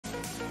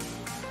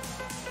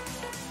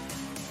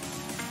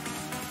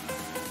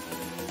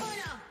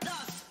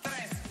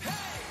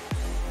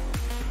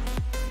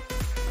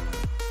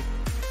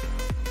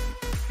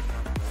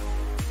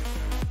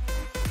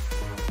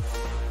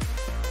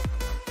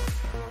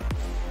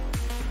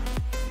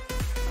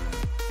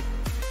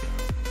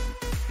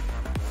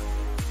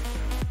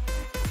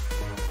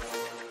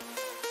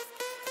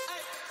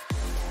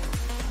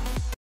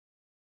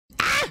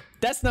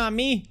That's not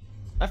me.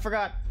 I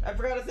forgot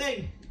a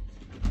thing.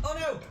 Oh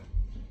no.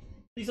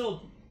 Please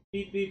hold.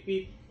 Beep, beep,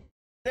 beep.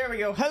 There we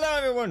go. Hello,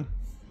 everyone.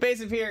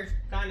 Vaesive here.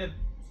 Kind of.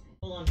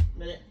 Hold on a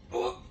minute.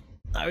 Oh.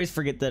 I always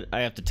forget that I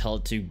have to tell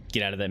it to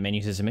get out of that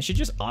menu system. It should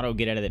just auto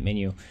get out of that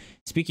menu.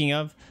 Speaking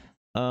of,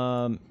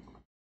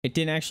 it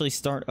didn't actually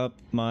start up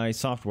my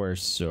software,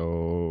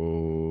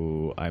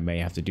 so I may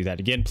have to do that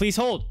again. Please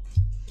hold.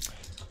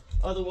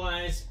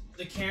 Otherwise,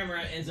 the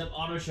camera ends up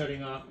auto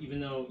shutting off, even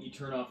though you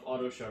turn off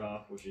auto shut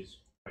off, which is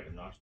quite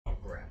obnoxious. Oh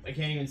crap! I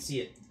can't even see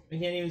it. I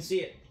can't even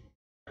see it.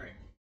 All right.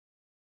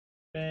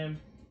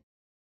 Bam.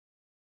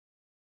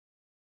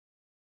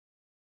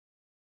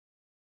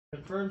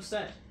 Confirm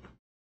set.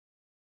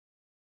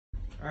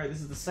 Alright,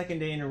 this is the second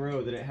day in a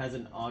row that it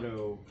hasn't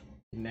auto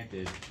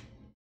connected.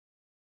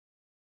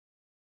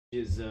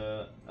 Which is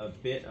a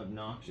bit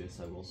obnoxious,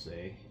 I will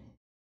say.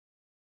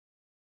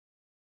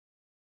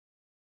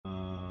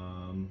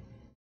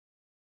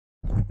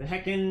 The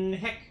heckin'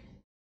 heck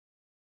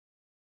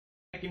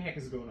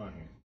is going on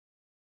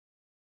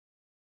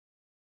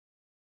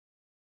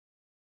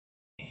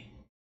here?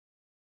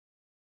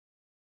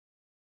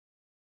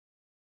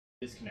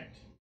 Disconnect.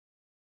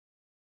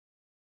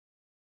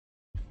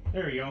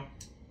 There we go.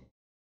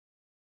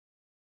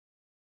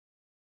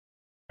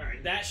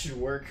 Alright, that should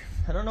work.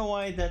 I don't know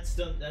why that's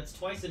done. That's 2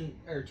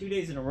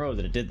 days in a row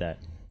that it did that.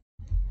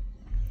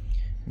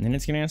 And then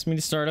it's gonna ask me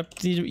to start up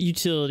the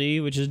utility,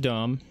 which is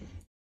dumb.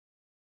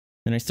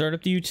 Then I start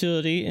up the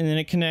utility, and then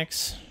it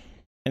connects,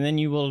 and then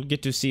you will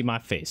get to see my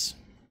face.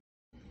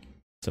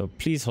 So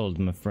please hold,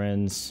 my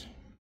friends.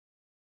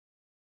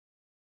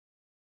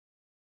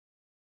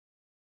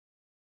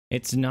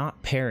 It's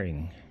not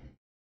pairing.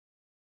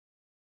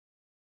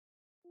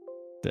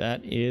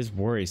 That is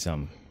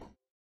worrisome.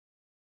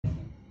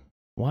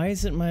 Why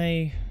isn't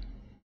my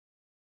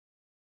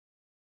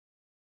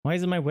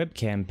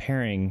webcam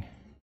pairing?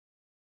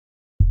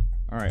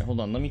 All right, hold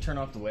on. Let me turn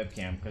off the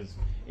webcam, because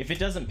if it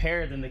doesn't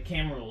pair, then the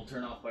camera will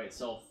turn off by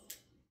itself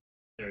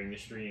during the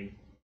stream.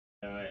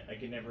 I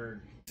can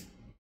never.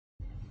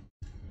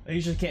 I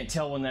usually can't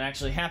tell when that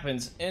actually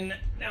happens, and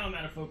now I'm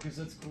out of focus.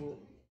 That's cool.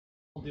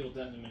 I'll deal with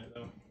that in a minute,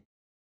 though.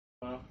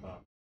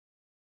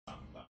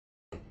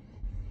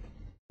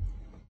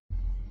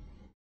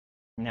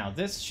 Now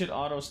this should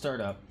auto start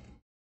up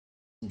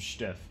some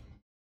stuff.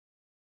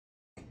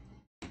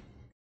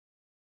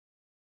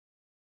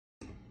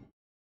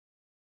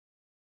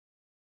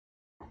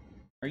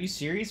 Are you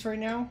serious right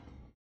now?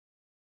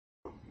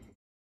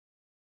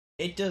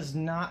 It does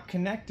not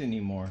connect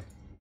anymore.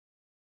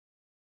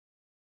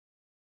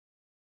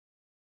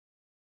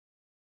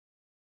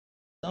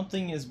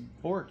 Something is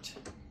borked.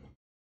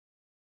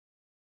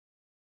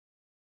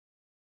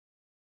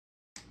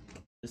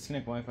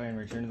 Disconnect Wi-Fi and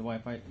return to the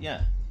Wi-Fi.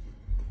 Yeah.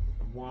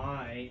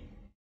 Why?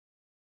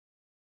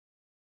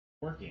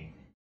 Working.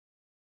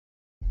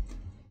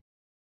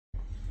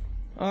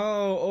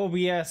 Oh,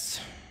 OBS.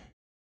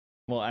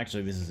 Well,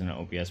 actually, this isn't an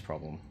OBS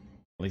problem.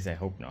 At least I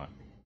hope not.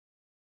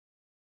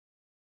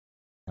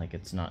 Like,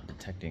 it's not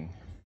detecting.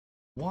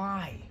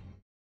 Why?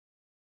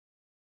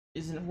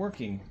 Isn't it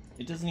working?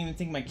 It doesn't even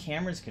think my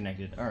camera's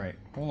connected. Alright,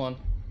 hold on.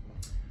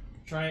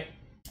 Try it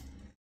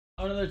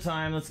another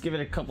time. Let's give it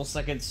a couple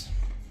seconds.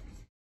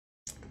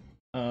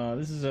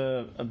 This is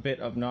a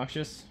bit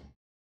obnoxious.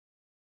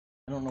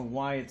 I don't know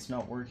why it's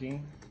not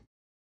working.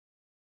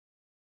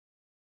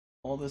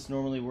 All this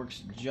normally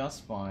works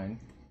just fine.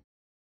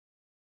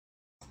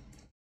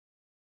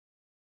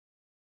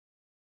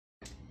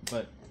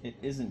 But it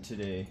isn't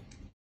today.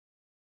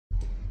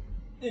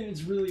 And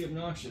it's really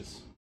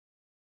obnoxious.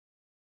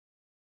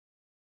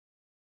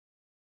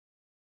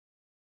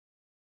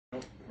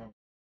 Oh, wrong.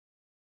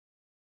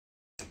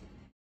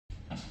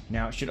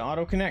 Now it should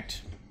auto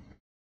connect.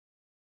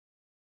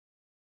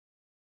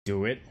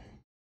 Do it.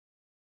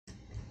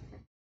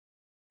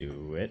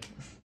 Do it.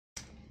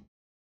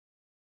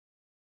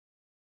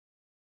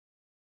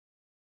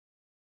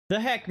 The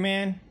heck,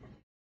 man?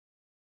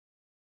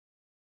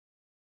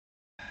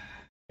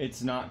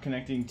 It's not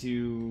connecting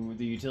to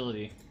the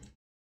utility.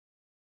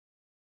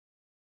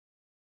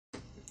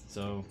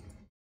 So,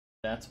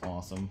 that's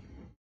awesome.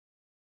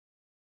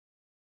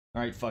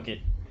 Alright, fuck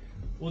it.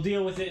 We'll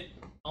deal with it.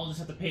 I'll just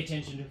have to pay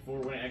attention for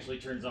when it actually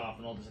turns off,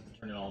 and I'll just have to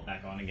turn it all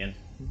back on again.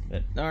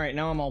 Alright,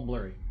 now I'm all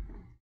blurry.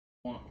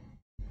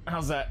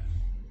 How's that?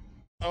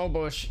 Oh,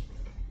 bush.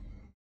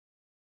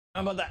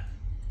 How about that?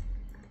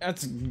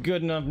 That's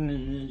good enough.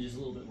 Just a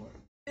little bit more.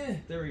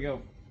 There we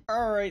go.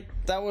 Alright,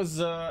 that was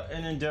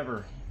an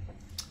endeavor.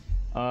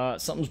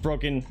 Something's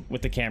broken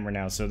with the camera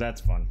now, so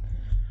that's fun.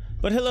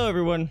 But hello,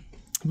 everyone.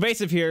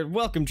 Vaesive here.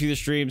 Welcome to the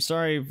stream.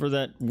 Sorry for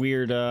that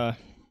weird,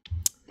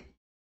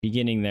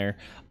 beginning there.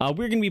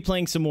 We're gonna be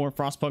playing some more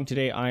Frostpunk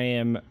today. I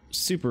am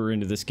super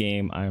into this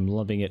game. I'm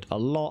loving it a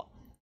lot.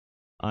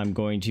 I'm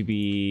going to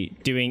be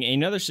doing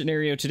another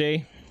scenario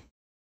today.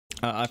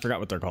 I forgot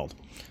what they're called.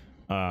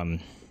 The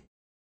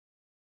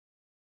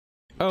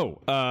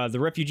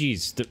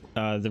refugees.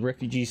 The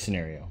refugee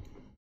scenario.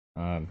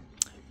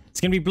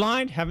 It's gonna be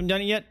blind. Haven't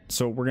done it yet,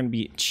 so we're gonna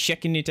be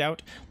checking it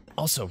out.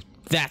 Also,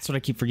 that's what I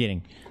keep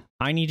forgetting.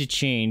 I need to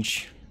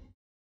change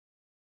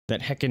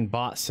that heckin'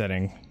 bot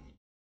setting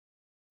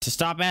to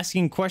stop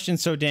asking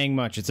questions so dang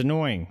much. It's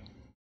annoying.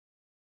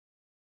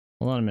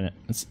 Hold on a minute.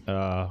 It's,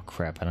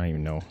 crap. I don't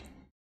even know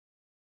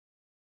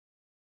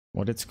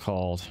what it's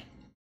called.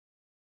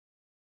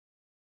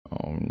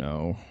 Oh,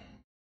 no.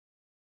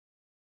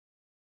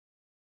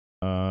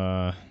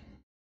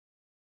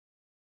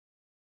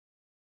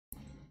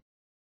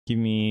 Give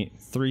me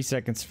 3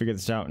 seconds to figure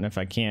this out, and if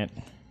I can't,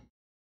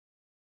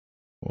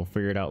 we'll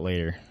figure it out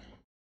later.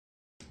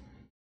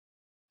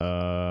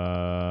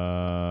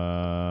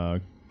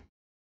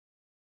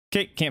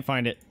 Okay, can't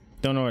find it.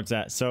 Don't know where it's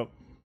at, so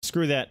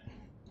screw that.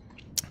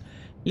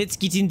 Let's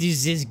get into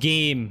this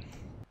game.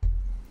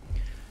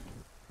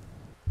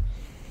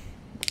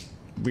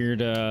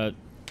 Weird,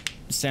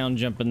 sound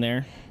jump in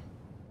there.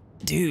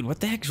 Dude, what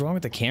the heck's wrong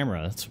with the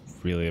camera? That's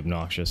really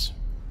obnoxious.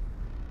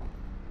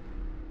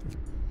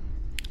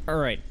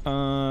 Alright,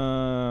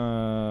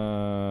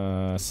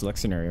 select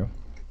scenario.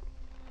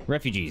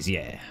 Refugees,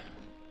 yeah.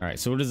 Alright,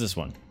 so what is this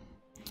one?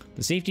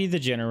 The safety of the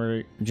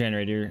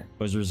generator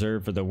was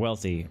reserved for the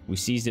wealthy. We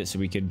seized it so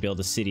we could build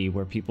a city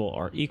where people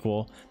are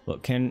equal,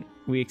 but can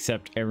we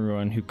accept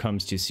everyone who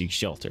comes to seek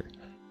shelter?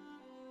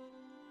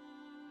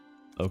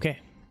 Okay.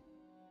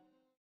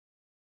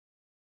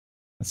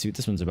 Let's see what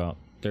this one's about.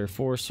 There are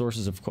 4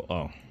 sources of coal.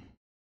 Oh.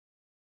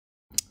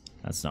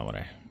 That's not what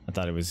I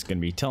thought it was going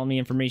to be telling me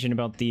information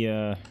about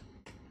the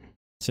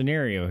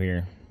scenario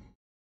here.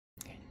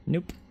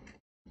 Nope.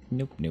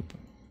 Nope, nope.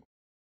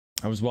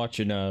 I was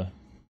watching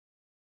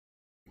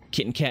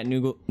Kitten Cat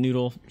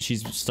Noodle.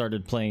 She's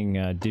started playing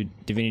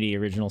Divinity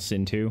Original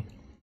Sin 2.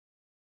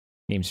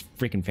 Game's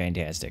freaking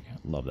fantastic.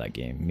 Love that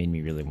game. Made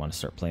me really want to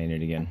start playing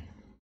it again.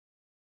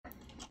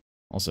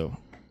 Also,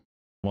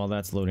 while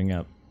that's loading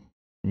up,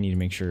 I need to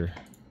make sure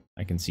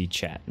I can see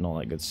chat and all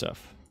that good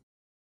stuff.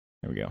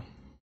 There we go.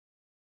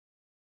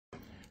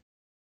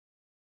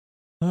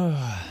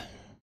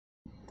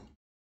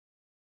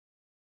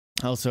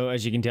 Also,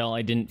 as you can tell,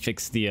 I didn't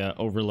fix the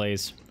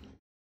overlays.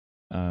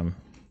 I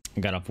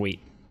got off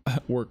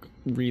work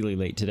really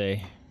late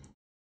today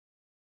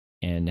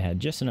and had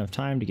just enough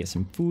time to get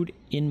some food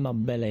in my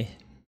belly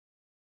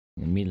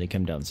and immediately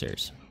come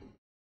downstairs.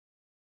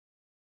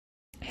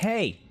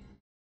 Hey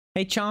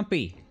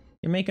Chompy,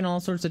 you're making all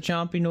sorts of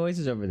chompy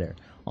noises over there.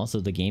 Also,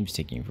 the game's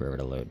taking forever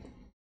to load.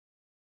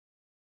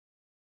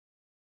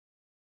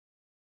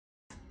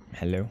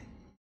 Hello?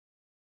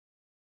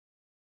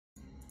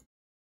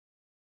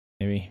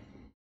 Maybe.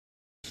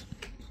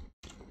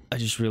 I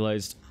just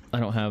realized I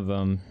don't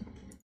have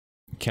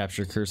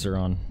capture cursor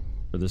on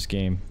for this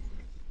game.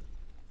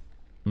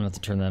 I'm gonna have to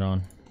turn that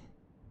on.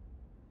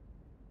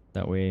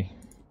 That way.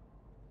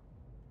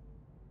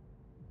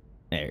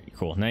 There,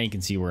 cool. Now you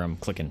can see where I'm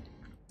clicking.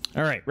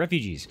 Alright,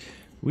 refugees.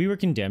 We were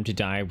condemned to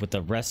die with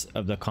the rest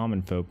of the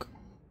common folk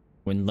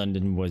when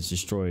London was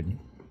destroyed,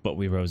 but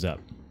we rose up.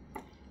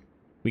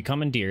 We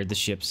commandeered the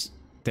ships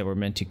that were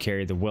meant to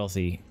carry the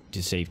wealthy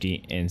to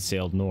safety and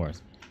sailed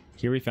north.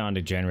 Here we found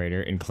a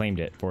generator and claimed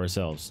it for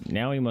ourselves.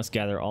 Now we must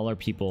gather all our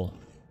people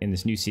in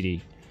this new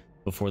city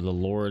before the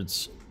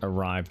lords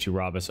arrive to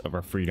rob us of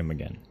our freedom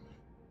again.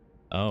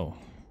 Oh.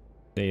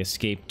 They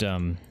escaped,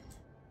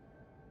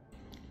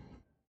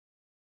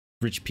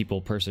 rich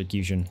people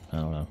persecution. I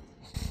don't know.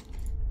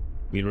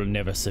 We will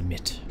never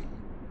submit.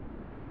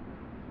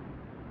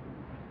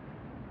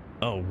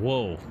 Oh,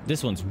 whoa.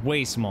 This one's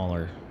way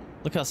smaller.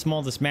 Look how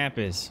small this map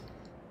is.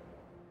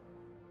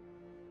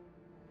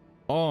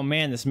 Oh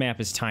man, this map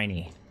is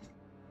tiny.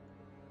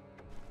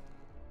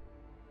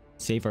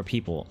 Save our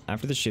people.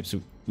 After the ships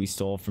we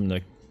stole from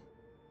the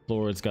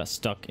lords got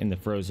stuck in the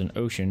frozen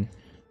ocean,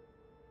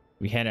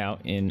 we head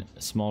out in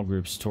small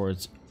groups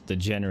towards the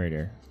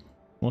generator.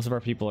 Most of our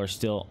people are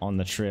still on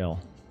the trail.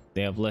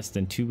 They have less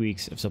than 2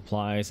 weeks of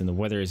supplies and the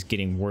weather is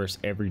getting worse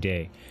every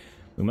day.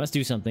 We must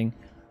do something.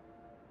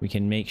 We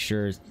can make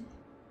sure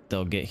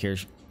they'll get here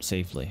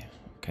safely.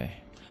 Okay.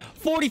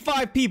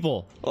 45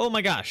 people! Oh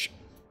my gosh.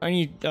 I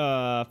need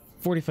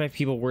 45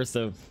 people worth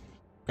of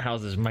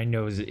houses. My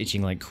nose is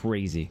itching like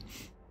crazy.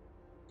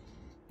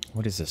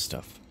 What is this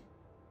stuff?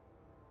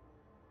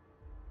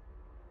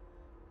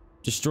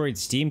 Destroyed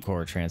steam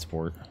core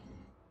transport.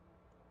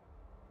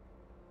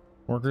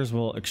 Workers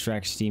will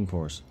extract steam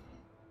cores.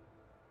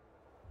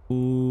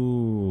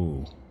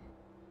 Ooh.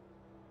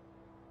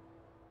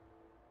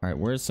 Alright,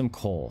 where's some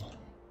coal?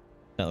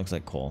 That looks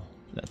like coal.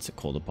 That's a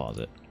coal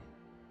deposit.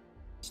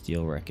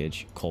 Steel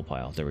wreckage. Coal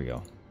pile. There we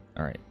go.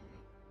 Alright.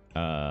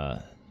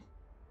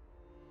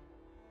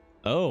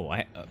 Oh,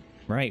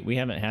 right. We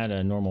haven't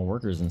had normal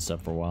workers and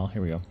stuff for a while.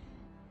 Here we go.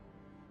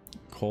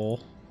 Coal.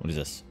 What is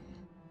this?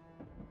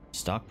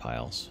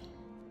 Stockpiles.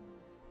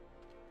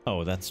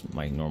 Oh, that's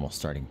my normal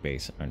starting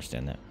base. I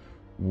understand that.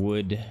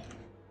 Wood.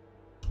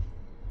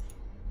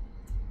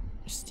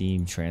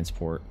 Steam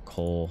transport.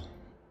 Coal.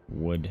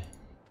 Wood.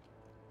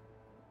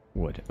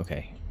 Wood.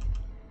 Okay.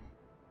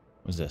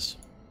 What's this?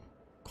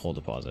 Coal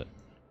deposit.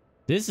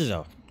 This is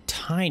a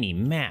tiny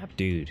map,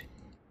 dude.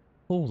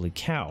 Holy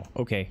cow.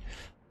 Okay.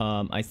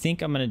 I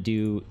think I'm gonna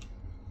do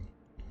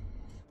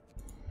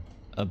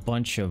a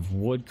bunch of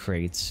wood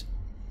crates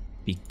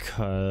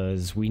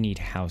because we need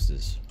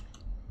houses.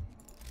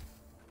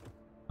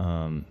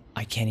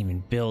 I can't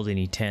even build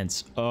any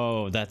tents.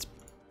 Oh, that's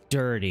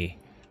dirty.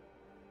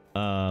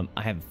 I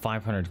have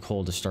 500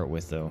 coal to start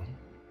with though.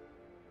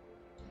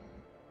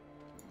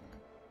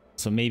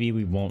 So maybe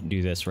we won't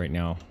do this right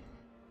now.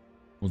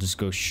 We'll just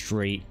go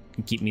straight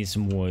and keep me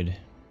some wood.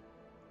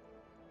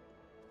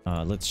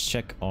 Let's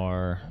check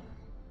our...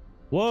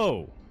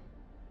 Whoa!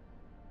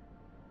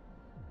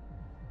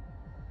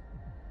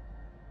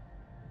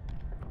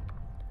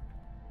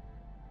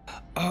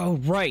 Oh,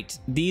 right.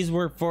 These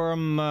were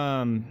from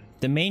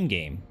the main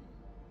game.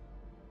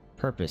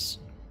 Purpose.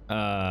 We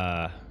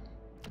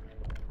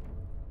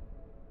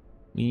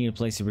need a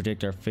place to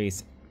protect our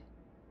faith,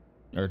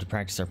 or to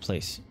practice our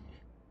place.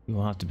 We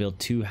will have to build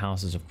 2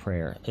 houses of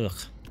prayer. Ugh.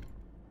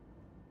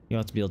 You'll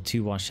have to build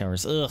 2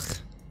 watchtowers. Ugh.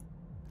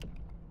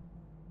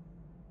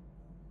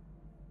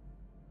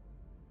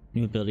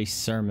 New ability,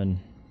 sermon.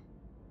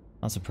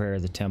 House of prayer,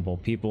 the temple.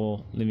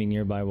 People living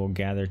nearby will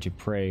gather to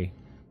pray,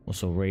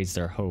 which will raise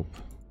their hope.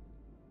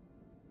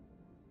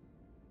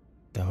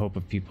 The hope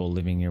of people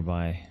living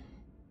nearby.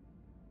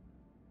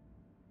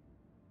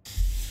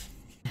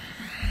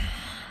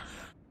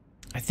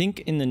 I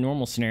think in the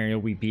normal scenario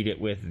we beat it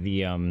with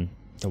the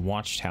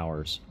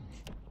watchtowers.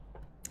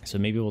 So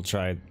maybe we'll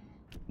try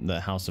the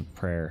house of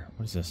prayer.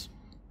 What is this?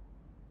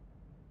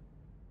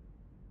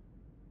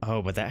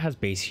 Oh, but that has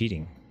base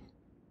heating.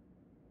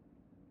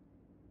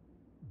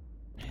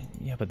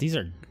 Yeah, but these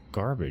are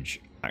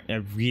garbage. I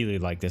really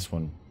like this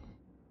one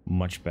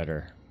much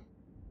better.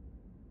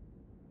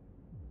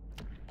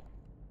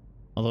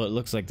 Although it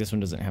looks like this one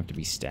doesn't have to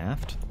be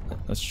staffed.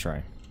 Let's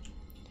try.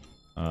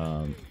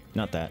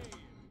 Not that.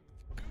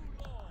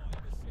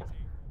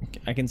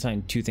 I can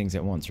sign 2 things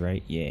at once,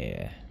 right?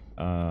 Yeah.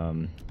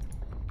 Oh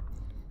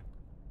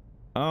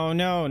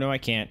no, no I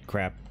can't.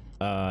 Crap.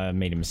 I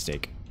made a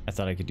mistake. I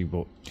thought I could do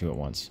both 2 at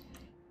once.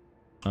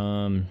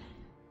 You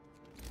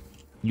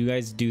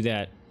guys do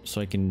that so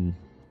I can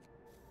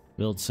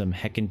build some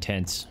heckin'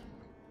 tents.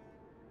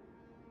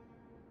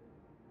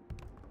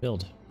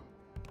 Build.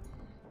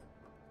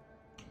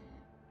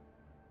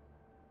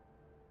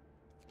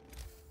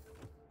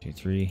 Two,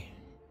 3,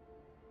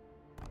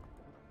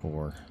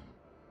 4.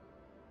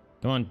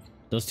 Come on,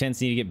 those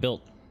tents need to get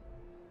built.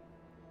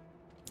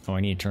 Oh, I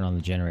need to turn on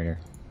the generator.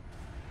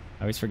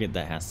 I always forget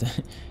that has to.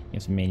 You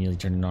have to manually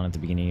turn it on at the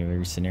beginning of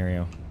every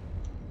scenario.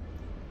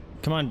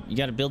 Come on, you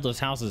gotta build those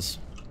houses.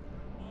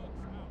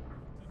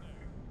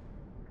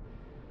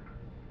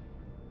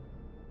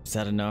 Is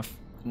that enough?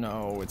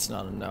 No, it's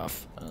not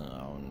enough.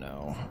 Oh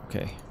no.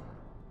 Okay.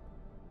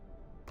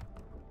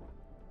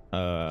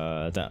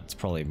 That's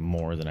probably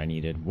more than I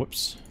needed.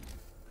 Whoops.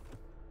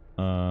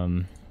 Now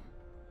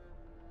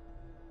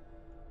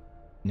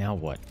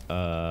what?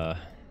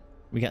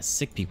 We got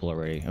sick people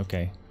already.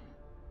 Okay.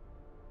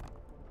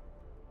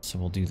 So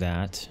we'll do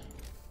that.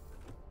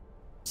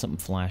 Something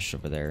flashed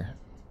over there.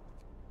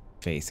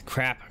 Faith.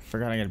 Crap. I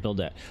forgot I gotta build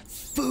that.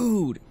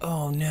 Food!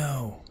 Oh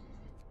no.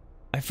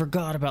 I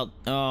forgot about...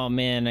 Oh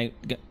man, I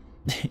got...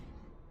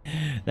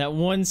 that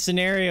one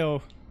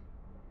scenario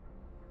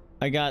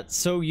I got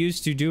so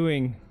used to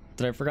doing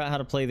that I forgot how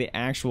to play the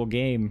actual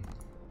game.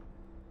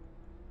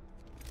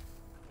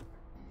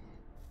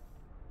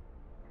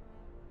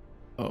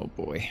 Oh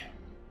boy.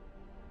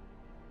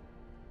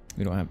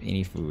 We don't have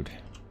any food.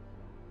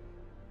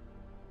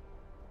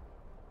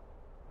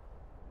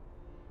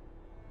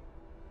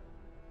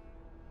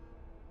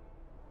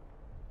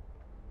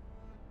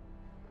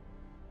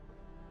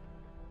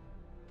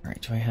 Alright,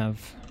 do I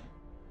have...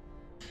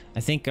 I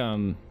think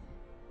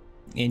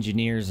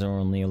engineers are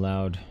only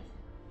allowed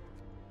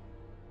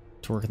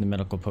to work in the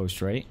medical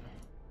post, right?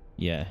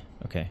 Yeah,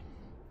 okay.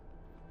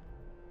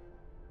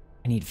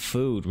 I need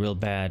food real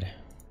bad.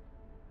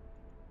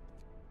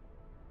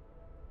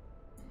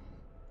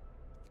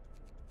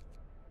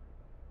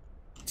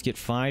 Let's get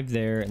 5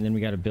 there, and then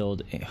we gotta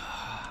build a...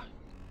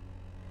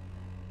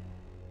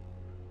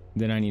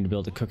 Then I need to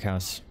build a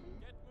cookhouse.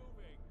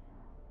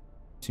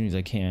 As soon as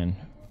I can.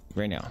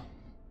 Right now.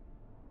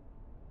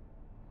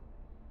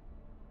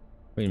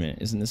 Wait a minute,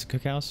 isn't this a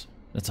cookhouse?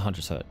 That's a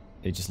hunter's hut.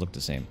 They just look the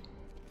same.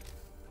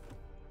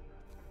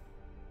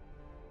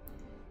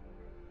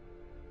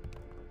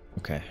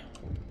 Okay.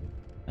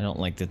 I don't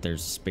like that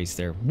there's space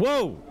there.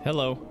 Whoa!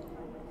 Hello.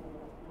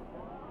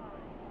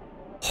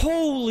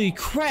 Holy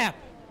crap!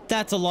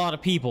 That's a lot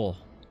of people.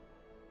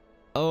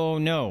 Oh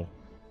no.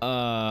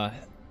 How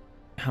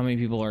many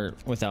people are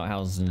without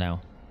houses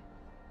now?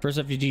 First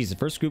refugees. The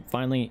first group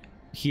finally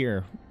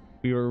here.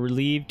 We were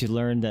relieved to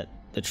learn that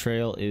the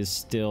trail is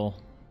still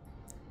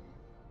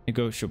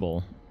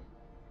negotiable.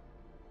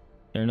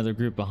 There's another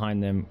group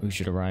behind them who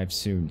should arrive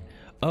soon.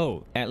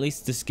 Oh, at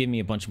least this give me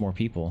a bunch more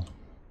people.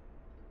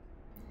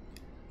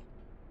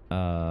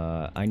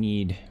 I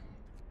need...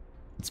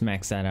 Let's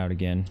max that out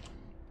again.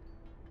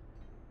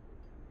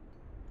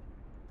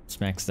 Let's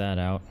max that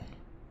out.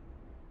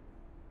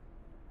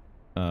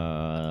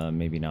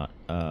 Maybe not.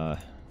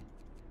 Let's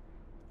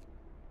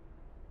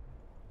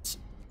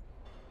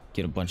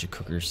get a bunch of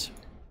cookers.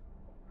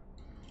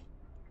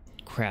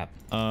 Crap.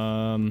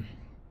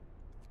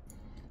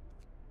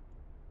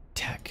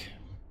 Tech.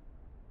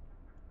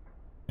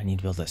 I need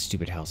to build that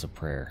stupid house of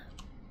prayer.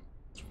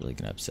 It's really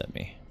gonna upset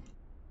me.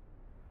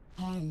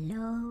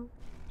 Hello.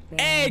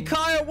 Hey,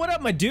 Kyle, what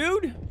up, my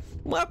dude?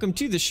 Welcome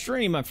to the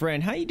stream, my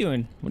friend. How you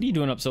doing? What are you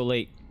doing up so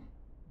late?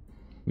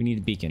 We need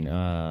a beacon.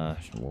 We're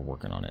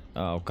working on it.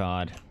 Oh,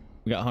 God.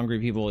 We got hungry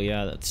people.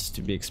 Yeah, that's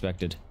to be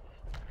expected.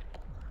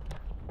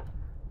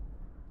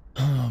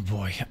 Oh,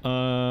 boy.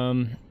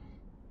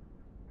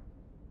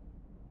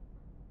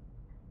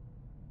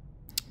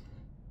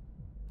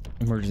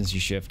 Emergency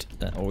shift.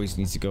 That always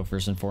needs to go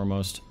first and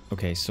foremost.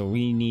 Okay, so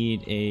we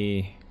need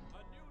a...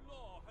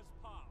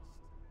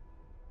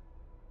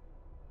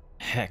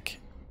 Heck.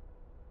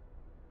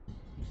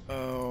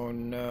 Oh,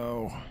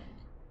 no.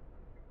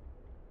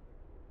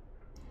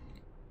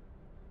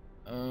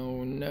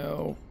 Oh,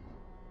 no.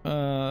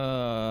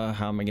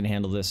 How am I gonna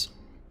handle this?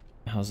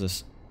 How's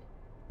this?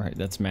 All right,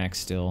 that's max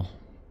still.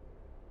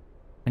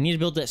 I need to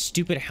build that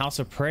stupid house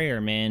of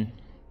prayer, man.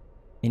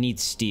 It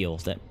needs steel.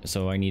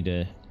 So I need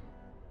to...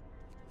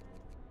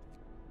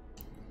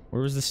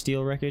 Where was the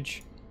steel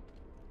wreckage?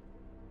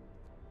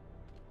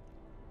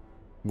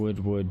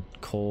 Wood,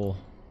 coal.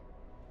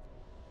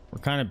 We're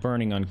kind of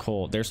burning on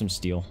coal. There's some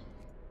steel.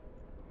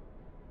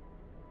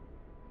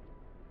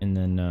 And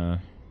then, I'm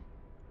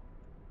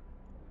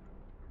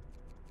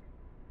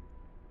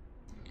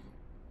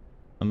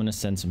gonna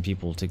send some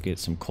people to get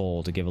some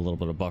coal to give a little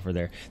bit of buffer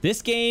there.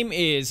 This game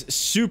is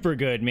super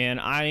good, man.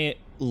 I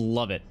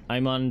love it.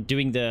 I'm on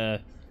doing the...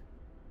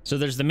 So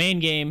there's the main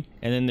game,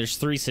 and then there's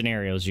 3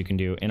 scenarios you can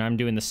do, and I'm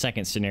doing the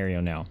second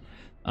scenario now.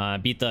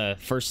 Beat the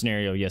first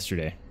scenario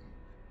yesterday.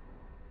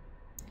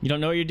 You don't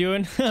know what you're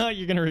doing?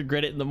 You're gonna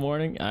regret it in the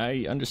morning?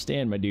 I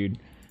understand, my dude.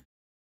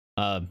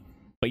 But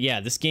yeah,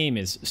 this game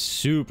is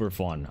super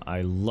fun.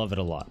 I love it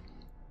a lot.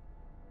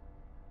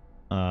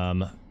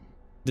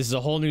 This is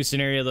a whole new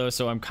scenario, though,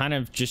 so I'm kind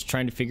of just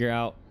trying to figure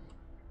out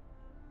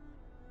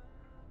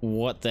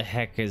what the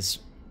heck is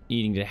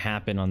needing to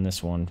happen on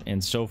this one.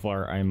 And so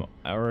far, I'm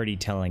already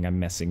telling I'm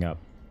messing up.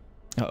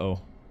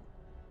 Uh-oh.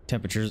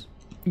 Temperature's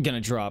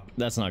gonna drop.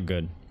 That's not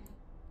good.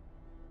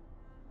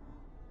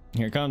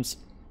 Here it comes.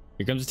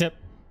 Here comes a temp.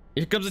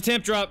 Here comes a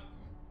temp drop.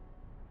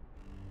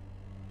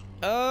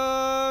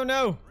 Oh,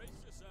 no.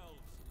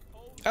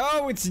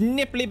 Oh, it's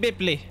nipply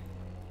bipply.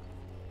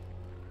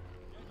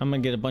 I'm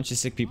gonna get a bunch of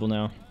sick people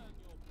now.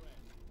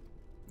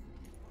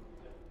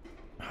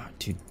 Oh,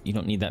 dude, you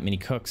don't need that many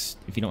cooks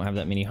if you don't have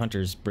that many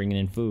hunters bringing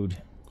in food.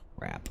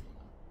 Crap.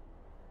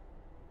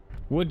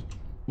 Wood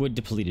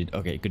depleted.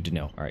 Okay, good to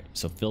know. All right,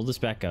 so fill this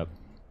back up.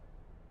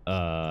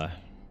 How's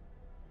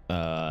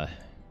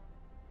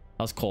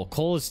coal?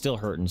 Coal is still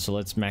hurting, so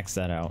let's max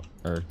that out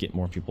or get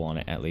more people on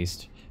it at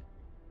least.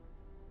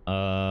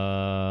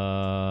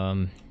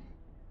 Minorly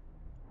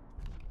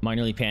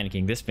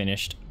panicking. This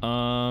finished.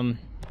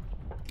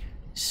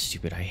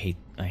 Stupid. I hate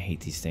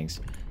these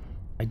things.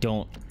 I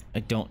don't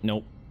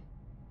nope.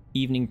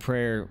 Evening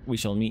prayer. We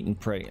shall meet and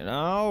pray.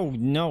 Oh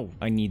no,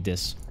 I need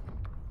this.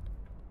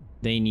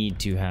 They need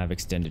to have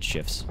extended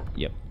shifts.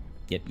 Yep.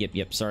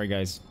 Sorry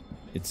guys.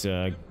 It's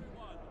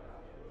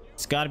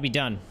got to be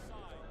done.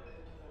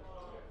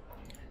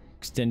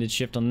 Extended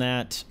shift on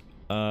that.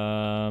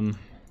 Crap.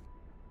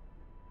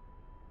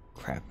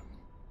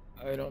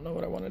 I don't know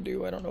what I want to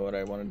do.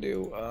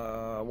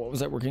 What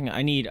was that working?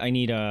 I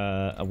need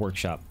a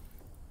workshop.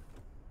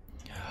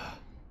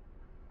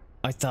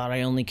 I thought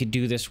I only could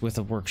do this with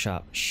a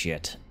workshop.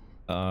 Shit.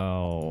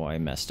 Oh, I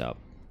messed up.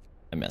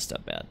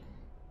 Bad.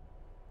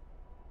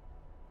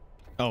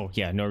 Oh,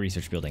 yeah, no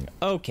research building.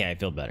 Okay, I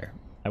feel better.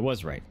 I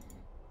was right.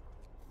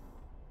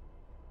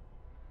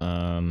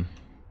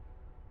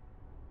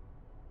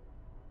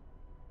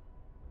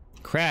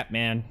 Crap,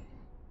 man.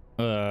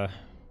 Alright,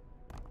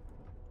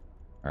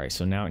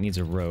 so now it needs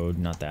a road,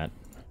 not that.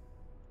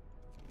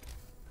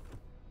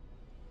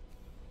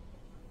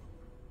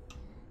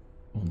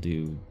 We'll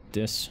do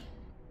this.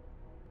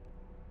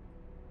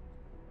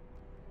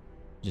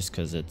 Just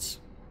because it's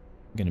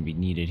gonna be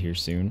needed here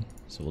soon.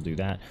 So we'll do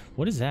that.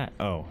 What is that?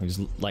 Oh, it was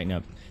lighting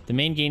up. The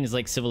main game is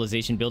like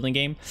civilization building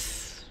game.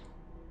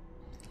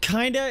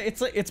 Kinda,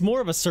 it's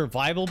more of a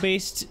survival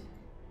based,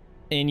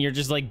 and you're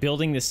just like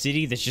building the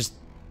city that's just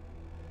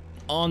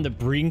on the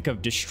brink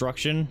of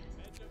destruction.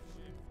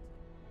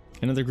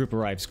 Another group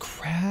arrives.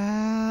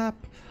 Crap!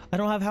 I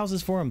don't have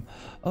houses for them.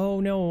 Oh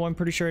no, I'm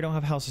pretty sure I don't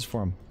have houses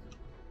for them.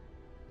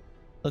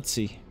 Let's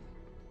see.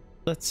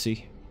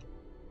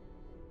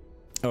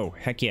 Oh,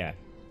 heck yeah.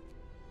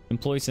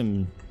 Employ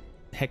some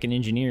heckin'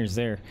 engineers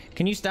there.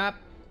 Can you stop?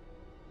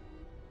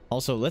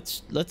 Also,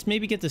 let's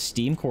maybe get the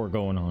steam core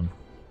going on.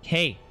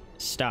 Hey,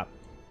 stop.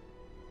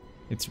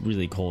 It's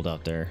really cold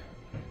out there.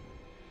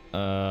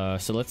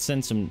 So let's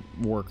send some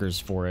workers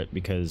for it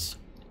because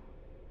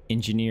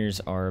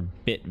engineers are a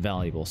bit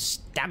valuable.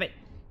 Stop it!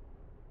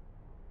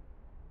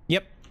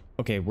 Yep.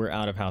 Okay, we're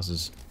out of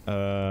houses.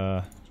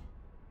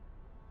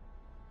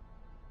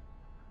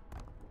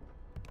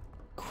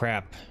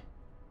 Crap.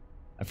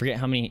 I forget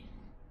how many...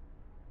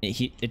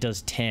 It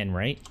does 10,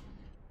 right?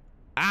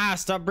 Ah,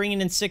 stop bringing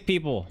in sick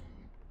people.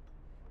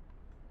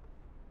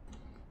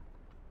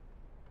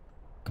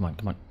 Come on,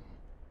 come on.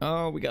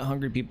 Oh, we got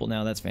hungry people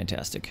now. That's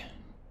fantastic.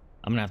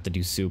 I'm gonna have to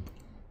do soup.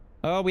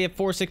 Oh, we have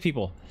 4 sick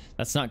people.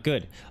 That's not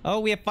good. Oh,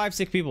 we have 5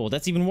 sick people.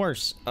 That's even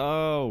worse.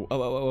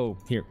 Oh.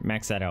 Here,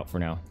 max that out for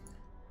now.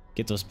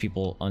 Get those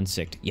people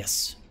unsicked.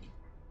 Yes.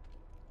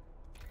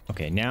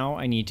 Okay, now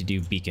I need to do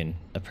beacon.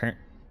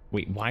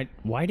 Wait,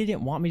 why did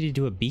it want me to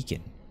do a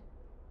beacon?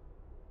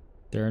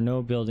 There are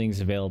no buildings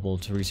available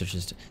to research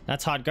this.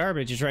 That's hot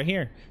garbage. It's right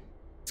here.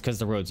 It's because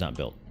the road's not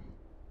built.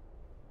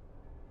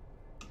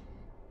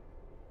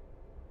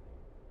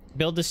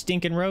 Build the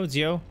stinking roads,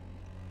 yo.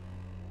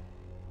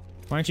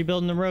 Why aren't you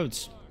building the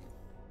roads?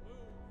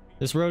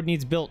 This road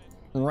needs built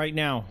right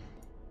now.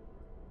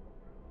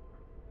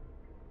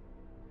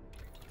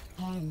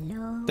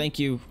 Hello. Thank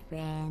you.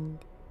 Friend.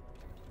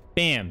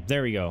 Bam.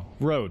 There we go.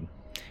 Road.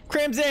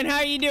 Crimson,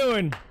 how you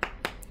doing?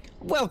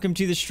 Welcome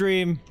to the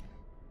stream.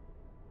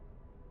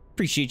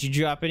 Appreciate you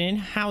dropping in.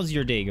 How's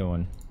your day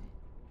going?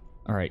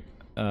 All right.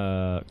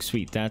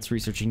 Sweet. That's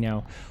researching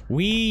now.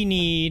 We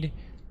need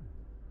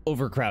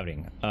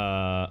overcrowding.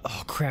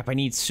 Oh crap, I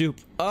need soup.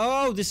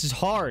 Oh, this is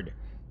hard.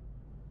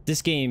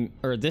 This game,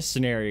 or this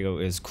scenario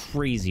is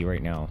crazy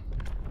right now.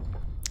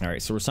 All right,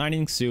 so we're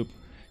signing soup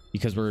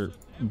because we're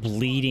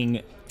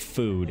bleeding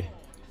food.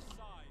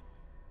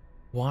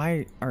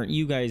 Why aren't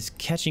you guys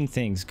catching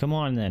things? Come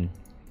on then.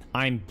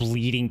 I'm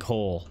bleeding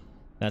coal.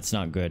 That's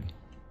not good.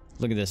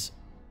 Look at this.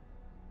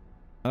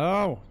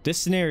 Oh, this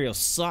scenario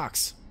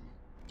sucks.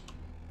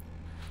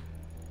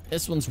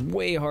 This one's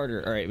way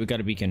harder. All right, we got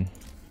a beacon.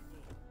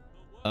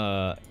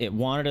 It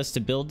wanted us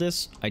to build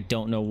this. I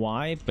don't know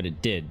why, but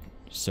it did.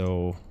 So,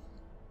 all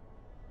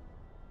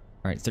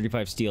right,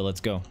 35 steel.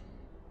 Let's go.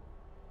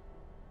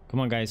 Come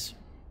on, guys.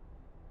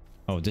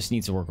 Oh, this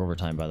needs to work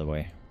overtime, by the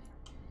way.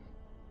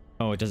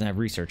 Oh, it doesn't have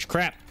research.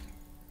 Crap.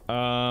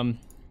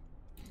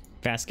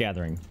 Fast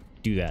gathering.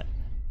 Do that.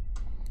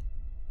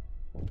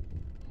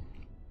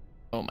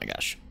 Oh my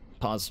gosh.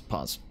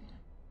 Pause.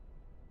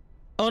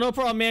 Oh, no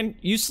problem, man.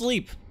 You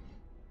sleep.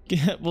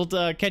 We'll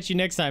catch you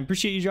next time.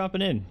 Appreciate you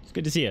dropping in. It's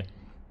good to see you.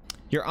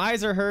 Your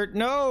eyes are hurt.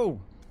 No!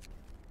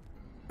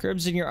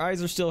 Crimson, your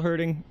eyes are still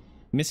hurting.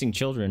 Missing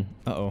children.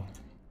 Uh-oh.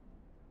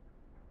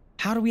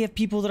 How do we have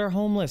people that are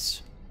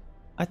homeless?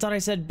 I thought I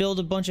said build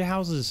a bunch of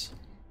houses.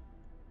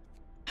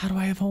 How do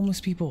I have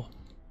homeless people?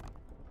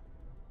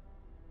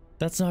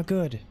 That's not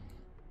good.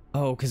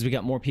 Oh, because we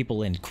got more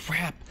people in.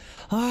 Crap.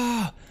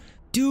 Ah!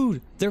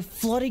 Dude, they're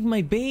flooding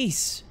my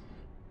base.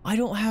 I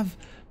don't have...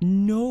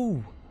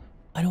 No.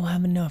 I don't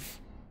have enough.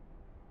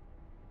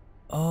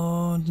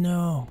 Oh,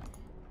 no.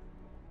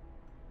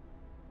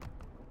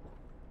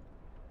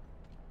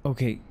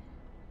 Okay.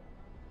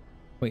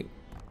 Wait.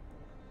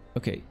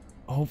 Okay.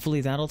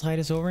 Hopefully that'll tide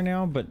us over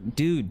now, but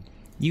dude,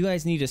 you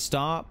guys need to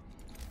stop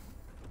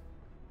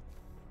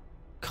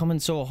coming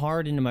so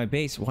hard into my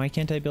base. Why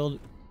can't I build...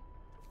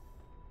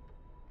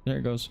 There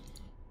it goes.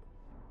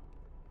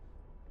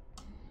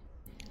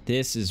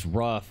 This is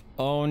rough.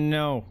 Oh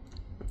no.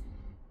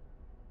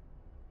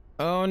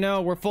 Oh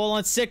no, we're full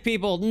on sick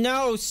people.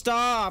 No,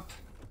 stop.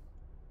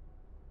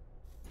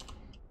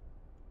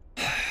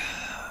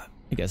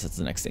 I guess that's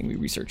the next thing we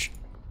research.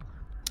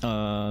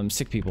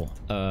 Sick people.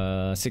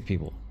 Sick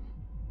people.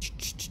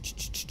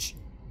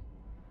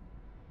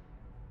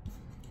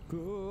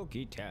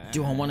 Cookie time.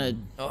 Do I want to...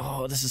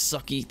 Oh, this is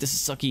sucky. This is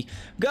sucky.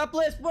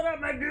 Gutless, what up,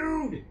 my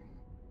dude?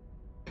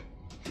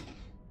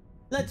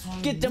 Let's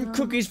get them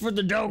cookies for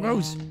the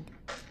doggos.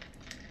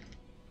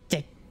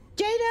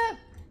 Jada!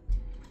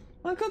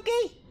 One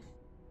cookie?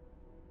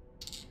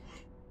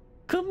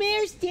 Come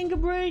here,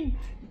 Stinkerbrain.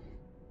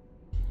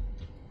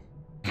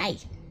 Hi.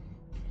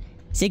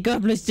 Say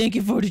God bless, thank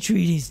you for the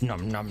treaties.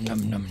 Nom nom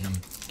nom nom nom.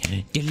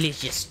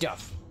 Delicious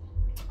stuff.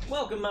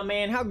 Welcome, my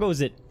man. How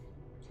goes it?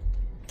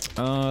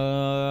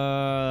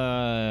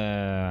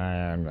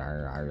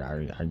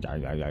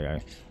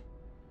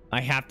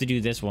 I have to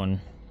do this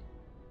one.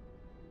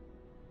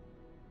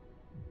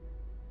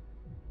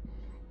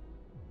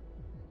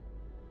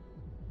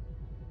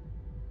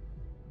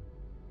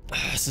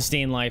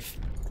 Sustain life.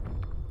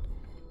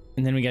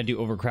 And then we gotta do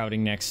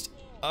overcrowding next.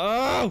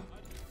 Oh!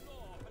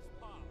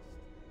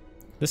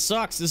 This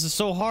sucks. This is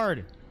so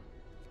hard.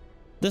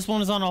 This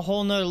one is on a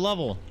whole nother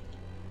level.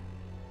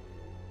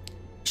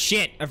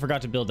 Shit! I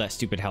forgot to build that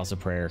stupid house of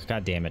prayer.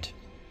 God damn it.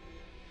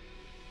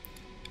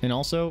 And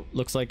also,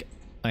 looks like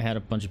I had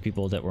a bunch of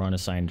people that were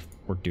unassigned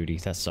work duty.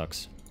 That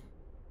sucks.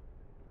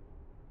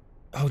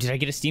 Oh, did I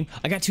get a steam?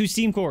 I got 2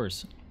 steam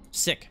cores.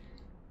 Sick.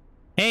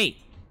 Hey!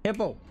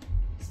 Hippo!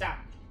 Stop.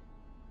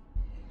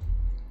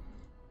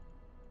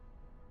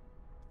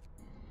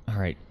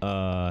 Alright,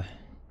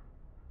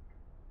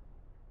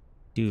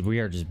 dude, we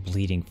are just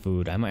bleeding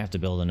food. I might have to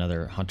build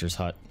another hunter's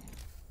hut.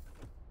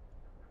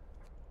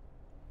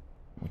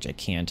 Which I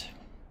can't.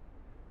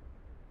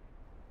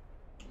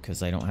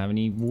 because I don't have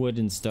any wood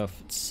and stuff.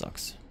 It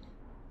sucks.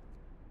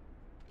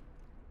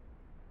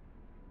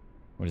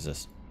 What is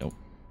this? Nope.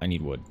 I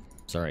need wood.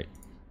 It's alright.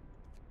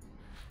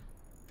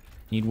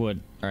 Need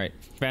wood. Alright.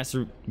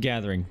 Faster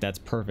gathering. That's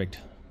perfect.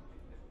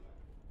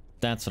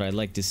 That's what I'd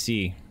like to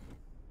see.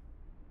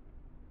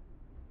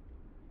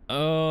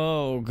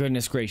 Oh,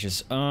 goodness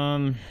gracious.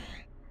 Hunter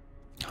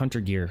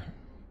gear.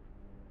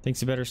 Thanks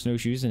to better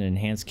snowshoes and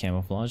enhanced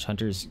camouflage,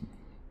 hunters...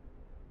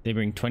 They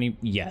bring 20...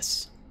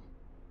 Yes.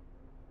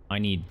 I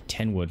need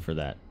 10 wood for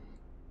that.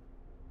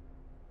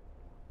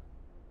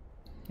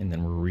 And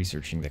then we're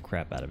researching the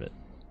crap out of it.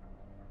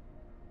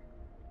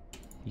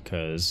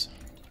 Because...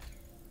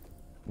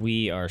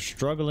 we are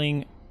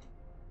struggling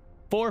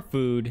for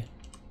food.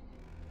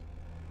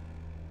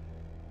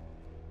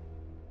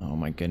 Oh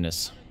my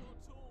goodness.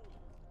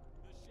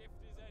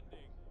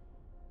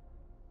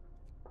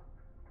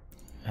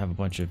 I have a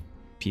bunch of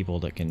people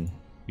that can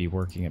be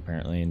working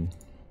apparently, and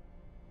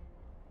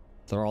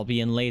they're all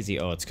being lazy.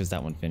 Oh, it's because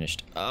that one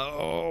finished.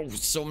 Oh,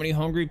 so many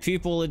hungry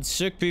people and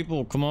sick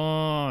people. Come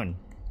on.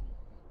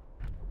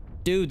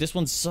 Dude, this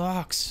one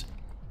sucks.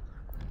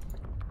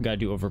 Gotta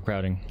do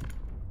overcrowding.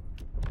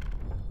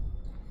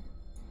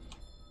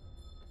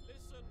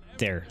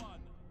 There.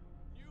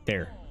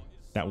 There.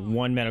 That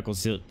one medical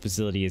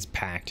facility is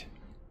packed.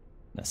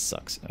 That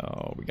sucks.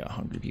 Oh, we got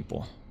hungry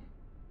people.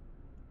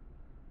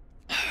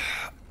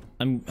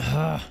 I'm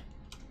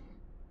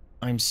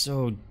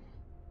so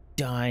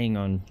dying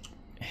on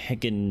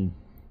heckin'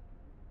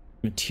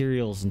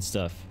 materials and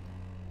stuff.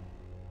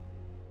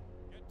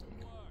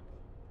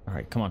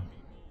 Alright, come on.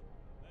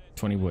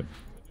 20 wood.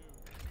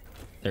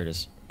 There it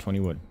is.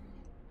 20 wood.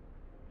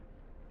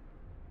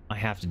 I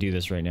have to do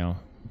this right now.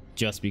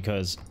 Just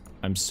because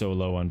I'm so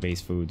low on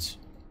base foods.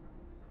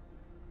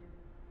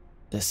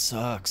 This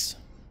sucks.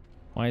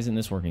 Why isn't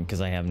this working?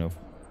 Because I have no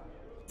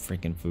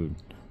freaking food.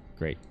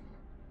 Great.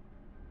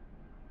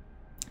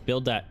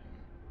 Build that.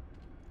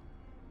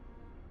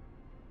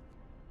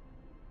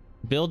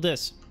 Build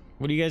this.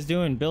 What are you guys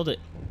doing? Build it.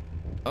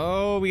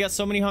 Oh, we got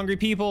so many hungry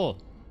people.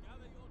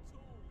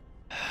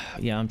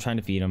 Yeah, I'm trying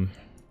to feed them.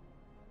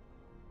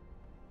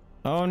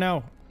 Oh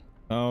no.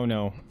 Oh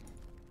no.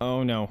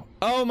 Oh no.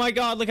 Oh my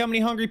god, look how many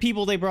hungry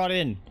people they brought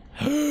in.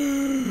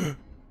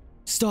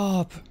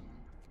 Stop.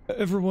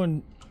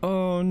 Everyone.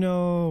 Oh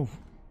no.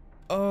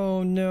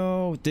 Oh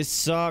no. This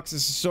sucks.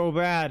 This is so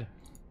bad.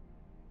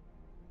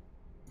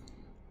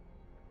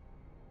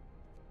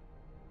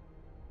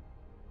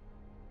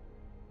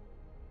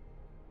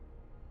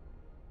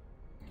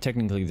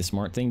 Technically, the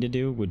smart thing to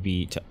do would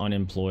be to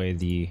unemploy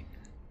the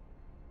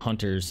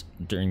hunters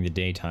during the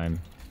daytime.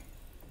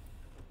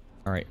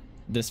 Alright,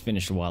 this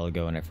finished a while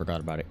ago and I forgot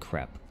about it.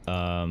 Crap.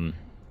 And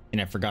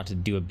I forgot to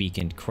do a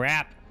beacon.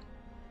 Crap!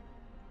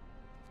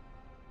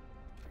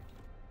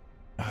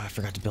 Oh, I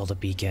forgot to build a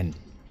beacon.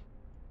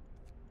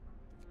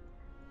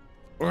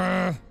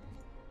 Ugh.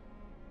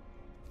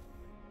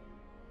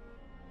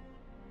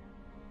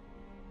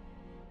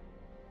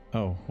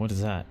 Oh, what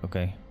is that?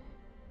 Okay.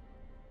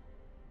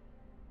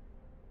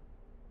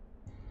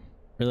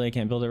 Really? I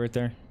can't build it right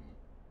there?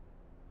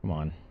 Come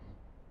on.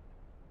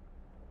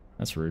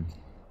 That's rude.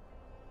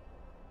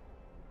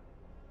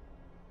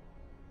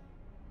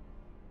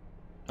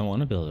 I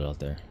want to build it out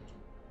there.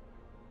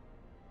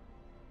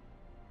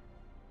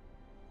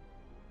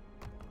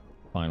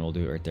 Fine, we'll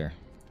do it right there.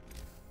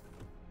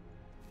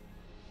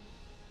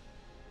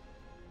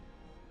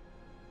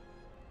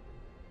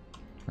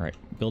 Alright,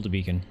 build a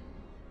beacon.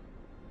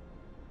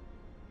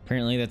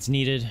 Apparently that's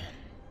needed.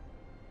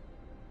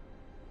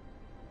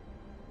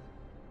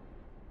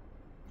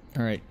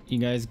 Alright, you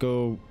guys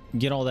go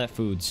get all that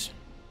foods.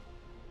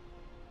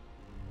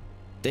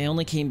 They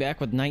only came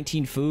back with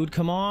 19 food?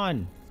 Come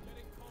on!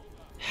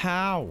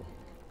 How?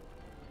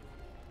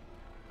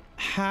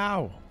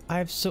 How? I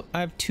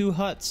have 2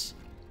 huts.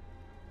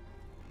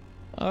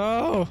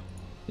 Oh!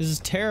 This is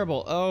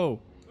terrible. Oh!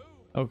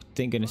 Oh,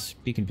 thank goodness.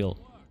 Beacon built.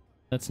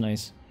 That's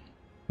nice.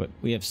 But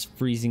we have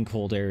freezing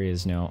cold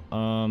areas now.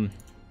 I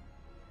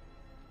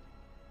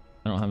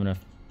don't have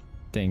enough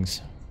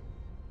things.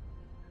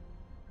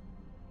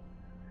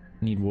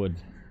 Need wood.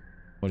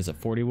 What is it,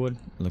 40 wood?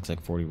 It looks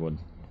like 40 wood.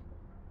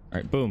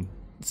 Alright, boom.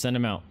 Send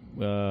them out.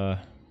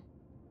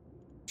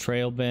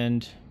 Trail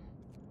bend.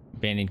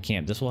 Abandoned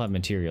camp. This will have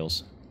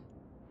materials.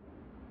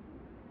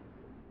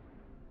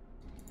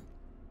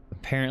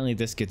 Apparently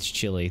this gets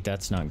chilly.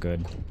 That's not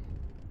good.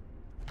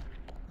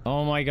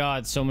 Oh my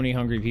god, so many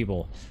hungry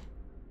people.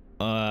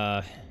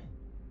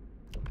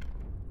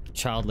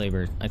 Child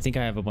labor. I think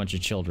I have a bunch of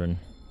children.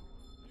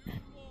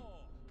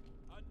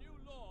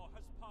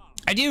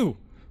 I do!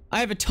 I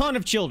have a ton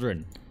of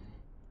children!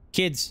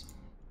 Kids.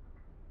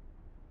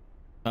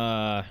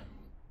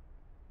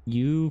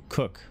 You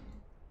cook.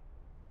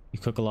 You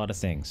cook a lot of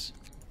things.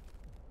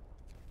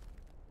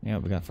 Yeah,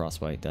 we got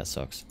frostbite. That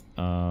sucks.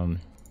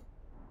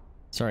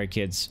 Sorry,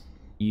 kids.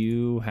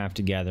 You have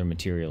to gather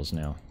materials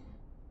now.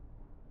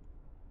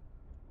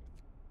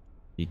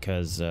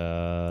 Because,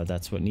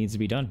 that's what needs to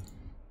be done.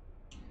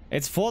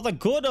 It's for the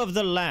good of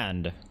the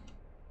land.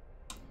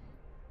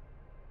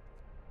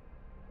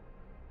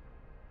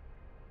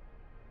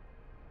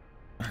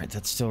 Alright,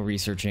 that's still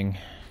researching.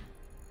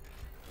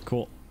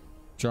 Cool.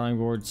 Drawing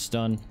board's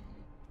done.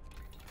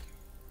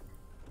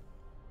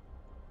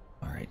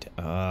 Alright,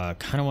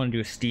 kind of want to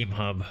do a steam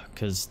hub,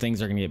 because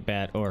things are going to get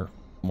bad, or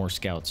more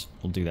scouts.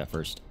 We'll do that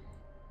first.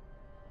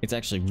 It's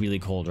actually really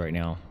cold right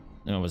now.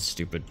 That was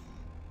stupid.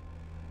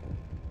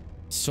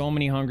 So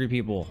many hungry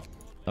people.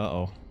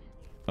 Uh-oh.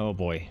 Oh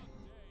boy.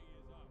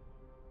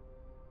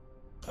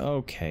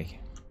 Okay.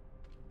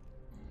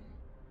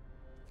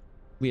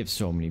 We have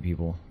so many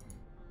people.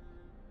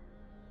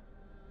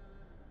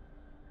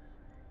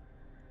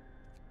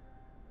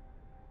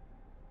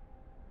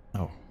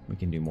 Oh, we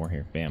can do more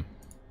here. Bam.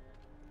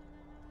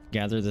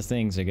 Gather the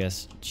things, I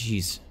guess.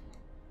 Jeez.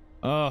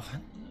 Oh,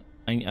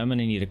 I'm gonna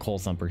need a coal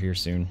thumper here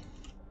soon.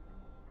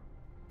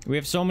 We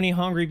have so many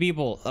hungry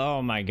people.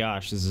 Oh my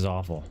gosh, this is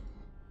awful.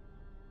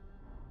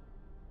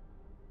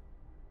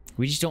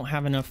 We just don't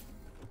have enough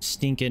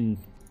stinking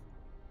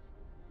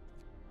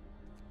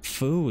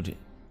food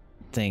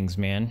things,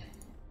 man.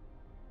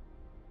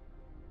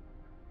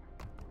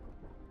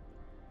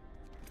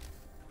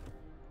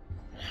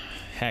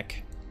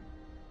 Heck.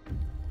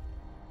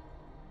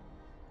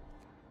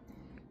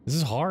 This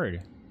is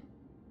hard.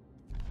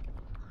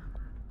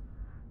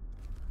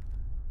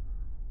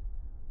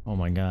 Oh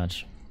my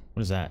gosh.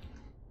 What is that?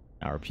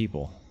 Our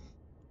people.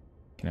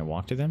 Can I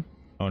walk to them?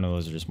 Oh no,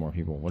 those are just more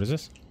people. What is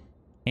this?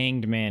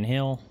 Hanged Man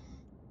Hill.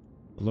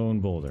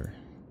 Lone Boulder.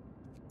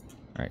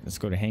 Alright, let's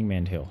go to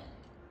Hangman Hill.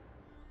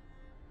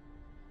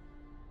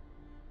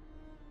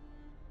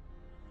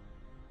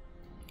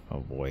 Oh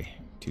boy.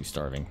 Too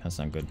starving. That's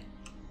not good.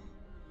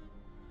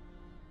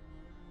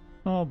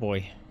 Oh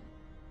boy.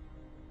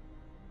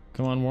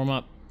 Come on, warm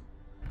up.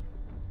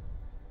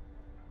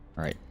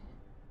 Alright.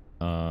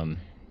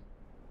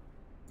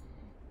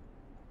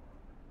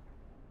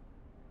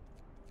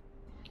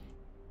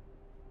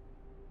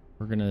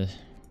 We're gonna...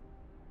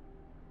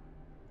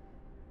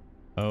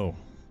 Oh.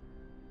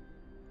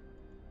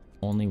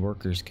 Only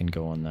workers can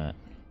go on that.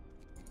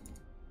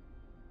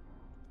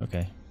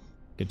 Okay.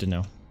 Good to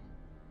know.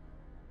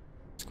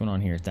 What's going on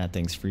here? That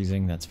thing's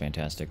freezing. That's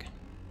fantastic.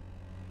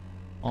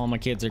 All my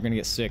kids are gonna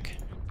get sick.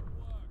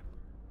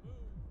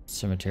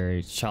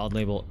 Cemetery. Child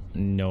labor.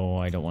 No,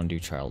 I don't want to do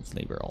child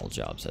labor. All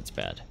jobs. That's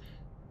bad.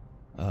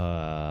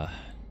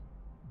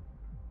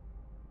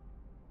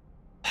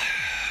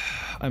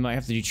 I might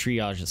have to do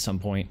triage at some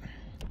point.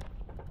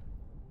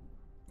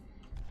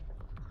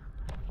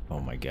 Oh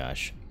my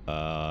gosh.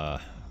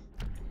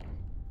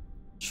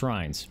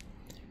 Shrines.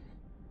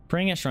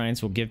 Praying at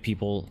shrines will give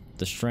people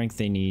the strength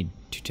they need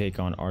to take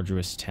on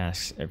arduous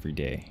tasks every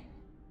day.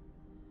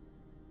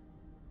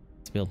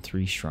 Let's build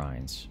 3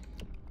 shrines.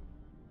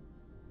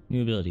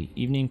 New ability.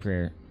 Evening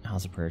prayer.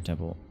 House of prayer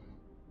temple.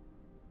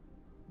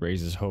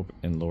 Raises hope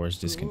and lowers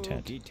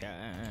discontent.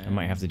 I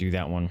might have to do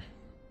that one.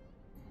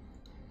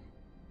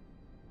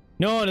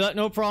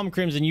 No problem,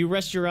 Crimson. You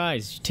rest your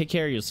eyes. Take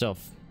care of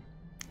yourself.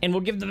 And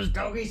we'll give the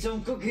doggies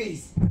some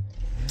cookies.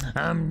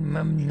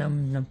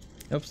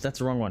 Oops, that's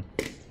the wrong one.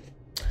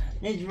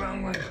 That's the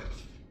wrong one.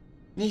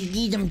 Let's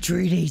get some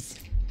treaties.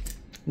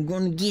 I'm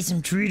gonna get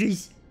some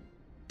treaties.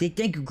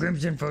 Thank you,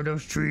 Crimson, for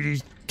those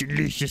treaties.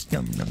 Delicious.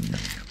 Num num num.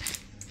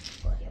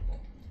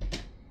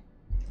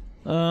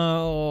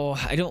 Oh,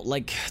 I don't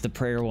like the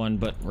prayer one,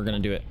 but we're gonna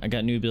do it. I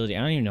got new ability. I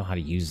don't even know how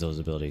to use those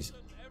abilities.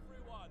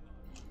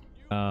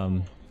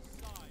 I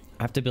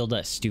have to build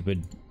that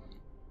stupid...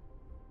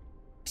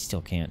 I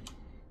still can't.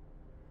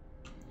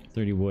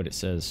 30 wood, it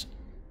says.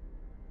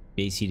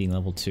 Base heating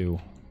level 2.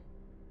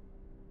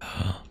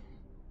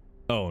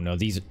 Oh no,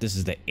 this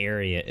is the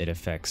area it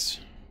affects.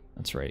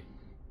 That's right.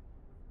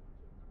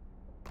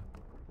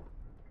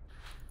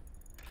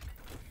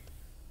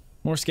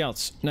 More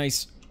scouts.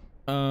 Nice.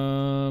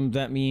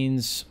 That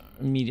means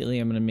immediately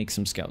I'm gonna make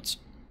some scouts.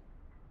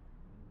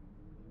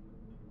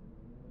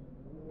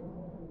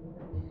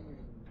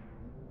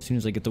 As soon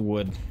as I get the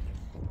wood.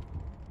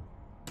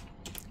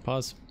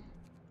 Pause.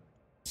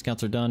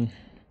 Scouts are done.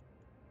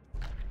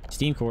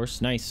 Steam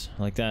course. Nice.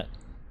 I like that.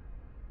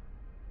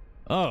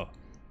 Oh.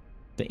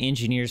 The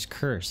engineer's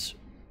curse.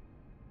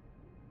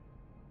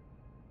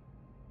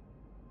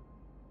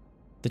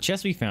 The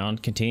chest we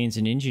found contains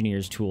an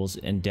engineer's tools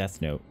and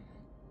death note.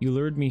 You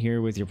lured me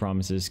here with your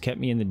promises, kept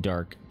me in the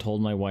dark,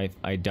 told my wife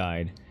I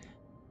died.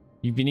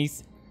 You're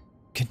beneath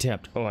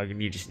contempt. Oh,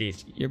 you just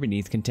sneezed. You're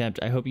beneath contempt.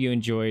 I hope you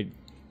enjoyed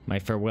my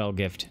farewell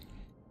gift.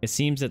 It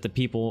seems that the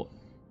people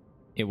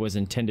it was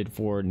intended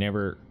for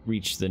never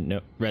read the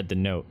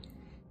note,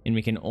 and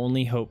we can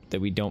only hope that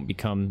we don't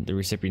become the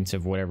recipients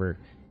of whatever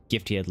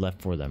gift he had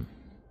left for them.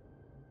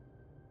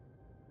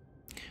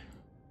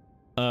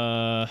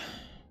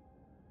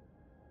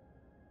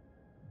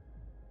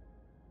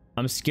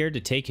 I'm scared to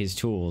take his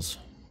tools.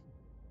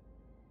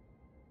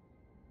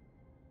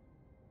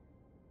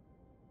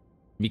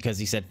 Because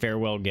he said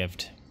farewell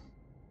gift.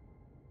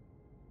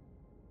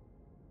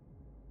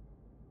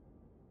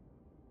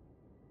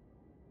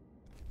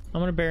 I'm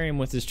gonna bury him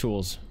with his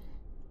tools.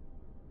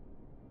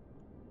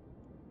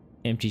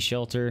 Empty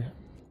shelter,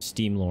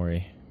 steam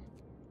lorry.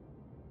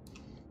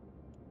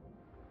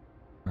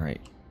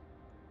 Alright.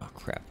 Oh,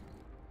 crap.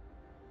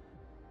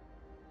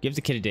 Give the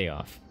kid a day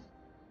off.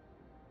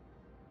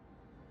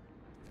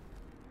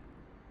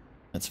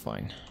 That's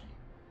fine.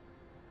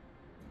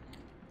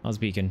 How's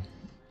beacon?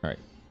 Alright.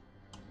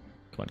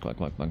 Come on, come on,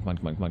 come on, come on, come on,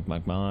 come on, come on, come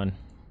on, come on.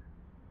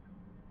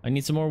 I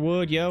need some more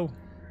wood, yo.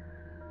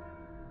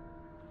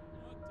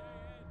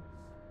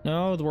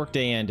 No, the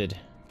workday ended.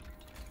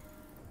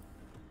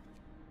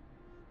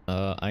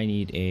 I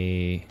need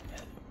a...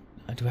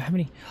 Do I have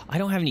any? I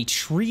don't have any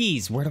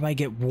trees. Where do I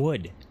get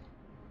wood?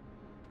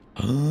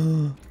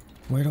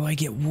 Where do I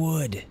get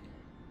wood?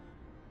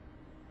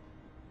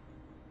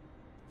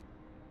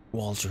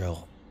 Wall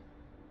drill.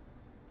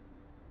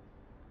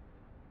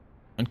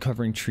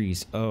 Uncovering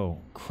trees. Oh,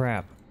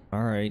 crap.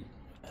 Alright.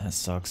 That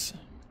sucks.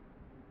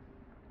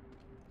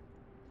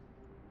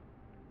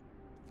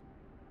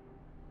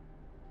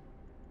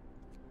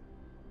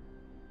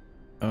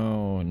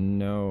 Oh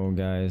no,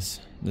 guys.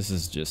 This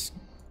is just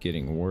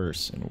getting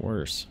worse and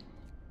worse.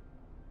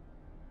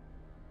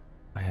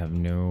 I have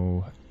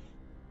no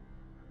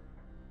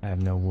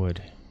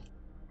wood.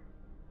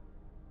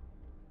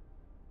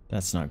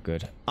 That's not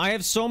good. I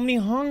have so many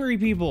hungry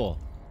people.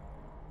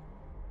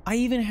 I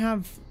even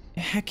have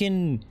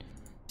heckin'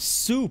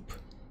 soup.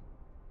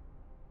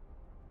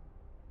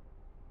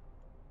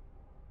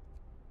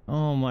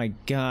 Oh my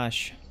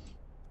gosh.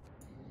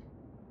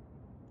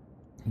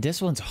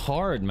 This one's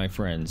hard, my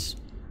friends.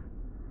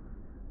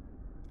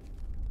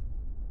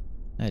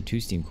 I had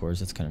 2 steam cores,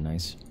 that's kind of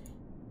nice.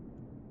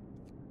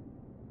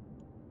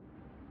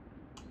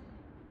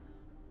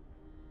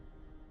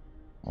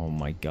 Oh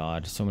my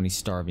god, so many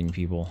starving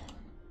people.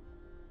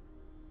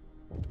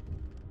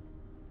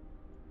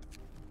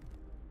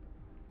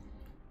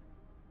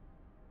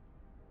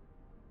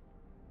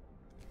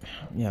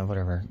 Yeah,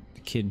 whatever. The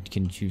kid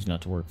can choose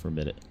not to work for a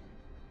bit.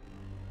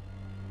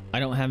 I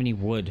don't have any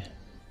wood.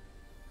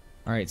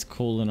 Alright, it's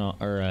cooling off,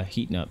 or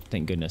heating up,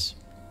 thank goodness.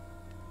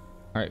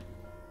 Alright,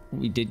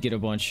 we did get a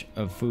bunch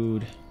of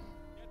food.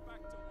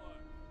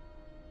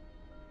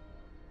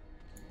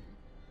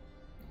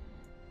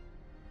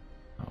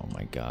 Oh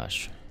my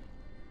gosh.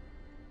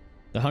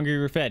 The hungry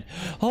were fed.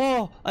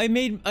 Oh, I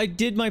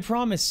did my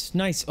promise.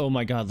 Nice. Oh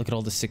my god, look at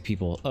all the sick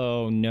people.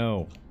 Oh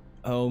no.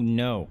 Oh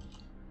no.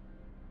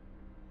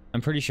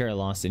 I'm pretty sure I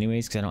lost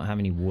anyways because I don't have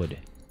any wood.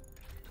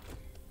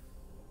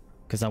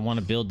 Because I want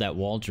to build that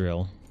wall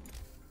drill.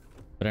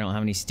 But I don't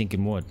have any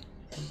stinking wood.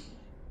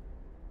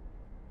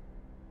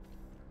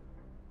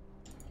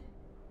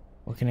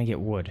 Where can I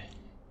get wood?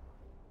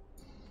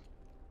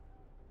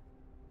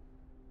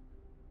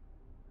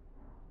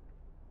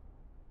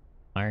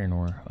 Iron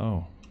ore.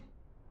 Oh.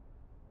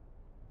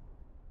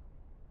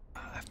 I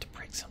have to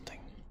break something.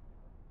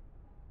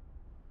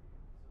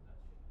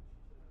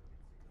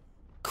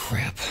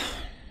 Crap.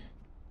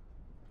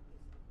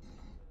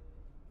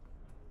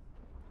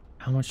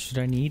 How much did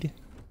I need?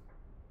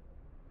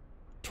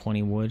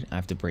 20 wood. I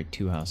have to break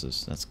 2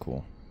 houses. That's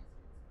cool.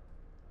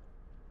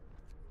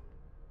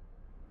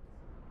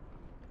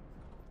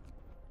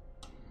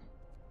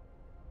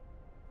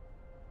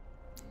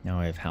 Now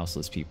I have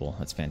houseless people.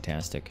 That's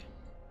fantastic.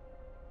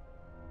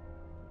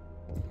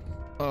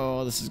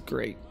 Oh, this is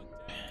great.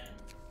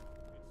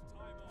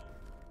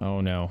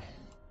 Oh no.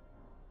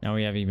 Now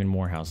we have even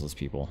more houseless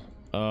people.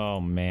 Oh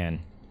man.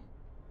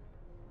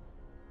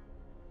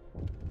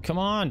 Come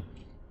on!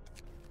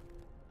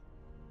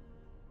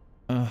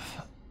 I'll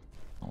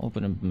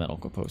open a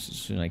medical post as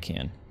soon as I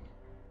can.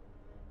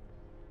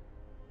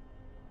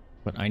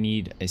 But I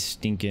need a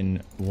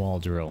stinking wall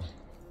drill.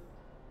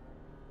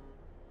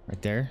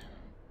 Right there.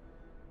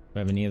 Do I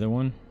have any other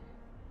one?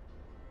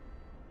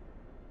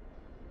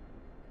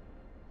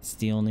 It's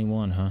the only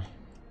one, huh?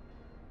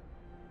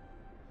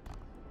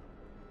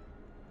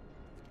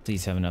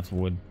 Please have enough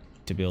wood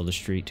to build a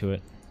street to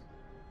it.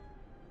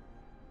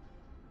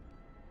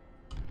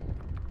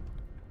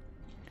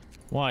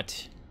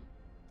 What?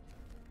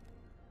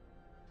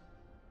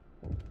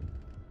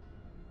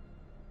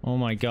 Oh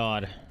my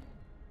god.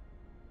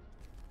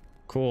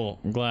 Cool,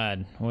 I'm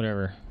glad.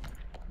 Whatever.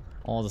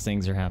 All the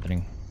things are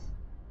happening.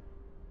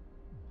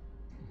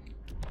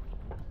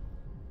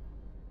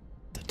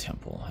 The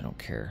temple, I don't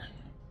care.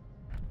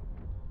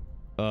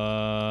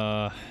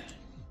 I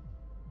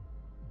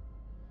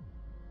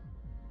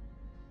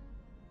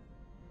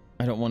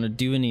don't want to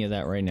do any of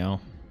that right now.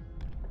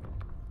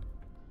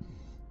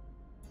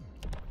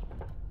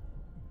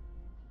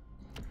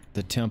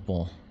 The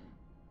temple.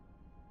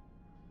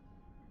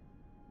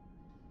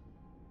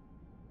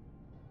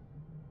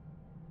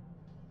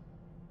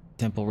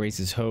 Temple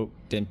raises hope.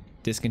 Then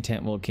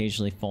discontent will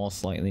occasionally fall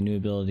slightly. New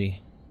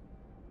ability.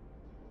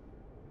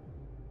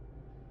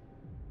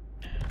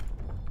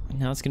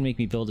 Now it's gonna make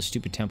me build a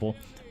stupid temple.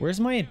 Where's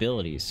my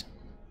abilities?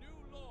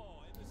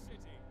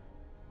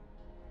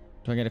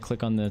 Do I gotta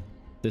click on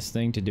this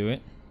thing to do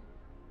it?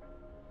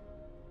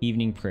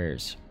 Evening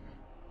prayers.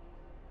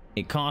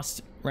 It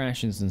costs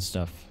rations and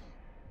stuff.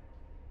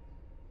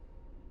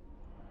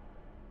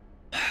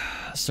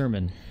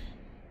 Sermon.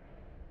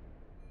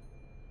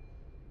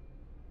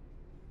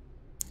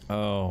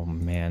 Oh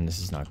man,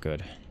 this is not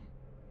good.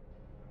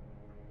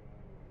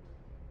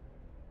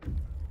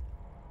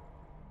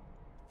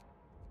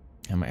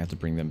 I might have to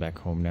bring them back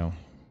home now.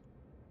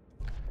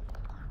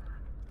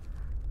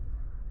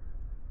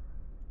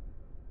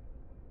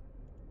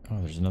 Oh,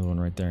 there's another one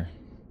right there.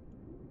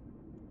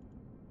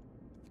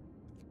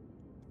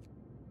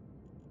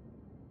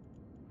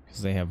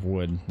 Because they have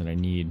wood that I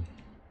need.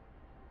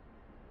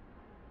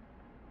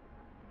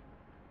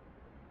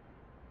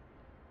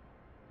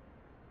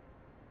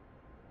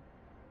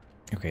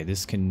 Okay,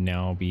 this can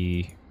now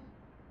be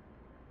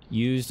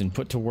used and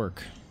put to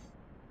work.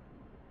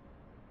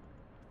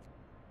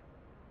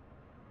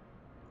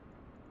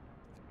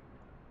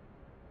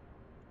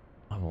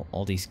 Oh,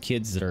 all these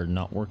kids that are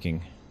not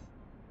working.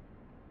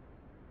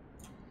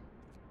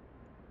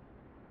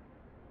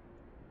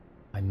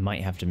 I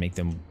might have to make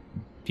them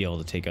be able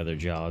to take other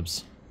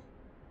jobs.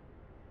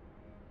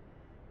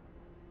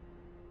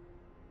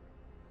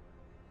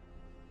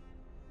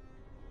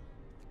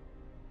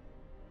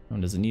 Oh,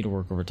 does it need to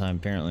work overtime?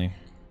 Apparently.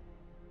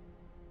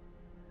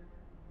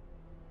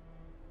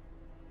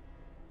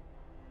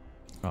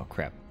 Oh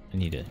crap, I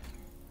need it.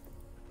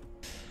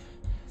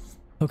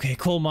 Okay,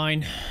 coal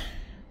mine.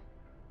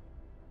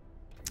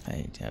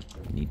 I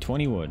need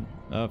 20 wood,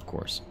 of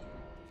course.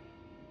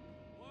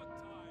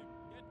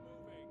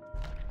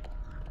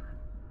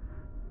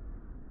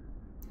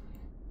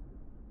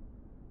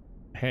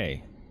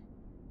 Hey,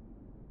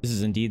 this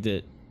is indeed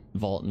the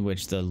vault in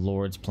which the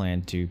lords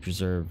plan to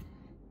preserve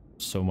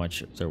so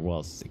much of their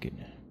wealth they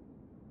could.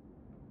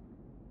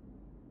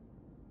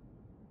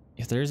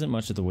 If there isn't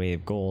much of the way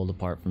of gold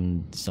apart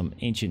from some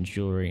ancient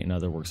jewelry and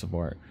other works of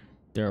art,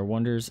 there are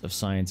wonders of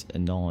science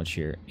and knowledge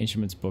here,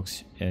 instruments,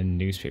 books, and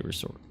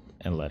newspapers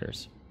and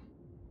letters.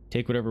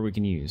 Take whatever we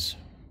can use.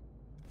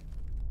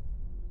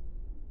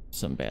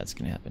 Something bad's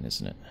gonna happen,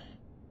 isn't it?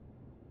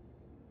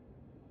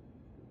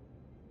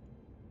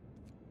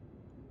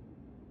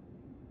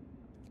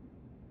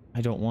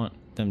 I don't want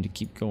them to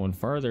keep going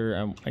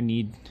farther. I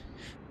need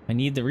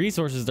the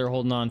resources they're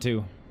holding on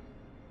to.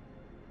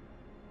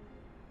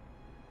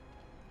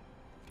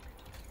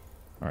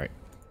 All right,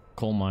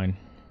 coal mine.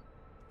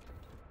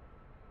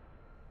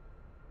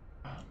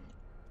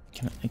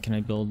 Can I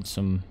build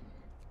some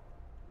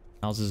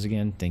houses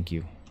again? Thank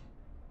you.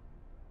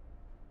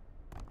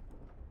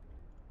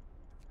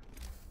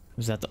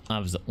 Was that I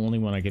was the only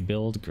one I could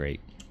build?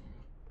 Great.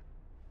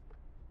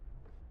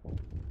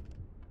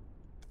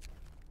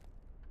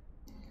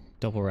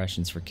 Double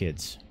rations for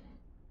kids.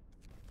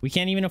 We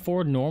can't even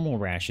afford normal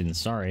rations,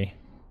 sorry.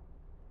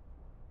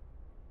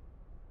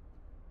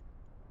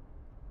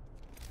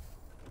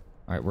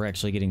 Alright, we're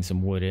actually getting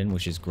some wood in,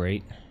 which is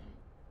great.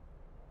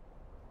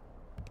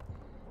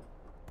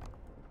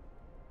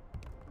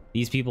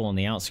 These people on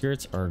the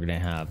outskirts are gonna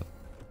have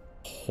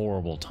a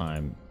horrible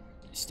time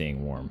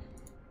staying warm.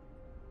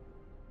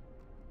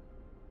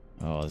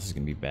 Oh, this is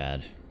gonna be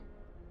bad.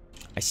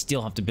 I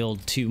still have to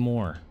build 2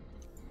 more.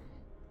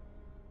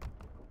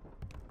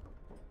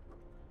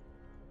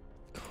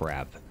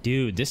 Crap.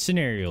 Dude, this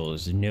scenario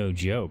is no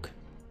joke.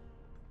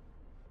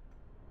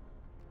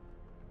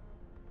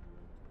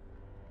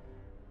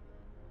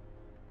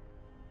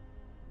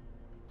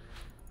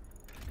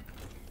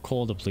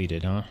 Coal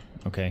depleted, huh?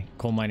 Okay.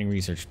 Coal mining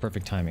research.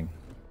 Perfect timing.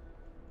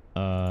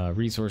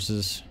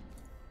 Resources.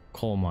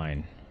 Coal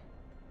mine.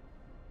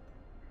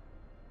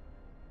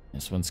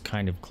 This one's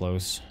kind of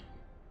close.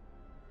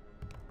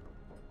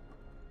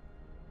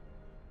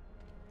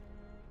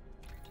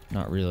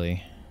 Not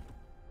really.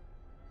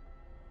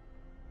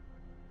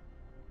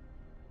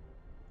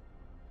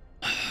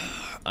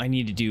 I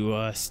need to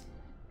do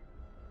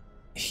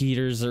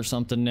heaters or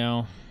something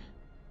now.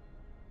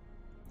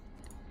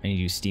 I need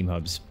to do steam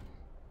hubs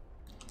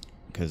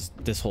because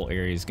this whole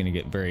area is going to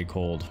get very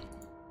cold.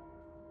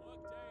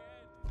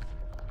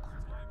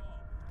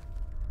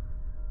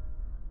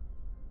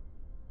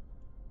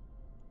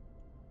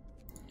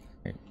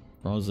 Right.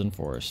 Frozen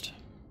forest.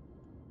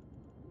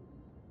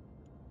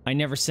 I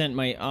never sent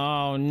my.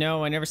 Oh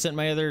no! I never sent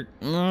my other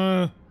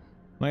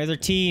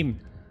team.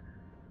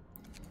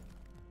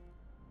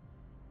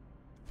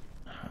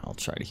 I'll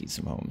try to heat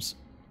some homes.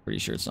 Pretty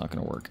sure it's not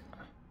gonna work.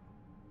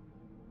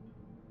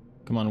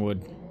 Come on,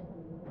 wood.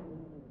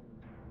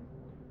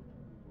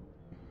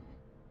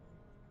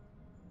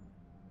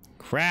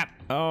 Crap!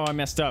 Oh, I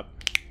messed up.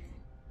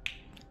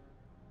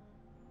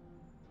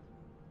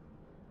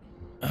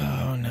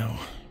 Oh no.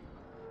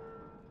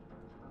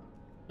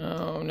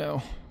 Oh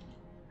no.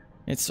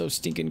 It's so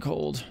stinking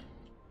cold.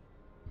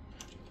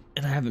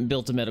 And I haven't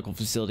built a medical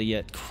facility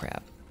yet.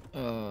 Crap.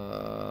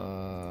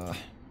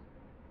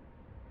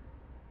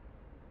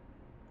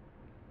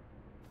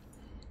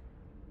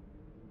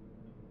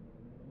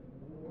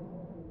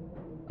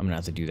 I'm gonna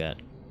have to do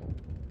that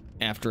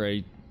after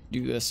I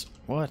do this.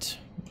 What?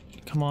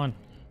 Come on.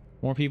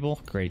 More people?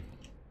 Great.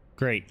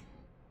 Great.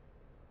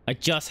 I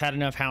just had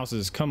enough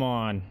houses. Come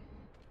on.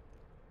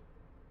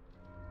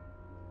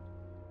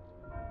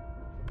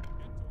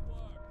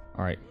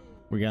 Alright.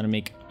 We gotta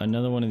make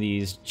another one of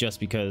these just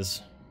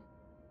because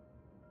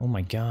Oh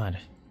my god.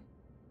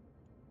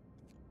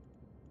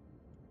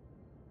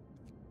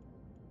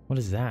 What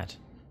is that?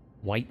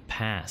 White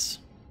Pass.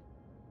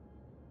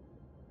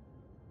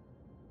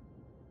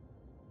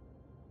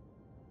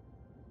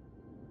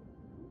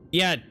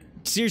 Yeah,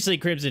 seriously,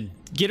 Crimson.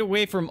 Get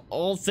away from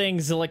all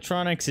things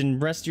electronics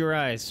and rest your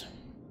eyes.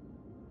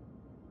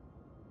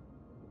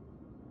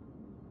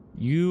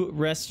 You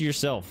rest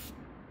yourself.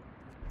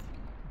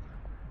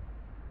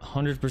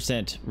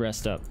 100%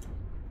 rest up.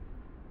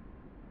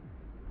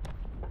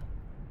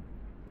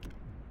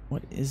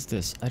 What is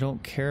this? I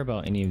don't care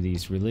about any of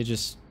these.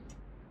 Religious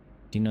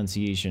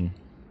denunciation.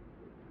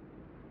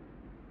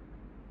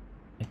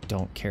 I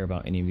don't care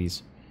about any of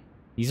these.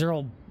 These are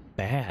all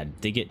bad.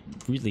 They get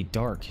really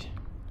dark.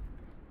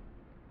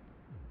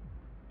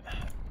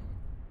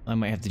 I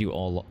might have to do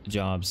all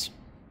jobs.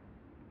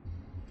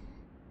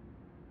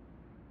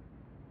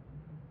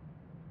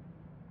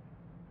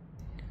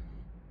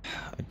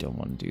 I don't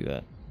want to do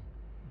that.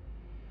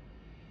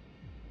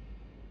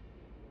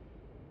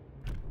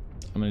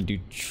 I'm gonna do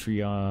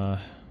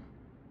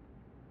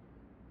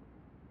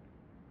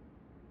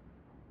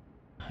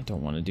I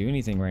don't want to do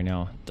anything right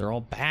now. They're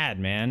all bad,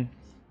 man.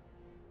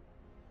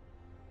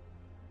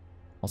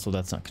 Also,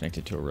 that's not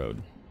connected to a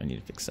road. I need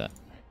to fix that.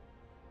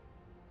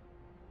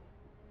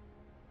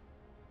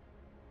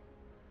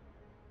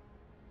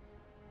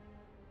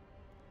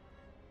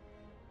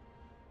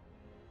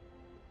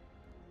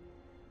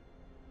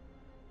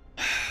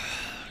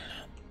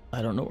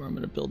 I don't know where I'm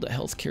going to build a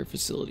healthcare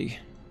facility.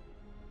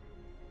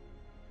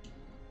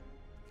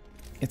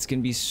 It's going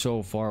to be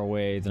so far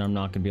away that I'm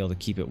not going to be able to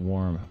keep it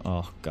warm.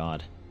 Oh,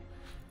 God.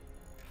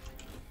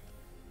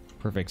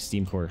 Perfect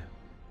steam core.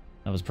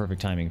 That was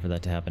perfect timing for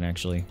that to happen,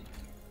 actually.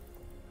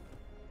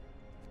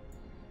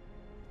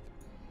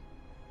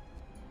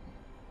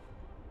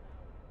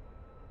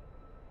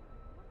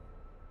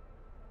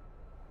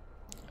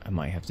 I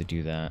might have to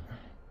do that.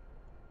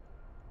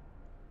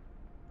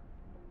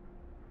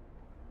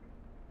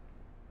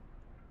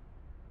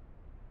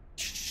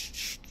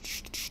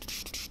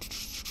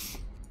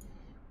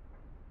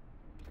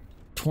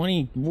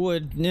 $20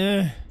 wood,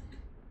 nah.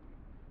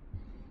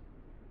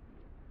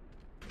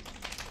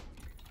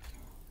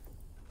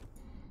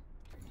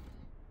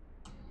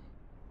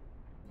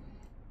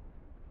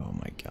 Oh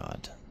my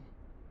god.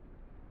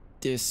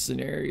 This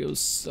scenario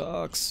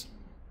sucks.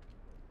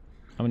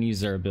 I'm gonna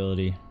use their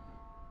ability.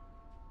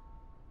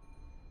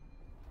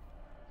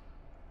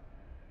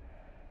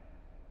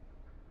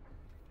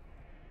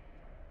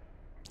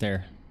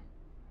 There.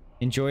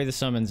 Enjoy the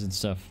summons and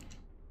stuff.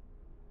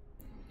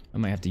 I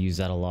might have to use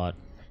that a lot.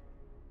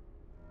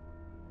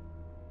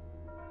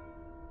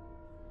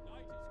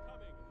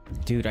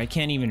 Dude, I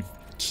can't even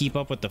keep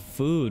up with the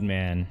food,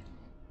 man.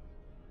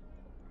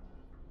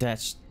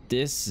 This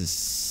is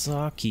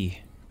sucky.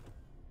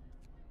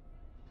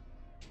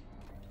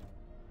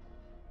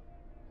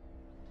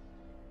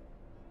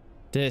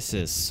 This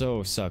is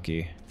so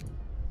sucky.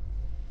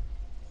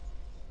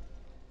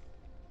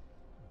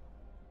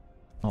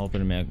 I'll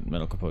open a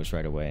medical post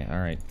right away.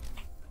 Alright.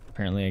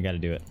 Apparently I gotta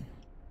do it.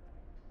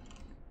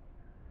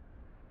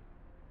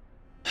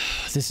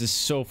 This is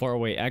so far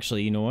away.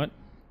 Actually, you know what?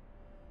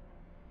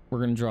 We're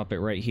gonna drop it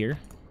right here.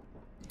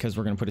 Because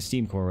we're gonna put a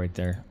steam core right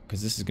there.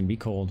 Because this is gonna be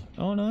cold.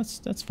 Oh no,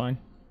 that's fine.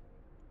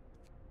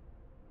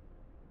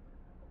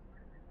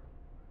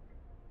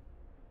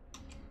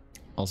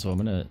 Also, I'm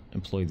gonna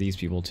employ these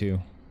people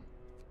too.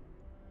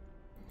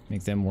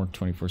 Make them work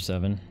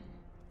 24/7.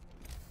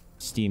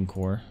 Steam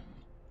core.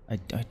 I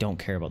don't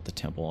care about the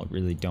temple. I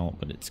really don't,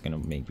 but it's gonna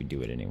make me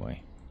do it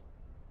anyway.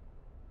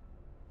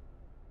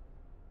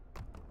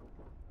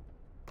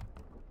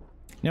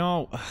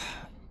 No,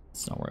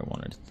 it's not where I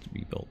wanted it to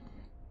be built.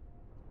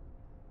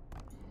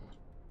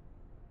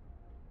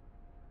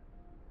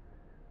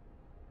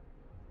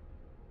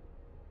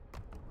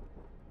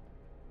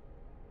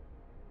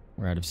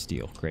 We're out of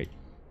steel. Great.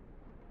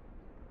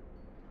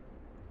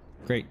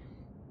 Great.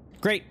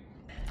 Great!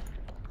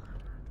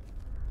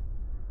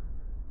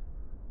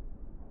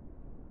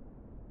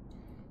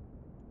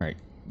 Alright,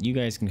 you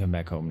guys can come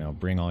back home now.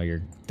 Bring all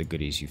the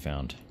goodies you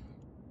found.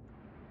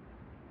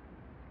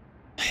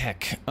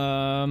 Heck,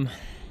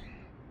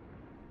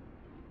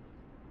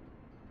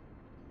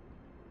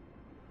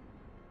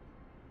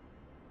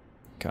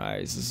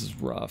 guys, this is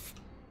rough.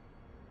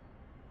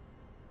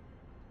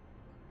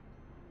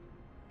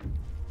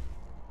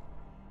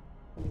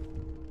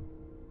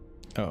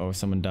 Uh-oh,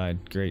 someone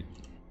died. Great.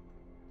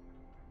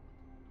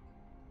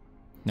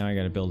 Now I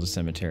gotta build a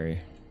cemetery.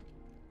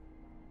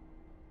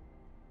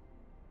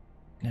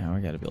 Now I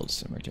gotta build a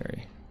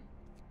cemetery.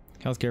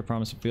 Healthcare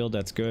promise fulfilled,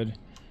 that's good.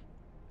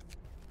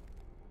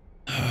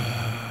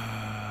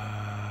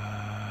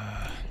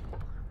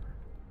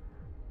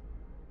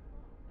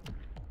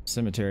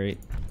 Cemetery.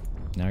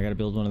 Now I gotta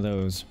build one of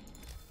those.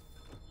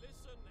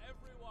 Listen,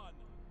 everyone.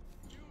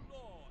 New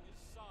law is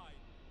signed.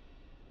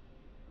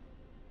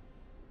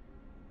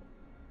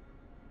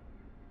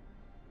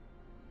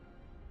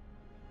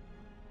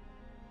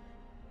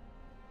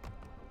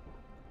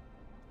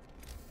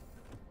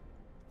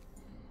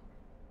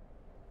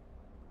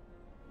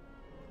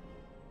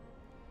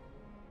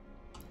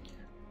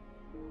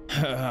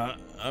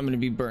 I'm gonna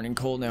be burning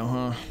cold now,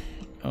 huh?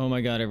 Oh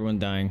my god, everyone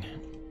dying.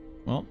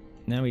 Well,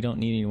 now we don't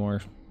need any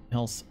more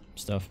health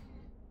stuff.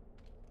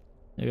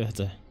 Maybe that's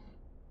a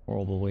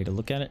horrible way to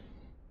look at it.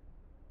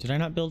 Did I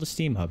not build a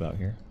steam hub out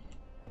here?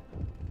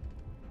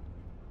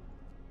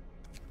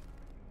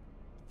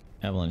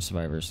 Avalanche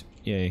survivors.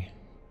 Yay.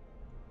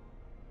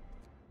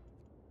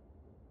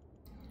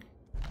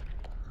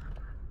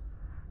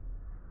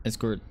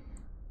 Escort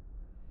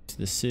to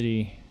the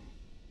city.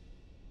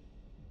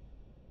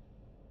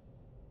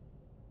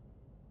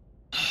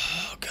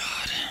 Oh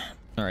god.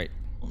 Alright.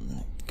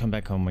 Come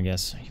back home, I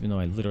guess. Even though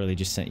I literally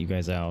just sent you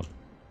guys out.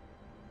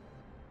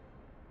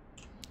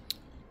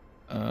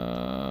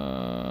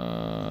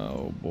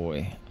 Oh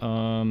boy.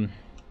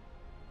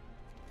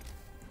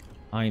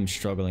 I am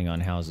struggling on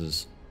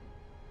houses.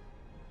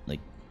 Like,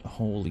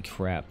 holy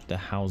crap. The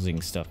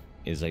housing stuff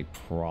is a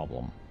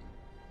problem.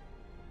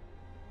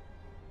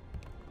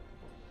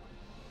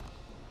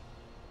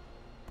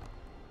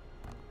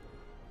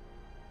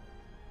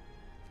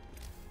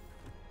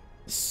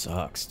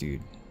 Sucks,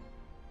 dude.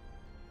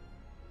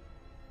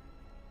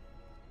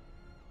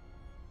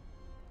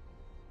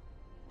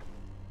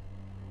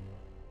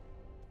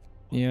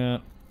 Yeah.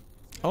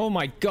 Oh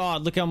my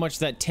god, look how much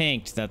that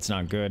tanked. That's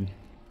not good.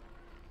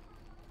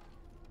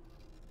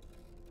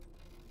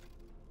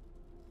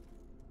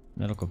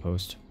 Medical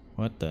post.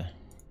 What the?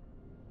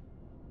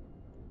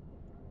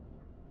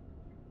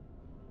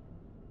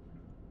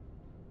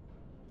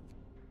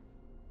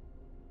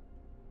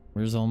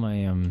 Where's all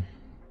my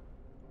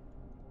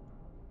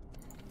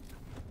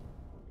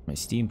my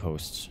steam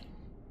posts?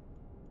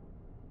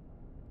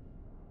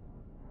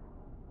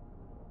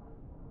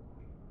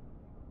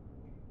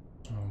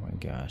 Oh my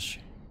gosh.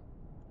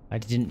 I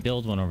didn't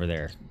build one over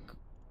there.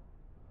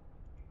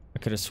 I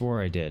could have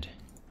swore I did.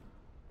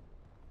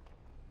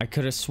 I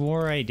could have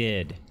swore I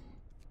did.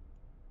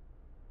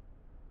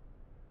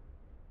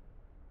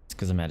 It's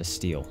because I'm out of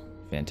steel.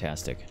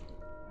 Fantastic. The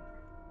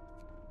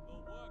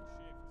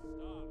work shift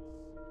starts.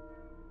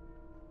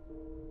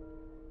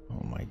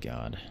 Oh my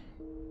god.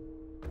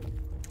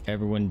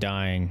 Everyone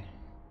dying.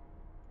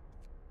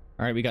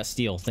 Alright, we got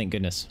steel, thank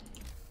goodness.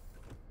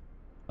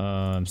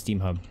 Steam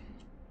hub.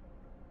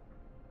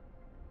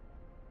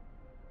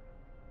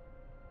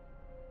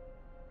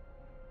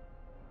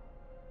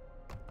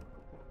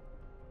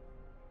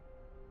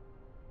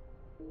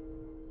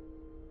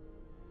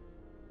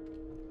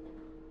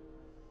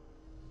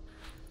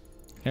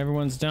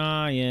 Everyone's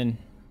dying.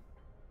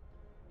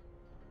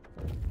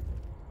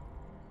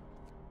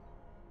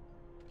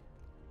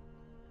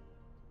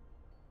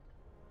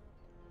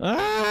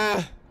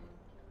 Ah!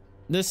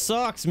 This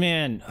sucks,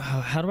 man.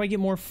 How do I get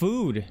more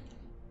food?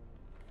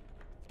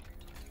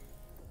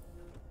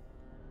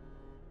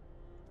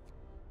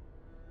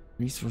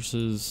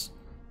 Resources.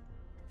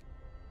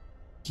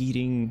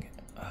 Heating.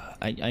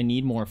 I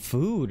need more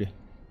food.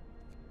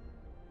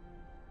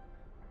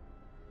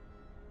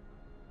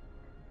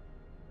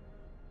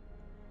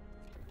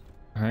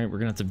 Alright, we're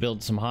gonna have to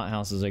build some hot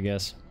houses, I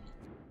guess.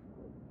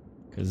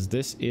 Because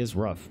this is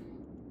rough.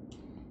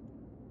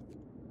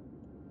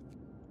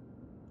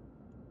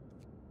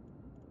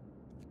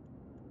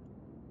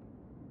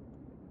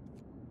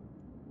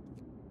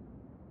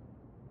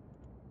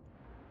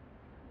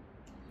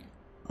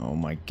 Oh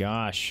my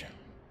gosh.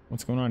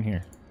 What's going on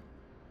here?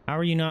 How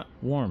are you not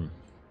warm?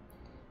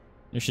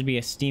 There should be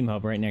a steam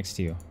hub right next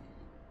to you.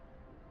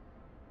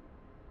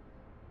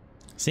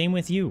 Same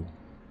with you.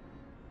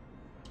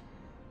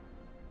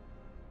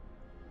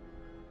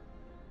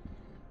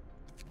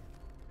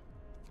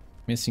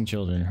 Missing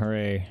children,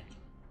 hooray.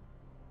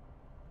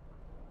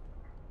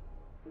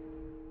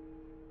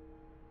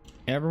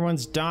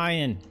 Everyone's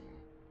dying.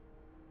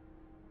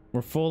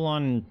 We're full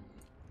on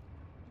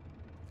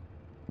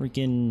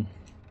freaking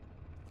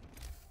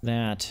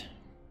that.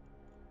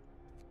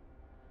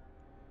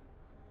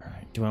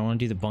 Alright, do I want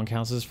to do the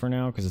bunkhouses for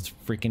now because it's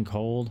freaking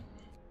cold?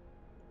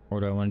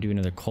 Or do I want to do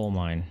another coal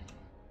mine?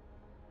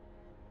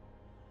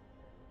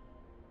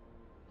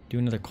 Do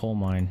another coal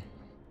mine.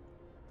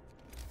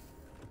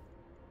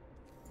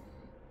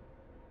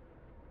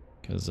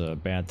 Because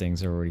bad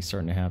things are already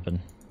starting to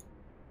happen.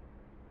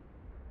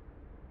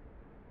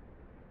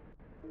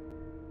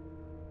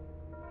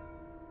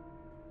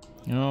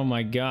 Oh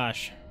my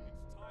gosh.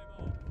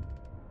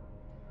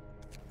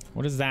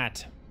 What is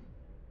that?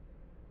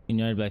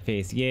 United by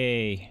faith.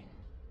 Yay.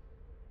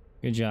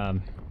 Good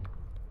job.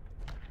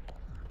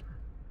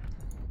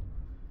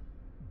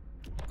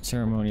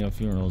 Ceremonial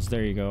funerals.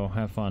 There you go.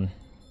 Have fun.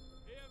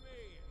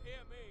 Hear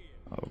me.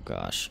 Oh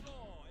gosh.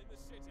 Law in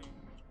the city.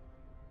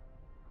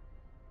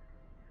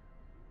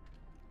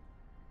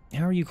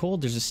 How are you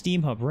cold? There's a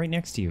steam hub right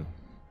next to you.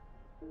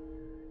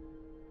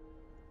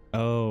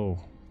 Oh.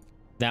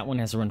 That one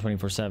has to run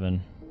 24/7.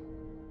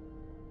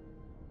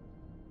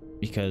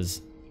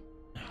 Because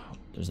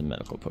there's a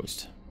medical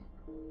post.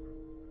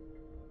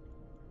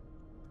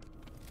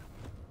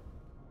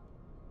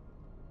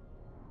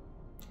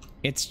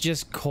 It's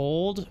just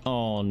cold?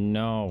 Oh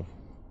no.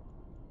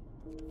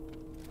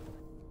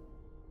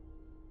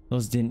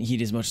 Those didn't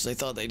heat as much as I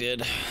thought they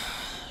did.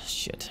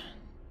 Shit.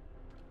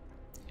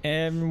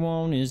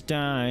 Everyone is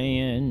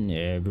dying.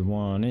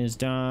 Everyone is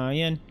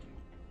dying.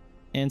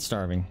 And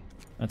starving.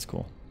 That's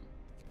cool.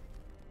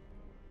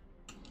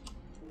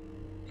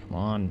 Come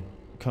on.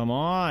 Come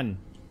on!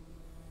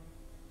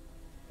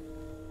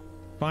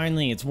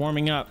 Finally, it's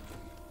warming up.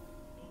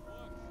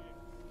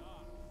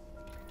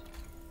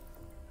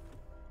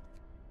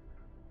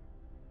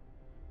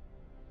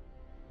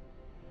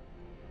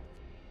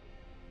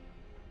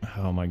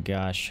 Oh my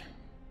gosh.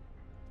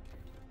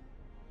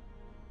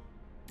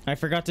 I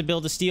forgot to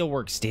build a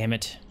steelworks, damn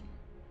it.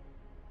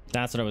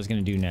 That's what I was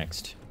gonna do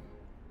next.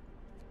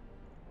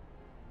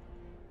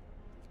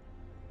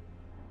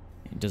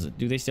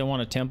 Do they still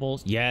want a temple?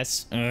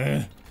 Yes.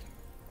 Ugh.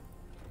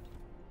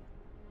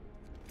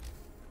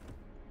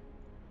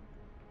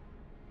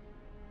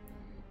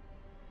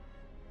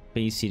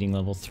 Base seating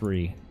level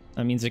 3.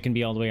 That means it can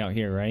be all the way out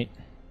here, right?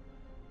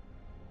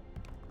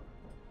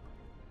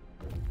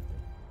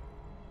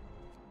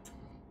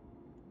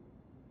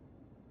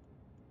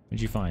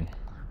 What'd you find?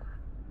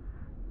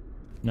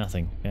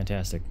 Nothing.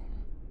 Fantastic.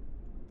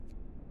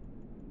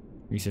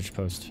 Research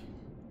post.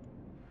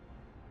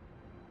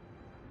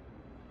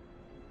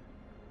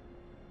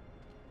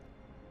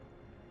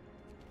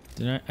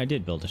 I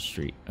did build a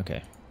street.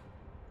 Okay.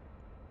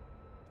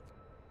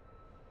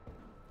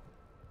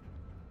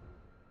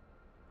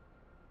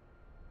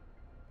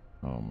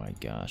 Oh my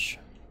gosh.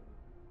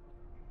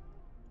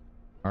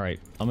 All right,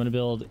 I'm gonna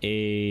build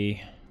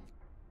a...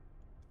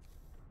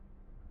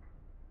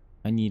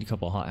 I need a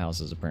couple hot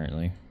houses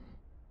apparently.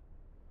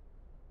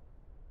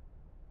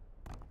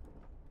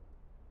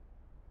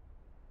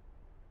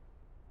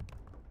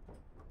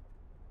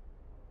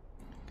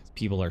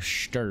 People are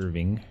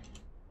starving.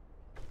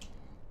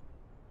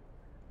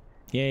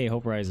 Yay,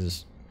 hope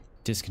rises.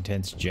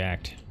 Discontent's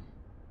jacked.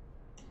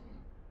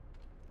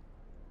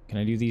 Can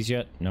I do these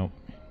yet? Nope.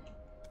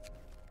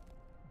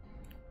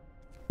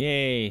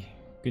 Yay!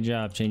 Good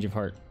job, change of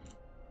heart.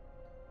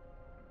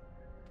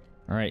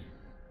 Alright.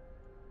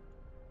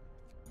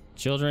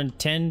 Children,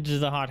 tend to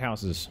the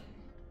hothouses.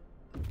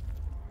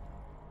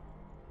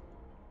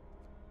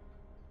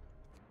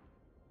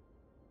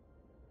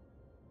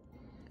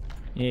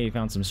 Yay,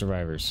 found some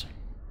survivors.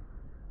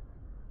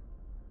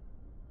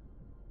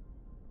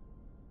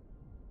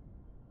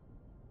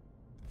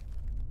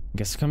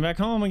 Guess I'll come back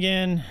home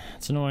again.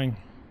 It's annoying.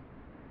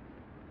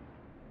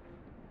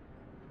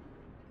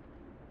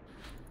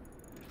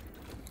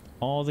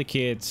 All the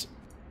kids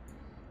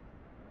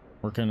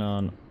working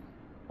on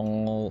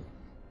all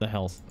the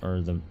health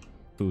or the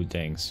food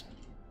things.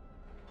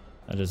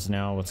 That is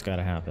now what's got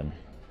to happen.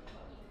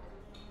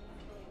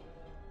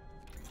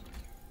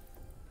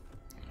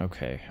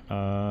 Okay.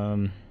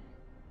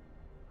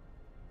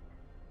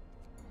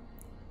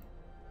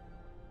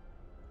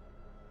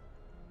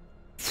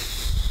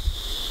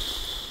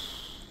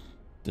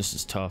 This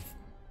is tough.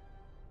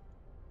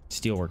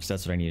 Steelworks,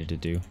 that's what I needed to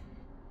do.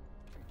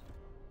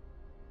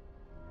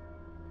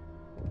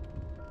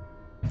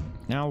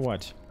 Now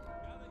what?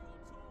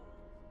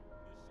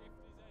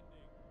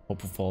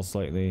 Hope will fall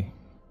slightly.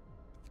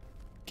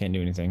 Can't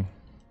do anything.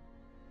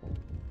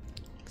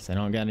 Because I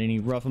don't got any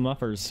rough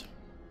muffers.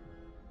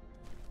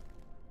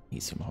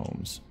 Need some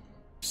homes.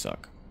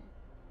 Suck.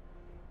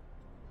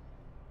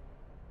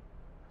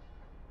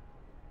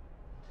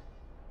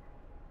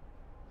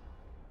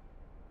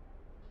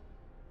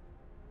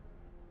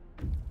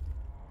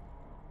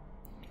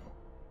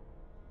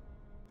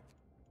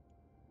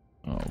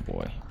 Oh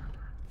boy.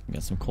 We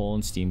got some coal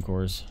and steam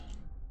cores.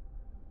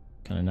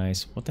 Kind of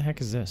nice. What the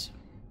heck is this?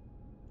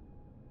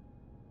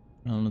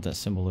 I don't know what that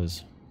symbol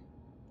is.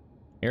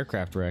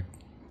 Aircraft wreck.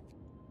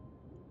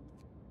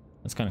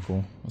 That's kind of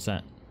cool. What's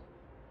that?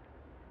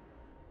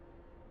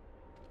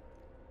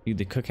 Dude,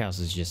 the cookhouse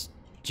is just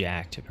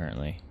jacked,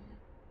 apparently.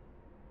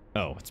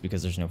 Oh, it's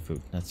because there's no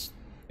food. That's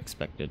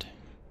expected.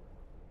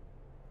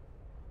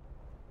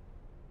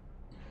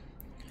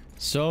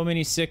 So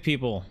many sick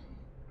people.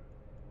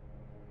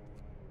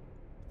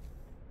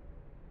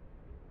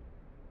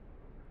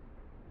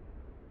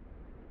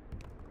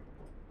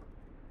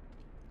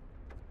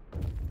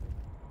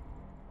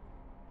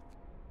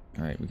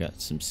 Alright, we got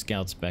some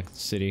scouts back at the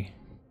city.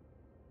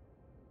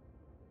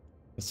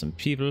 Got some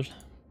people.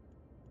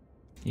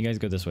 You guys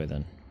go this way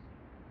then.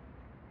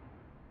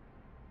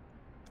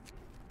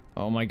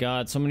 Oh my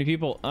god, so many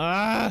people.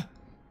 Ah!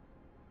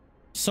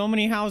 So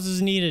many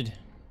houses needed.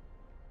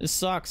 This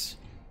sucks.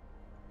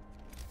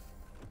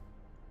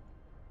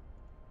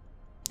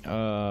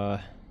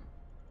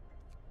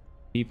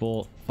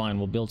 People, fine,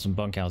 we'll build some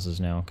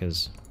bunkhouses now,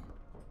 because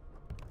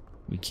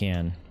we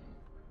can.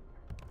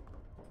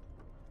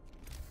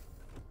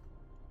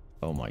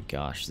 Oh my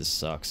gosh, this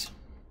sucks.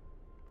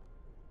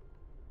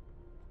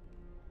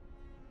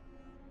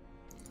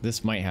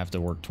 This might have to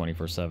work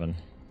 24/7.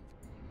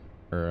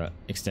 Or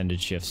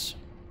extended shifts.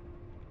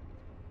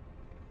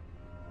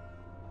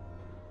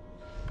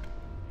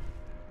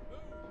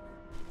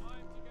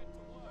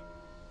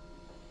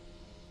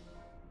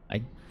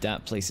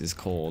 That place is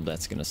cold.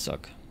 That's gonna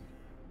suck.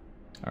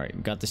 Alright,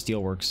 we got the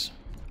steelworks.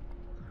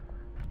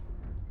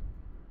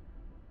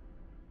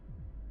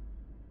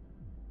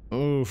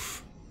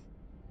 Oof.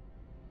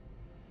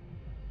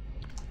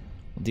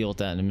 We'll deal with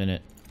that in a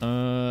minute.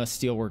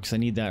 Steelworks, I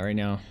need that right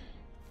now.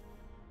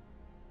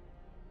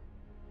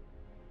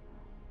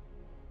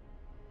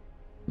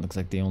 Looks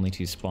like the only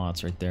 2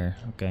 spots right there.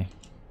 Okay.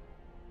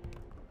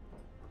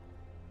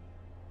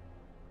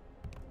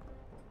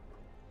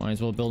 Might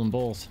as well build them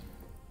both.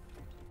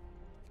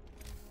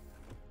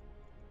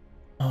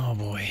 Oh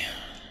boy.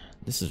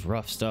 This is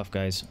rough stuff,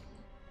 guys.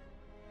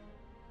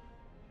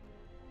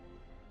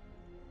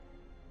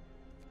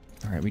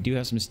 Alright, we do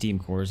have some steam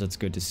cores. That's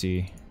good to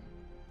see.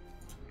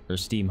 Or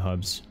steam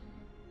hubs.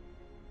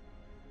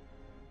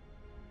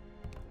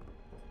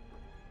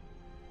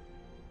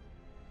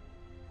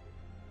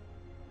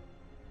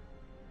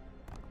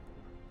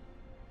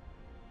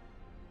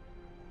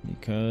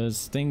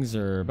 Because things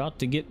are about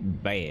to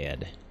get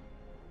bad.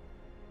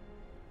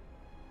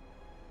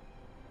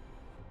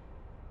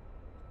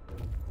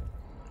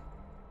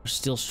 We're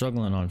still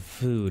struggling on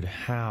food.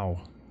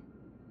 How?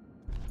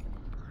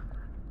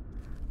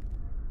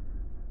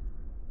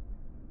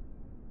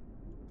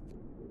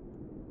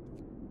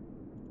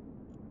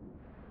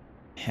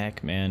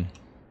 Heck, man.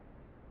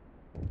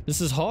 This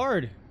is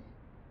hard.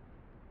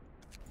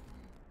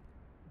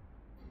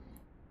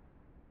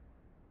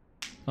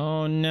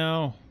 Oh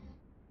no.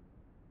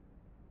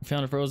 I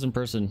found a frozen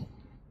person.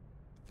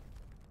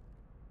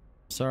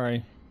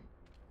 Sorry.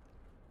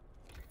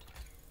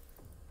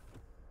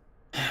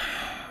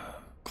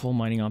 Coal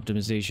mining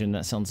optimization,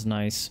 that sounds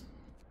nice.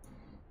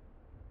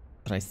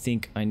 But I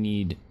think I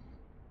need...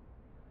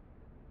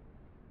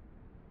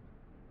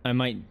 I'm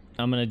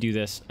gonna do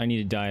this. I need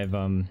to dive,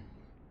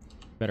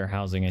 better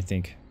housing, I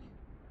think.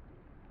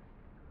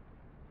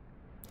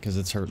 Because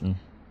it's hurting.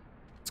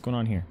 What's going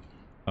on here?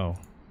 Oh.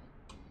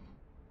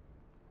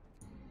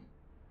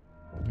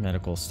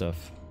 Medical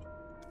stuff.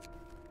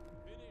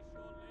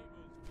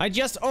 I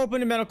just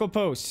opened a medical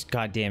post!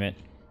 God damn it.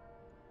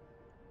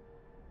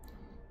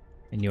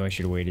 I knew I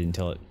should have waited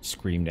until it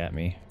screamed at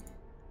me.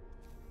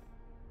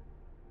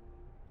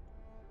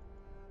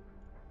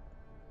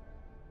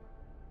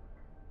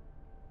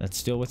 That's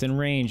still within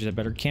range. That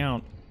better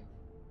count.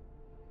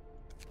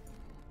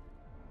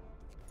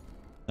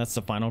 That's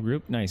the final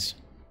group? Nice.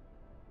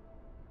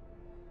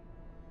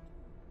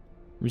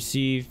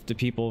 Receive the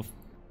people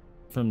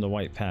from the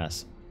White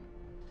Pass.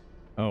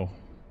 Oh.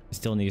 I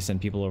still need to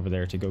send people over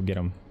there to go get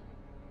them.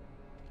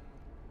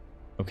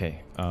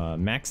 Okay.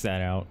 Max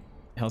that out.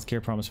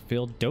 Healthcare promise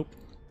fulfilled. Dope.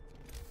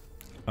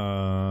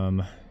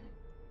 God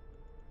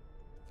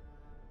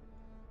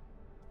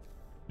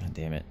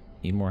damn it.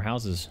 Need more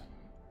houses.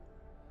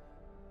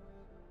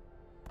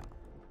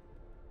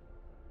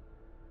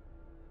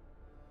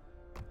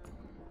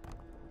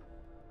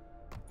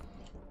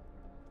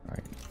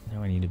 Alright.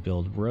 Now I need to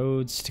build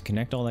roads to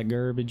connect all that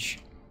garbage.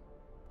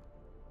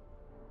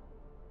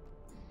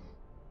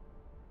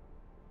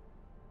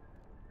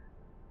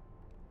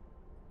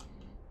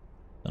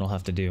 That'll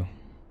have to do.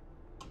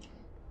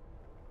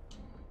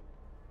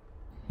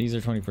 These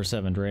are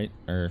 24/7, right?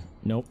 Or,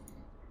 nope.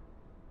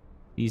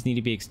 These need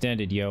to be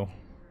extended, yo.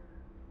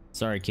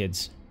 Sorry,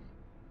 kids.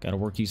 Gotta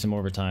work you some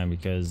overtime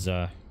because,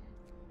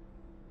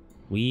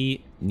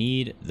 we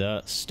need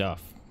the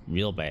stuff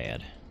real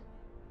bad.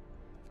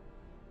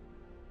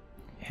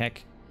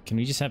 Heck, can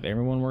we just have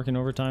everyone working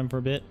overtime for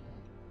a bit?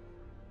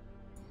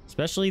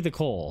 Especially the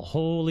coal.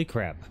 Holy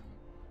crap.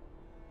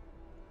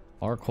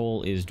 Our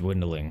coal is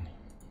dwindling.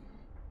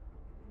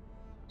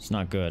 It's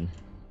not good.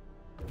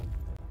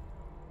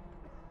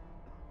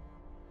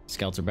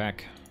 Scouts are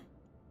back.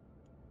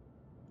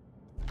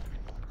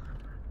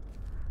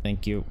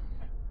 Thank you.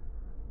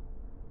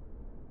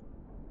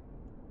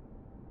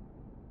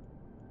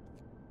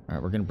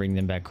 Alright, we're gonna bring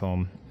them back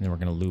home, and then we're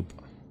gonna loop.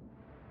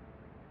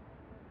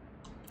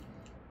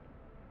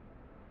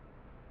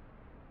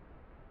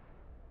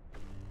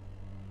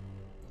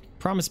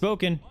 Promise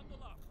spoken.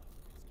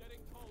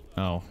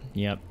 Oh,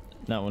 yep.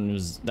 That one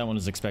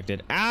was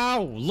expected.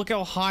 Ow! Look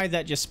how high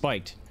that just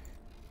spiked.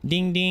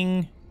 Ding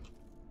ding.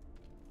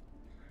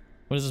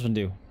 What does this one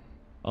do?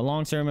 A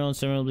long ceremonial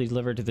will be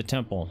delivered to the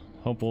temple.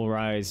 Hope will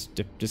rise,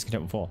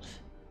 discontent will fall.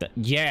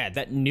 Yeah,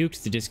 that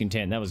nuked the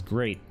discontent. That was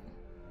great.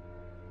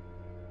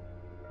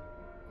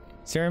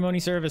 Ceremony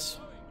service.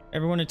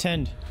 Everyone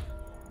attend.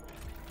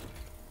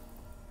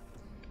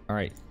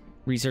 Alright.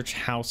 Research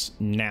house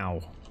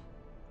now.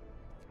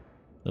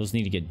 Those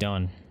need to get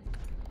done.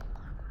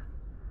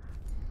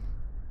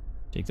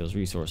 Take those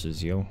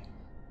resources, yo.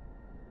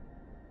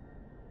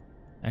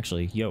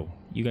 Actually, yo,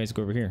 you guys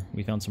go over here.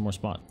 We found some more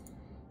spot.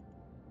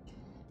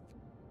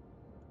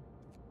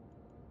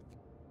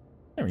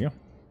 There we go.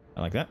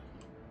 I like that.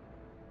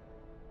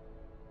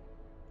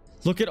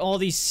 Look at all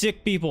these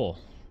sick people.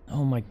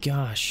 Oh my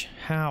gosh.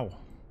 How?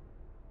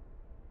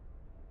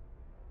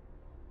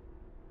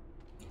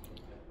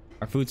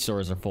 Our food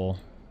stores are full.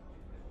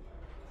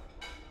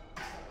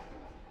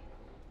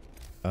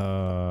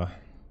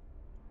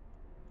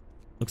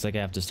 Looks like I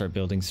have to start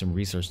building some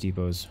resource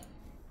depots.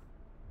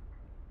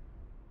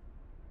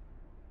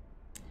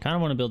 Kind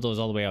of want to build those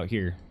all the way out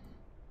here.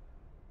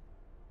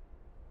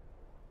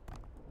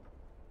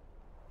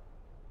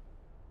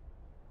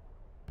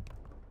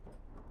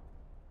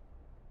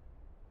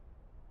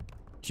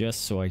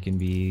 Just so I can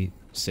be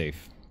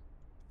safe.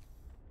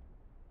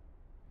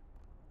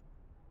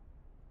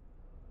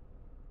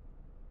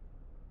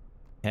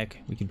 Heck,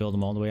 we can build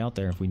them all the way out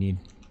there if we need.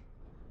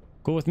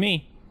 Cool with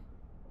me.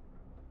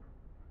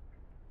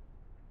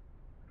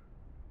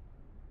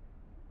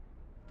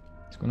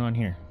 What's going on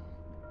here?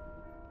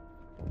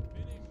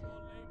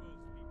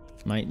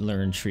 Might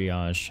learn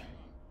triage.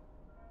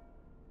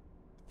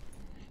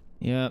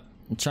 Yep,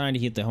 I'm trying to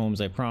heat the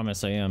homes. I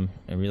promise I am.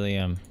 I really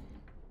am.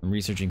 I'm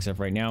researching stuff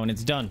right now and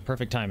it's done.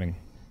 Perfect timing.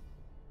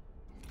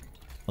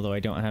 Although I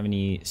don't have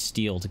any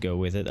steel to go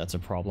with it. That's a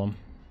problem.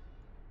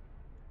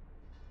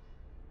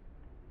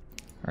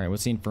 Alright,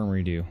 what's the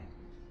infirmary do?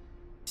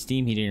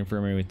 Steam heated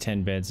infirmary with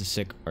 10 beds. The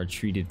sick are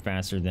treated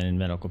faster than in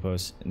medical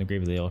posts, and the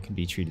gravely ill can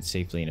be treated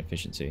safely and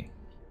efficiently.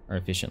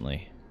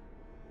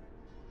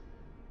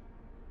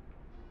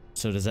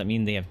 So does that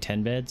mean they have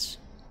 10 beds?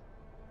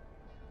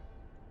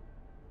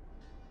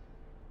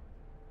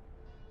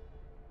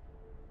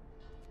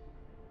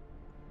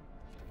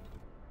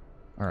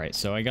 Alright,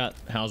 so I got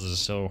houses,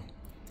 so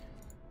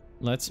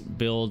let's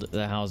build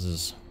the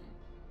houses.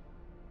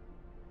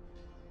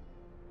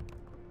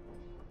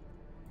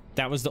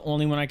 That was the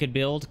only one I could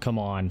build? Come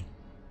on.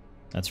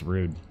 That's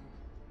rude.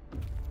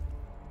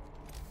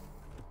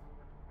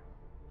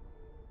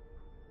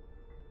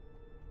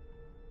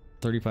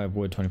 $35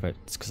 wood, 25.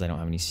 It's because I don't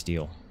have any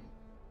steel.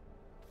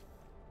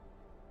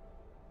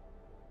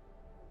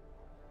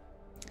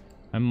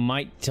 I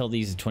might tell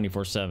these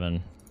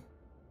 24/7.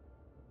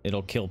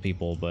 It'll kill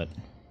people, but...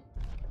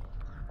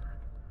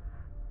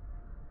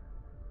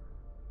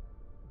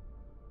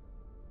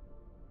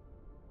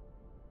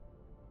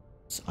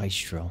 It's ice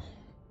drill.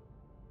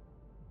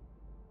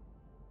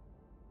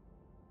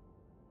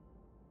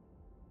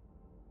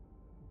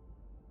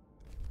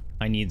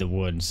 I need the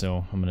wood,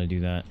 so I'm gonna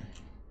do that.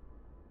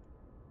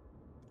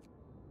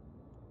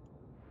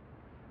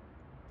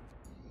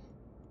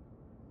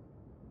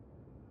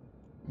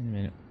 Wait a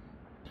minute.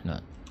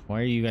 Not.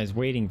 Why are you guys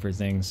waiting for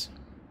things?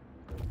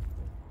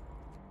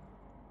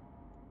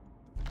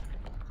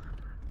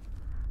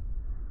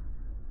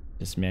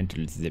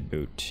 Dismantle the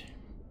boat.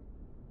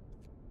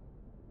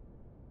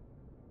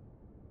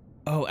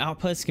 Oh,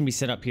 outposts can be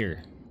set up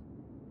here.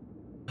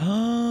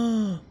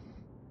 Oh.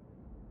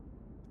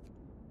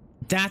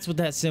 That's what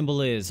that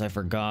symbol is. I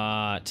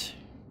forgot.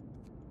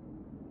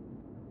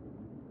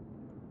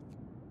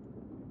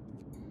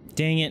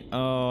 Dang it.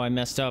 Oh, I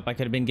messed up. I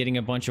could have been getting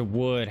a bunch of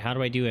wood. How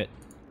do I do it?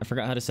 I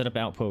forgot how to set up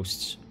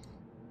outposts.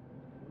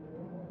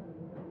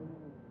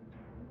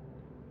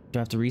 Do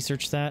I have to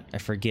research that? I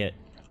forget.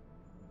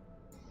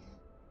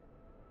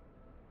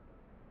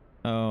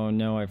 Oh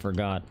no, I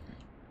forgot.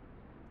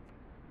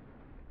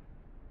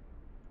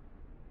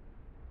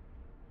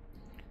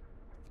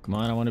 Come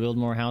on, I want to build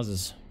more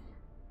houses.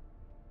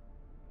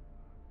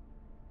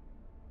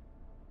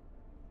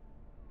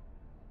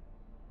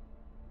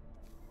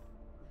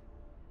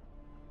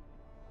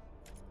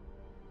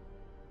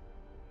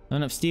 Not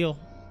enough steel.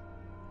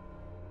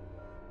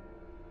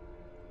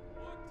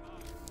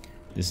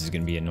 This is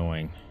gonna be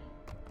annoying.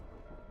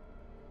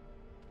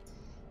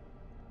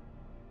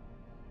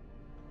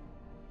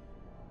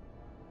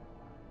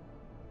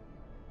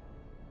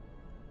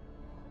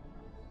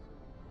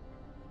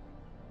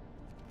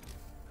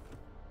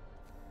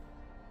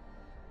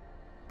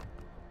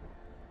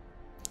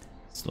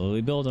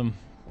 Slowly build them.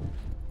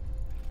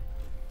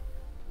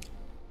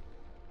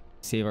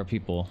 Save our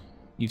people.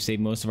 You've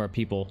saved most of our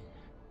people.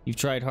 You've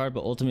tried hard,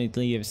 but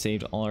ultimately you have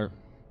saved all our...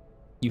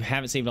 You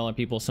haven't saved all our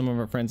people. Some of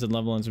our friends and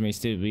loved ones may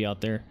still be out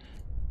there.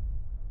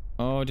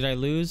 Oh, did I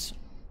lose?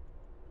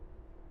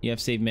 You have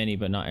saved many,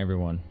 but not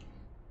everyone.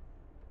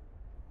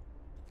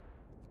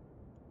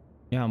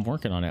 Yeah, I'm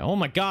working on it. Oh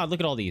my god, look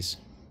at all these.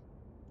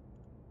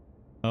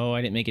 Oh,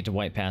 I didn't make it to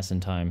White Pass in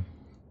time.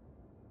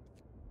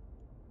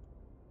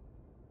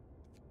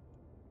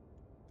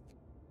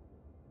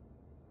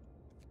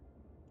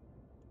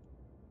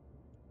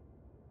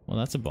 Well,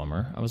 that's a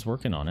bummer. I was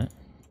working on it.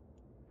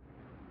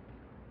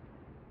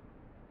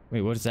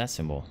 Wait, what is that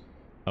symbol?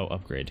 Oh,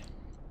 upgrade.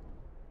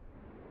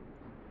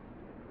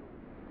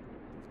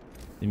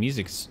 The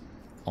music's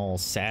all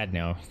sad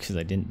now because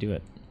I didn't do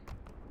it.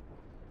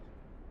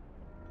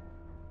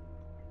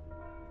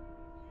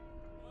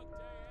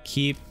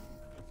 Keep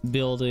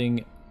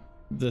building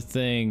the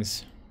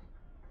things.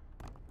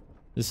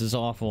 This is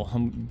awful.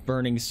 I'm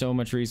burning so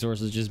much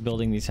resources just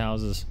building these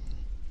houses.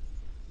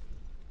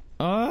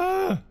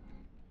 Ah!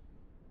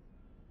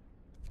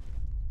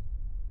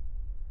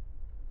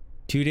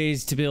 2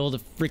 days to build a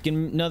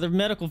freaking another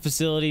medical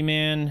facility,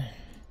 man.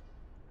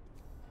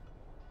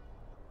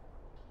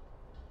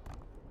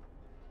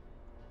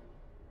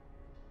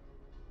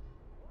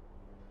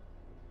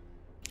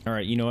 All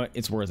right, you know what?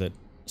 It's worth it.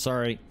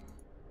 Sorry.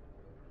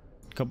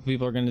 A couple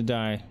people are gonna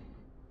die.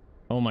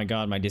 Oh my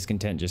god, my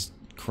discontent just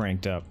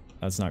cranked up.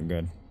 That's not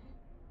good.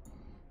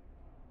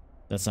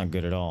 That's not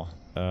good at all.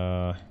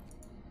 Oh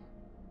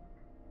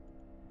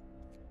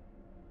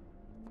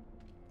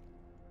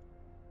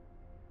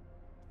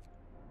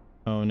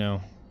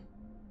no.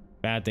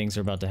 Bad things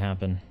are about to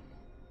happen.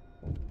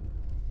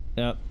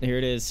 Yep, here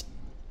it is.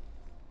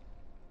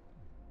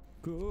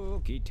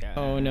 Cookie time.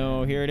 Oh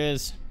no, here it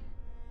is.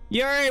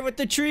 Yuri with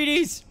the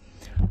treaties!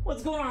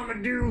 What's going on, my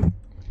dude?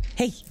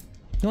 Hey,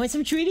 you want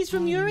some treaties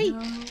from Yuri?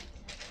 Hello,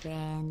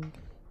 friend.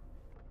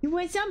 You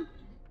want some?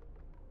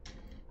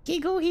 Okay,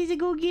 go, here's a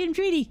go get him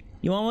treaty.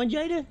 You want one,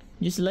 Jada?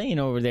 Just laying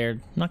over there.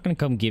 I'm not gonna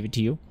come give it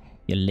to you,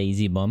 you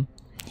lazy bum.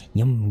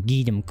 Yum,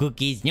 get them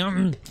cookies,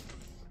 yum.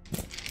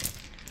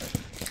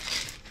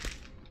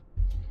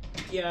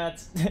 Yeah,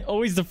 it's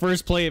always the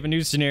first play of a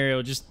new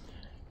scenario. Just,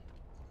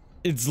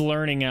 it's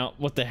learning out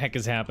what the heck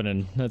is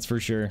happening. That's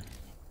for sure.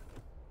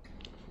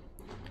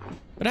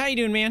 But how you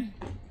doing, man?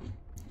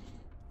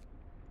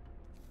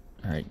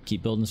 All right,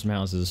 keep building some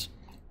houses.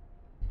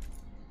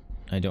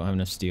 I don't have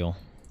enough steel.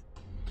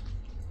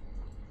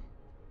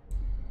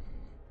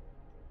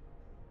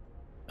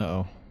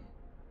 Uh-oh.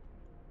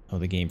 Oh,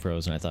 the game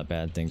froze and I thought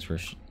bad things were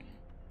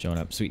showing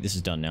up. Sweet, this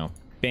is done now.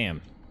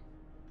 Bam.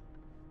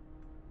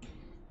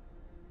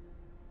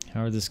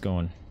 How is this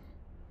going?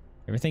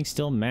 Everything's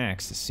still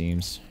maxed, it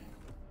seems.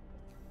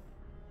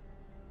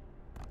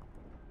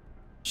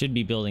 Should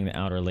be building the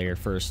outer layer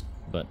first,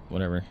 but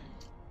whatever.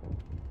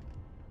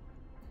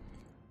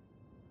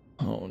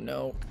 Oh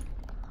no.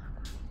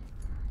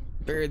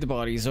 Bury the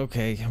bodies.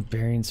 Okay, I'm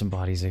burying some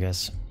bodies, I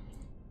guess.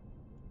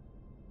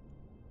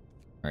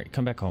 Alright,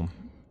 come back home.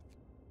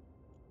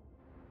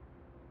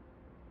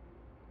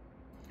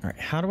 Alright,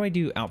 how do I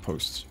do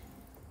outposts?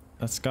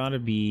 That's gotta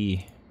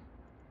be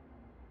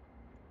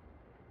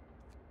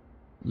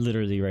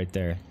literally right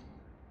there.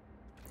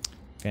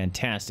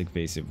 Fantastic,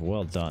 Vaesive.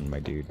 Well done, my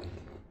dude.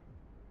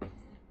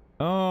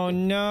 Oh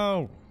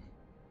no!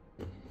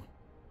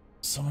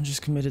 Someone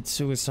just committed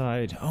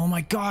suicide. Oh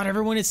my god,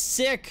 everyone is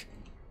sick!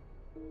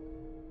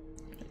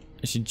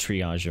 I should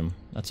triage them.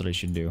 That's what I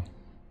should do.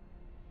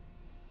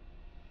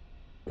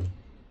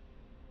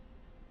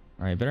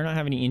 Alright, better not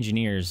have any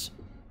engineers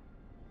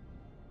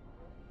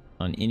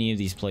on any of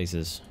these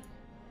places.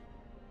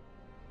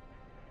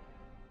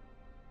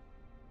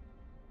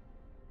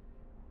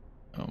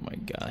 Oh my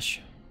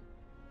gosh.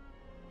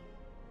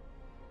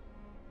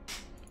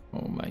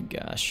 Oh my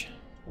gosh.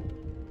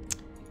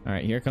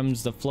 Alright, here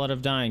comes the flood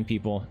of dying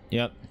people.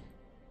 Yep.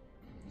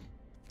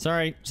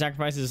 Sorry,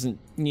 sacrifices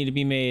need to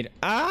be made.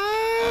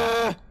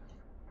 Ah!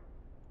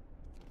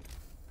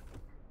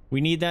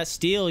 We need that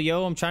steel,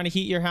 yo. I'm trying to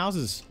heat your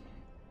houses.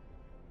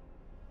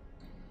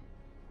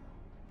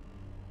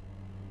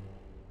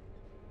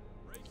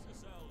 Brace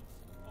yourselves.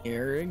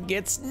 Here it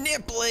gets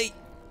nipply.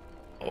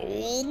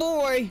 Oh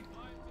boy.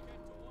 Time to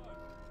get to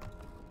work.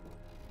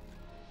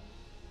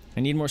 I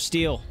need more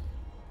steel.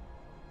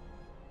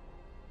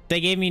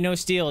 They gave me no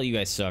steel. You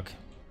guys suck.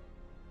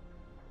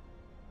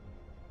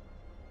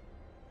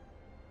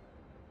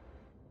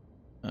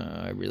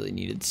 I really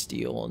needed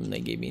steel and they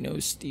gave me no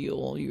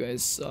steel. You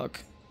guys suck.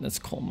 That's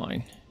coal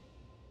mine.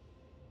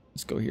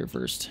 Let's go here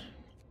first.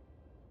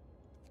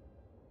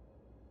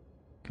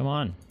 Come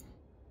on.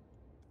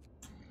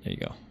 There you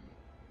go.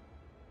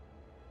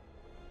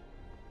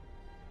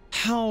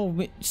 How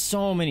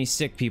so many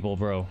sick people,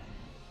 bro.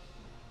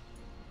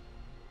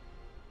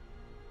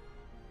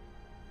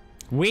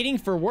 Waiting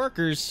for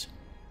workers?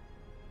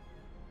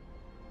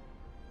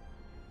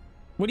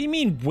 What do you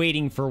mean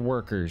waiting for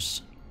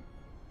workers?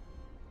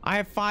 I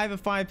have 5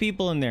 of 5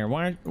 people in there.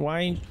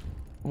 Why,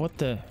 what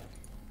the?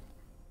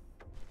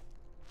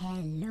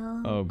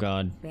 Hello, Oh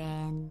god.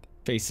 friend.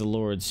 Face the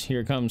lords.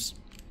 Here it comes.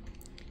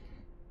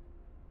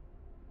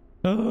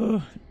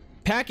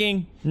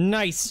 Packing.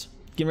 Nice.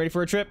 Getting ready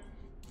for a trip.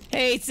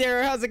 Hey,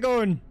 Sarah, how's it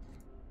going?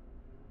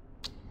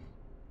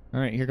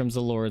 Alright, here comes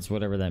the lords,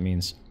 whatever that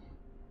means.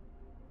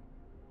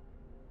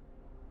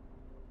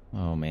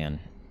 Oh, man.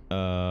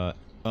 Oh.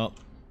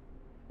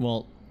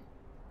 Well,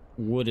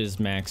 wood is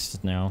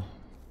maxed now.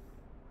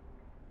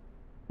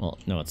 Well,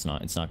 no, it's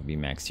not. It's not gonna be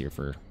maxed here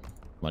for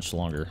much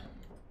longer.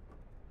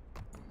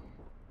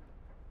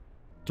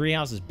 3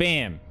 houses.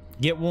 Bam!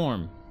 Get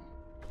warm.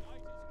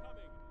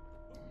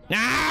 Night is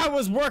coming. Ah, I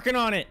was working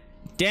on it!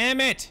 Damn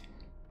it!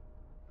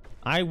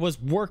 I was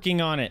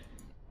working on it.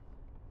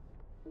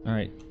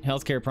 Alright,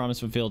 healthcare promise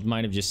fulfilled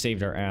might have just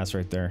saved our ass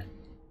right there.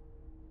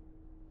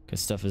 Because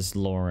stuff is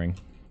lowering.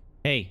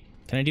 Hey,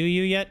 can I do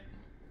you yet?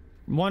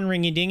 One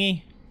ringy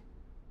dingy.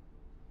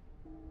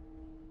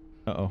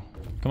 Uh-oh.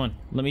 Come on,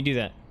 let me do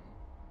that.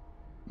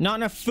 Not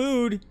enough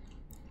food!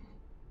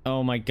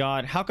 Oh my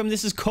god, how come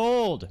this is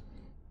cold?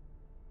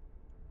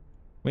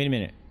 Wait a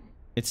minute.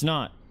 It's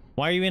not.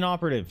 Why are you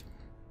inoperative?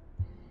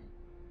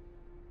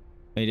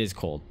 It is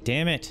cold.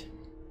 Damn it.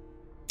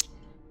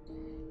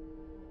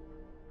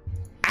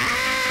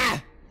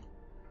 Ah!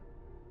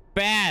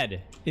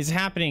 Bad is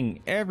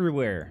happening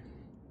everywhere.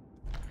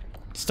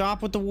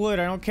 Stop with the wood.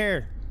 I don't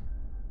care.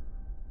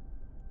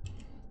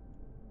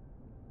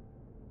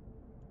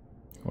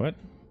 What?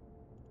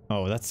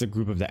 Oh, that's the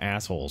group of the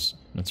assholes.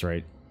 That's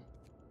right.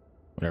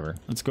 Whatever.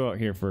 Let's go out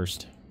here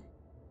first.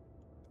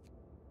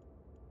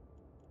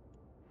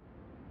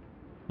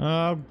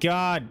 Oh,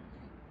 God.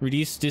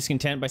 Reduce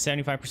discontent by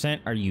 75%?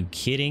 Are you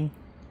kidding?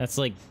 That's,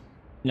 like,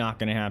 not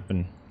gonna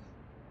happen.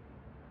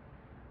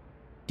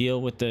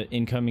 Deal with the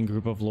incoming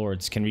group of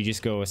lords. Can we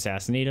just go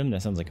assassinate them?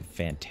 That sounds like a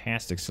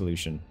fantastic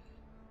solution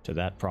to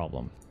that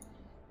problem.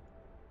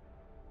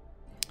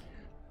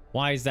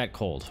 Why is that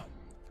cold?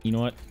 You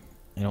know what?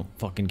 I don't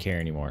fucking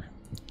care anymore.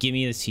 Give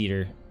me this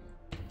heater.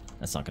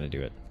 That's not gonna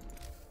do it.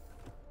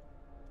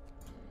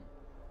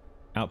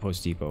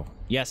 Outpost depot.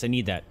 Yes, I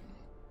need that.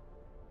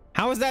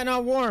 How is that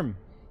not warm?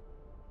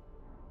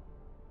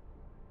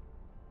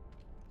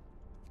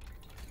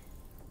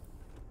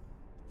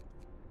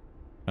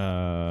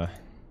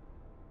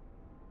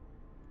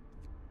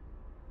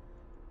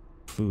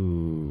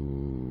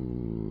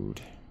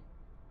 Food.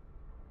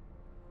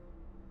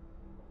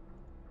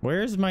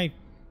 Where's my...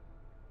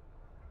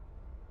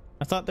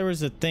 I thought there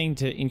was a thing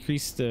to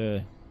increase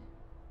the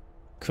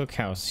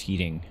cookhouse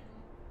heating.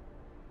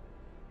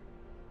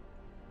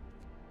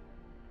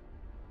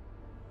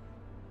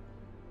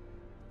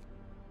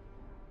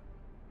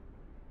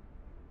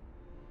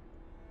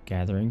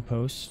 Gathering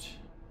post.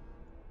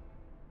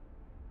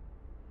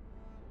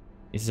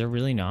 Is there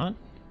really not?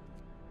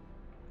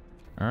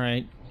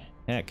 Alright.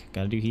 Heck,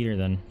 gotta do heater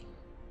then.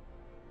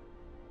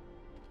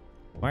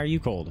 Why are you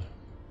cold?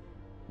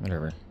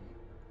 Whatever.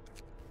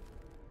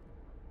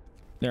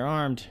 They're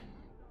armed.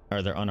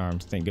 Or they're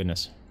unarmed, thank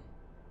goodness.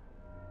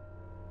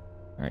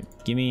 Alright,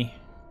 give me...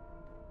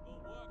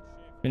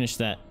 Finish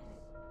that.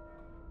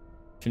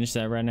 Finish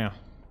that right now.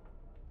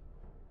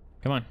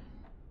 Come on.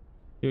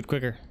 Do it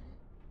quicker.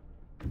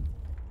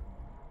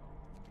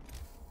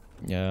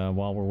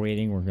 While we're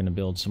waiting, we're gonna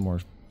build some more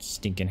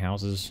stinking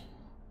houses.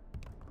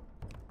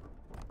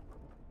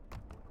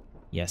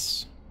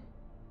 Yes.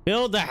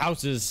 Build the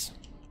houses!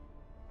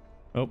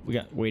 Oh, we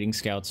got waiting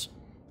scouts.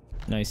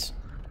 Nice.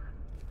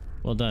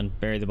 Well done.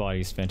 Bury the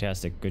bodies.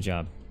 Fantastic. Good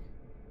job.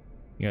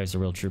 You guys are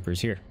real troopers.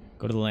 Here,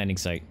 go to the landing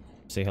site.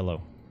 Say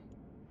hello.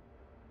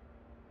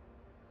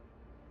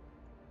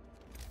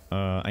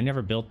 I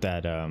never built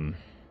that,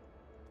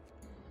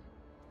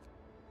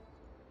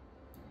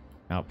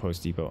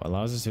 outpost depot.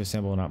 Allows us to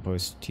assemble an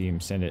outpost team.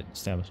 Send it.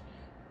 Establish.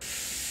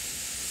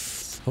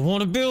 I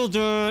want to build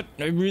it!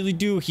 I really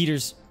do.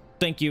 Heaters.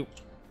 Thank you.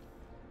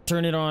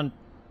 Turn it on.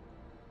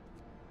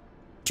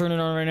 Turn it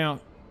on right now.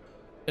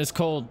 It's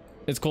cold.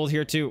 It's cold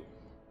here too.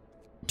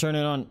 Turn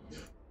it on.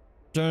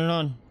 Turn it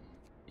on.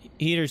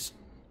 Heaters.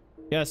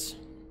 Yes.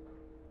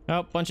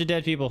 Oh, bunch of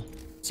dead people.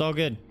 It's all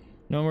good.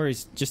 No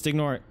worries. Just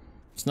ignore it.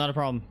 It's not a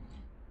problem.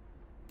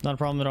 Not a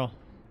problem at all.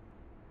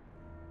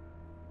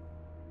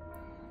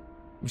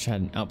 Wish I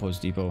had an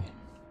outpost depot.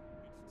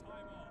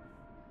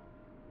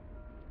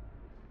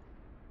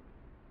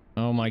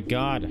 Oh my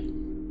god.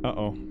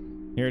 Uh-oh.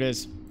 Here it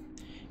is.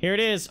 Here it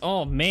is.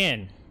 Oh,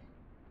 man.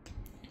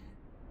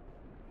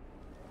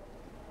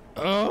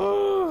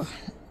 Oh.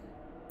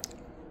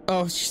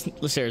 Oh,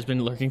 Sarah's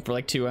been lurking for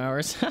like 2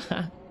 hours.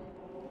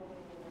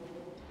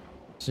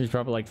 She's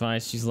probably like, fine.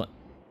 She's like...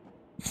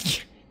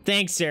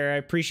 Thanks, Sarah. I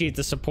appreciate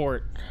the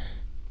support.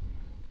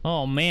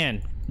 Oh,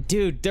 man.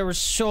 Dude, there were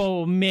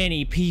so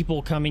many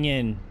people coming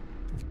in.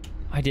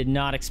 I did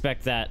not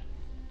expect that.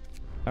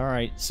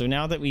 Alright, so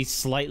now that we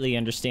slightly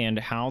understand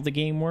how the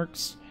game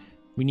works,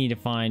 we need to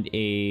find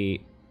a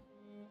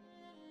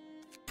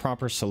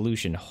proper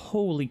solution.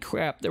 Holy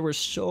crap, there were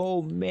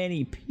so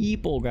many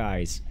people,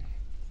 guys.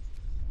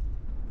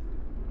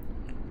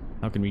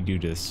 How can we do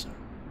this?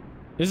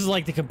 This is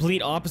like the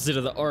complete opposite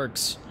of the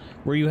Arks,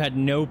 where you had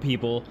no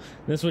people.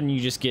 This one,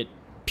 you just get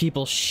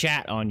people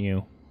shat on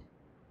you.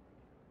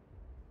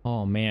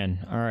 Oh,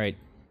 man. Alright.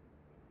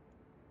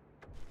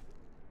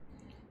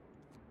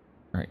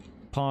 Alright,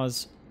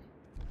 pause.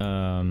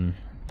 I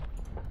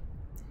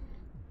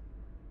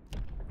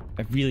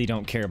really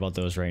don't care about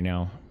those right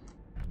now.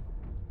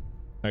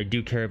 I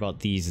do care about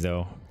these,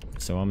 though.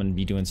 So I'm gonna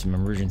be doing some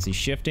emergency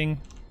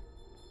shifting.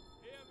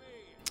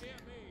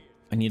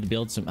 I need to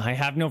build some... I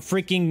have no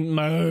freaking...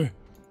 I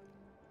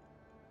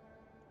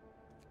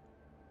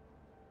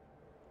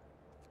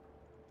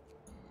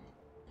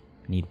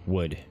need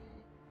wood.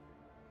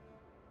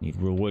 Need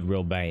real wood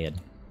real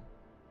bad.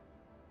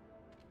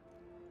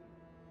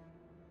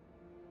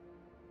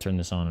 Turn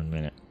this on in a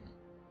minute.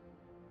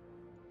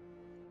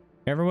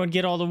 Everyone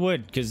get all the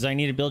wood, because I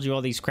need to build you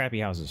all these crappy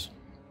houses.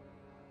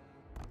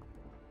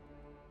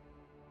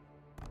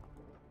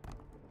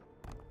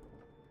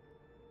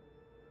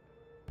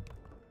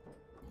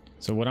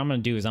 So what I'm going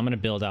to do is I'm going to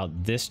build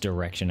out this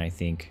direction, I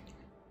think,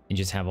 and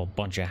just have a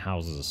bunch of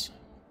houses.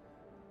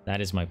 That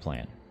is my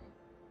plan.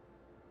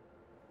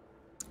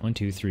 1,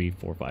 2, 3,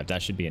 4, 5.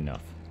 That should be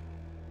enough.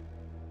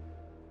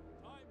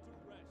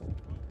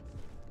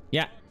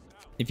 Yeah.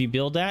 If you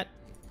build that,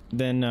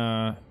 then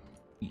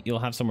you'll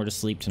have somewhere to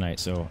sleep tonight,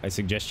 so I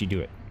suggest you do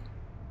it.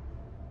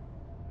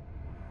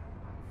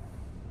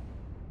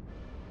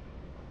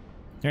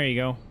 There you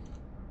go.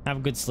 Have a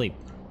good sleep.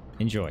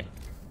 Enjoy.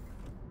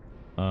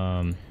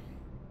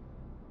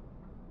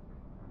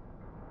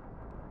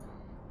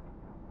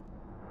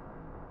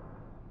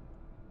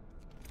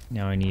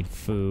 Now I need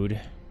food.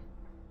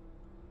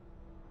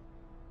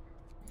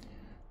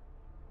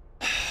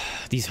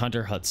 These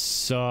hunter huts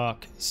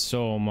suck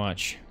so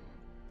much.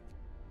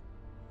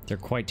 They're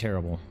quite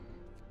terrible.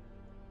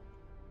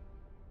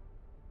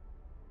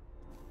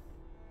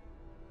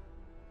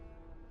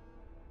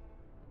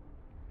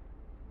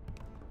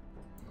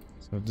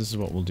 So this is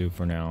what we'll do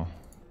for now.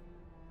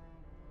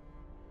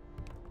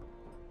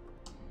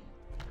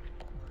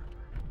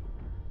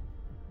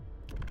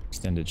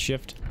 Extended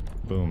shift.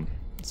 Boom.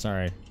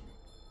 Sorry.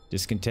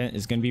 Discontent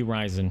is gonna be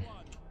rising. New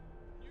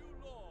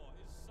law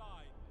is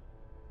signed.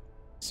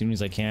 As soon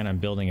as I can, I'm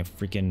building a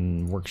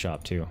freaking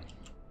workshop too.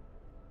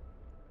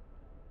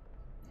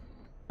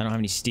 I don't have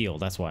any steel,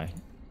 that's why.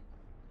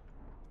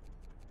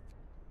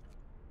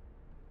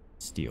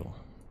 Steel.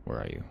 Where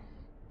are you?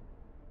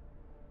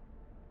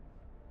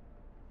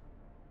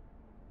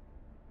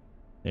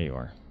 There you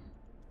are.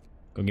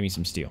 Go give me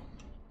some steel.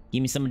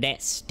 Give me some of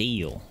that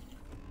steel.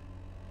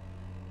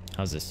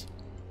 How's this?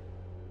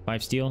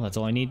 5 steel? That's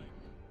all I need?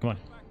 Come on.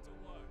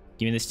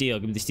 Give me the steel.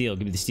 Give me the steel.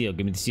 Give me the steel.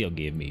 Give me the steel.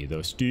 Give me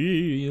the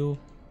steel.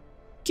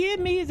 Give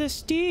me the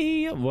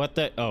steel. What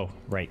the? Oh,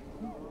 right.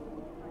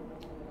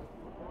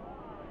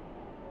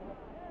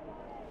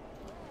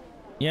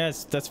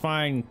 Yes, that's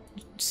fine.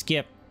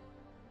 Skip.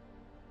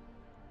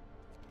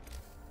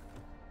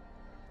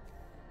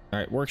 All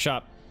right,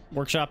 workshop.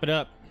 Workshop it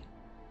up.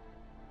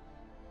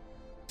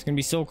 It's gonna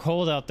be so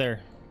cold out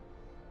there.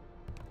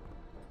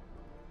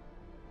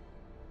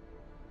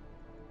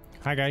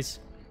 Hi guys,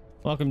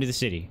 welcome to the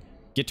city.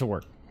 Get to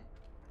work.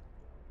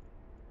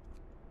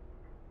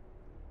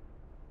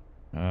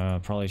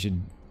 Probably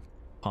should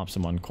pop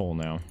some on coal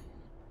now.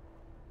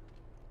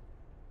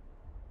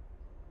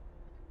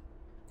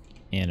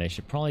 And I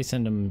should probably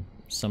send them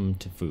some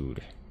to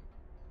food.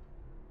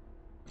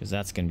 Because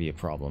that's gonna be a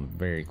problem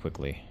very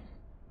quickly.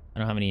 I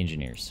don't have any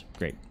engineers.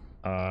 Great.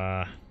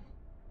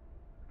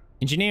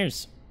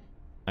 Engineers!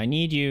 I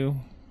need you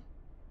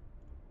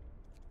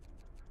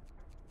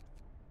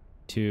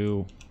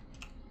to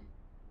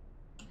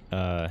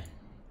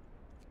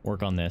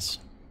work on this,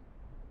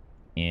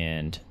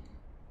 and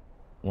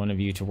one of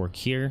you to work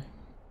here,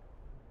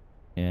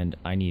 and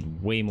I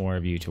need way more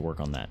of you to work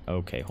on that.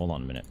 Okay, hold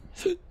on a minute.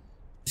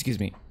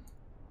 Excuse me.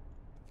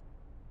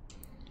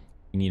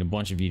 We need a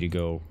bunch of you to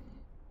go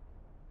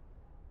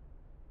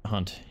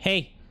hunt.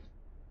 Hey,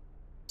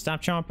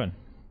 stop chomping.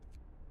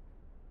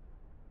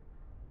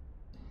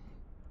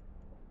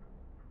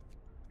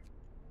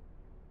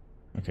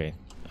 Okay,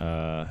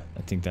 I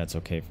think that's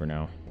okay for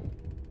now.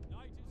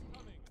 Night is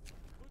coming.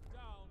 Put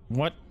down.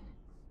 What?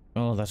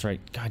 Oh, that's right.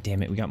 God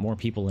damn it, we got more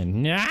people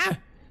in. Nah!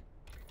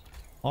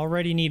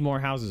 Already need more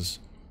houses.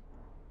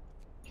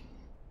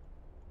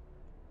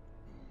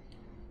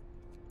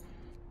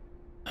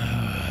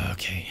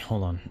 Okay,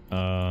 hold on.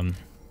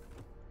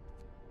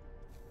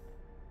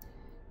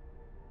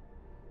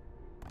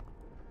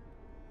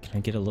 Can I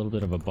get a little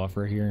bit of a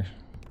buffer here?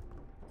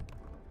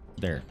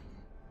 There.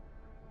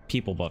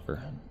 People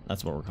buffer.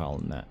 That's what we're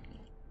calling that.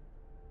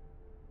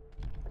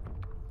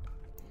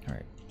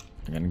 Alright.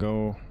 I'm gonna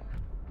go.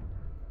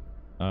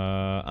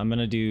 I'm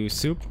gonna do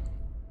soup.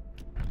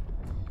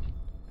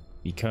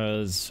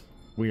 Because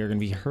we are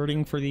gonna be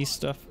hurting for these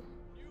stuff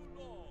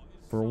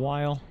for a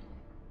while.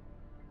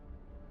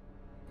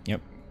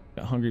 Yep.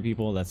 Got hungry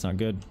people, that's not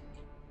good.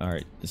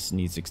 Alright, this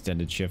needs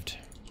extended shift.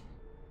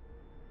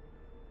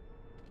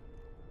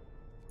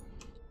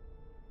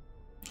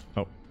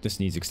 Oh, this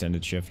needs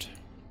extended shift.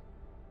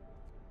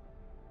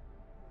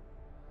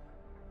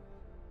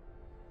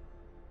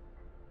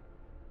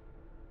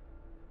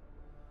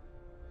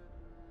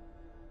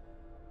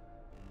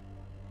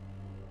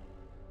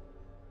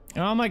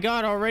 Oh my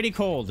god, already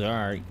cold.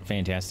 Alright,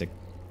 fantastic.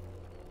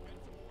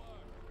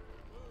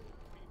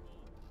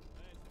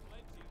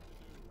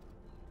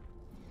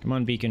 Come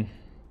on, beacon.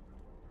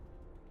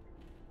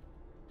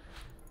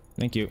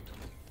 Thank you.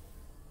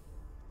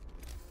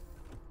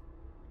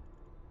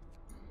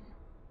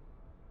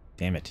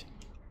 Damn it.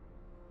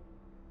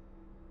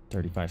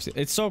 35.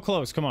 It's so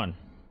close. Come on.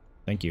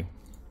 Thank you.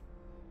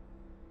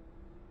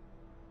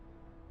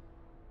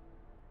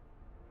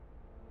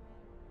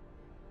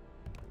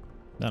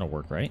 That'll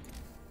work, right?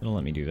 It'll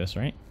let me do this,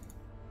 right?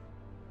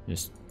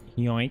 Just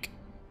yoink.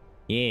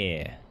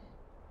 Yeah.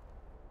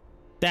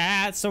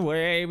 That's the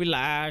way we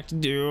like to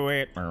do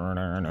it.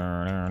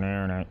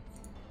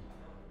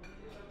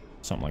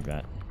 Something like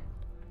that.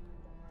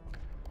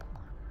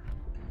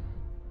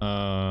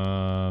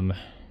 I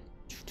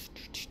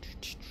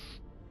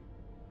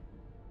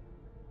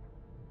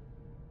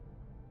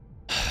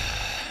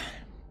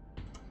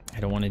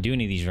don't want to do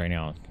any of these right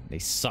now. They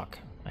suck.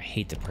 I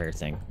hate the prayer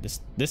thing.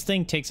 This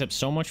thing takes up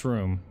so much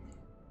room.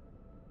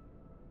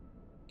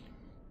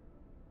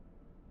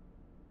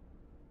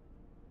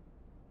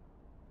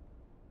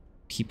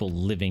 People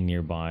living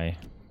nearby.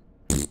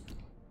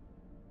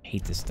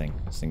 Hate this thing.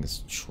 This thing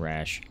is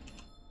trash.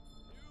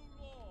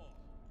 New law.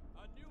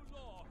 A new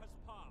law has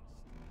passed.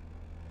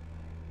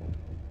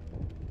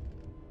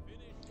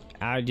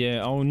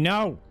 Finished. Oh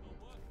no!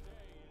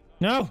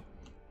 No!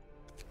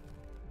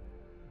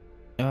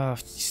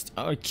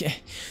 Okay.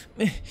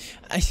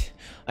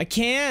 I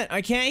can't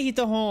heat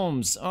the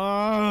homes.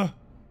 Come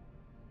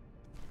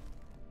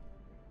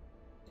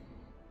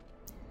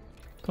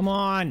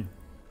on.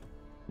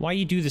 Why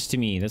you do this to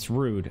me? That's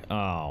rude.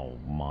 Oh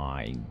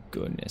my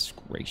goodness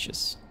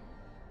gracious.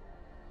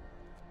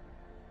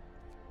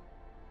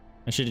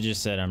 I should have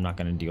just said I'm not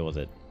going to deal with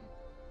it.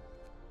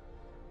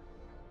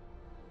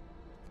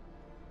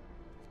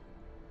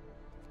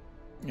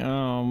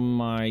 Oh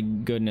my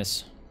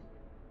goodness.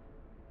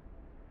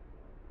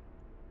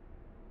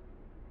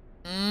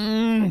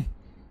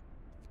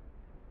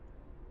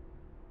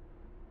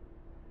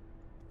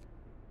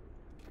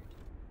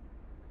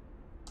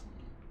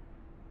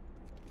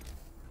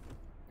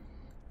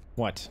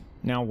 What?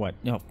 Now what?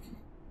 No.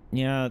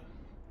 Yeah.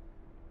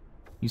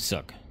 You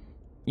suck.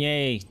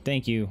 Yay.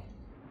 Thank you.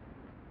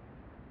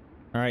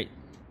 Alright.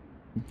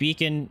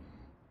 Beacon.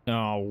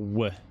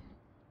 Oh.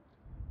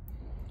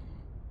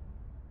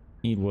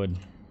 Need wood.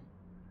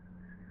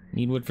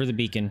 Need wood for the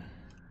beacon.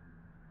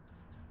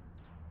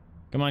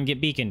 Come on, get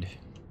beaconed.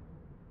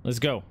 Let's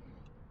go.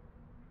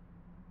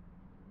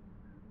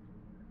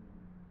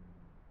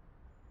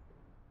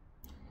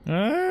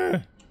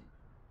 Ah!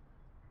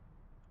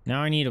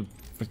 Now I need a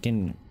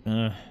freaking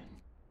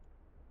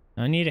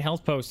I need a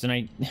health post and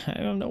I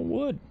don't know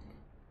wood.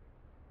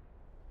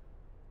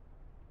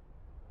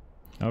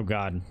 Oh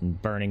god, I'm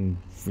burning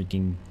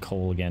freaking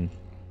coal again.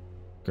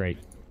 Great.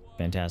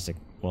 Fantastic.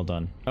 Well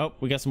done. Oh,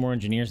 we got some more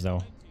engineers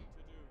though.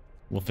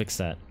 We'll fix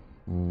that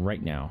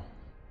right now.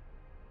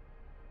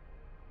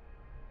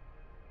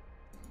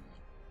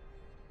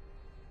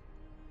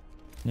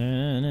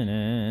 Na, na,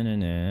 na, na,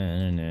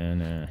 na, na,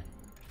 na.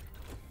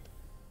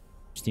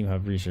 Steam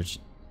Hub research.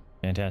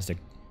 Fantastic.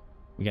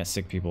 We got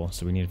sick people,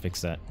 so we need to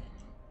fix that.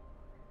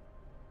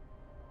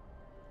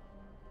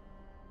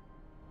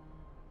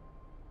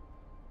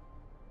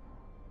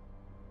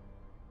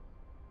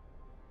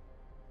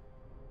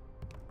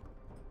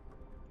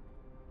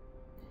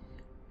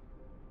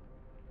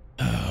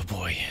 Oh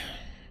boy.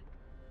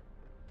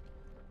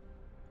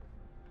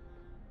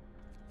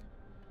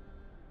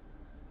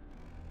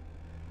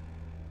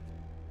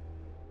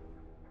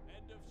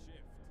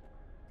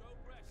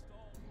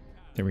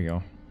 There we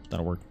go.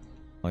 That'll work.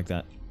 Like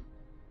that.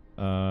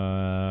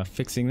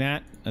 Fixing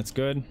that. That's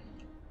good.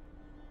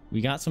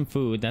 We got some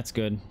food. That's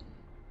good.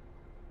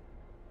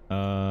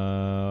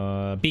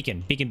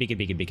 Beacon. Beacon, beacon,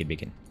 beacon, beacon,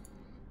 beacon.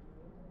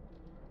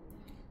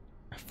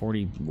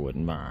 40 wood.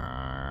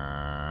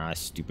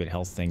 Stupid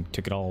health thing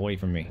took it all away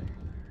from me.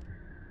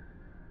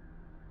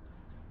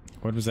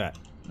 What was that?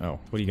 Oh,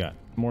 what do you got?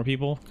 More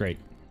people? Great.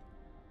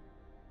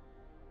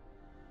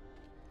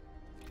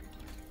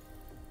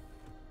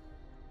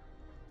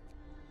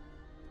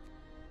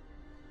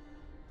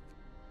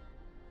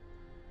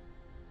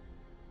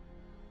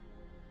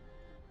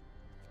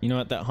 You know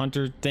what? That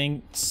hunter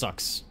thing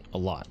sucks a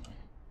lot.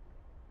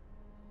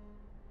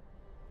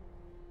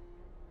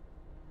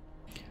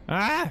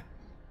 Ah!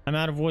 I'm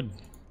out of wood.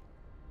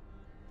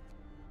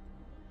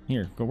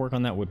 Here, go work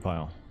on that wood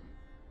pile.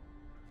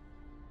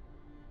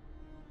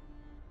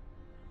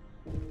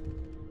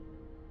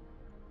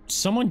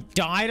 Someone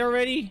died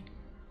already?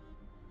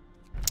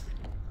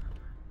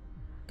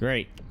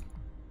 Great.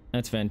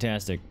 That's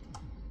fantastic.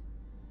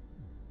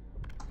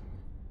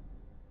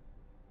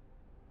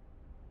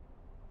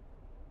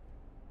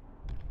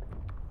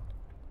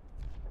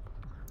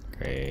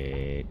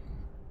 Great.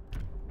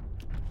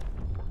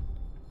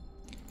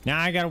 Now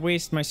I gotta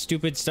waste my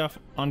stupid stuff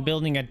on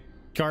building a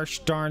gosh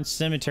darn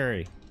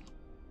cemetery.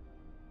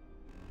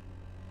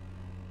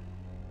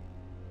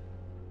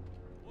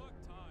 Work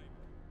time.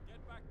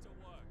 Get back to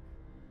work.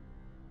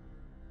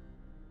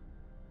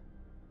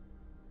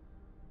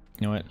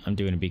 You know what? I'm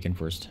doing a beacon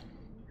first.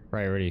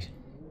 Priority.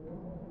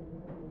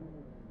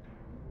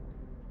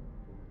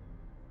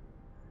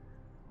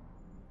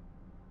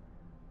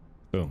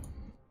 Boom.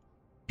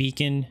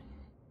 Beacon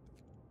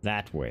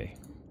that way.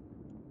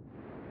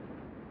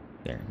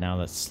 There. Now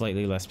that's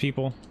slightly less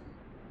people.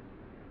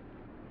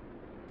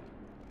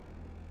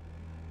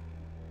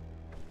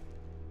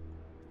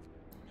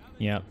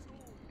 Yep. The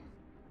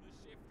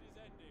shift is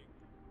ending.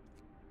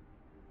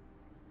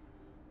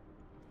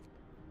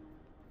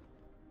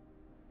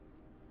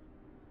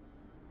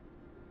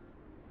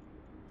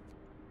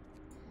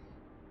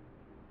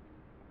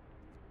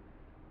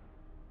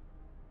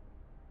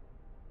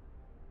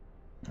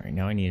 All right,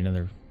 now I need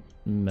another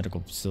medical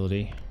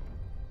facility.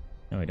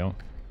 No, I don't.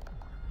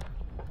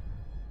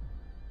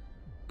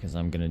 Because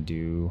I'm gonna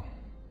do...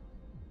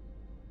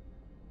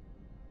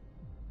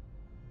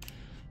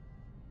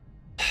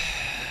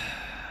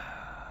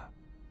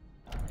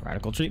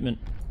 radical treatment.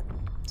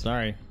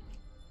 Sorry.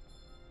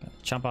 Gotta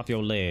chop off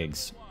your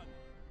legs. New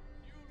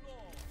law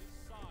is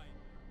signed.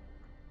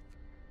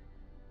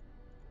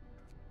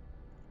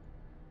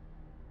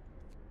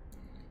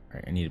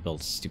 Alright, I need to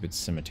build a stupid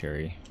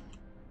cemetery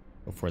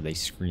before they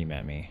scream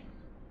at me.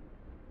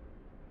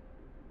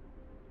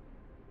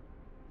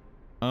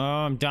 Oh,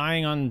 I'm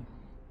dying on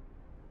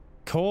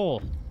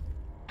coal.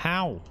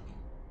 How?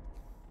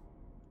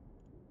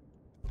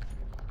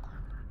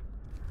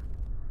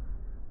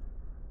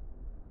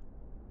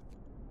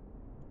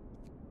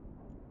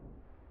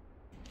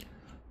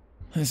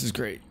 This is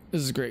great.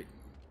 This is great.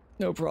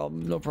 No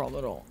problem. No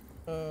problem at all.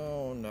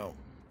 Oh, no.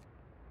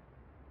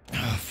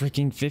 Oh,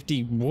 freaking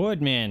 50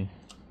 wood, man.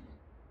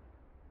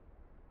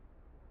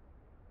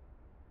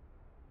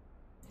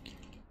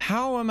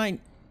 How am I...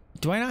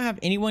 Do I not have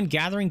anyone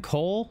gathering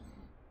coal?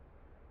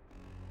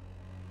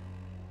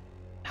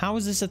 How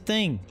is this a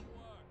thing?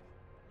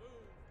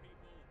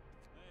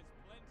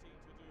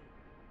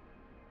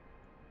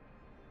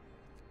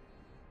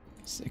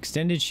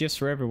 Extended shifts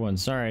for everyone.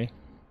 Sorry.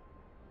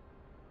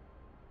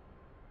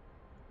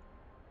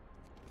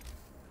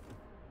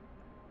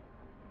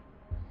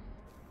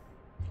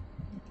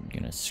 I'm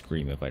gonna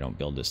scream if I don't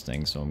build this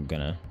thing, so I'm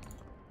gonna...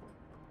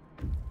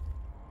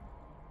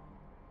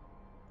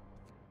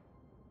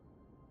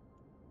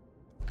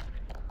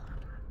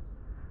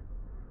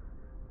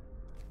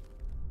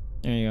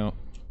 There you go.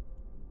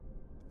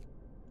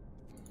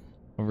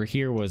 Over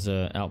here was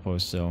a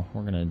outpost, so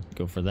we're gonna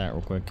go for that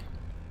real quick.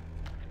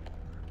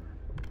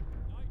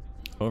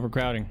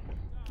 Overcrowding.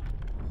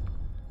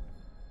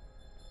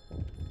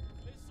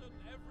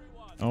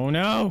 Oh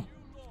no!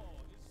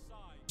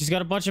 She's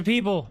got a bunch of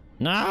people.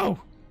 No!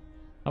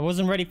 I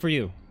wasn't ready for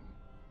you.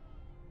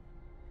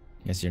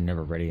 Guess you're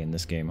never ready in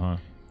this game, huh?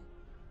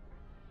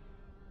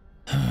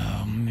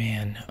 Oh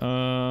man.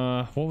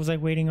 What was I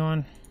waiting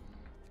on?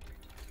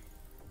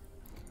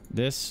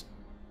 This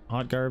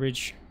hot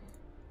garbage.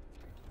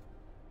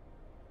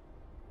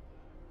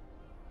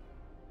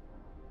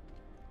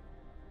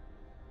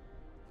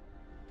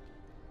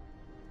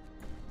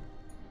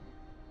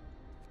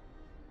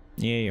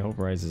 Yay, hope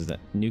rises. That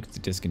nuked the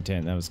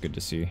discontent. That was good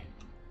to see.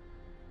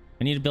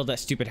 I need to build that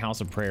stupid house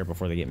of prayer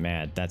before they get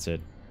mad. That's it.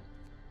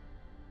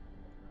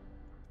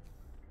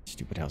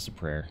 Stupid house of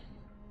prayer.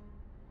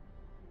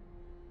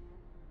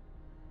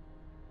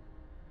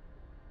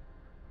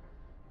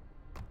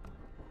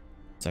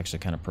 It's actually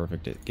kind of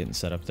perfect at getting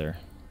set up there.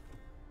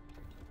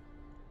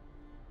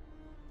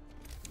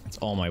 It's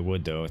all my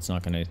wood though. It's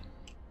not gonna...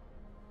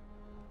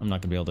 I'm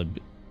not gonna be able to...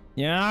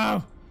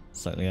 Yeah!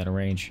 Slightly out of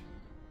range.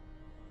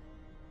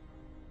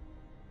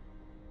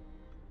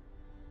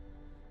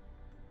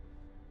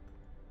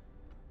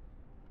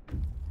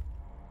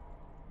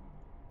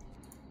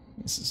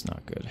 This is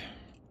not good.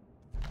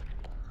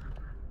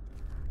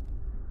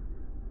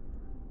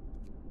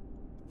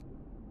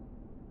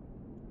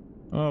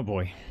 Oh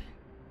boy.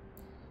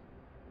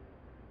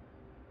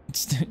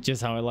 It's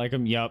just how I like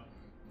them. Yup.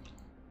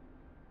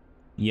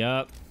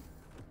 Yup.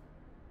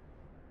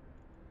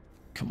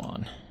 Come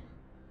on.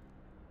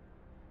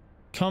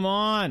 Come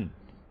on!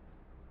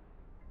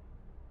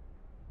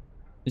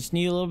 Just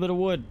need a little bit of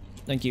wood.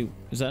 Thank you.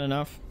 Is that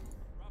enough?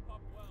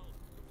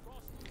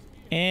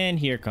 And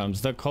here comes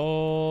the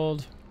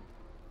cold.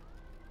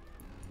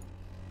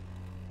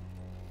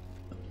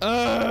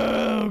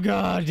 Oh,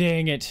 god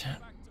dang it.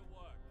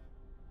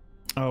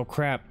 Oh,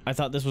 crap. I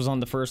thought this was on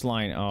the first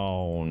line.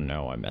 Oh,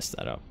 no. I messed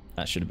that up.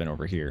 That should have been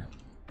over here.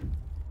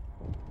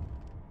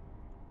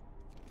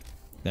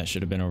 That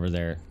should have been over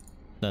there.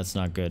 That's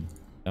not good.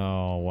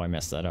 Oh, I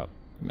messed that up.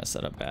 I messed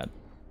that up bad.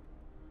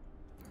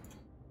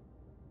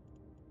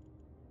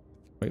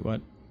 Wait,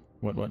 what?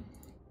 What?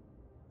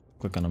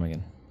 Click on them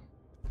again.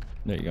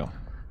 There you go.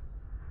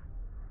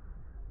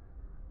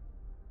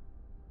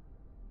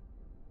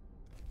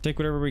 Take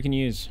whatever we can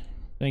use.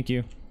 Thank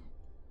you.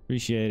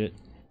 Appreciate it.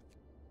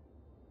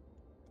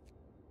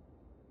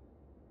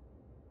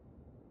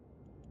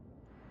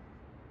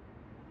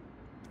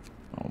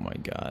 Oh my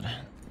god.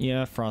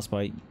 Yeah,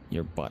 frostbite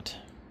your butt.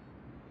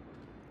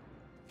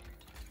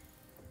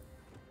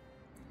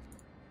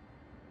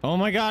 Oh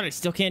my god, I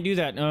still can't do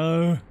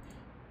that.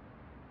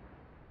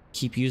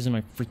 Keep using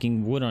my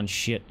freaking wood on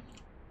shit.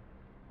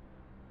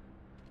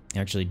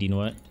 Actually, do you know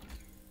what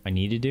I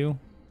need to do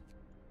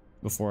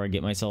before I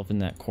get myself in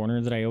that corner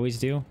that I always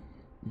do?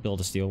 Build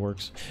a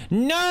steelworks.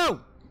 No!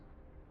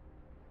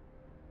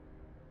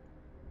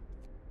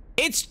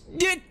 It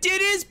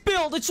is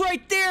built. It's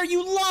right there.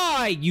 You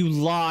lie. You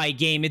lie,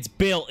 game. It's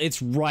built.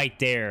 It's right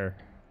there.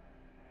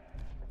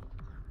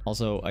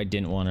 Also, I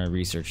didn't want to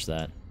research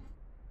that.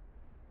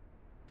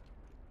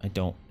 I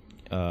don't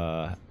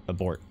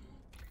abort.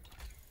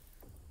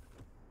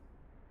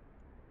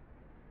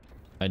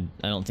 I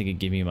don't think it'd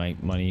give me my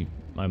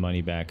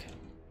money back.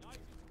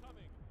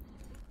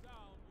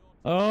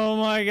 Oh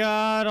my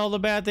god, all the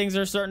bad things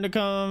are starting to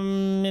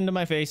come into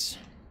my face.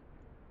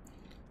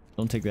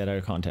 Don't take that out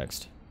of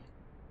context.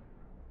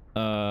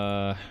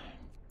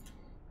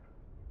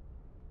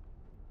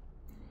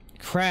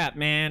 Crap,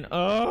 man.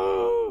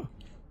 Oh!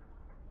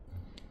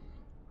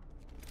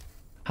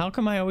 How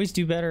come I always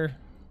do better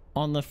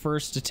on the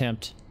first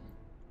attempt?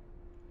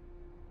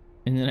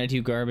 And then I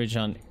do garbage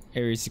on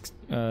every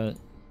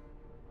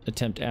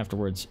attempt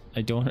afterwards.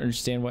 I don't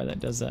understand why that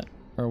does that,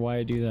 or why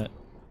I do that.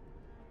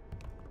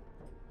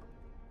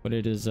 But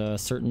it is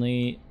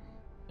certainly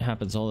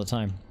happens all the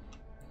time.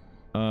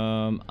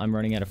 I'm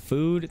running out of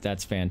food.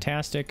 That's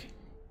fantastic.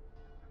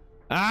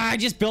 Ah, I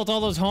just built all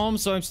those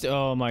homes, so I'm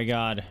oh my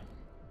god.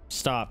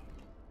 Stop.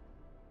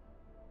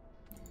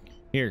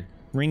 Here,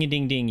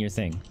 ring-a-ding-ding your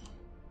thing.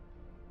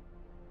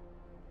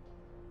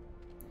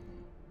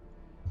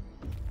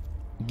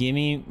 Give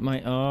me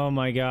my... Oh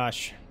my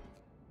gosh.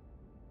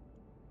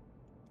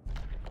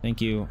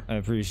 Thank you. I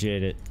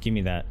appreciate it. Give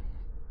me that.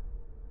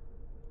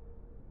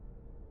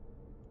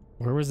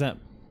 Where was that?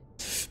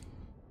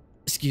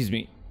 Excuse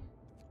me.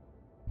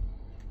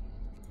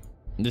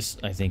 This,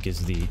 I think,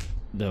 is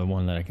the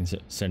one that I can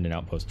send an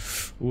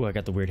outpost. Ooh, I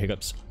got the weird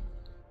hiccups.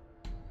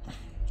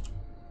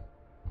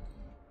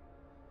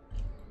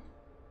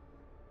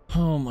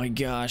 Oh my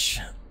gosh.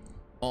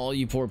 All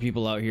you poor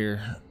people out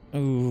here.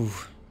 Ooh.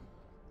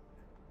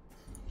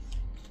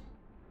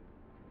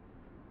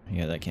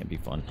 Yeah, that can't be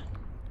fun.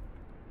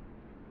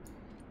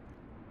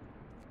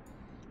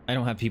 I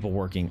don't have people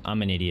working.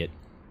 I'm an idiot.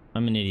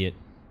 I'm an idiot.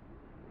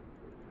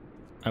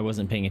 I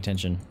wasn't paying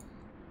attention.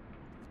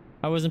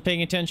 I wasn't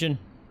paying attention.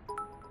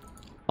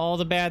 All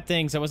the bad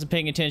things. I wasn't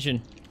paying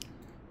attention.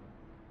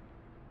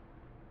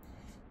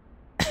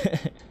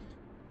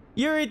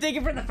 Yuri, thank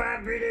you for the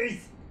 5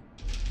 biddies.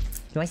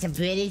 You want some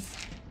biddies?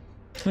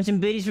 Want some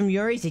biddies from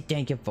Yuri? Say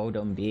thank you for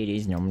them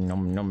biddies. Nom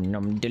nom nom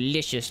nom.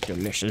 Delicious,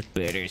 delicious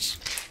biddies.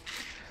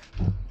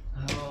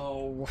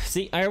 Oh,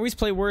 see, I always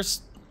play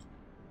worse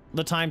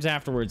the times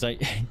afterwards.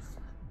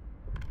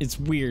 It's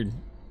weird.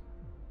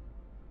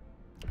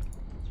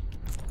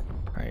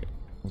 Alright,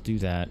 we'll do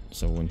that.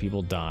 So when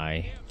people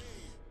die,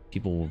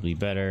 people will be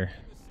better.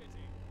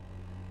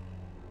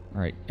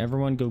 Alright,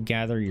 everyone go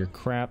gather your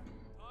crap.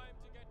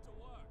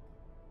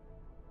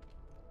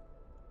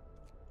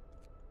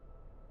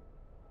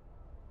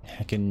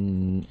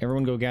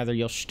 Everyone go gather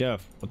your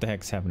stuff. What the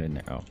heck's happening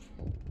there? Oh.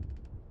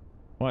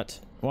 What?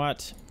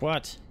 What?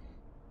 What?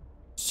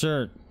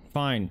 Sure,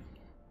 fine.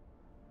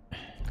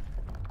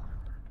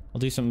 I'll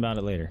do something about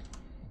it later.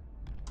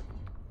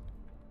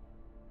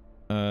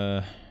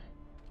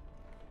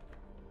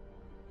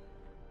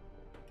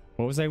 What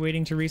was I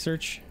waiting to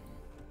research?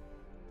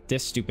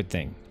 This stupid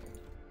thing.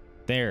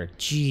 There,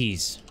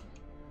 jeez.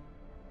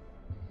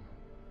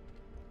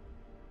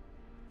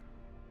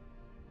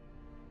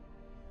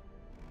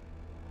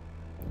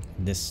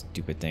 This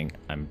stupid thing.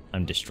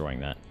 I'm destroying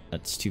that.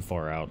 That's too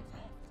far out.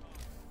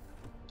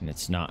 And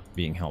it's not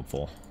being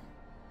helpful.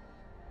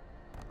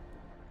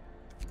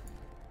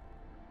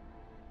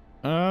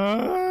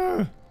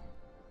 Do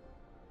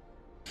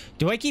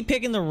I keep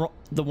picking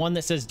the one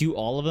that says do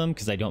all of them?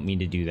 Because I don't mean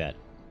to do that.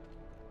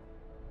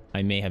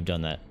 I may have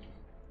done that,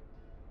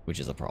 which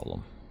is a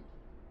problem.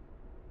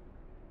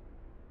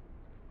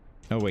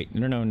 Oh wait,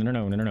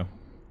 no.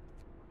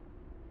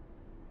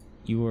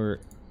 You were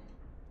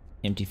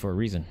empty for a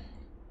reason.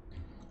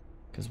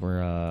 Because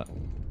we're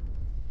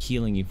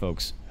healing you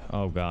folks.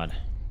 Oh god.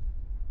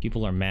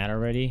 People are mad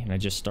already, and I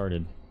just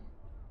started.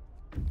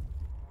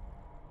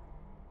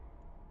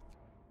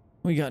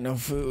 We got no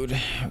food.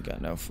 We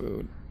got no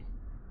food.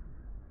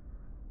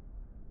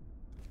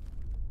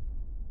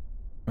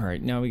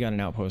 Alright, now we got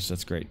an outpost.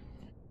 That's great.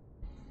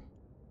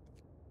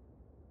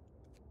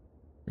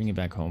 Bring it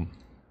back home.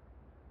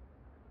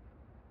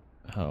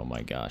 Oh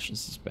my gosh,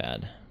 this is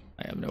bad.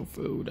 I have no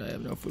food. I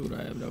have no food.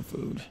 I have no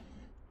food.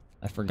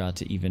 I forgot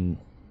to even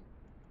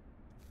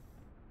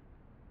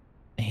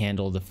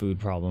handle the food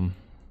problem.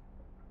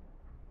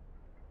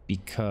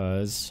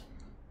 Because...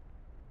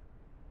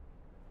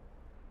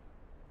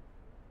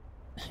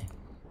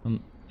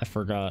 I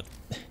forgot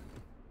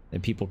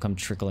that people come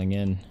trickling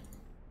in.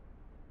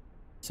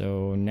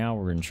 So now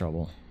we're in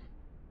trouble.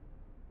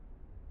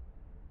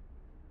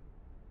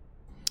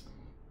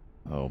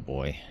 Oh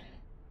boy.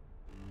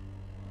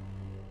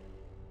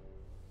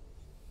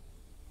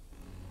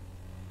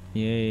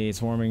 Yay,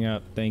 it's warming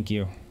up. Thank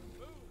you.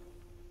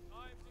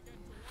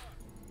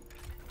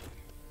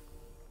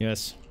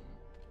 Yes.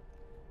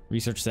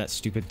 Research that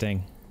stupid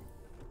thing.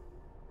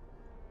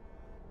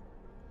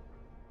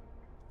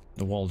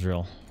 The wall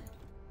drill.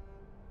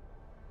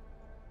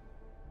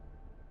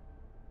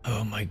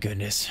 Oh my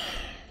goodness.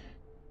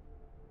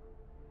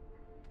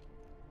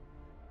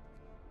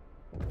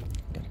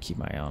 Gotta keep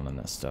my eye on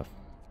that stuff.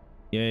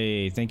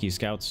 Yay, thank you,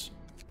 scouts.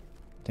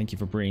 Thank you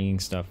for bringing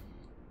stuff.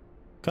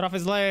 Cut off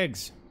his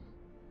legs!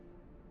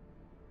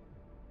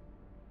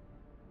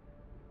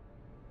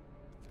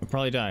 He'll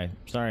probably die.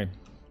 Sorry.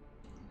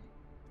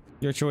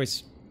 Your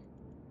choice.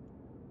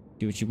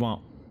 Do what you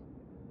want.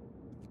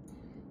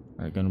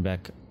 Alright, going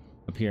back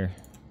up here.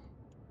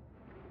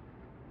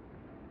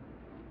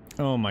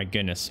 Oh my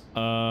goodness.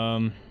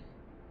 Wait,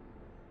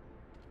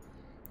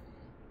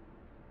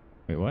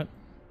 what?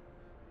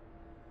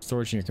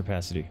 Storage unit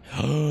capacity.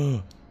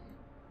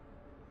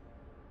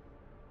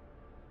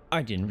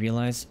 I didn't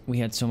realize we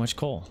had so much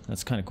coal.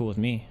 That's kind of cool with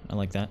me. I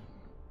like that.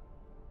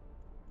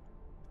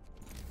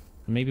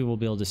 Maybe we'll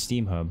build a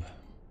steam hub.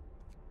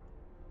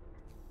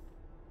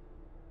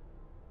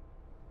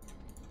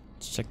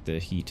 Let's check the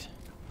heat.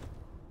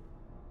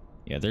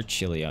 Yeah, they're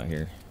chilly out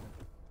here.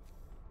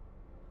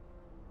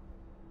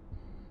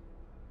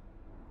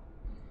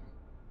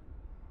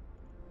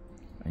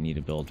 I need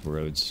to build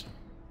roads.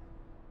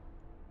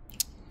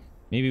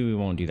 Maybe we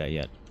won't do that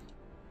yet.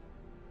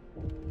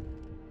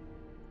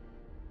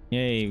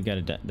 Yay, we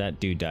got that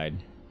dude died.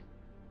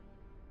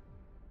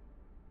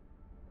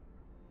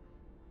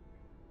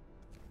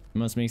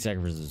 Must make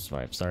sacrifices to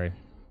survive. Sorry.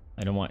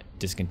 I don't want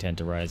discontent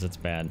to rise. That's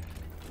bad.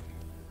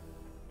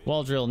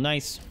 Wall drill.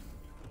 Nice.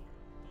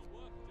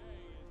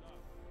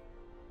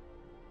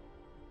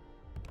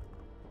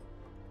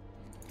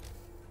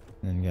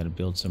 Then gotta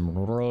build some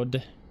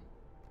road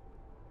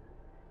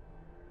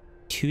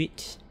to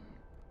it.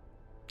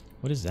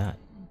 What is that?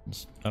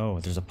 Oh,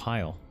 there's a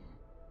pile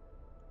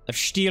of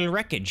steel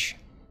wreckage.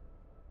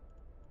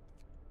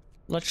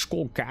 Let's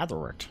go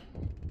gather it.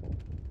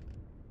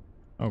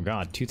 Oh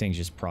god, 2 things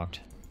just procced.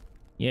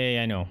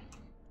 Yeah, I know.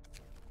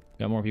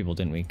 Got more people,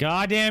 didn't we?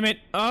 God damn it!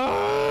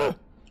 Oh!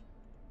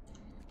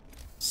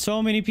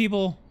 So many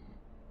people.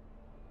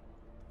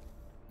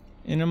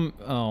 And I'm...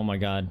 Oh my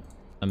god.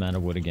 I'm out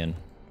of wood again.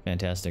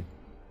 Fantastic.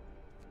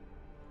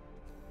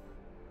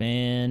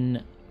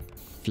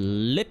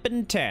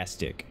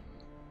 Fan-flippin-tastic.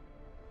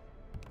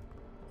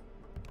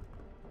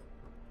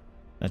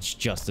 That's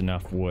just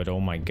enough wood. Oh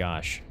my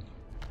gosh.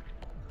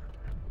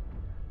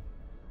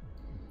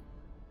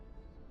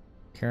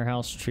 Care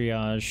house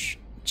triage.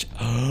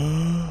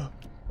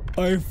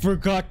 I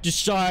forgot to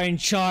sign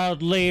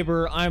child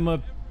labor. I'm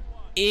a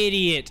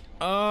idiot.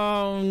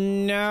 Oh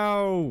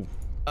no.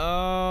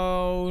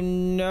 Oh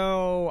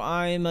no.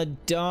 I'm a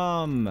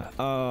dumb.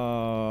 Oh,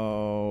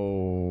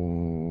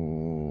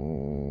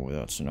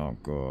 that's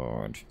not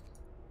good.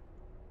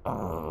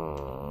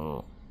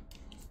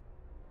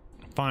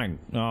 Fine.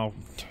 Oh,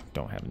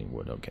 don't have any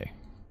wood. Okay.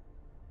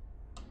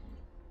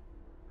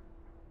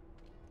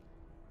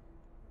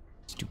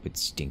 Stupid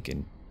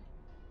stinking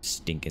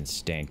stank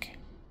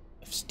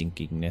of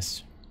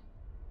stinkingness.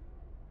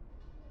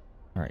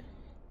 All right,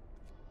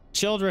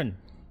 children,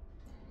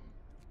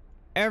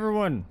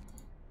 everyone,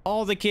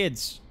 all the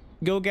kids,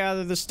 go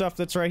gather the stuff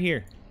that's right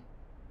here.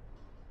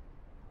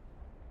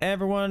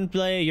 Everyone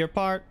play your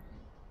part.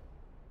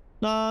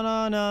 Na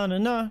na na na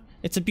na.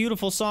 It's a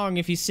beautiful song.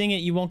 If you sing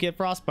it, you won't get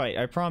frostbite.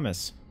 I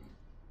promise.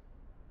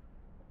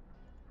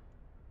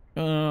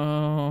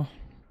 Oh,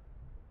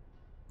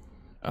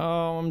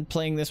 I'm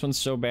playing this one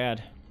so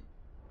bad.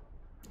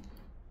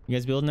 You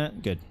guys building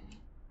that? Good.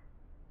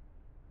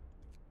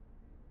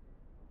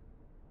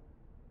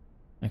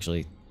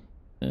 Actually,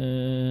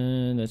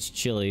 that's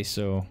chilly,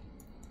 so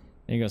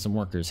there you go, some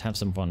workers. Have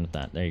some fun with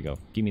that. There you go.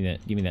 Give me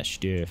that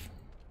stuff.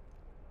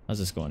 How's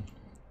this going?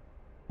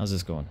 How's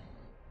this going?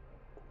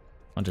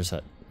 Hunter's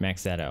Hut.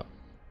 Max that out.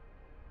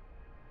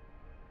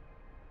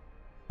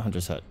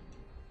 Hunter's Hut.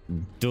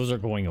 Those are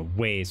going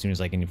away as soon as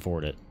I can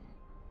afford it.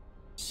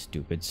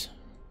 Stupids.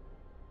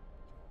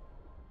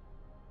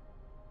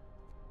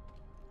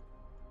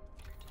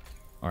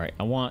 Alright,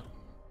 I want...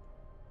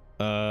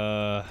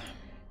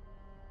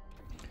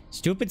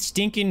 Stupid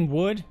stinking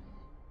wood?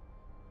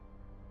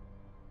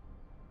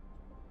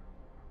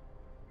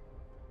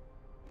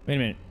 Wait a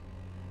minute.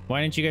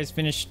 Why didn't you guys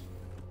finish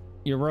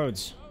your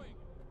roads?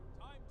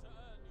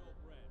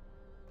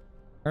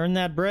 Earn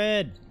that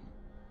bread!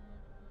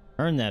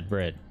 Earn that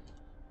bread.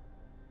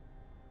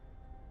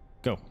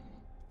 Go.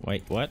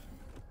 Wait, what?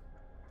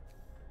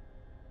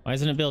 Why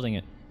isn't it building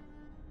it?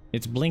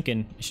 It's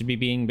blinking. It should be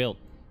being built.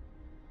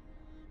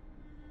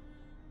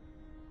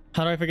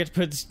 How do I forget to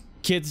put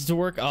kids to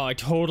work? Oh, I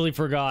totally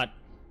forgot.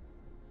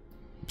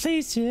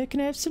 Please, sir,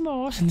 can I have some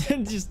more? And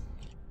then just...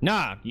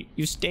 Nah,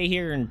 you stay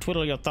here and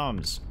twiddle your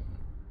thumbs.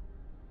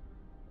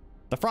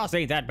 The frost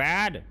ain't that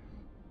bad.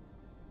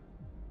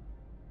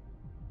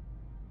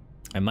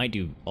 I might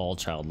do all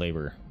child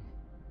labor.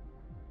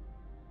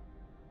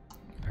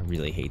 I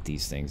really hate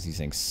these things. These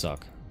things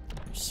suck.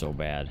 They're so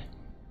bad.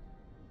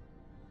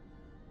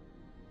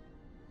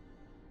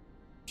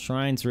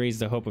 Shrines raise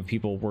the hope of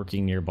people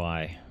working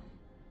nearby.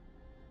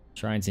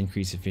 Shrines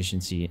increase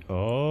efficiency.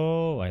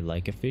 Oh, I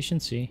like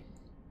efficiency.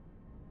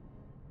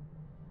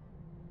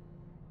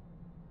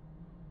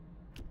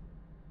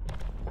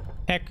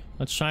 Heck,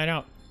 let's try it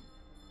out.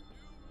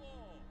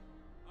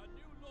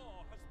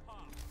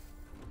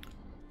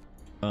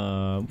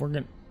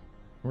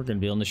 We're gonna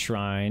build a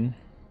shrine.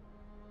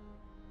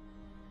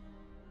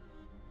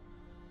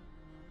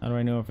 How do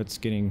I know if it's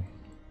getting...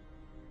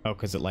 Oh,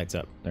 because it lights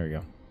up. There we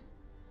go.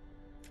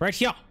 Right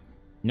here!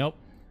 Nope.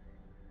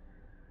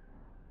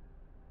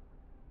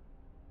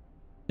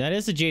 That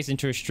is adjacent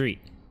to a street.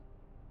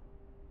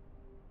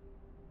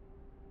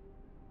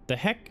 The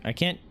heck? I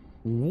can't...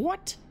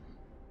 What?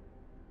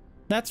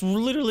 That's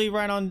literally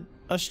right on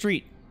a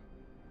street.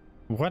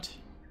 What?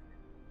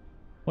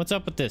 What's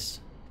up with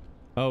this?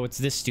 Oh, it's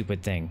this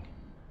stupid thing.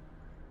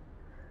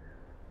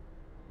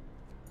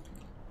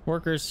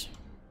 Workers.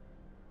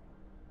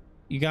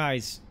 You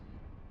guys.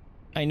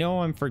 I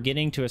know I'm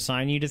forgetting to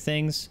assign you to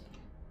things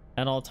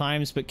at all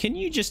times, but can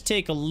you just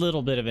take a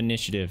little bit of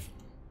initiative?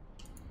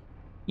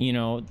 You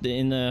know,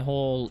 in the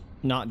whole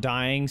not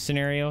dying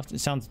scenario, it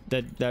sounds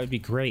that would be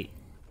great.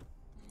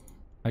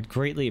 I'd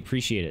greatly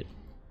appreciate it.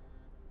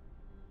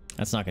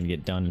 That's not going to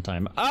get done in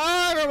time.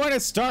 Oh, everyone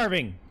is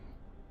starving.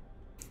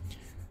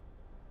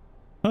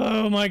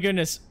 Oh my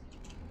goodness.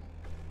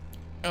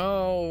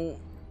 Oh,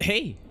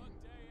 hey.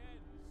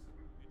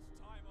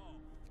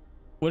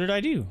 What did I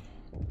do?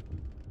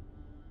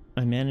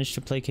 I managed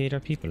to placate our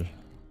people.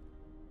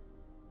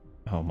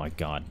 Oh my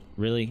god.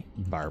 Really?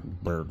 Medical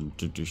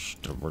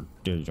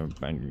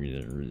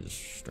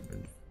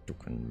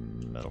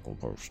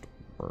post.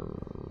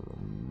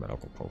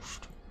 Medical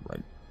post.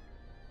 Right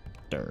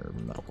there,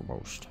 medical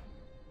post.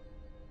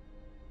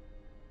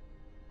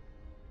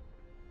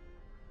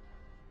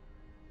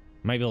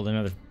 Might build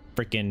another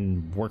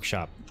freaking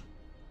workshop.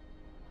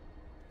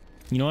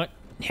 You know what?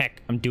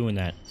 Heck, I'm doing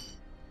that.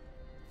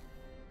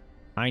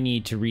 I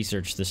need to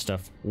research this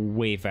stuff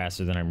way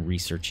faster than I'm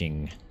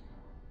researching.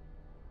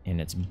 And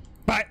it's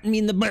biting me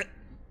in the butt.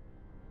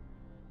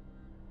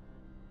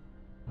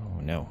 Oh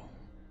no.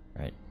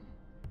 Right.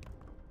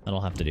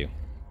 That'll have to do.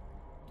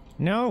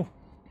 No!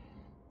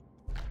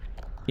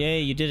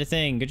 Yay, you did a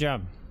thing. Good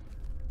job.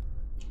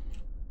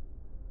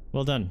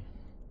 Well done.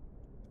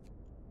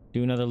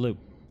 Do another loop.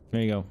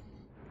 There you go.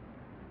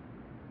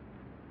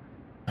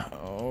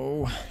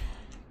 Oh.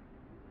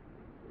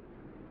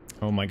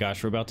 Oh my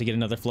gosh, we're about to get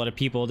another flood of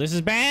people. This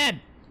is bad!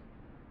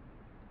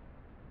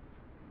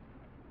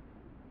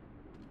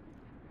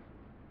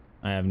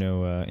 I have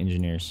no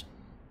engineers.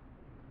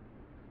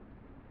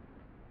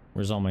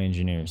 Where's all my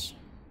engineers?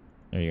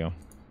 There you go.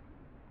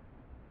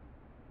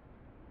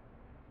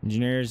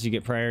 Engineers, you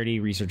get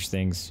priority, research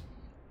things.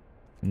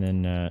 And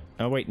then,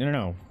 oh wait,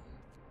 no.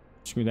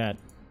 Screw that.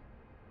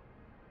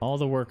 All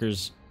the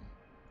workers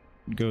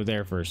go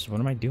there first. What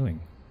am I doing?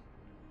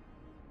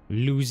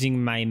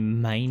 Losing my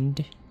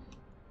mind?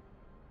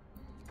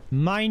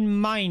 My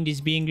mind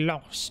is being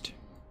lost.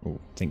 Oh,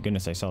 thank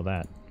goodness I saw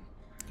that.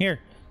 Here.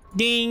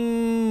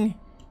 Ding!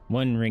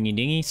 One ringy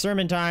dingy.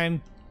 Sermon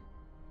time!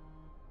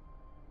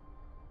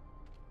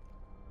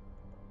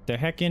 The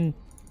heckin'...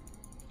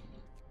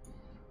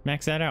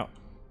 Max that out.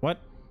 What?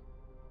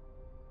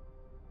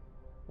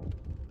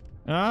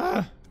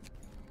 Ah!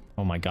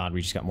 Oh my god,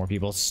 we just got more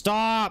people.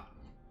 Stop!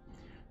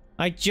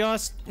 I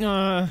just...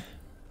 Come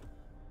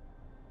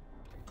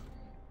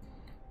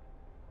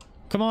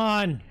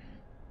on!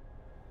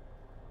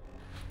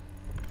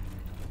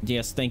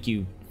 Yes, thank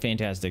you.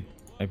 Fantastic.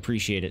 I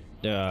appreciate it.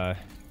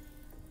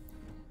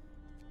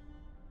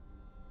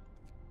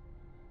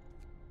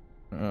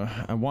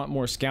 I want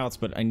more scouts,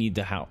 but I need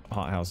the hot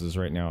houses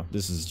right now.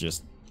 This is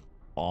just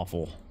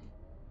awful.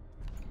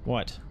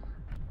 What?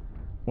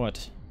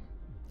 What?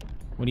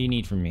 What do you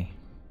need from me?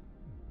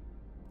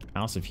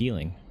 House of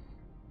Healing.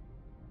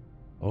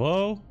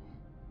 Hello?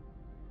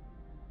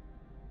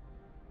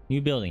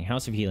 New building,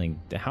 House of Healing.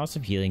 The House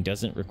of Healing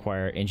doesn't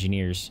require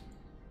engineers.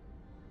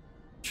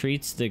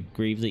 Treats the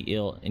gravely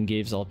ill and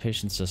gives all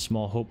patients a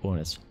small hope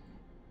bonus.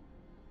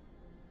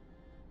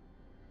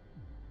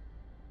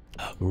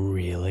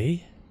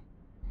 Really?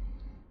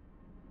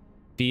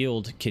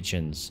 Field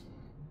kitchens.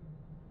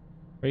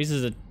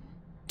 Raises the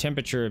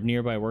temperature of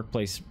nearby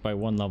workplace by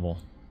 1 level.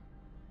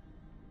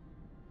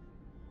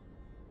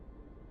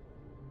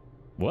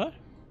 What?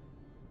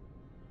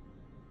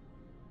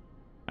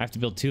 I have to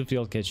build 2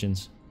 field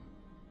kitchens.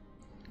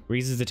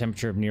 Raises the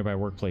temperature of nearby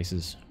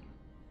workplaces.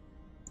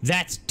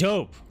 That's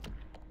dope!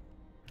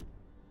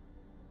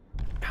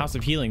 House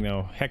of Healing,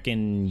 though.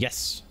 Heckin'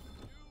 yes.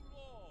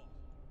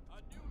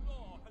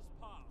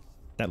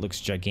 That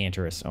looks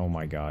gigantorous. Oh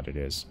my god, it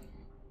is.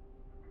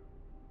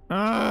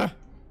 Ah!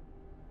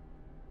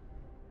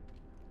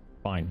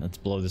 Fine, let's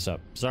blow this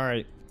up.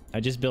 Sorry, I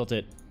just built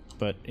it,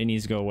 but it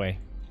needs to go away.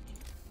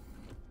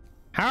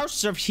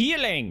 House of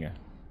Healing!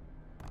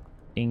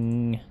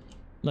 Ding.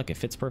 Look, it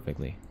fits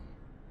perfectly.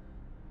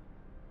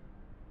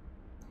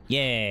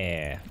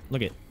 Yeah!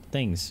 Look at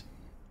things.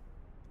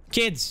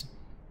 Kids!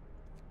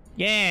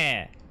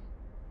 Yeah!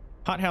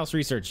 Hothouse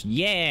research.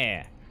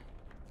 Yeah!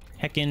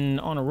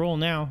 Heckin' on a roll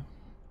now.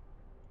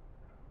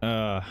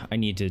 I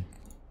need to...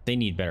 They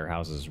need better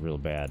houses real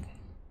bad.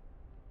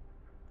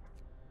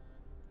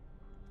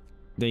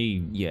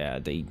 Yeah,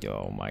 they...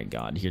 Oh my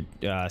god. Here,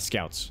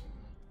 scouts.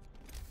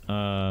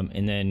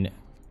 And then...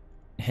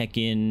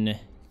 Heckin'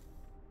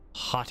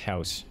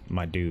 hothouse,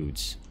 my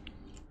dudes.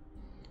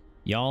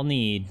 Y'all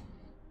need...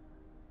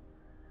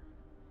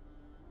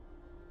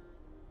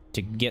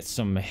 to get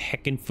some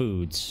heckin'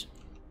 foods.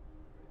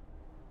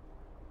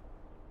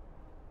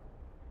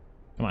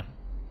 Come on.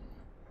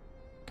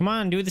 Come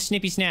on, do the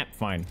snippy snap.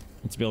 Fine.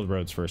 Let's build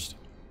roads first.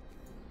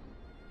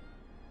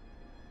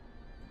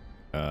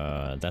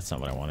 That's not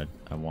what I wanted.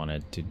 I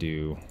wanted to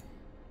do...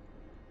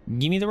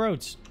 Give me the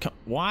roads.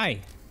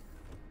 Why?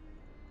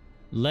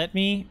 Let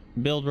me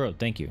build road.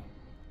 Thank you.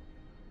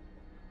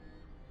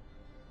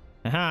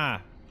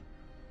 Aha!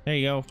 There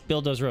you go.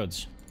 Build those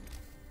roads.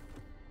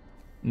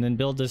 And then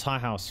build this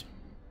hot house.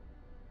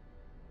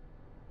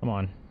 Come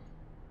on.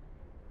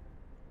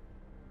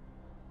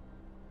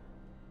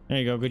 There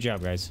you go. Good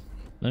job, guys.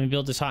 Let me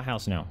build this hot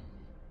house now.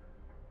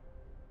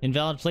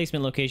 Invalid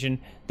placement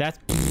location. That's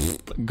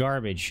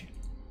garbage.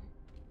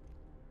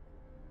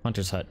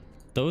 Hunter's hut.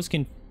 Those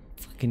can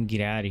fucking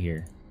get out of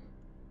here.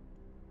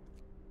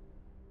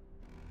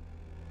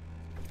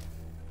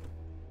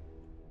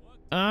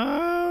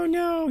 Oh,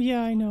 no.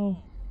 Yeah, I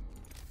know.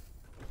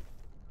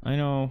 I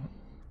know.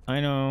 I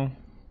know.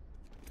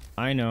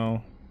 I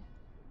know.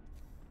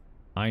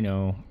 I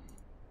know.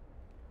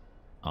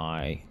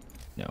 I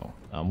know.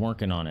 I'm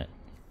working on it.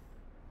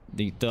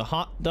 The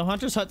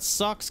hunter's hut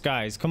sucks,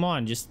 guys. Come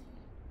on, just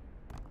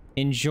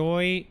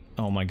enjoy.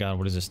 Oh my god,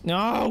 what is this?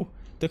 No!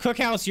 The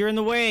cookhouse, you're in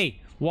the way.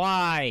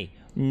 Why?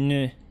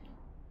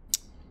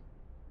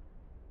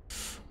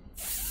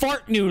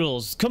 Fart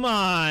noodles. Come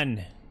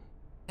on.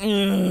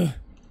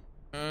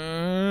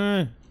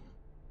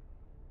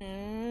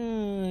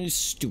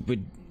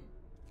 Stupid.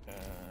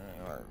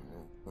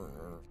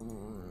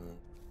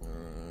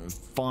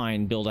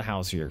 Fine, build a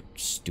house here,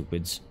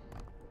 stupids.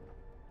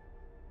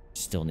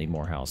 Still need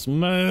more house.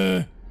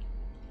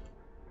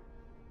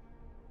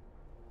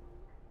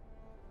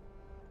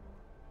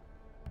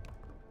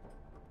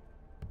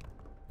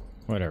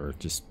 Whatever,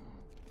 just...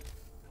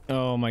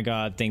 Oh my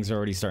god, things are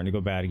already starting to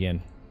go bad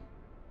again.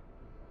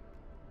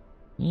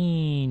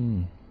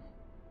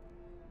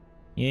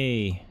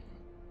 Yay.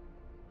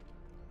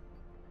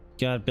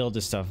 Gotta build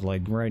this stuff,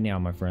 like, right now,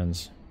 my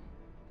friends.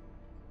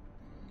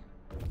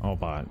 Oh,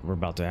 but we're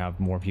about to have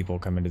more people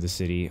come into the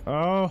city.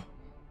 Oh!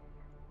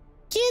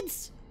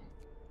 Kids!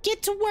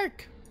 Get to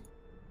work!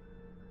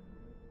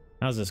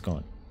 How's this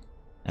going?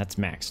 That's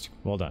maxed.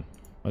 Well done.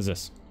 What's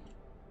this?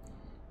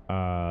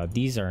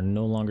 These are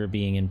no longer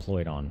being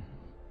employed on.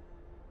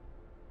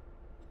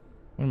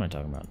 What am I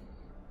talking about?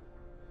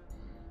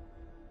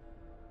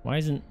 Why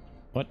isn't...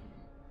 What?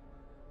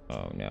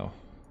 Oh, no.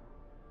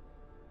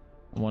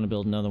 I want to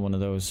build another one of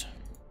those.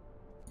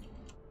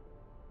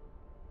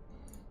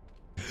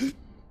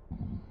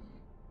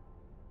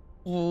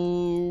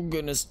 Oh,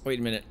 goodness. Wait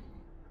a minute.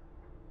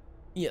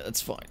 Yeah,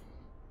 that's fine.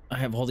 I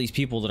have all these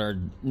people that are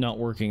not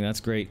working. That's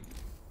great.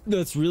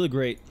 That's really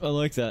great. I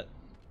like that.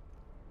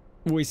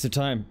 Waste of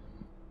time.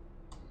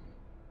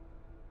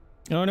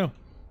 Oh, no.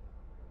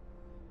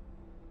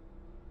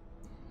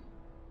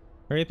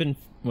 Hurry up and...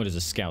 What is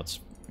this? Scouts.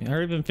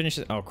 Hurry up and finish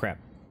it. Oh, crap.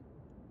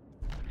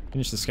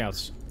 Finish the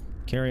scouts.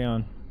 Carry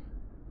on.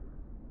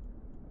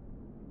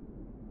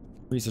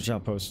 Research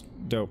outpost.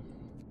 Dope.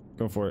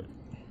 Go for it.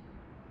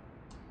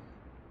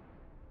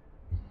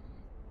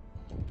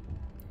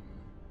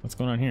 What's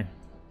going on here?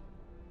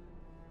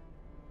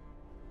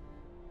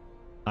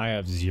 I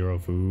have 0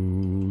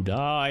 food.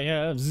 I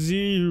have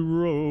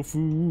 0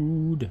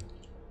 food.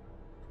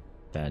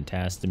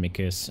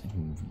 Fantasticus.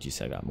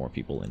 Just I got more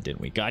people in,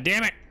 didn't we? God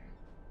damn it!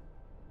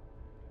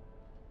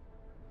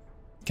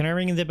 Can I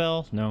ring the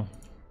bell? No.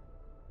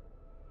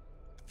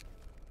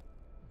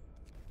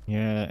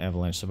 Yeah,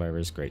 avalanche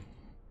survivors, great.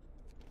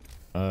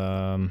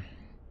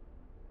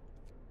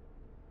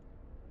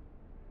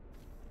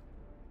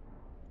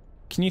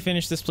 Can you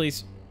finish this,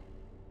 please?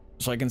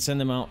 So I can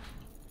send them out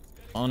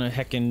on a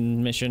heckin'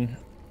 mission.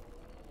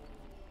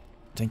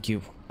 Thank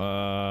you.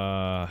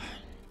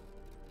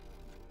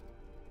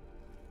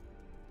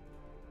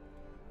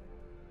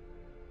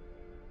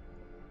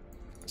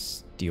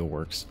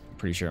 Steelworks.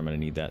 Pretty sure I'm gonna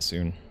need that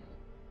soon.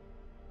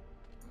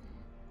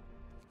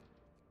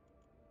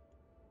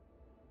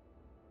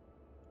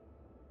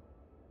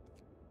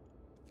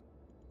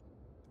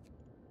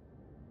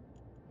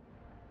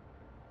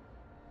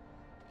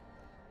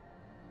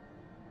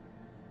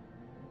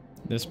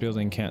 This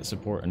building can't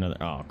support another...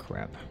 Oh,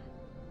 crap.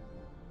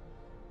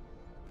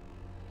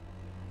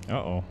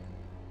 Uh-oh.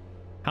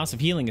 House of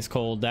Healing is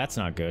cold. That's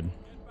not good.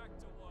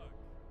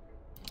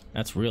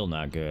 That's real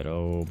not good.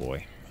 Oh,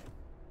 boy.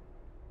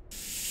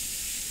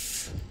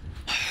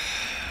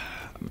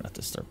 I'm gonna have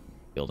to start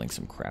building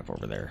some crap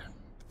over there.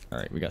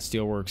 Alright, we got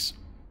Steelworks.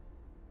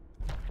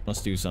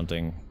 Let's do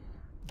something.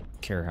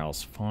 Care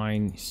House.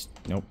 Fine.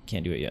 Nope,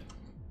 can't do it yet.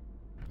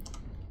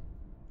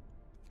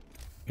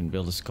 Can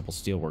build us a couple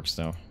Steelworks,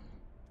 though.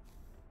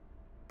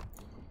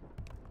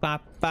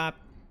 Bop, bop.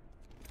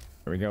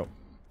 There we go.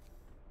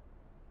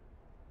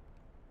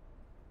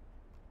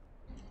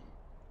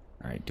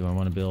 Alright, do I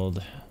want to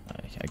build?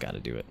 I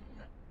gotta do it.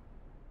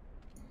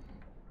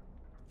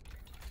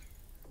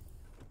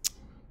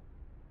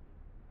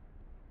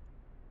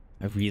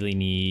 I really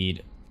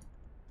need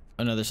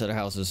another set of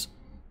houses.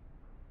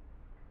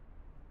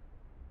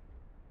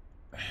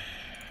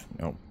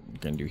 Nope, I'm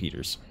gonna do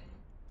heaters.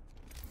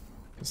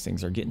 Because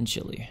things are getting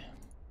chilly.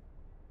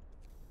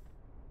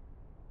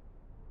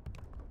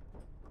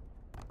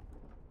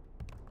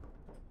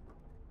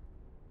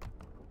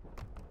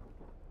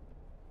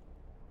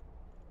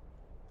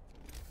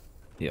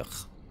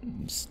 Yuck.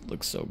 This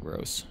looks so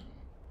gross.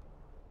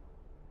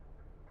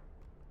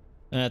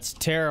 That's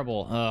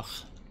terrible. Ugh.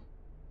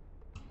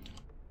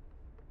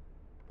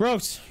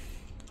 Gross.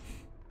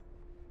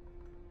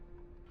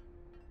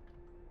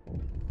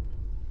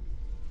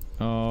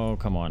 Oh,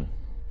 come on.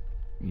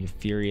 You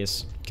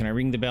furious. Can I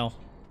ring the bell?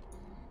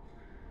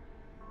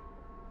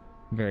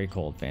 Very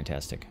cold.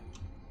 Fantastic.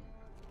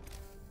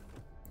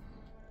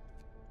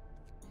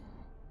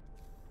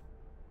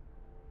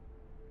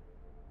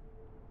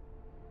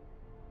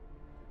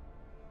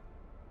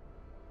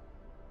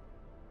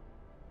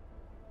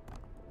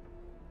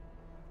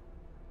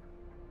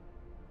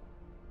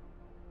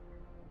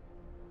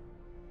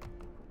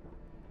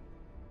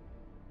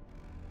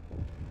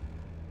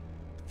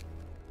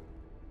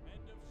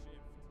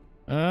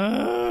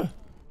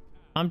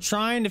 I'm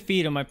trying to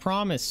feed them, I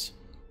promise.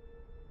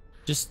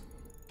 Just,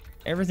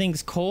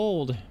 everything's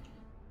cold.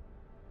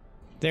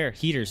 There,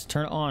 heaters,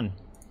 turn on.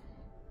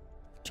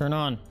 Turn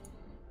on.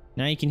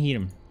 Now you can heat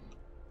them.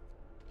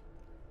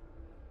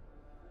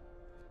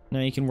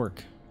 Now you can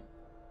work.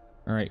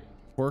 Alright,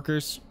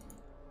 workers.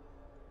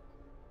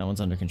 That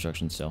one's under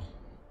construction still.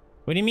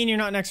 What do you mean you're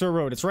not next to a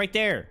road? It's right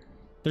there.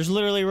 There's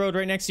literally a road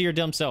right next to your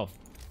dumb self.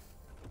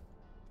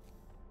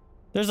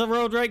 There's a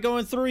road right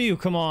going through you,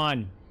 come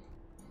on.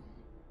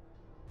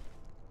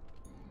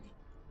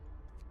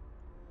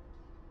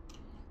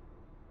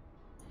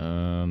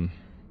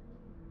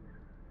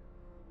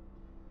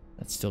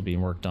 That's still being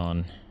worked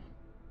on.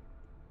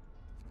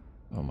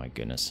 Oh my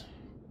goodness.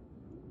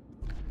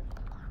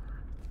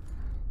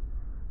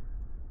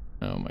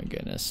 Oh my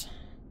goodness.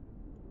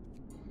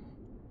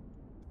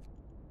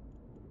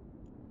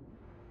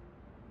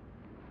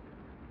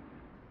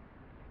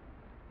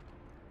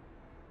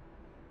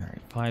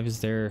 Alright, 5 is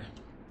there.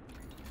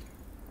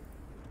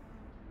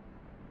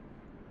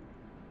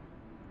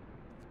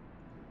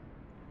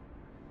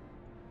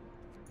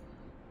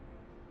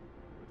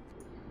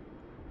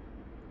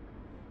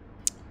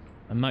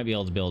 I might be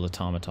able to build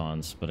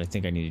automatons, but I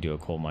think I need to do a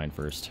coal mine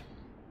first.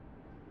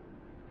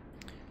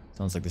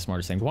 Sounds like the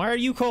smartest thing. Why are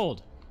you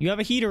cold? You have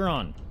a heater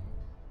on.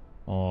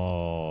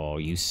 Oh,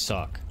 you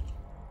suck.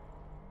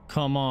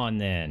 Come on,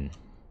 then.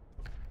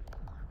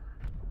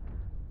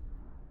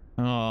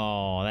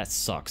 Oh, that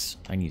sucks.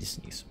 I need to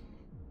sneeze.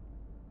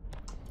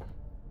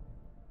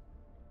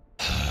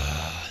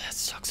 That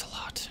sucks a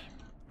lot.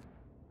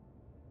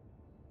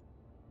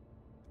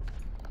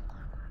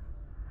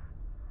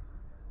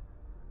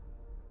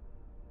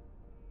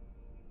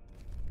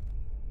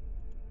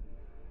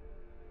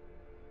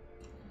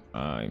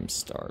 I'm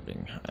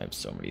starving. I have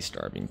so many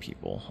starving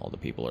people. All the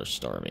people are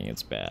starving.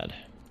 It's bad.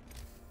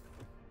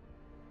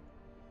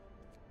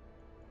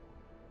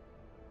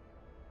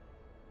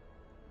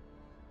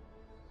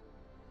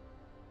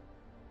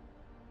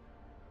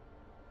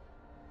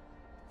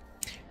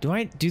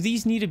 Do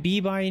these need to be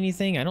by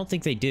anything? I don't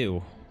think they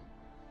do.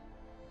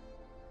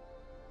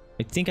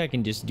 I think I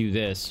can just do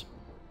this.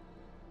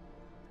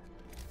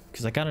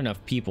 Because I got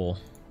enough people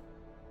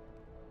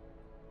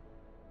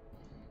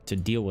to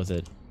deal with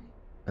it.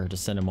 Or to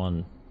send them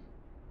on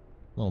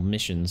little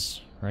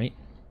missions, right?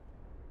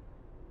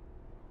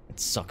 It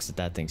sucks that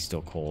that thing's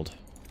still cold.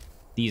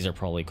 These are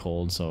probably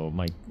cold, so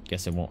I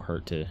guess it won't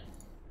hurt to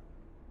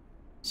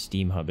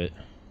steam hub it.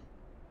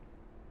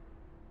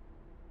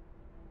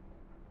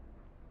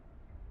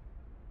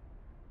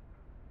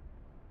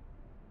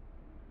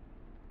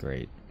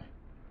 Great.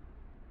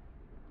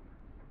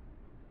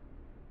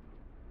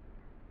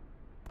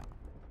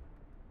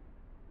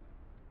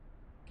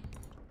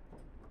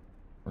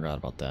 Forgot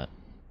about that.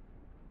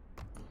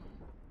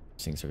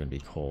 These things are gonna be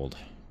cold.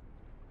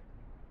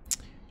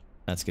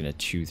 That's gonna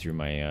chew through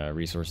my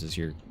resources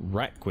here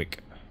right quick.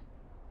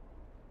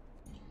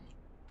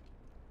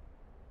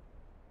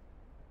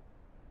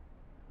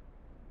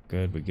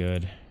 Good, we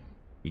good.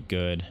 We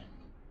good.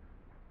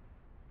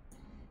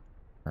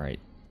 Alright.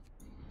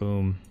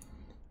 Boom.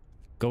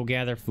 Go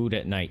gather food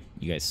at night.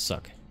 You guys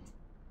suck.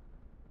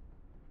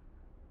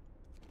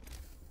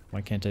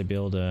 Why can't I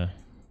build a...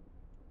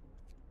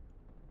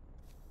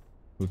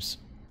 Oops.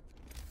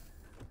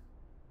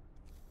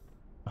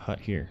 A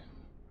hut here.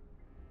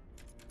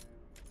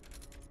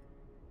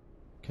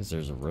 Because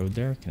there's a road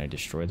there. Can I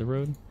destroy the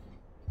road?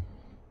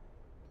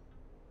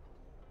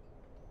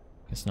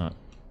 Guess not.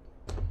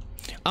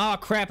 Ah,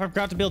 crap! I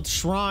forgot to build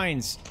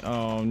shrines!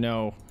 Oh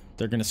no.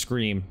 They're gonna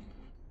scream.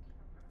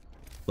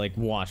 Like,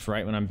 watch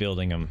right when I'm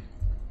building them.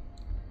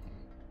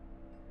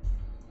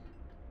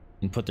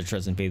 And put their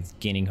trust in faith,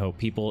 gaining hope.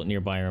 People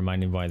nearby are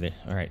reminded why they...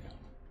 Alright.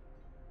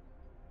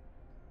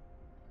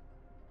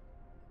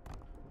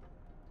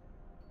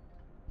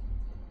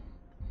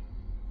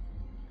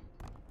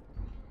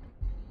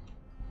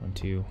 One,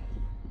 two.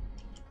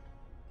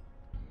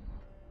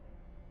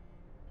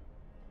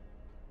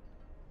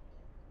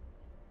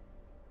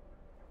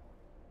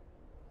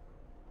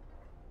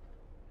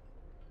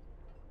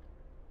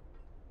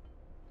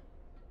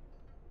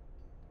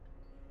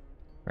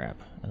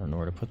 Crap. I don't know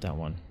where to put that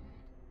one.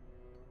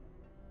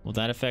 Will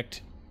that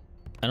affect...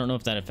 I don't know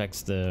if that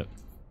affects the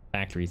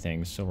factory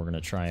things, so we're gonna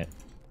try it.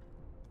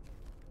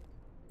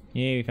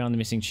 Yay, we found the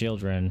missing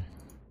children.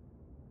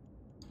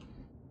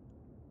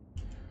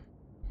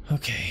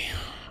 Okay.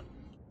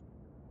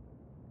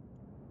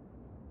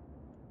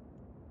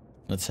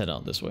 Let's head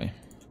out this way.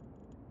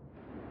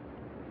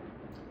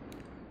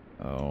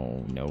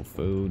 Oh, no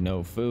food.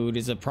 No food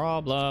is a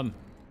problem.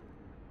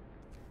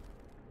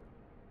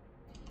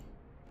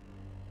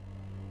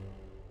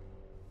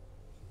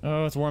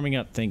 Oh, it's warming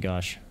up. Thank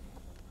gosh.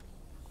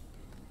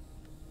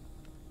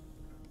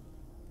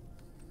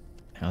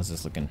 How's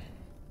this looking?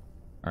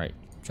 Alright,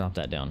 drop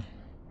that down.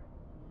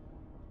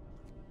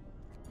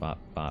 Bop,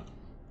 bop.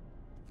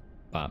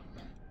 Bop.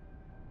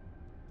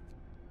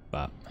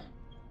 Bop.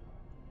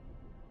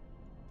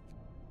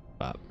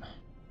 Bop.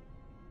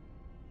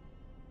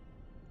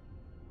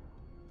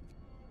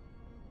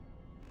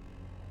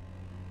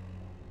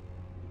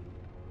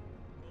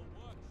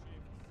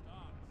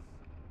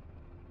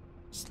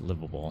 it's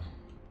livable.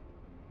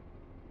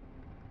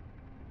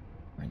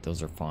 Alright,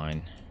 those are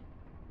fine.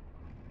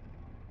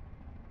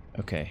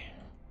 Okay.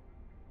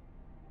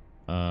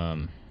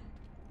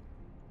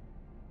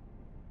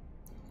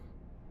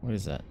 What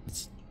is that?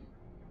 It's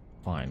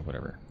fine,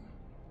 whatever.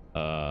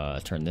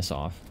 Turn this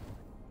off.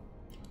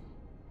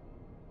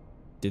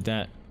 Did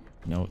that?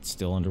 No, it's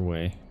still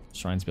underway.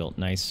 Shrine's built.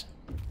 Nice.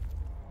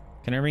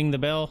 Can I ring the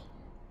bell?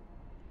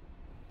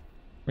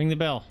 Ring the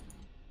bell.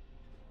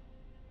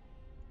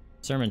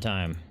 Sermon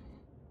time.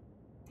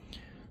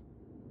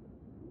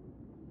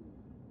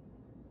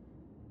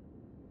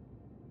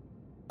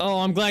 Oh,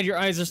 I'm glad your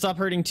eyes are stopped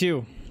hurting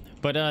too.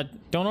 But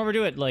don't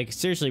overdo it. Like,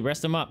 seriously,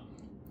 rest them up.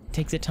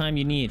 Take the time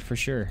you need, for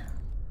sure.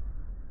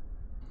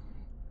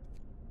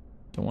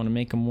 Don't want to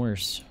make them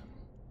worse.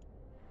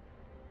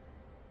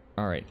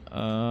 Alright,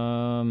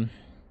 I'm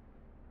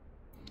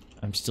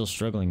still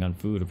struggling on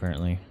food,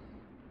 apparently.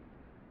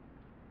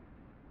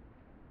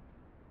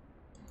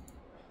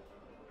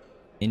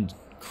 And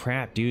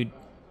crap, dude.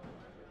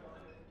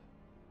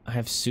 I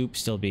have soup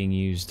still being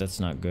used. That's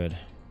not good.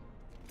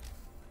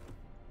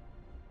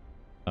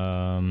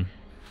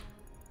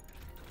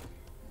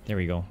 There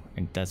we go.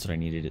 And that's what I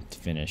needed it to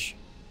finish.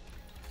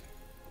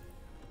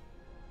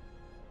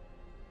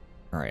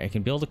 Alright, I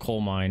can build a coal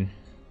mine.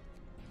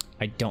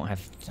 I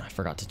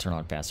forgot to turn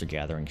on faster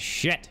gathering.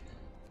 Shit!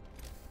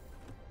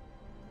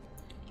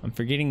 I'm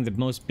forgetting the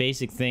most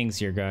basic things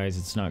here, guys.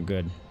 It's not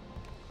good.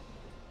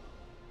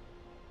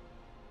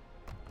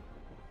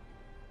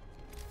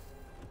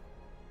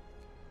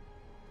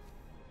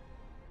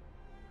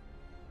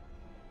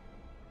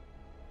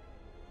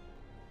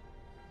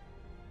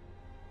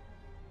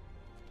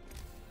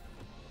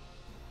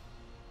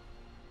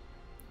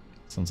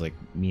 Sounds like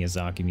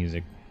Miyazaki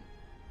music.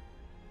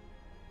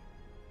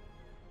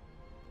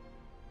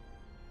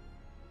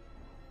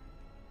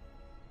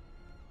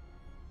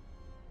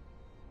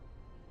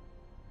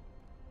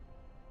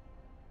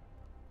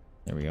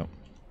 There we go.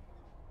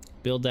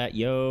 Build that,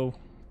 yo.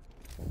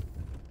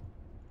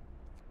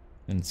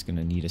 And it's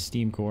gonna need a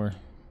steam core.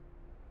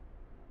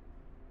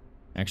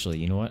 Actually,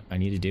 you know what I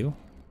need to do?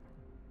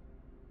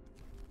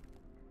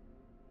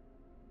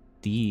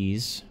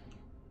 These.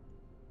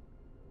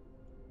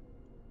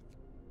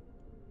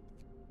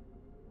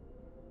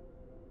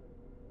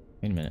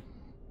 Wait a minute.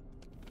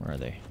 Where are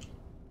they?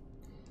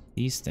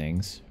 These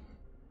things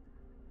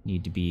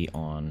need to be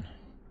on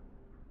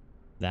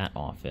that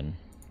often.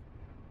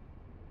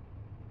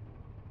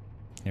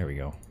 There we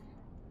go.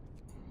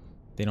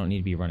 They don't need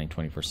to be running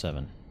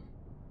 24/7.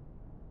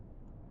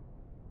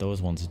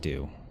 Those ones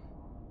do.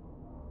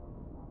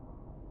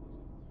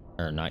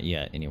 Or not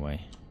yet,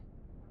 anyway.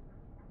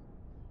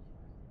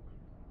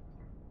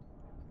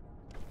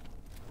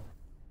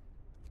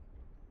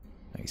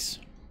 Nice.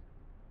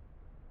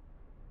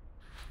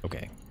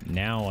 Okay,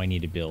 now I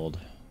need to build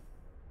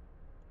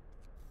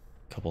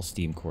a couple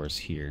steam cores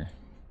here.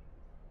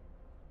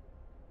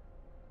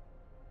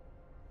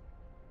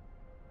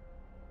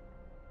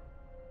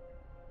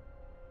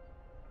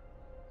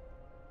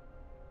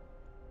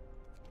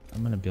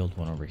 I'm gonna build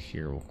one over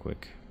here real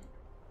quick,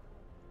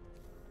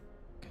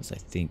 because I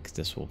think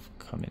this will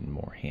come in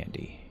more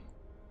handy,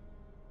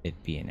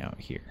 it being out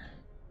here.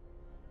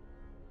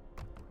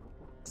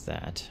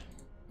 That.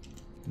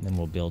 And then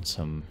we'll build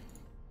some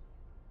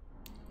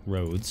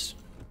roads.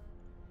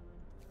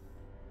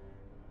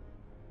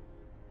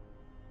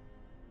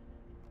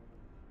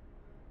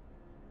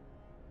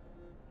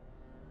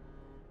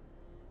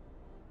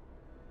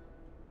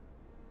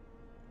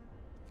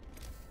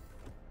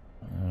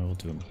 We'll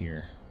do them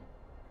here.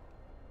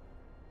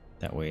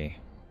 That way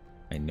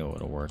I know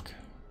it'll work.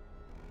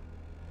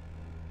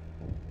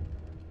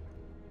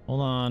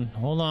 Hold on,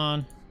 hold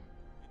on.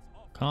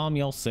 Calm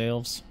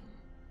yourselves.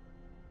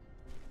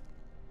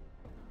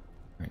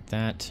 Right,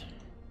 that.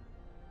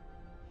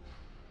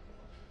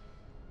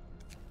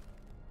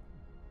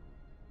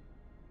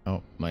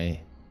 Oh, my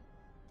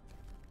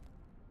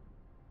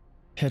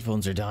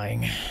headphones are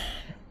dying.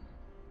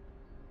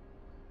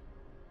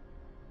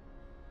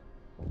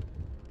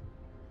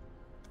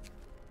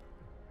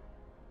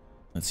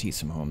 Let's heat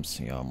some homes.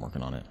 Yeah, I'm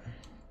working on it.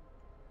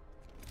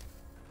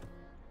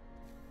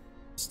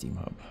 Steam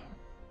hub.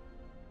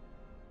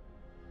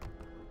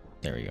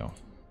 There we go.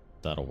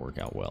 That'll work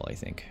out well, I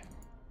think.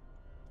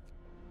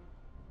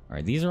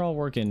 Alright, these are all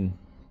working.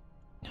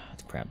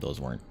 Crap, those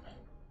weren't.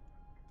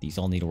 These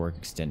all need to work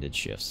extended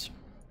shifts.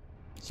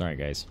 Sorry,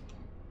 guys.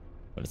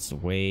 But it's the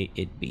way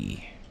it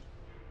be.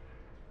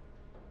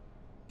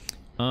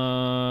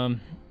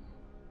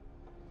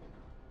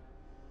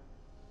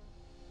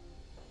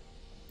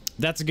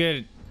 That's a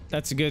good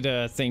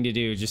thing to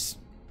do. Just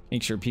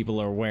make sure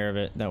people are aware of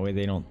it. That way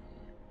they don't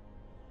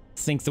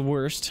think the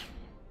worst.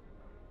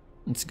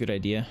 That's a good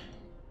idea.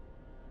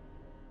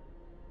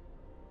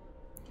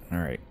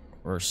 Alright.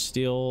 We're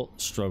still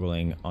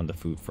struggling on the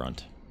food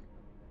front.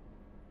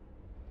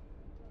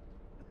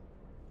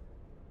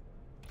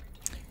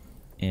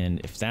 And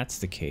if that's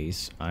the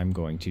case, I'm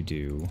going to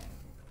do,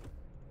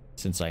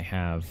 since I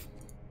have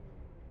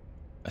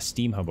a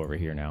steam hub over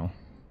here now,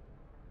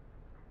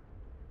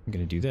 I'm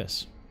gonna do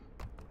this.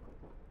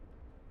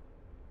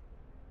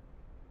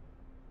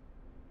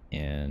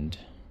 And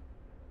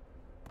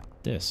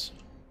this.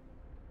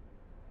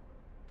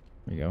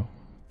 There we go.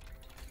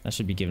 That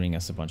should be giving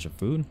us a bunch of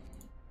food.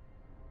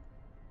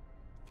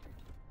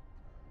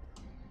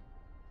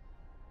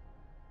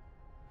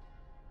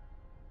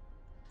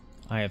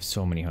 I have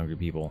so many hungry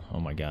people. Oh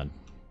my god.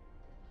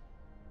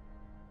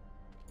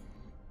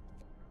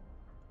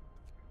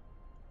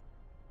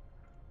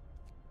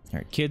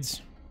 Alright,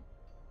 kids.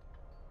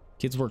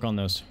 Kids work on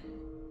those.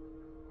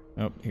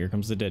 Oh, here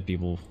comes the dead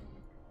people.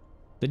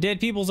 The dead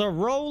peoples are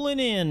rolling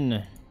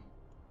in!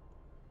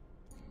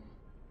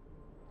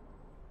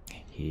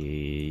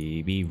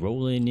 He be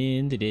rolling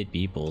in the dead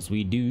peoples,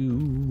 we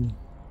do.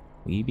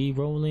 We be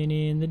rolling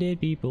in the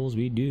dead peoples,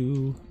 we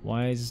do.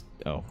 Why is...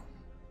 oh.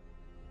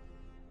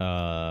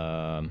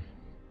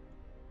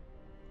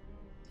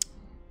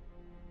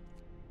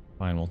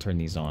 Fine, we'll turn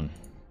these on.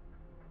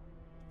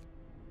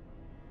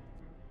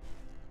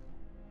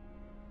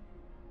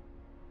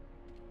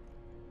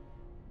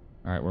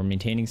 Alright, we're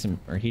maintaining some,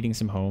 or heating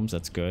some homes,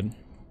 that's good.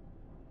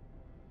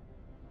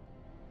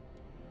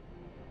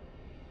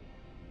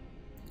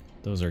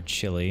 Those are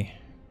chilly.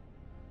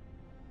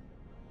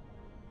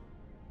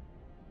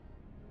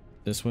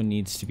 This one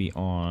needs to be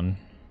on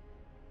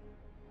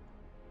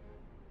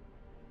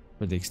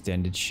for the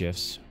extended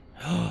shifts.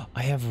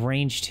 I have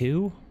range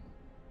too?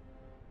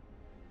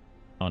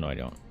 Oh no, I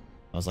don't.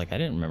 I was like, I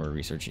didn't remember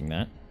researching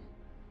that.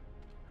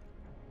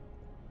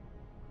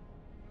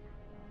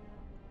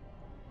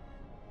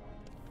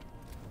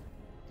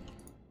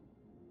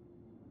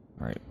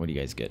 Alright, what do you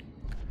guys get?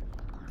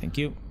 Thank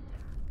you.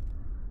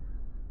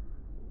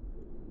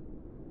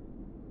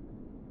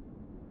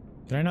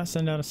 Did I not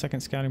send out a second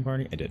scouting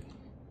party? I did.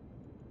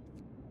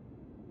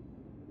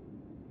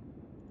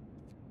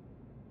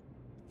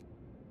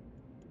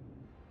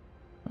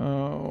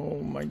 Oh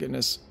my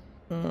goodness.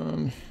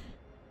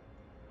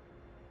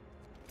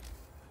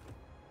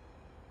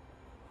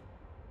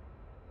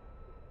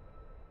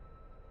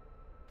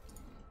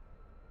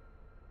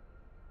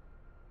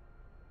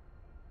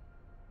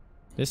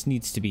 This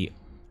needs to be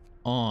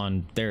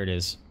on. There it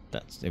is.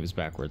 It was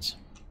backwards.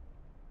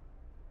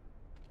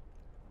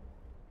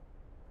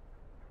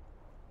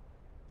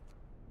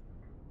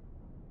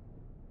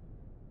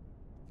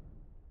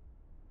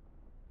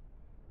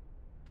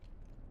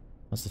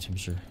 What's the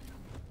temperature?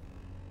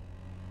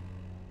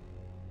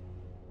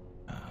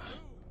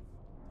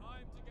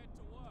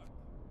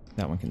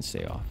 That one can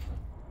stay off.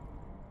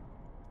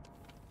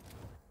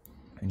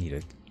 I need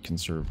to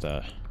conserve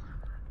the...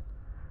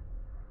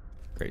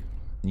 Great.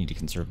 I need to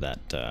conserve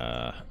that,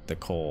 the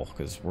coal,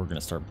 because we're going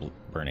to start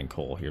burning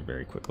coal here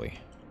very quickly.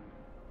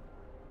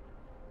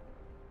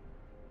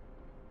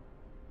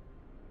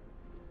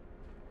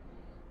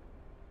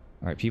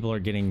 Alright, people are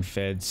getting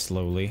fed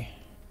slowly.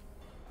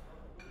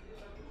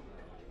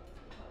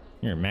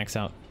 Here, max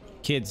out.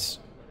 Kids,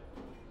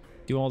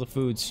 do all the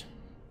foods.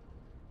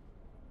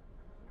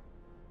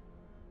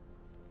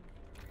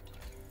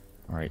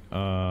 Alright,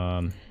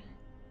 I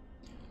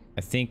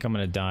think I'm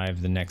gonna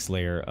dive the next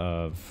layer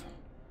of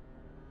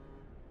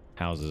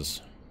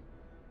houses.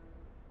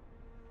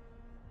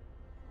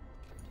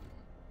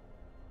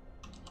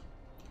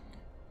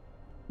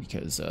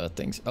 Because,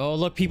 things... Oh,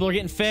 look, people are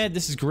getting fed!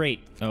 This is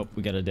great! Oh,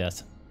 we got a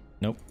death.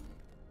 Nope.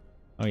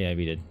 Oh yeah,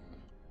 we did.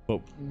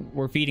 But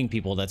we're feeding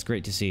people, that's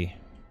great to see.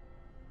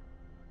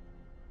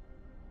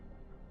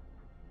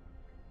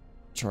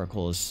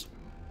 Charcoal is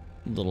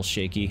a little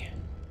shaky.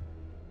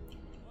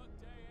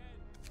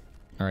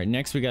 Alright,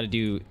 next we gotta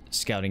do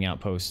scouting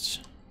outposts.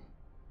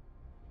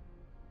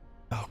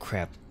 Oh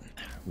crap.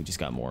 We just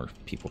got more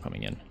people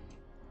coming in.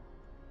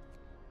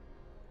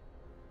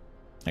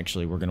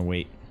 Actually, we're gonna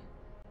wait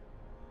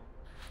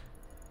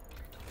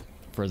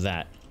for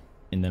that.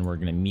 And then we're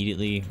gonna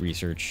immediately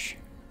research.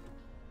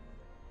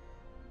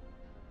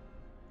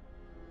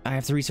 I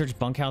have to research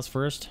bunkhouse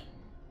first?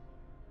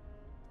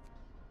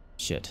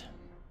 Shit.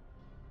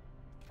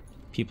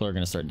 People are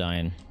gonna start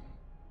dying.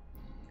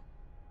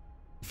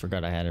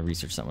 Forgot I had to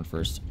research that one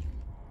first.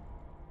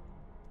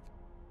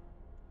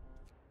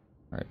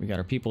 Alright, we got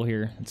our people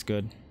here. That's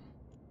good.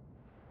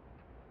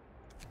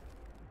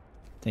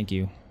 Thank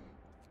you.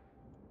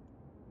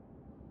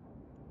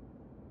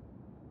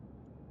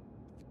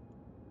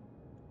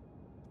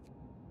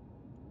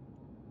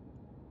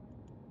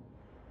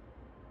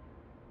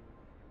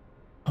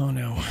 Oh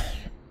no.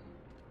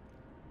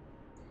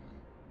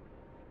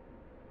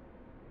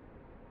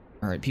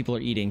 Alright, people are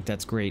eating.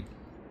 That's great.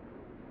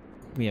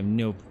 We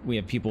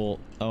have people.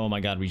 Oh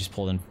my god, we just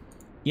pulled in.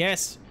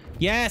 Yes!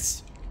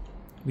 Yes!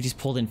 We just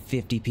pulled in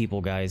 50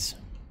 people, guys.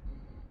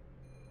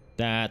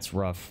 That's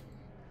rough.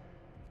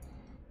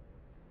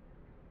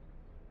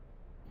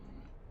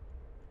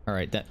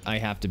 Alright, that I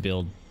have to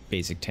build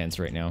basic tents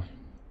right now.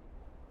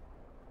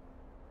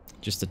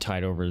 Just to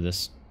tide over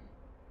this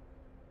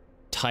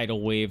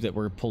tidal wave that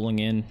we're pulling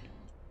in.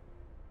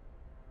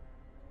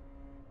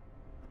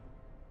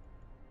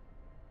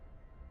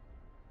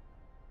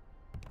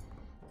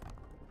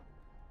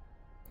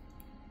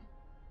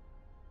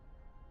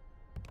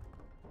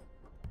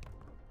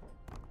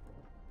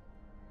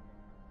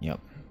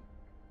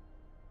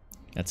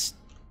 That's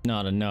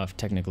not enough,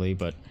 technically,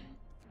 but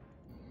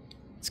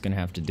it's gonna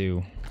have to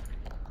do.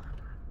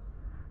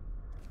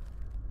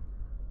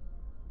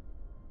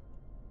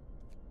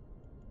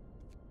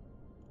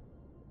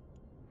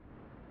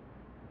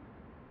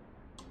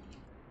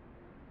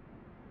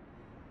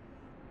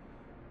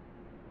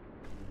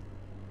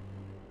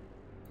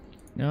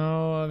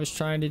 No, I was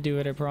trying to do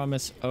it, I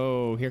promise.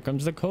 Oh, here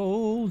comes the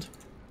cold.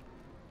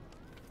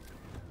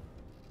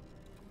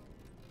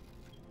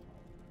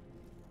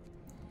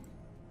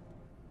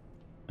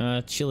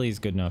 Chili is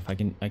good enough. I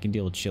can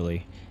deal with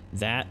chili.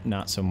 That,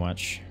 not so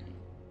much.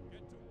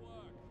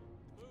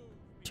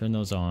 Turn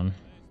those on.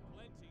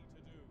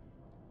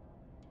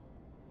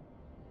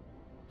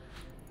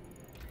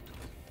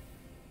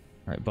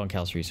 Alright,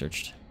 bunkhouse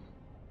researched.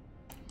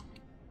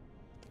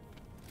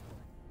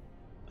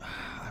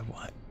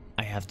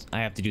 I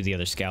have to do the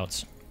other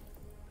scouts.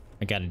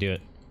 I gotta do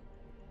it.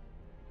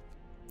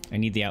 I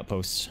need the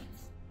outposts.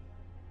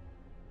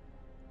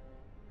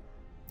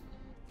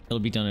 It'll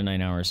be done in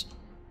 9 hours.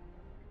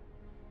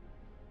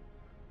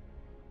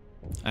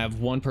 I have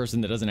one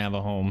person that doesn't have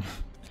a home.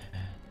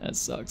 That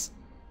sucks.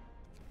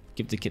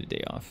 Give the kid a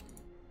day off.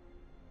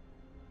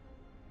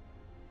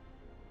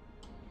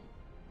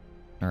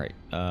 Alright,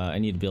 I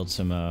need to build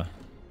some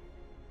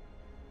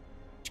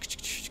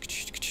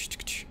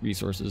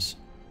resources.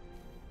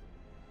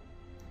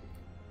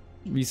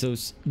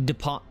 Resource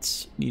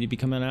depots need to be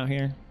coming out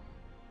here.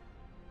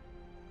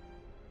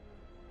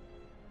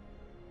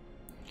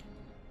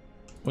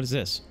 What is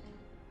this?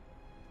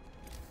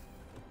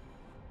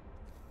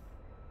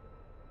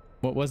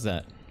 What was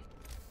that?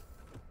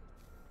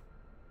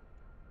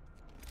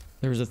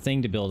 There was a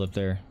thing to build up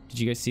there. Did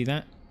you guys see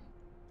that?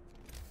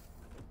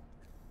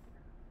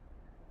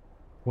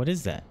 What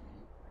is that?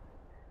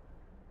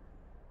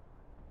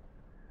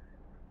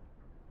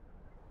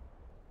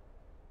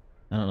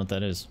 I don't know what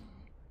that is.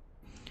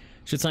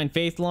 Should sign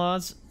faith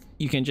laws.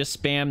 You can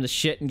just spam the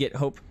shit and get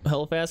hope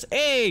hella fast.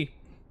 Hey!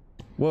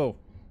 Whoa.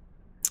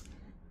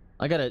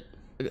 I gotta...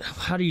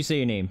 How do you say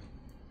your name?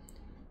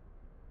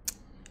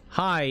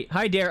 Hi.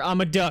 Hi there,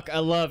 I'm a duck. I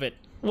love it.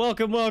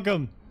 Welcome,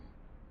 welcome.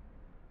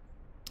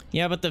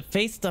 Yeah, but the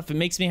faith stuff, it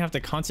makes me have to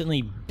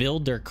constantly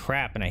build their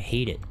crap, and I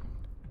hate it.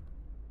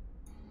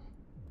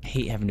 I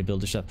hate having to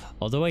build their stuff.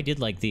 Although I did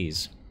like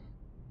these.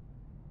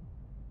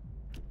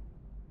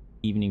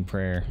 Evening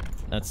prayer.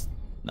 That's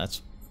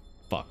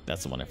fuck,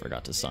 that's the one I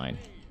forgot to sign.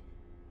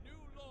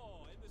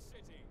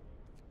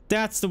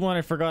 That's the one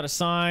I forgot to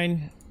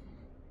sign.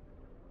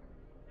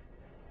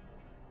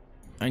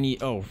 I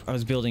need, oh, I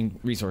was building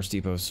resource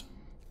depots.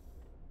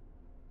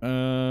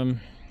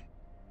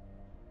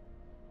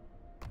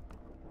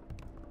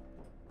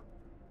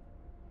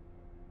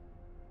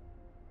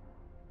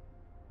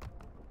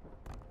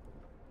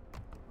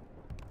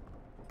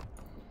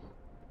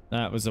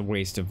 That was a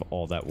waste of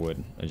all that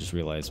wood, I just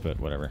realized, but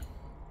whatever.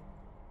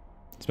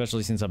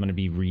 Especially since I'm going to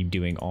be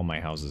redoing all my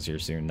houses here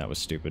soon. That was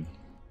stupid.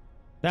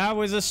 That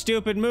was a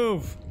stupid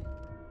move!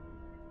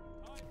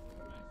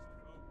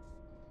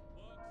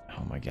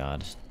 Oh my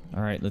god.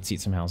 Alright, let's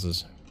eat some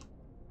houses.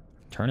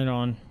 Turn it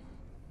on.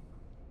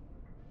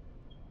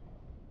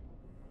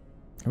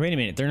 Wait a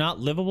minute, they're not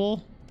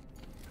livable?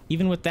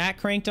 Even with that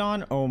cranked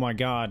on? Oh my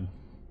god.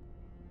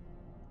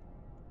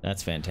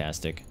 That's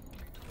fantastic.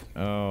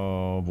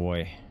 Oh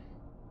boy.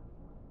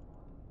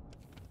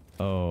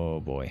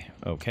 Oh boy.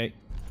 Okay.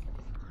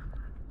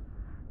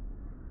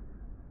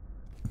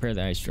 Prepare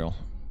the ice drill.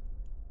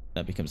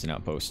 That becomes an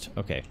outpost.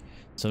 Okay.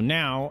 So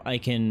now I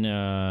can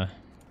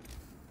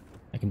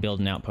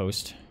build an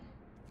outpost.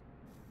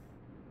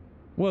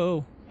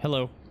 Whoa.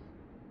 Hello.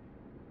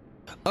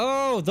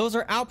 Oh, those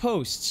are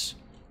outposts.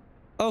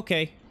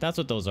 Okay, that's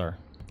what those are.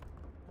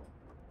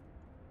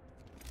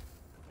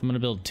 I'm gonna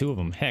build 2 of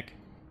them. Heck.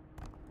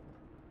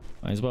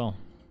 Might as well.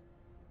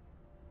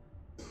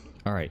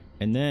 Alright,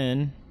 and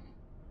then...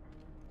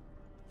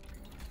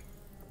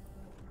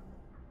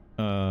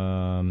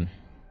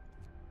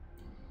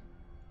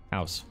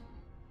 House.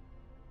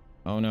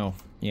 Oh no.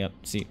 Yep,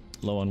 see,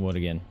 low on wood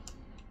again.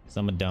 'Cause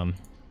I'm a dumb.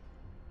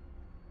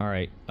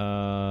 Alright,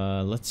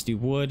 let's do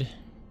wood.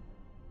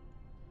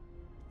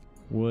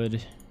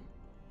 Wood.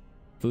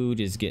 Food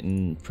is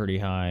getting pretty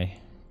high.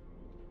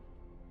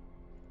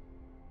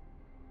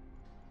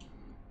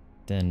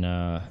 Then,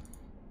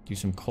 do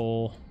some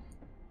coal.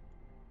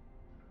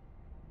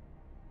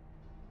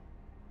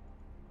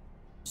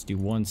 Let's do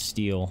 1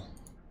 steel.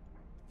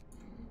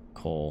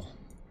 Coal.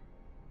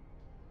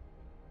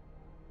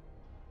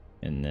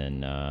 And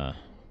then,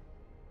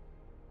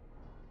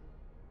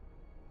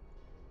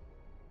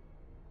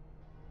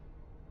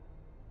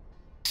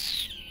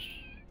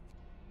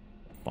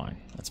 fine,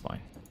 that's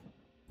fine.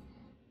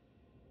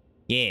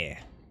 Yeah.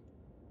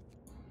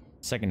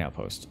 Second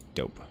outpost.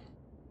 Dope.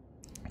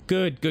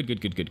 Good, good, good,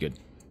 good, good, good.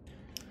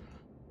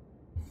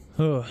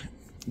 Oh,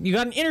 you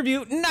got an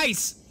interview?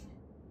 Nice!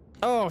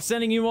 Oh,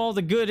 sending you all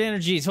the good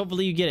energies.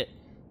 Hopefully you get it.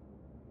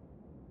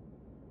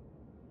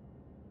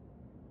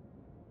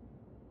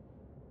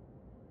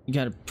 You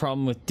got a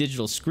problem with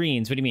digital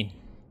screens? What do you mean?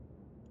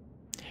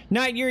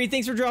 Night, Yuri.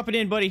 Thanks for dropping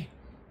in, buddy.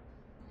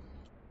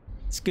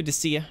 It's good to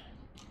see you.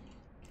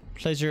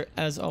 Pleasure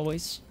as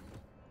always.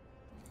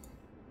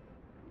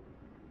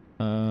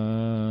 We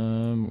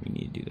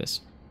need to do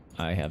this.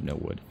 I have no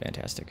wood.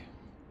 Fantastic.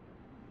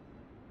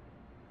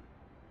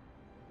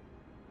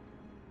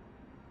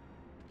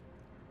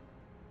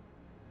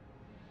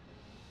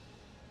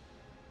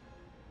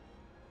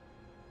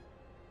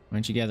 Why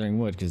aren't you gathering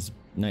wood? Because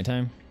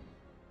nighttime?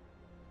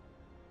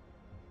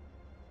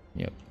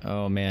 Yep.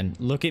 Oh man,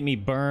 look at me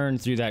burn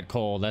through that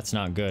coal. That's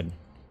not good.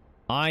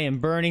 I am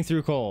burning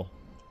through coal.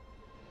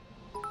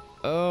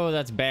 Oh,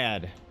 that's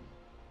bad.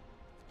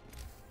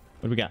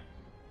 What do we got?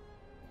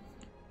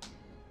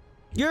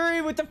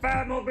 Yuri with the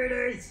fat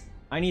mobilities!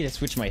 I need to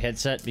switch my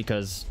headset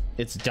because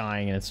it's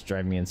dying and it's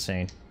driving me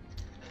insane.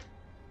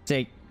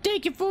 Say,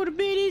 take your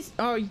photobeaties!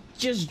 Oh, you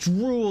just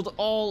drooled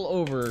all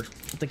over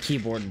the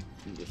keyboard.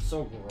 You're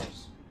so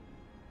gross.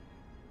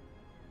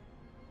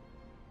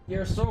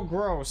 You're so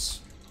gross.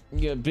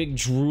 You big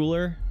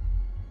drooler.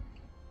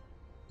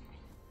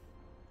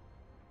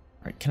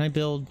 Alright, can I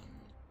build?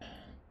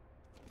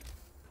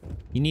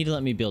 You need to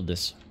let me build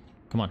this.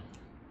 Come on.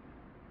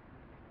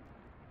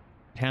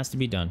 It has to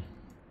be done.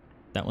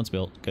 That one's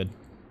built. Good.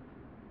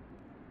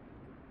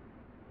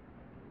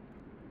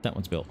 That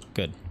one's built.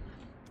 Good.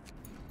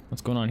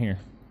 What's going on here?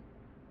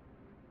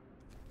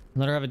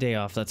 Let her have a day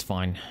off. That's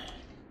fine.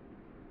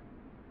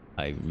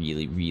 I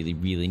really, really,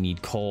 really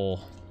need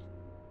coal.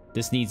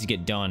 This needs to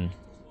get done.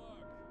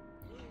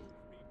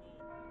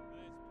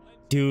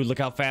 Dude, look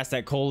how fast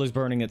that coal is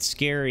burning. It's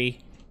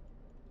scary.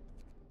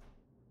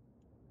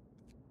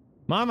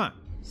 Mama,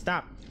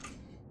 stop.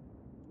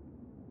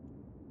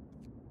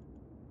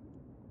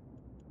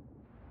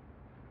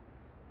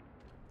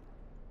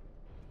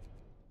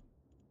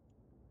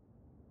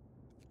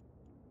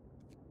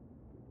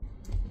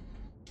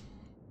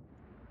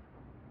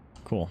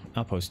 Cool.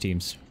 Outpost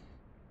teams.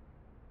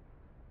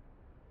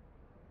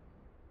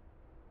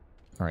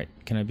 Alright,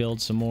 can I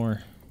build some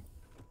more?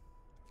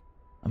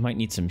 I might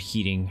need some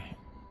heating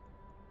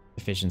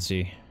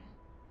efficiency.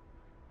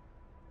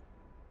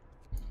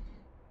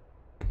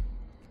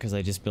 Because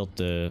I just built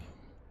the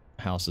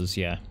houses,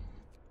 yeah.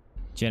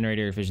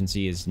 Generator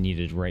efficiency is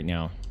needed right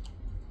now.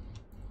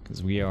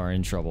 Because we are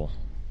in trouble.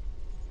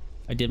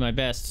 I did my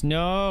best.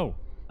 No!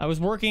 I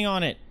was working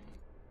on it!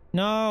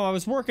 No, I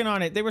was working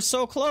on it! They were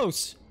so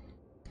close!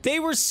 They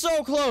were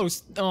so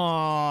close!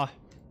 Aww.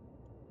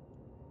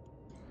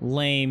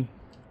 Lame.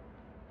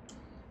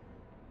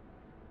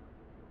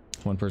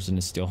 One person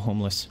is still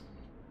homeless.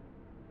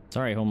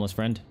 Sorry, homeless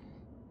friend.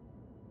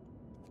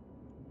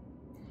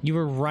 You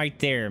were right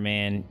there,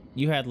 man.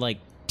 You had like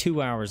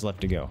 2 hours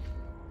left to go.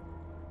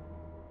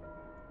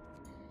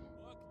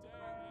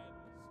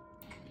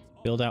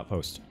 Build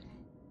outpost.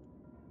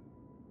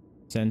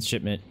 Sends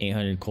shipment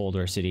 800 coal to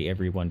our city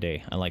every 1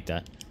 day. I like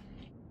that.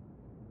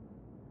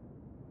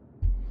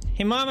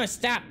 Hey, mama,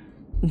 stop!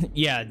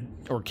 Yeah,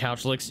 or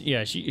couch licks.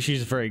 Yeah,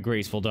 she's a very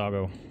graceful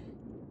doggo.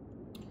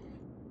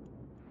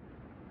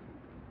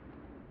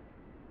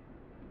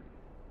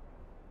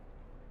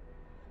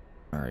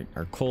 Alright,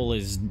 our coal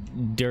is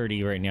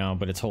dirty right now,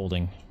 but it's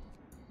holding.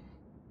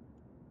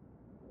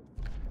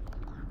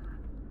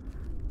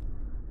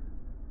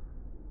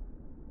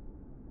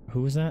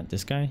 Who was that?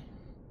 This guy?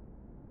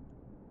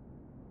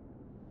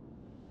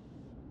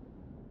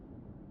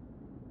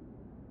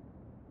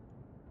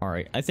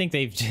 Alright, I think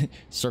they've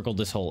circled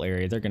this whole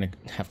area. They're gonna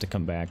have to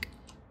come back.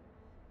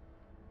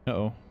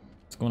 Uh-oh.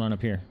 What's going on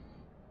up here?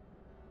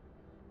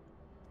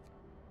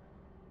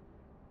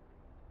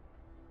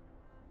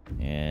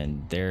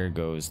 And there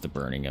goes the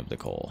burning of the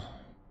coal.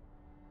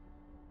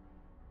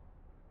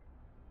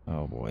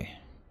 Oh boy.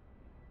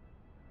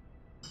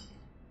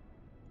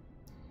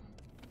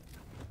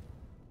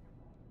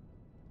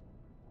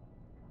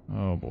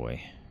 Oh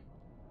boy.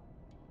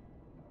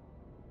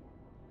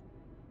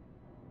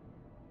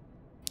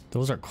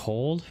 Those are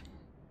cold?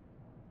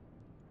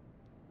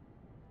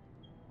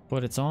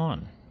 But it's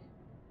on.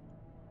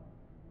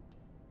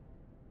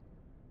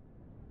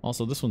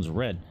 Also, this one's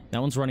red.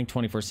 That one's running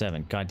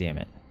 24/7. God damn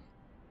it.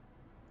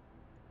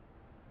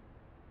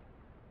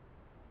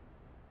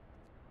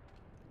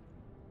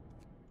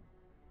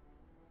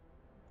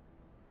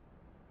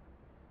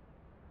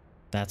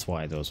 That's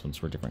why those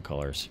ones were different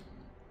colors.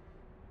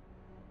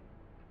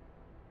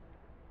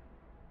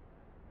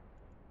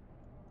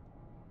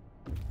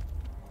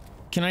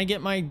 Can I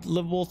get my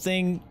livable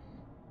thing?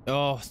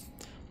 Oh,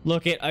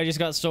 look it. I just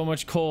got so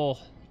much coal.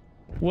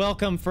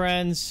 Welcome,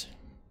 friends.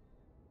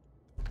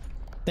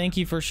 Thank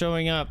you for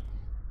showing up.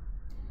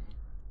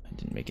 I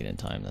didn't make it in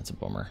time. That's a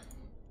bummer.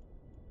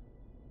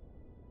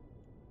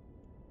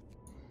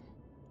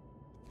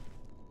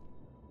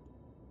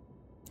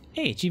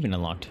 Hey, achievement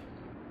unlocked.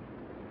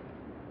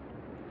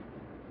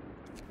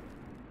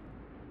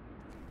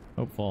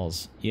 Hope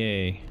Falls.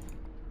 Yay.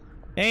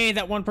 Hey,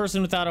 that one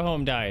person without a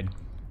home died.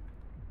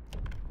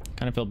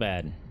 Kind of feel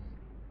bad.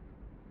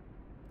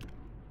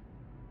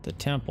 The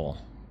temple.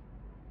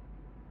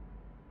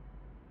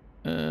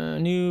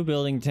 New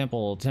building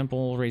temple.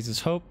 Temple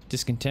raises hope.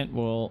 Discontent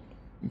will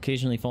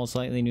occasionally fall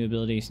slightly. New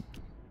abilities.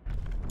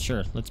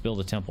 Sure, let's build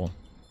a temple.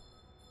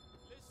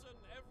 Listen,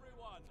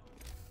 everyone.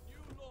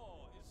 New law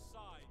is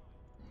signed.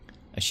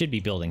 I should be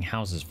building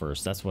houses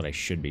first. That's what I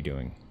should be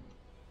doing.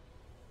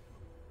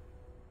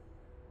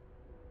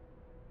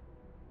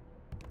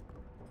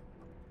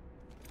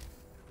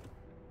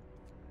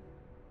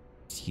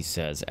 He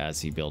says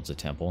as he builds a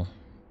temple.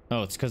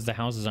 Oh, it's because the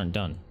houses aren't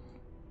done.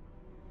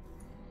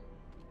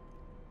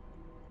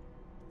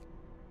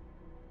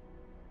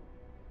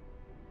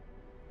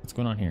 What's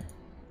going on here?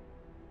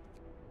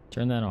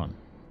 Turn that on.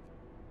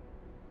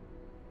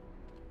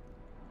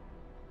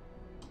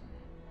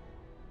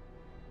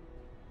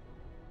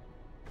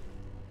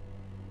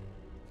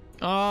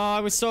 Oh, I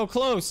was so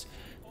close.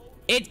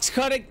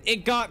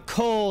 It got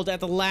cold at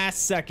the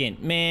last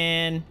second,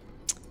 man.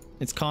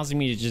 It's causing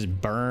me to just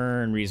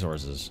burn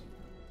resources.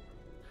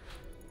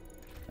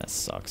 That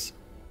sucks.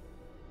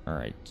 All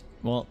right.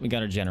 Well, we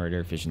got our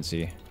generator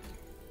efficiency.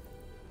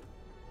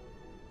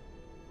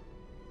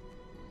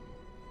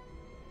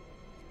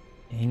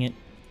 Dang it.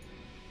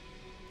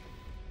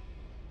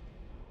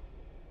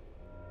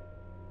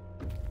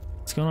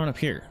 What's going on up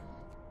here?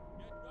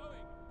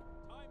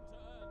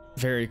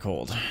 Very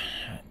cold.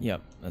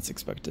 Yep, that's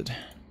expected.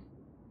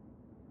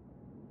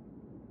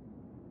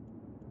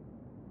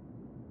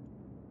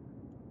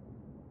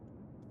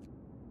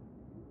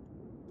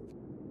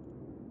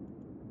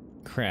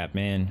 Crap,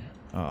 man.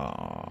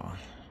 Aww.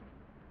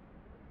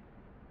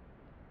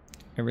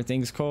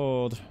 Everything's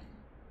cold.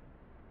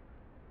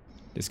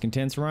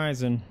 Discontent's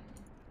rising.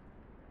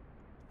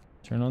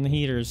 Turn on the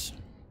heaters.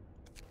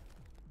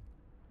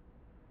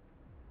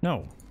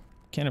 No.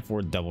 Can't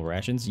afford double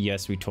rations.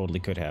 Yes, we totally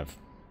could have.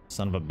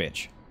 Son of a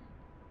bitch.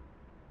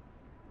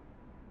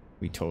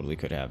 We totally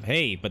could have.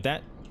 Hey, but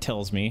that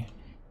tells me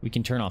we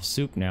can turn off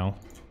soup now.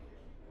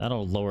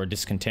 That'll lower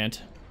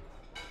discontent.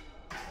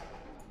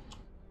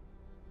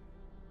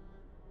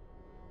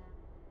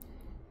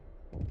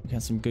 We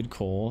got some good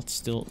coal. It's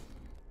still...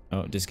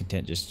 Oh,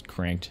 discontent just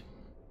cranked.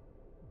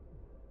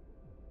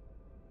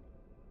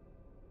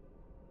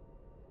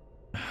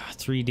 Ah,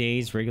 3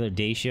 days, regular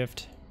day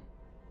shift.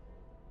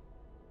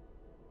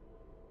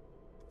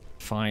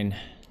 Fine.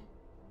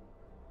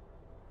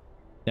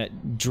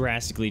 That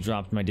drastically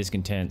dropped my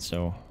discontent,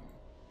 so...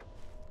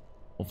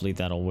 Hopefully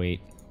that'll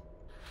wait.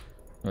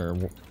 Or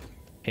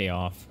pay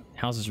off.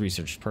 Houses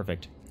research,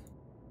 perfect.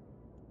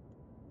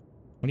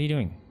 What are you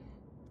doing?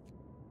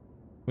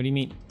 What do you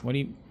mean? What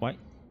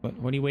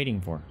are you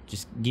waiting for?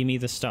 Just give me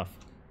the stuff.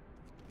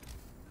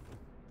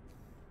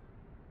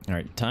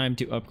 Alright, time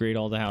to upgrade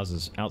all the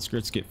houses.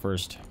 Outskirts get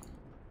first.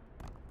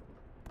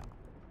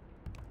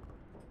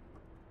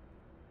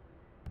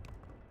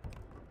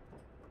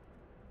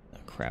 Oh,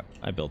 crap.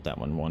 I built that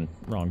one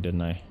wrong,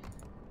 didn't I?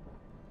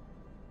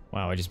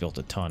 Wow, I just built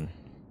a ton.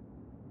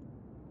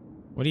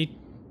 What do you...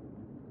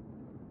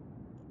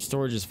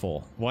 Storage is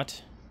full.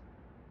 What?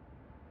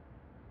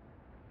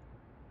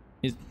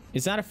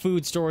 Is that a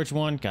food storage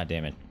one? God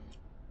damn it.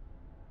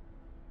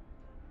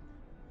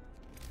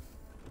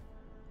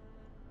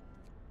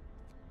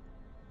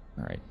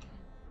 All right.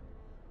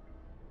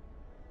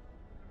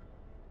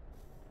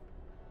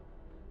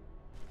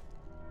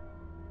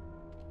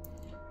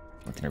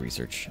 What can I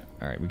research?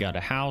 All right, we got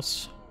a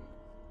house.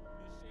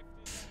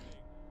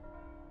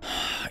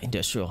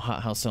 Industrial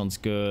hothouse sounds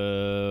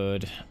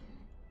good.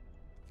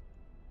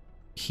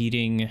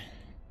 Heating.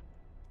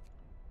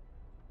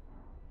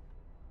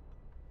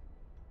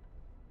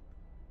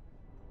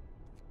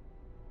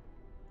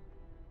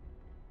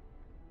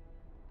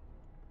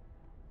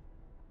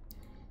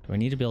 Do I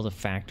need to build a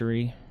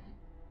factory?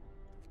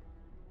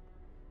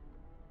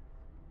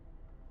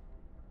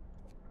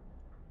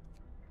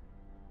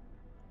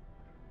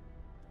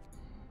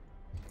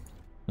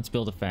 Let's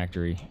build a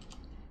factory.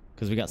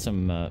 Because we got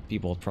some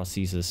people with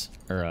prosthesis,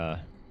 or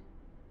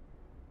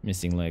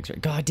missing legs, right?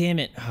 God damn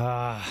it!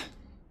 Ah.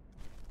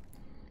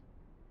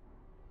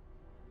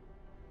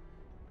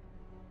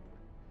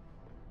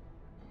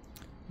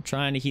 I'm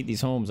trying to heat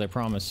these homes, I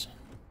promise.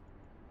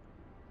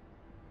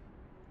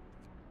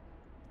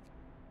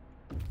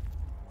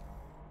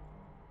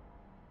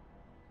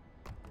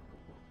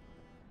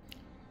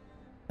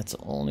 That's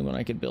the only one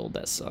I could build.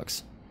 That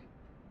sucks.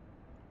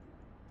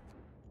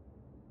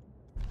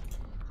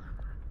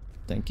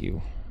 Thank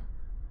you.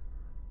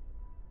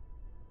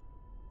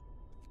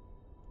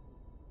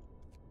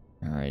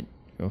 All right,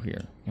 go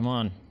here. Come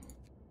on.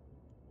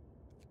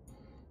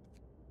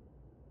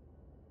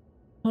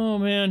 Oh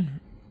man,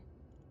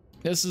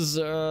 this is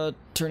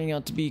turning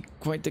out to be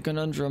quite the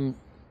conundrum.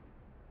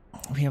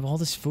 We have all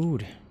this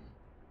food.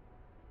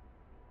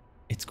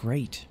 It's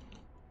great.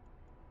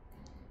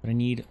 But I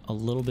need a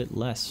little bit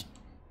less.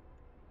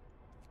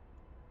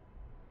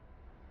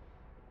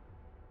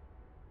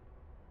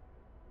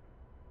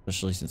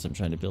 Especially since I'm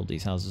trying to build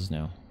these houses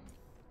now.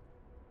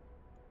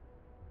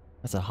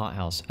 That's a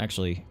hothouse.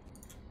 Actually,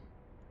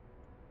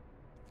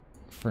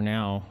 for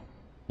now,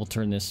 we'll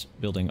turn this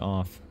building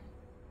off.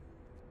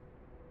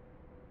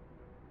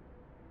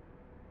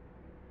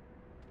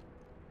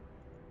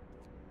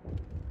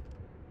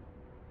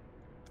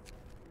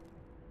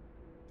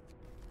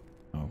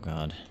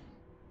 God.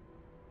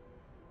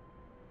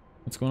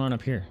 What's going on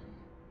up here?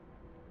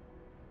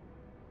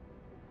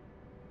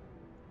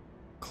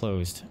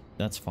 Closed.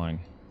 That's fine.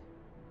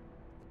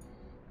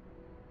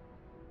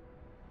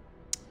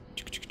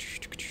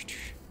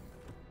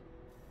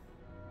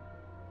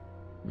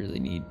 Really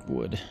need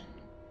wood.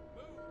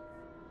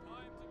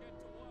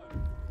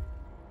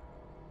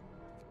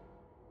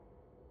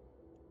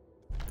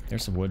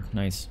 There's some wood.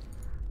 Nice.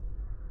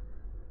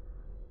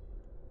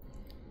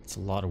 It's a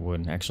lot of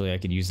wood. Actually, I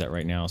could use that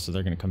right now, so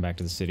they're going to come back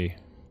to the city.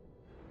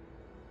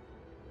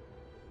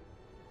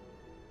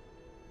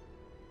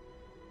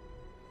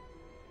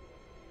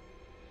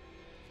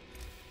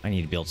 I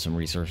need to build some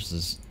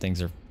resources.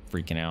 Things are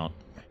freaking out.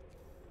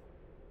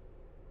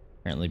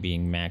 Apparently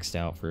being maxed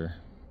out for...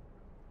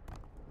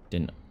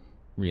 Didn't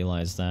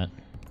realize that.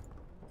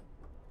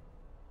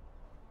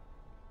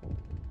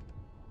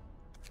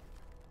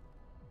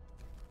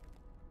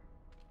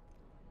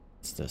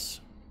 What's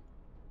this?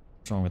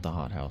 What's wrong with the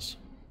hothouse?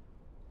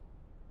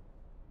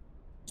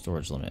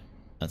 Storage limit.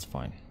 That's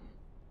fine.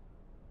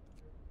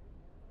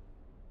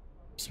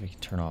 So we can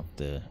turn off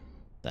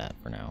that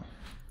for now.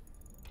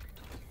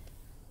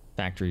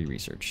 Factory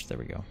research. There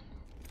we go.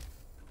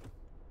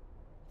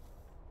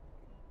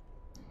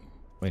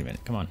 Wait a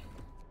minute. Come on.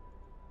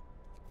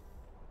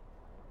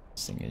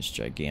 This thing is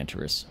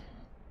gigantorous.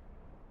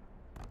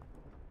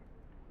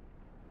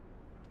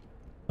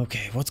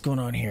 Okay, what's going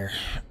on here?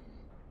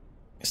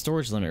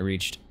 Storage limit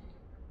reached.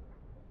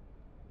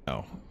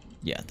 Oh,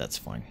 yeah, that's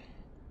fine.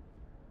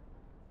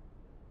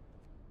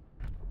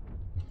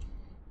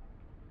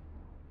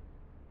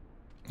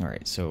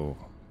 Alright, so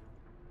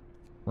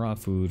raw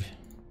food.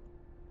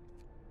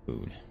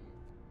 Food.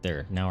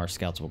 There, now our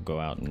scouts will go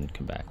out and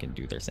come back and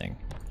do their thing.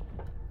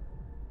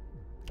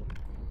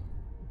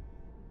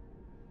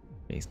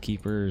 Base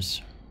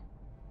keepers.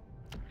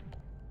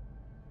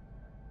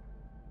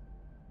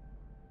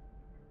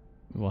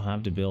 We'll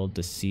have to build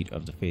the seat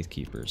of the faith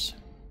keepers.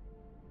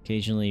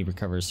 Occasionally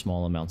recovers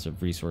small amounts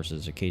of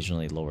resources,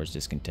 occasionally lowers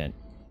discontent.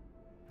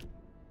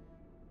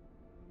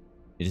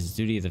 It is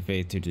the duty of the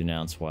faith to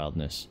denounce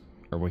wildness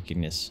or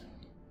wickedness.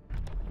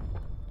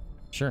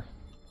 Sure.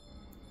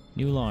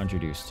 New law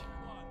introduced.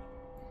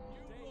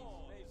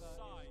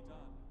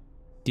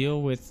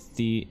 Deal with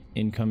the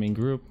incoming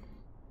group.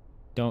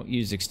 Don't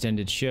use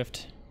extended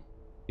shift.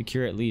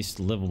 Secure at least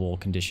livable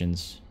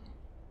conditions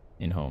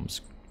in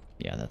homes.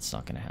 Yeah, that's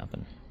not gonna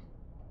happen.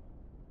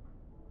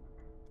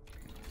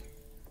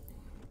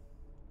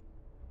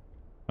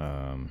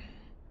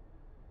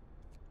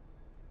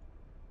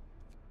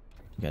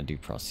 We gotta do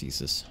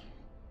prosthesis.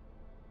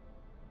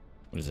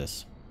 What is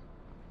this?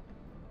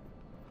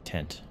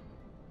 Tent.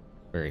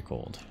 Very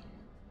cold.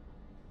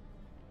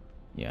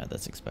 Yeah,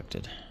 that's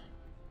expected.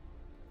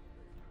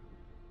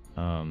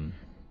 Got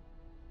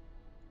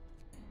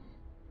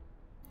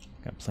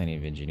plenty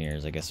of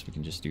engineers. I guess we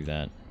can just do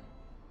that.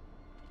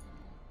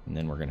 And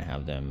then we're gonna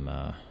have them,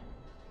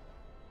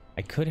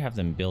 I could have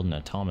them build an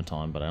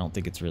automaton, but I don't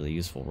think it's really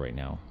useful right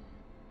now.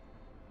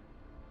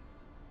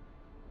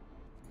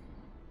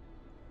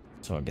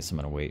 So I guess I'm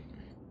gonna wait.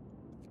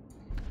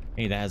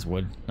 Hey, that has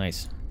wood.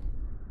 Nice.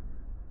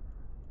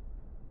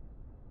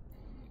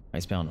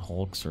 Icebound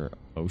hulks or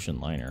ocean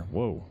liner.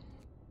 Whoa.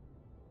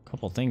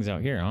 Couple things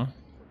out here, huh?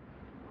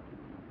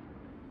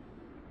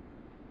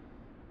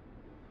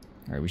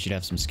 Alright, we should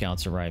have some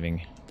scouts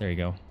arriving. There you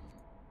go.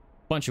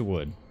 Bunch of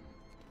wood.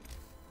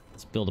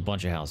 Let's build a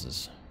bunch of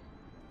houses.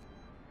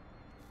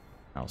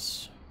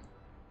 House.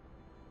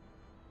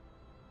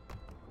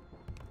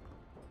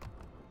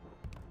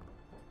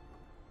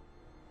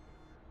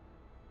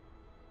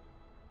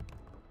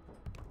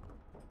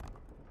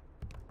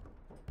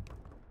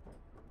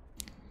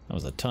 That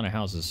was a ton of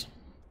houses.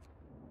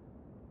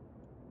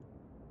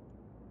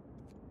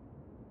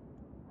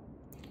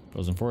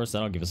 Frozen forest,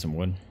 that'll give us some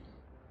wood.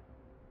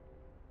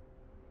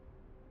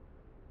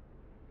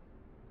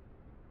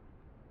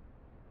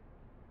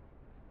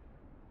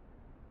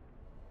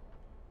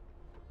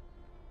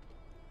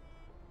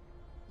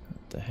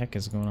 What the heck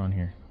is going on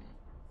here?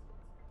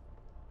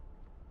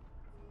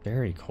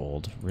 Very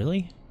cold.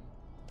 Really?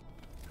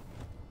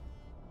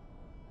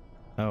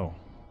 Oh.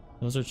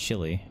 Those are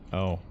chilly.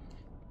 Oh.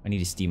 I need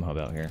a steam hub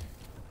out here.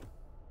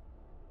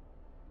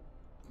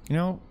 You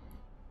know,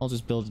 I'll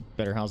just build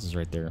better houses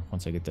right there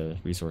once I get the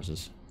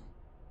resources.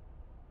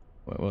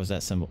 What was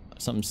that symbol?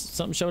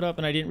 Something showed up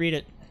and I didn't read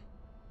it.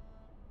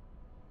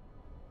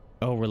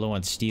 Oh, we're low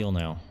on steel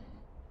now.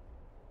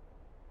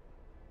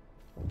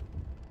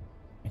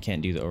 I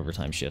can't do the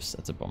overtime shifts.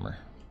 That's a bummer.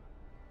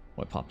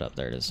 What popped up?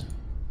 There it is.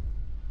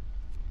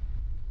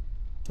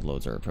 The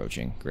loads are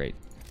approaching. Great.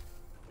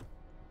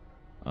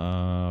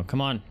 Come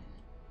on.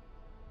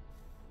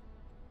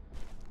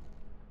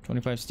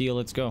 25 steel,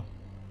 let's go.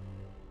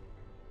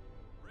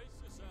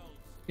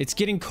 It's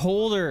getting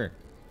colder.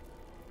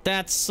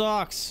 That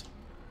sucks.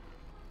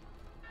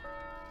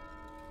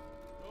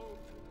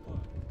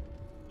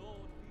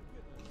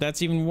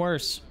 That's even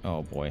worse.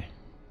 Oh boy.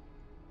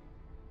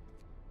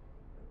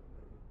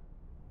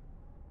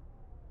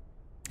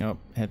 Oh,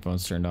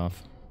 headphones turned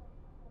off.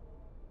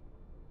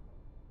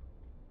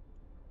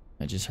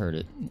 I just heard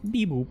it.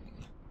 Beep boop.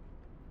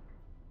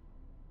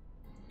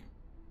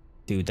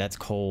 Dude, that's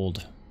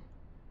cold.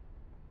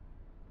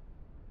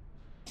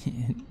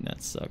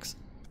 That sucks.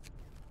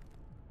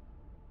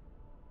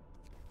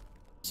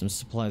 Some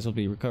supplies will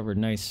be recovered.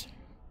 Nice.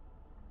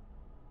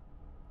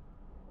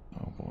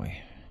 Oh boy.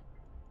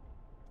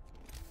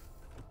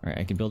 Alright,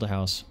 I can build a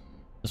house.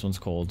 This one's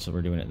cold, so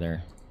we're doing it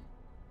there.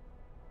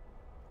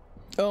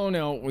 Oh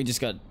no, we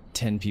just got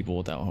 10 people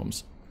without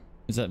homes.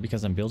 Is that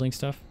because I'm building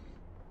stuff?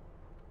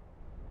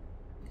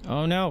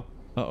 Oh no.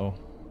 Uh-oh.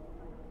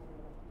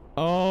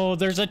 Oh,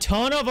 there's a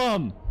ton of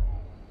them!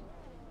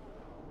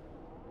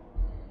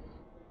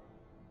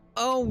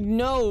 Oh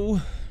no!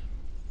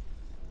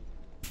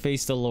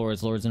 Face the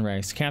lords, lords in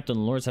ranks. Captain,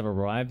 the lords have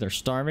arrived. They're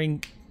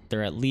starving. There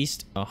are at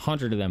least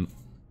 100 of them.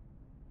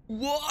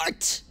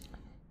 What?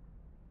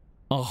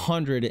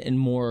 100 and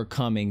more are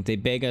coming. They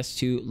beg us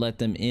to let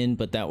them in,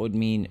 but that would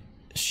mean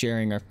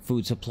sharing our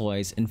food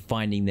supplies and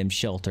finding them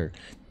shelter.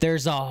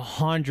 There's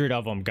 100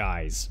 of them,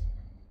 guys.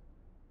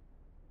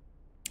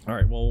 All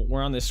right, well,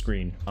 we're on this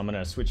screen. I'm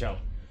gonna switch out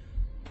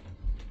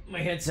my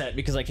headset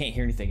because I can't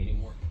hear anything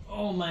anymore.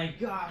 Oh my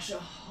gosh,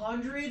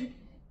 100?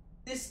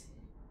 This...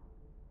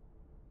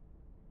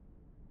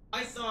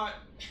 I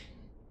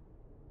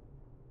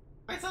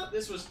thought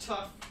this was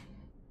tough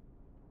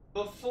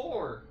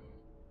before.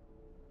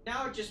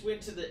 Now it just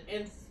went to the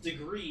nth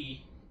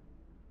degree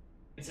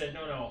and said,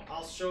 no,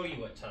 I'll show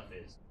you what tough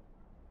is.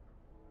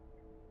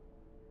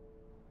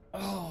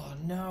 Oh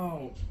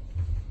no.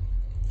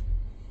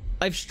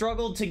 I've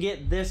struggled to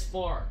get this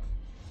far.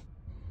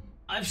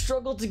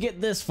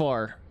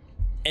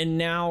 And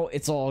now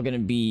it's all gonna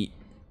be...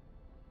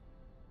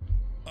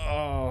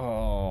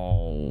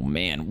 Oh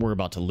man, we're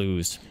about to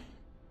lose.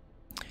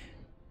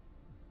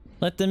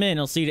 Let them in.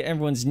 I'll see to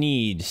everyone's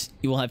needs.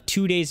 You will have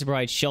 2 days to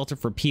provide shelter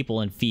for people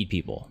and feed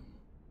people.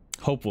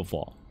 Hope will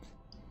fall.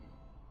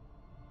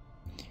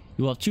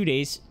 You will have 2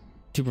 days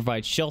to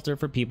provide shelter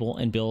for people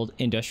and build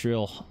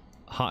industrial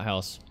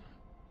hothouse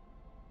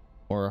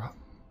or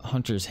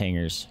hunter's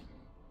hangars.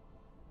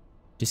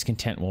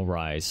 Discontent will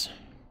rise.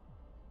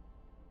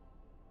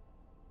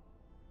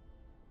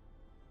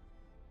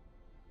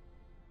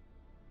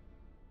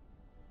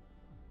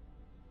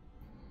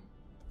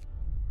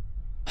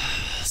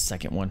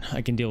 Second one.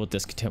 I can deal with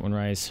discontent when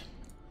rise.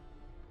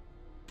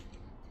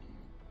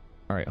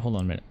 Alright, hold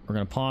on a minute. We're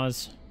gonna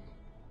pause.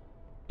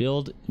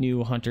 Build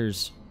new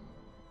hunters.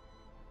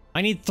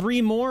 I need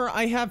 3 more?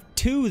 I have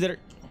 2 that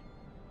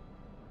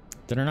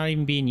are not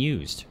even being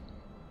used.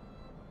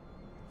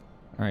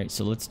 Alright,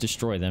 so let's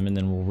destroy them and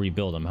then we'll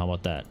rebuild them. How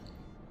about that?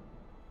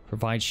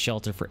 Provide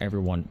shelter for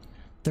everyone.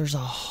 There's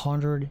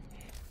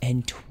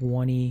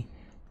 120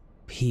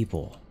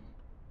 people.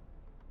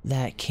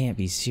 That can't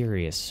be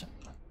serious.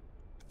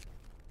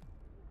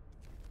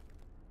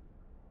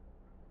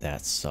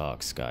 That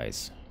sucks,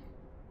 guys.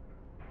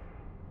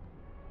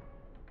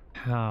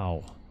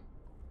 How?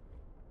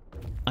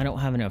 I don't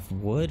have enough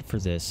wood for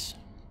this.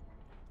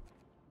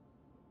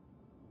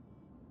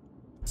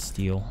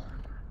 Steel.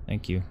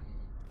 Thank you.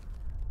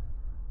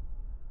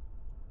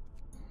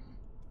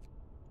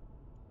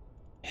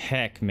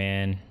 Heck,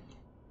 man.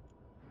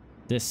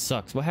 This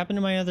sucks. What happened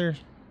to my other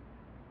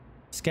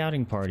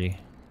scouting party?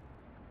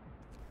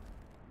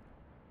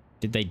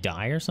 Did they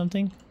die or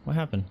something? What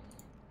happened?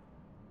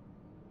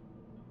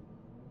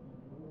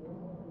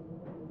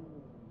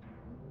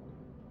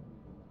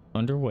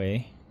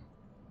 Underway.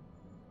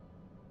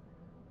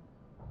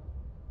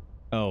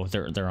 Oh,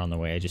 they're on the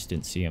way. I just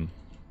didn't see them.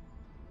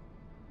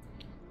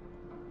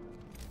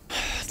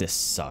 This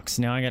sucks.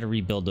 Now I gotta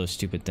rebuild those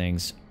stupid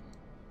things.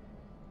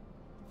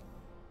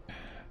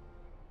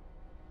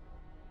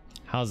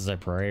 How's our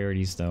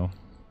priorities, though?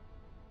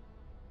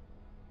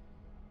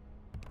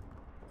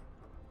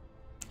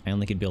 I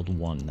only could build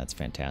 1. That's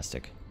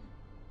fantastic.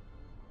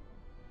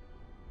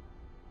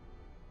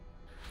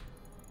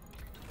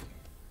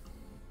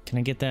 Can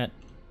I get that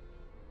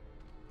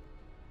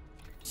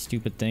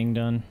stupid thing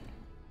done?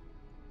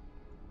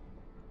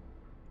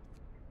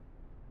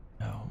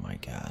 Oh my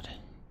god.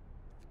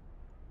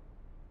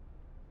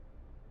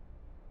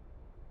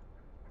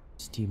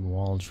 Steam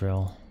wall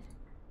drill.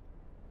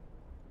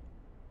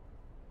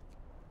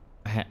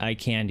 I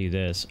can do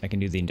this. I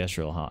can do the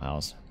industrial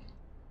hothouse.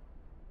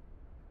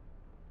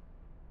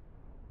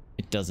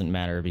 It doesn't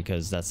matter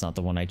because that's not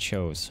the one I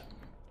chose.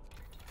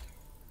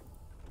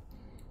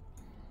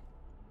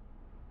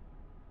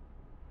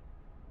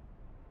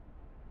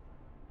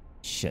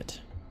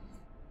 Shit.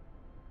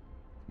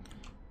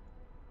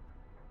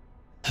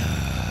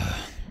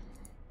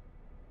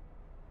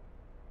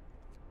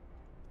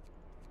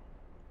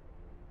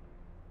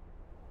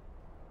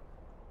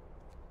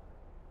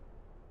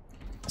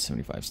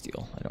 $75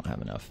 steel. I don't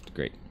have enough.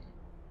 Great.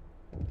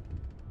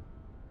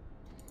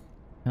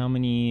 How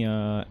many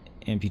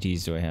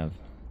amputees do I have?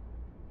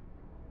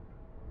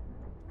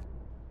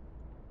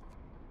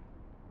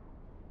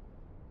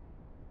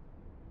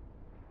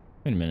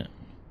 Wait a minute.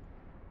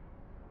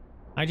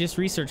 I just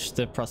researched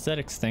the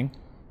prosthetics thing.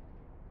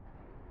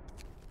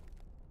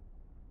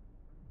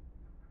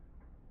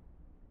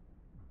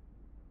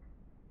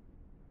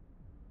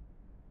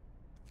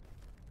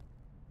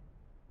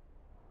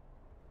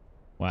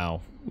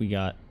 Wow, we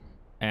got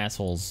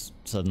assholes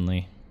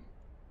suddenly.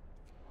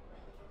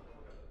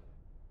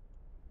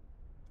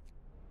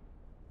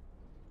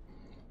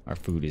 Our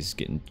food is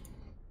getting...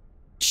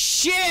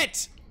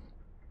 Shit!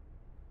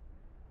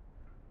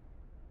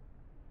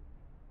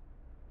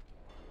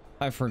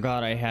 I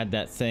forgot I had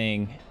that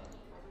thing.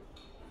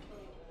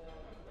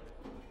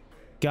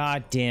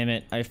 God damn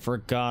it, I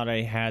forgot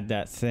I had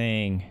that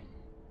thing.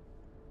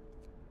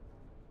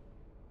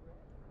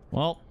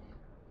 Well,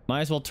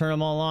 might as well turn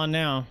them all on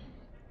now.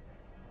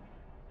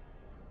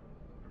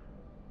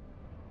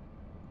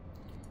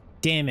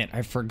 Damn it,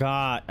 I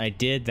forgot I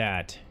did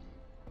that.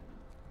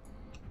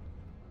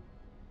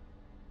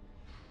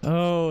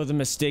 Oh, the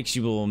mistakes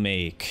you will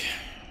make.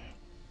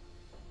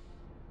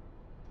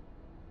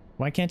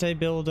 Why can't I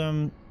build,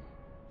 my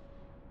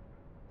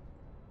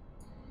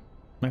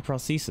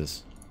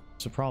prosthesis?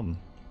 It's a problem.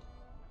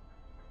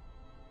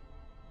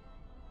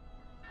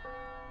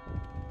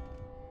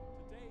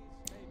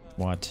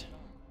 What?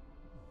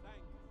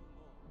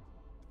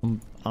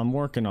 I'm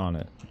working on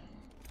it.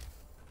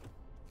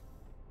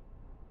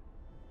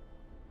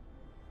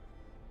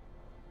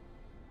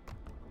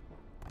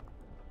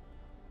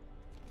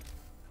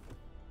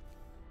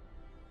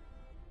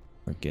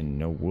 Freaking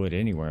no wood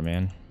anywhere,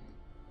 man.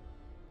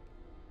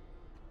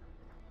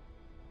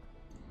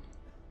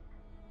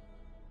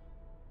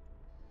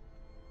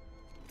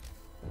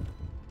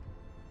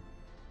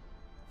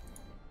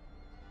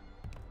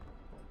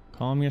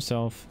 Calm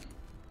yourself.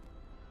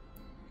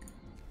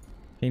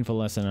 Painful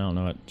lesson. I don't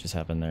know what just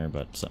happened there,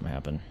 but something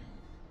happened.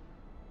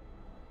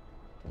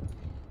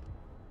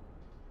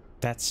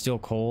 That's still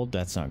cold?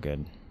 That's not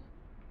good.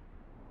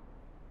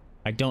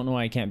 I don't know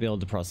why I can't build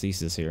the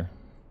prosthesis here.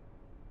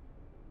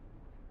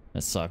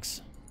 That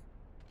sucks.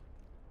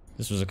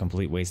 This was a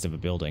complete waste of a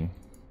building.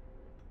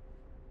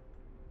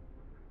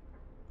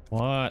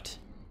 What?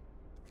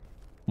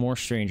 More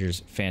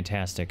strangers.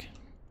 Fantastic.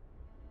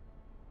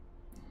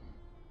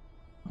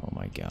 Oh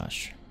my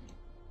gosh.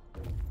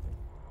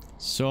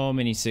 So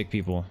many sick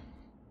people.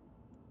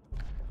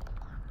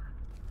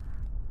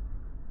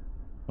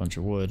 Bunch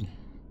of wood.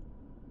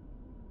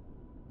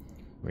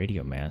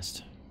 Radio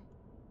mast.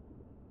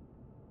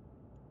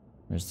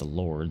 There's the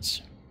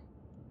lords.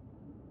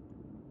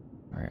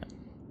 Alright.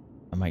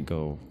 I might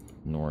go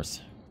north.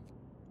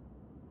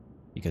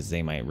 Because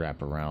they might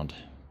wrap around.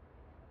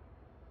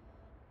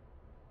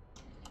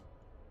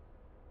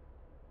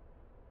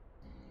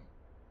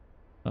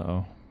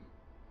 Uh-oh.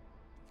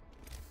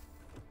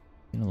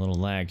 Getting a little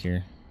lag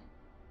here.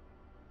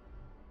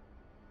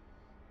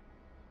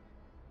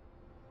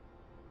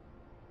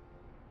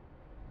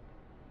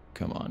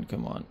 Come on,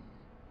 come on.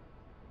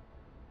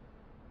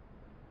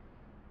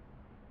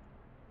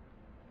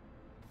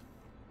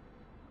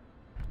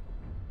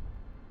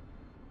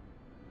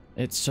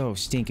 It's so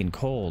stinking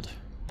cold.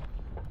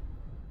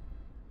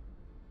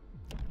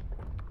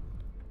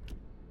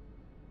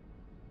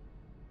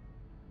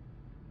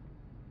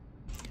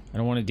 I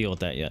don't want to deal with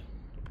that yet.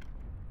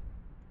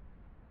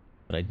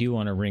 But I do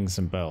want to ring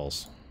some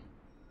bells.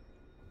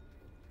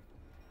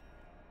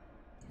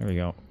 There we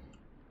go.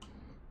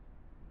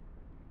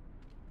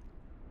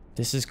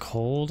 This is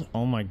cold?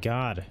 Oh my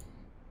god.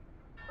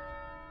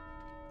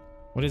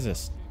 What is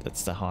this?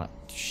 That's the hot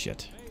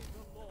shit.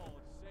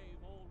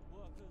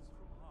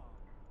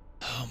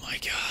 Oh my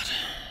god.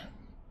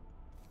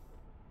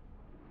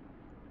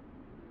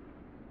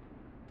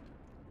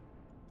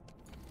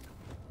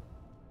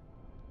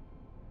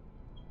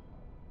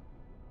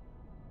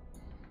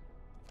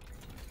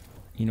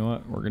 You know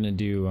what? We're gonna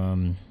do,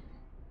 we're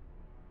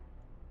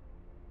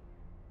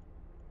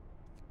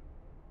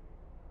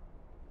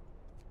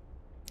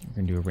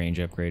gonna do a range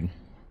upgrade.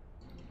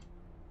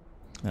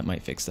 That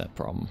might fix that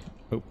problem.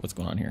 Oh, what's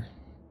going on here?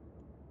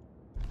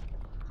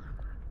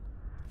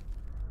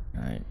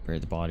 Alright, bury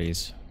the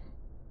bodies.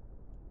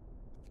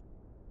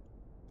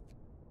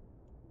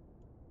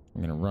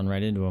 I'm gonna run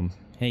right into them.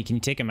 Hey, can you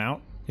take them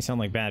out? They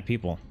sound like bad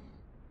people.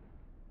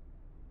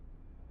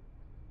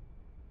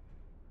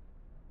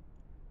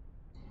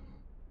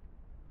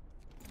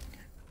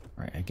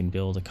 Alright, I can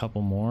build a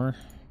couple more.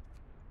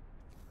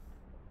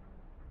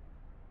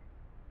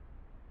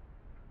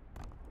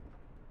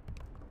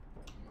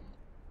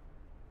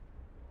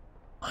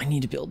 I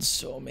need to build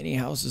so many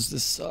houses,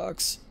 this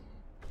sucks.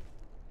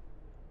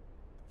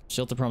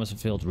 Shelter promise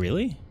fulfilled,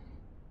 really?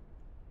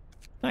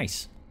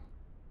 Nice.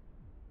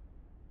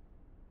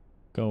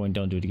 Go and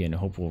don't do it again.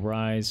 Hope will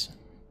rise.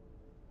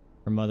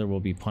 Her mother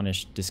will be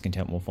punished.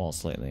 Discontent will fall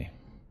slightly.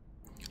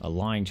 A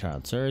lying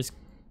child. Sir, his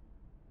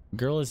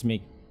girl is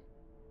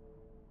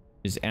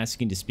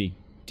asking to speak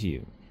to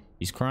you.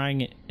 He's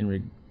crying and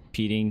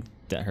repeating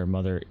that her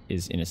mother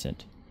is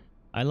innocent.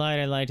 I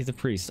lied to the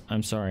priest.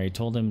 I'm sorry. I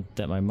told him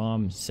that my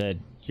mom said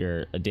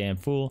you're a damn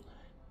fool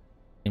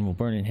and will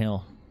burn in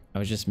hell. I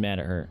was just mad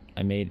at her.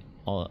 I made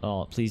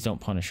Please don't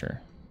punish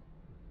her.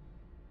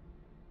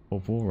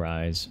 Hope will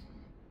rise.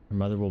 Her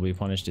mother will be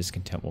punished.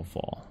 Discontent will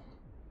fall.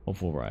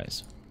 Hope will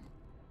rise.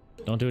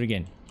 Don't do it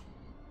again.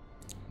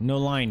 No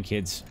line,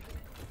 kids.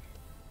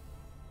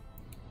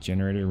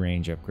 Generator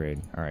range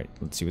upgrade. Alright,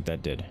 let's see what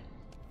that did.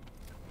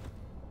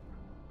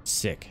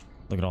 Sick.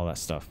 Look at all that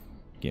stuff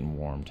getting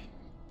warmed.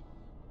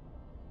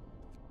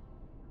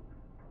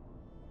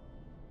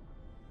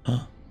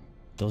 Huh?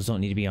 Those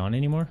don't need to be on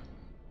anymore?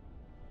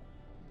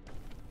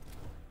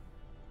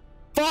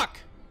 Fuck!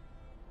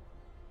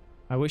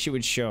 I wish it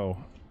would show.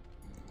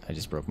 I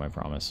just broke my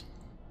promise.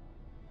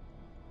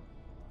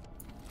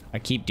 I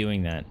keep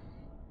doing that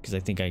because I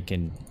think I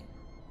can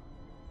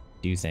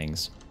do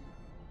things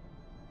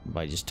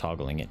by just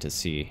toggling it to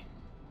see.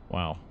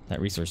 Wow, that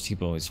resource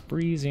depot is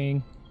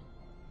freezing.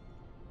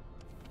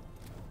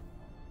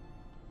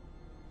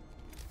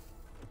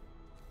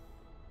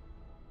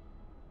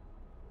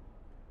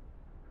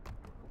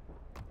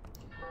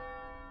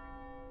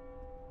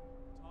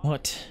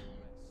 What?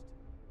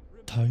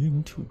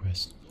 Time to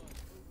rest.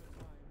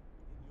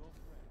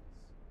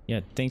 Yeah,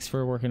 thanks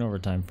for working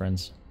overtime,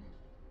 friends.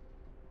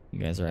 You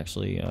guys are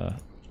actually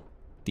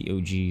the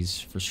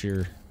OGs for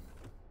sure.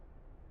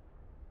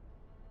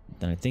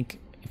 Then I think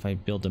if I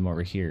build them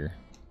over here,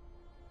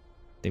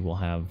 they will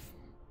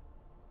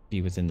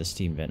be within the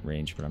steam vent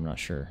range, but I'm not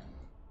sure.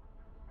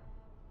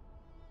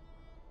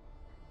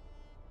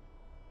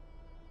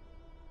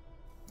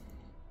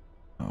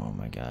 Oh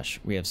my gosh,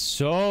 we have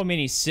so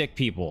many sick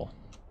people.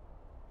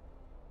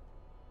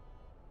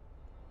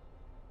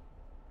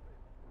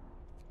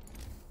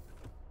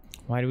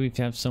 Why do we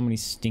have so many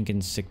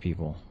stinking sick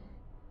people?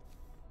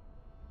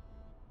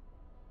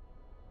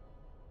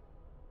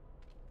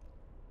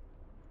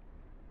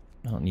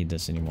 I don't need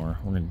this anymore.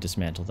 We're gonna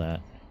dismantle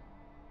that.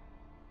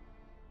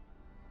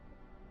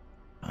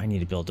 I need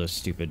to build those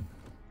stupid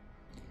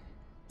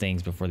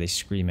things before they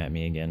scream at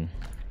me again.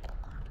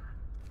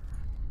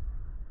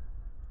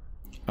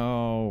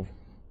 Oh,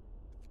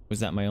 was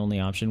that my only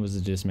option? Was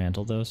to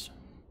dismantle those?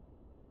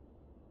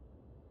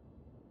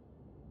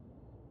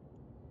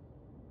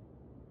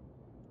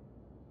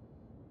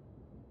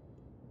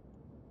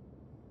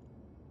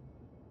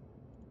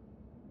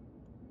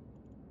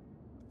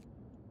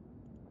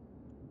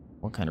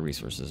 What kind of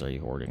resources are you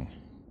hoarding?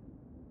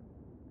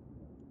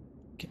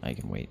 I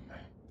can wait.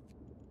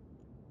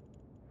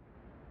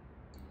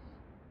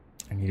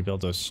 I need to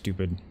build those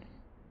stupid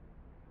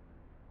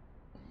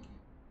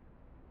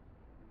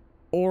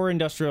or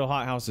industrial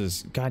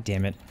hothouses. God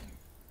damn it.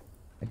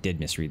 I did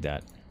misread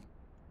that.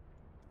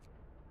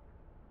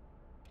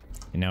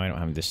 And now I don't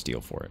have the steel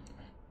for it.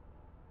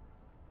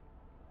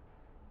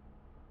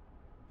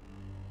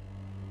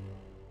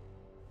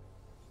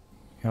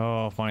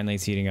 Oh, finally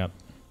it's heating up.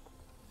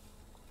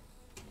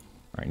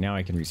 Alright, now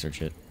I can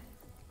research it.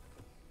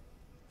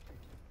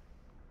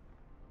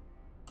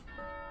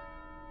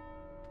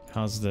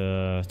 How's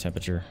the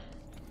temperature?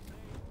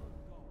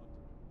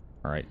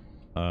 Alright,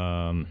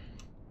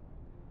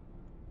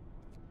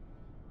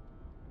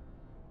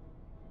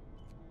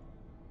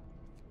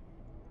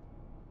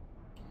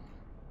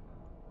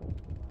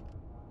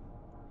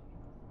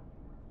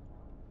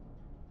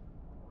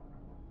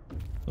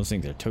 those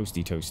things are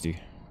toasty toasty.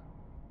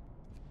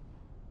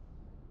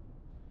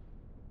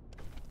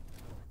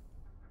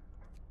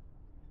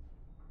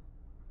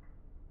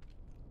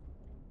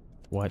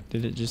 What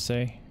did it just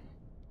say?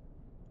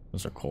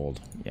 Those are cold.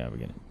 Yeah, we're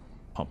gonna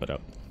pump it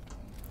up.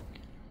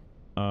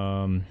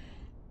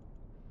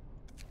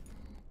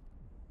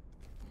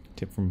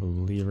 Tip from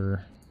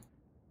Believer.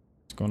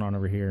 What's going on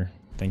over here?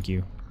 Thank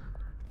you.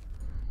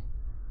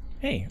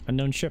 Hey,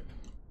 unknown ship.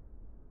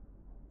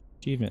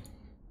 Achievement.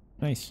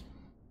 Nice.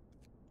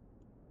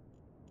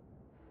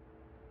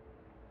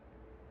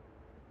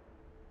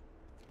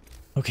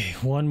 Okay,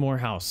 one more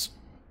house.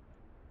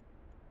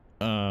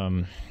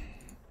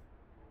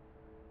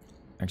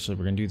 Actually,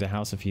 we're gonna do the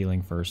House of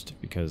Healing first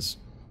because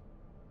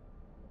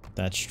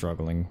that's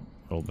struggling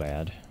real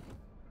bad.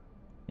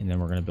 And then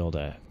we're gonna build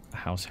a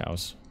house.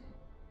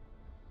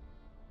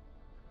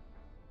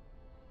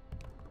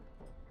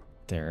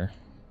 There.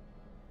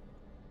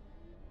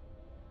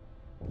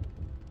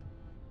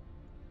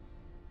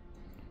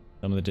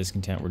 Some of the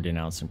discontent were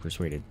denounced and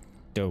persuaded.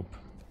 Dope.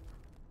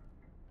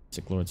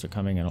 Sick lords are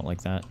coming. I don't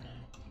like that.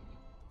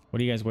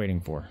 What are you guys waiting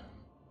for?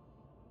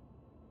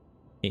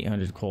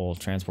 800 coal.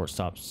 Transport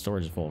stop.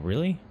 Storage is full.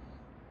 Really?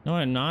 No,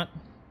 I'm not.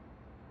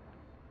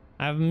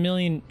 I have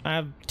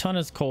a ton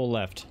of coal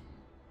left.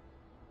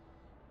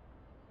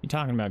 You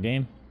talking about,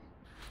 game?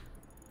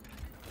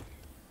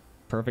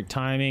 Perfect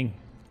timing.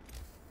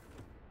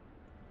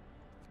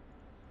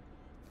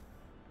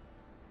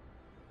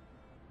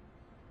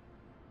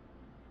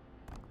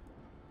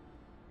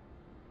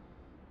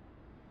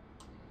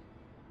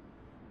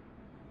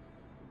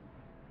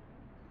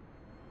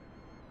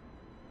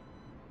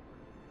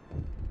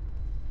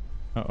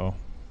 Uh-oh.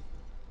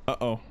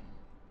 Uh-oh.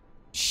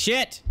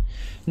 Shit!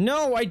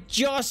 No, I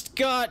just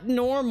got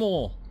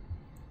normal!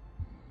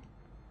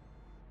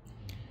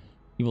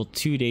 You will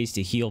 2 days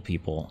to heal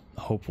people.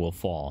 Hope will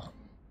fall.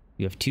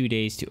 You have 2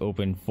 days to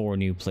open 4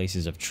 new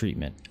places of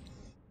treatment.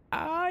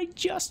 I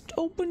just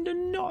opened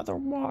another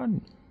one.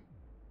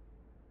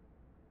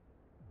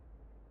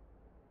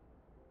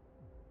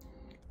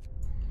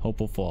 Hope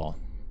will fall.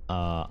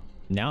 Now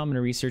I'm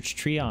gonna research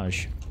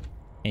triage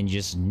and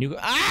just nuke.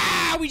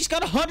 Ah! We just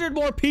got 100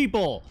 more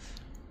people.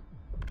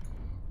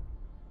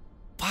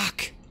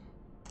 Fuck.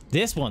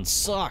 This one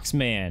sucks,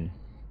 man.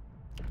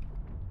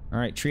 All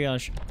right,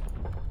 triage.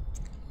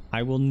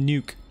 I will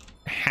nuke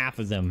half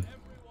of them.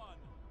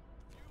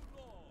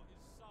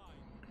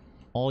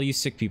 All you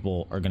sick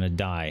people are gonna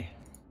die.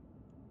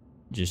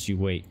 Just you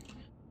wait.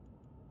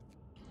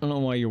 I don't know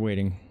why you're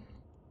waiting.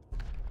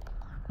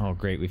 Oh,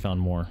 great, we found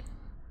more.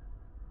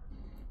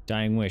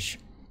 Dying wish.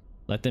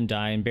 Let them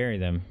die and bury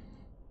them.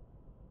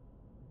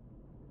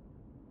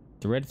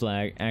 The red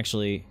flag,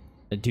 actually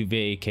a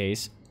duvet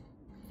case,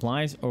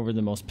 flies over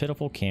the most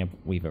pitiful camp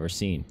we've ever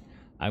seen.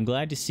 I'm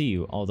glad to see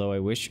you, although I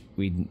wish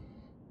we'd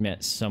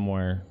met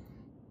somewhere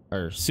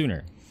or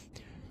sooner.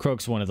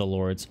 Croaks one of the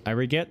lords. I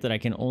regret that I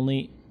can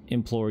only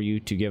implore you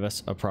to give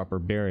us a proper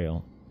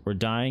burial. We're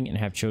dying and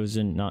have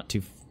chosen not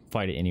to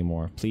fight it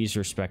anymore. Please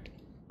respect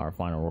our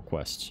final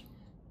requests.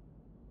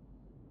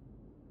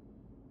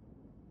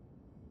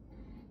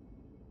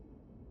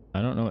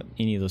 I don't know what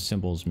any of those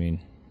symbols mean.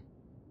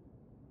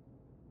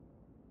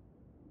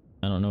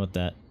 I don't know what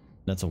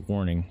that's a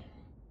warning.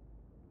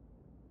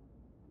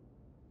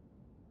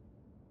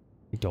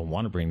 I don't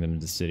want to bring them to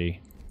the city.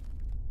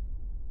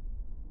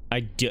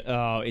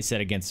 Oh, it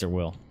said against their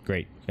will.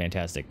 Great.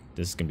 Fantastic.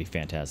 This is gonna be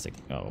fantastic.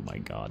 Oh my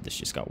god, this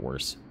just got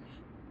worse.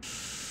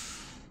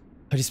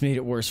 I just made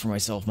it worse for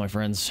myself, my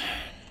friends.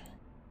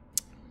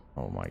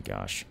 Oh my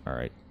gosh.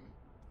 Alright.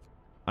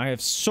 I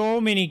have so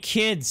many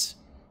kids!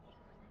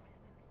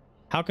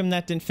 How come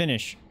that didn't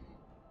finish?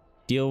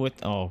 Deal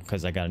with... Oh,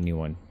 because I got a new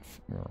one.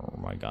 Oh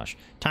my gosh.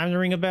 Time to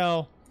ring a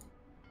bell.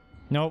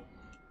 Nope.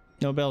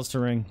 No bells to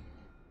ring.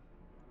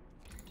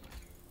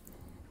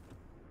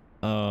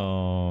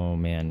 Oh,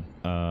 man.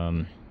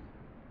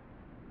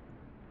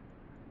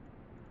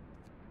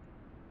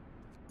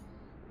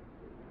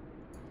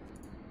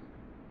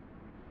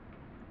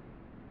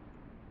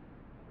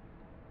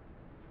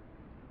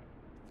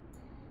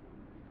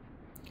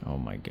 Oh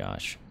my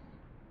gosh.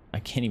 I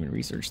can't even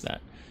research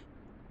that.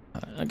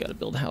 I gotta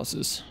build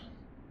houses.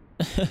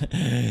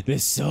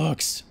 This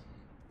sucks.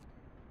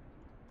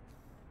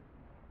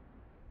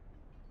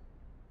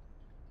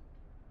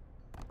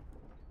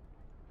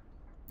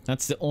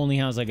 That's the only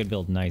house I could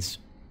build. Nice.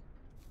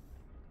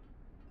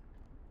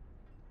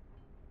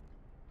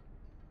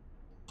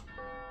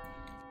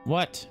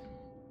 What?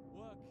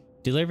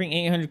 Delivering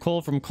 800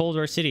 coal from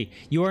Coldar City.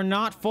 You are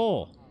not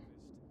full.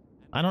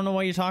 I don't know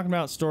why you're talking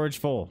about storage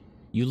full.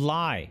 You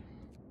lie.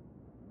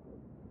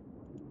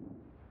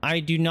 I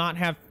do not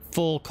have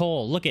full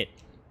coal. Look it.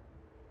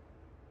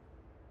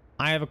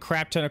 I have a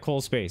crap ton of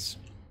coal space.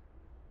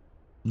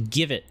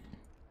 Give it.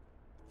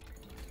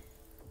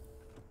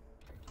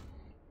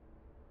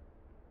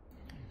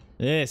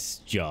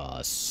 This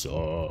just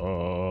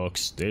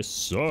sucks. This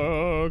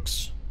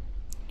sucks.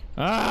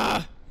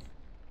 Ah!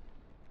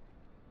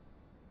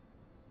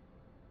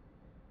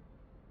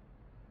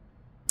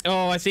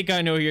 Oh, I think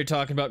I know who you're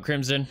talking about,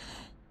 Crimson.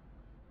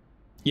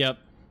 Yep.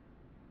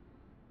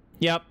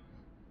 Yep.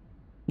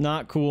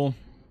 Not cool.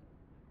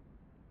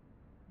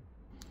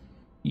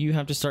 You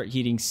have to start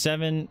heating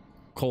 7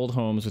 cold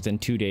homes within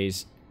 2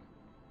 days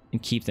and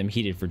keep them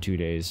heated for 2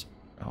 days.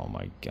 Oh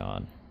my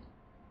god.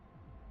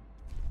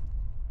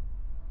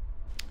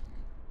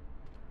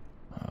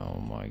 Oh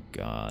my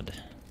god.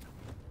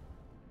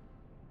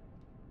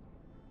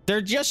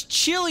 They're just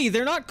chilly.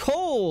 They're not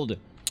cold.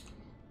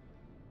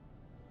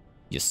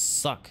 You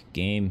suck,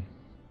 game.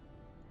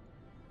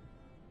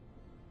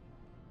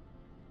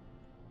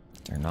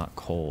 They're not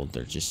cold.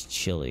 They're just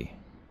chilly.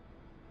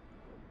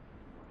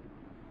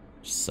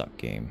 Suck,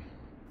 game.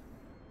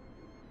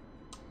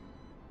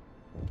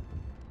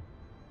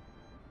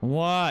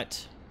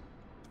 What?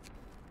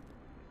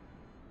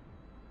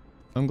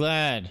 I'm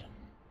glad.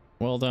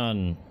 Well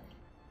done.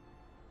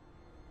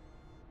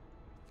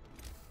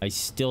 I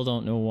still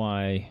don't know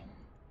why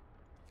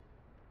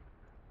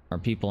our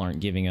people aren't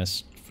giving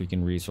us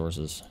freaking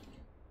resources.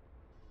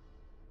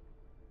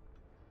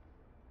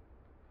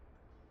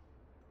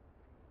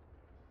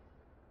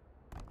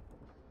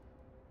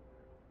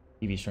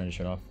 TV's trying to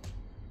shut off.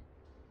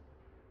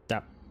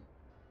 Stop.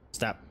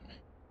 Stop.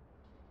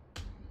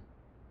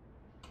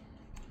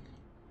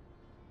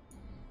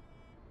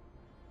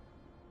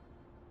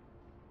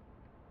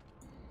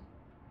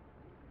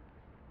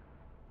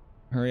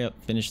 Hurry up,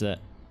 finish that.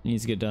 It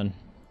needs to get done.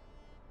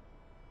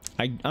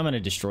 I'm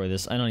gonna destroy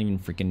this. I don't even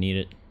freaking need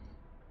it.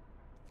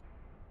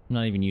 I'm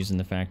not even using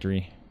the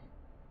factory.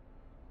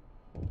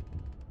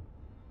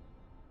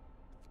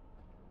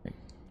 Right.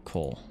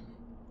 Coal.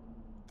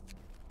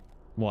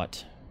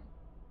 What?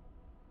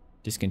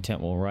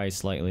 Discontent will rise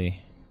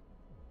slightly.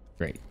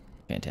 Great.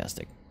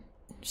 Fantastic.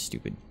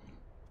 Stupid.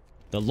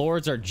 The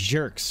lords are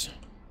jerks.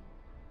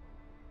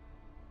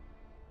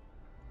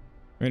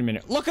 Wait a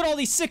minute. Look at all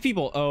these sick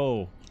people.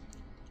 Oh.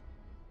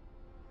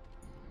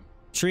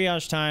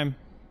 Triage time.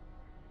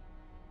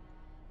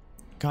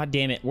 God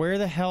damn it. Where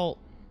the hell?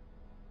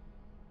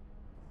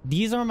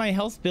 These are my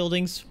health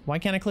buildings. Why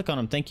can't I click on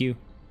them? Thank you.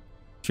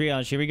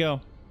 Triage, here we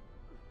go.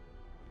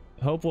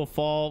 Hope will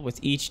fall with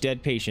each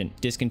dead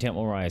patient. Discontent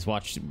will rise.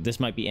 Watch, this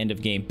might be end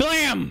of game.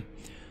 Blam!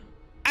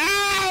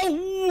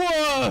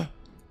 Ow!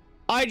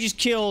 I just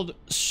killed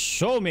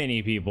so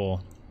many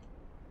people.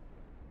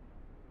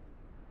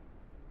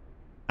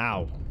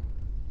 Ow.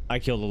 I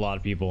killed a lot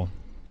of people.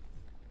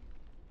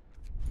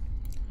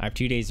 I have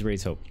 2 days to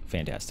raise hope.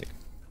 Fantastic.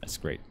 That's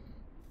great.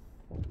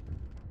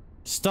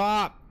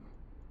 Stop!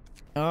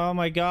 Oh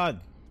my god.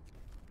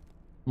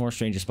 More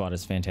stranger spot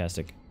is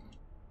fantastic.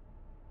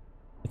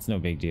 It's no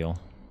big deal.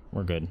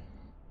 We're good.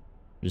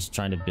 Just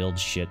trying to build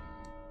shit.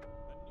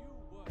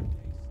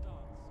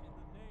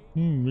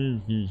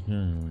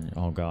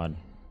 Oh god.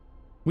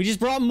 We just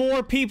brought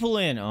more people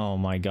in! Oh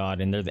my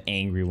god, and they're the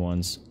angry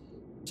ones.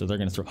 So they're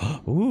gonna throw...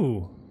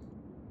 Ooh!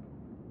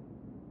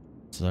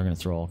 So they're gonna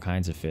throw all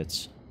kinds of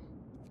fits.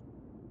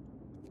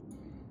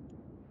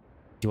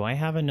 Do I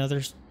have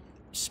another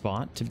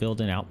spot to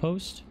build an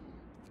outpost?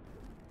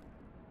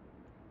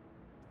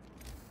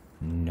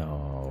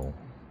 No.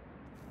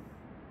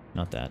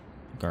 Not that.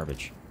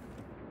 Garbage.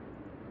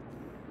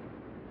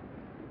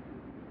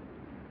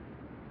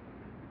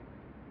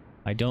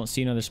 I don't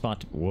see another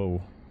spot to...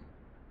 Whoa.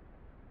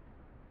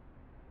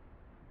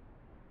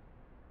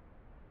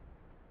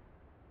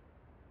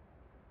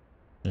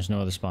 There's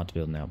no other spot to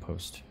build an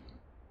outpost.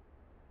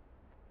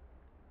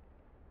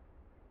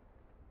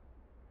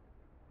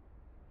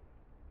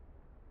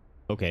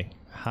 Okay,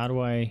 how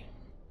do I...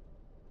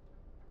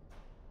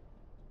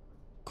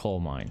 Coal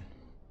mine.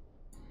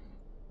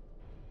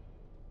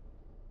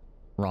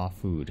 Raw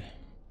food.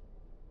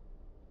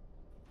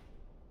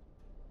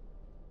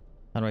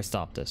 How do I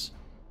stop this?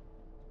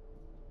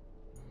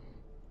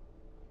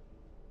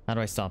 How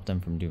do I stop them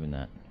from doing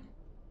that?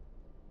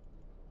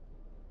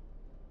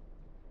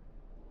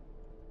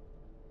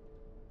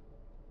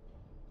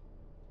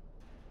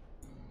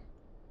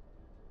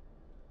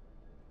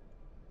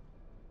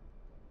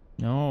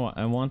 No,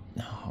 I want...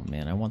 Oh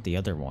man, I want the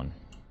other one.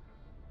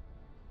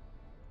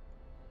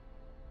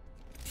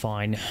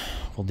 Fine,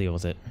 we'll deal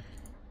with it.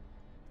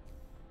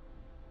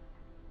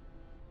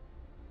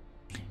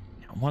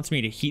 It wants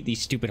me to heat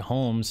these stupid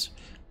homes,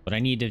 but I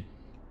need to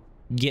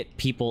get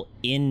people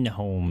in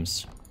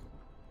homes.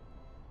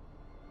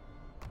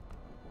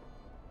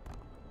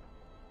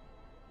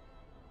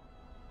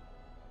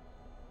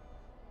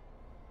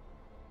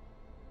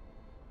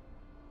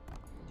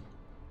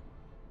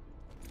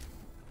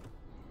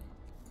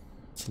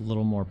 It's a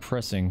little more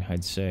pressing,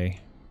 I'd say.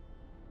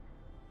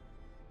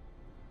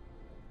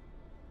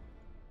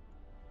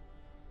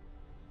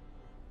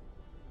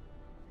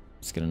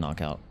 Just gonna knock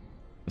out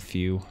a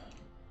few.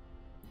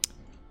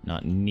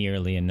 Not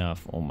nearly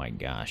enough. Oh my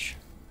gosh.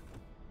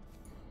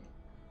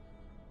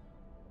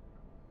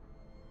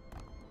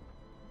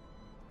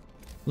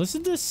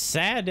 Listen to this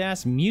sad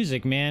ass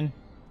music, man.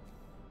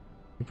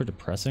 Super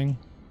depressing.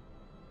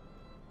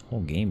 The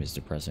whole game is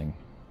depressing.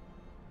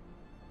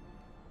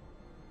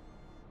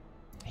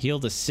 Heal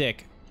the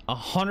sick.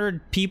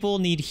 100 people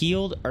need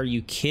healed? Are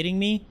you kidding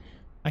me?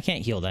 I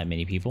can't heal that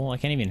many people. I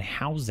can't even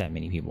house that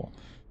many people.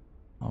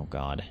 Oh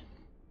god.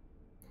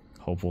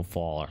 Hope will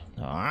fall.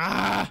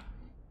 Ah!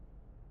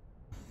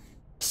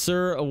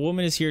 Sir, a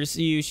woman is here to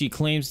see you. She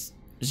claims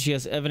she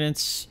has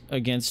evidence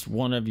against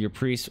one of your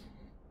priests.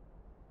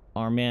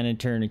 Our man in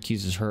turn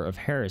accuses her of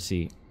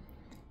heresy.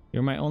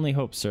 You're my only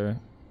hope, sir,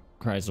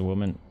 cries the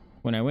woman.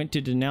 When I went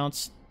to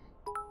denounce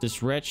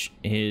this wretch,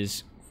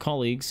 his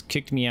colleagues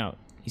kicked me out.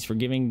 He's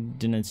forgiving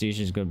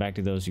denunciations go back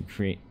to those who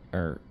create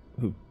or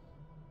who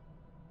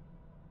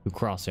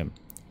cross him.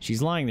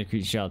 She's lying, the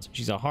creature shouts.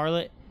 She's a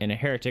harlot and a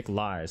heretic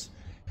lies.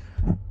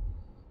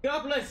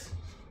 Jobless!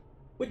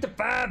 With the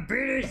 5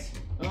 beaties!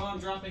 Oh, I'm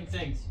dropping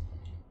things.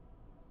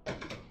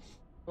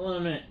 Hold on a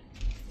minute.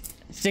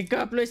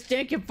 Stickopolis,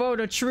 thank you for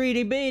the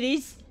treaty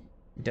beaties.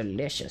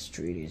 Delicious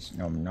treaties.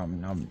 Nom nom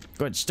nom.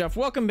 Good stuff.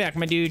 Welcome back,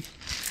 my dude.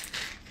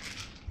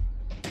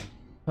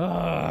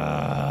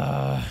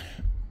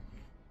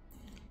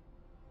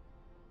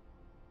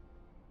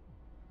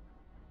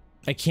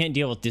 I can't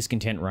deal with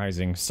discontent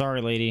rising.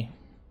 Sorry, lady.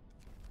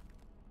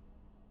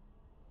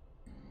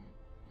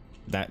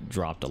 That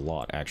dropped a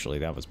lot, actually.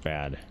 That was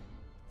bad.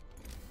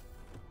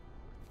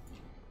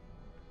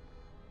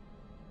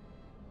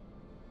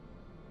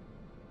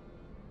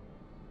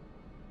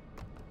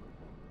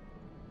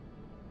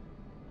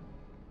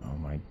 Oh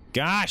my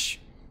gosh!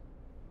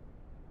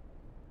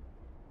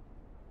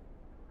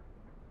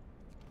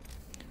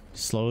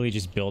 Slowly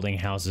just building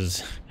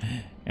houses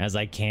as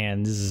I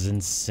can. This is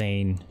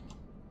insane.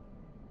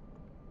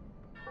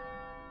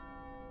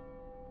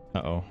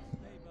 Uh-oh.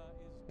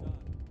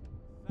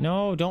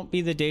 No, don't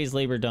be the day's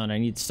labor done. I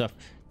need stuff.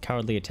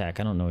 Cowardly attack.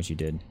 I don't know what you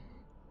did.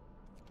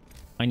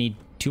 I need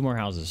 2 more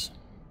houses.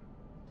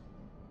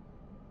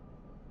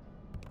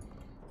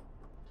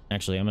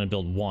 Actually, I'm gonna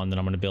build one, then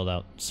I'm gonna build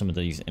out some of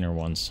these inner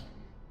ones.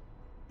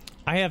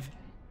 I have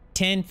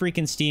 10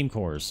 freaking steam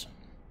cores.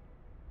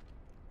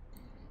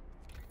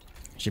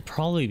 I should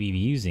probably be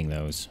using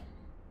those.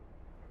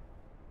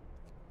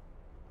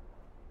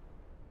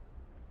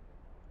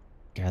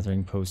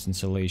 Gathering post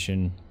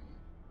installation.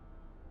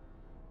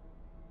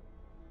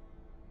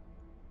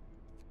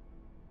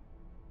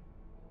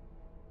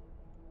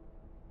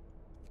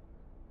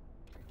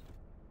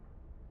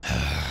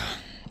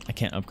 I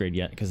can't upgrade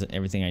yet because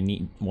everything I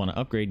want to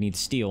upgrade needs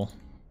steel.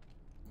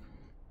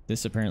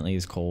 This apparently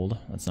is cold.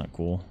 That's not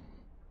cool.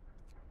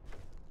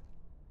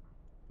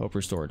 Hope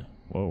restored.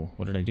 Whoa,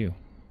 what did I do?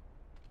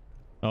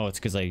 Oh, it's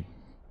because I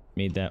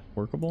made that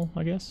workable,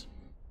 I guess.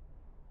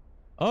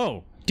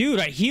 Oh, dude,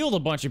 I healed a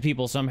bunch of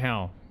people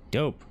somehow.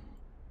 Dope.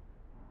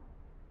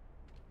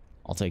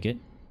 I'll take it.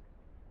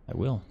 I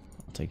will.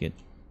 I'll take it.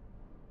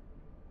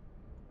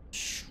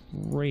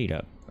 Straight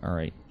up. All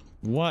right.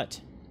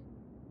 What?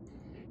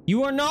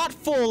 You are not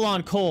full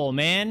on coal,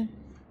 man.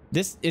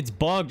 It's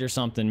bugged or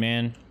something,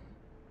 man.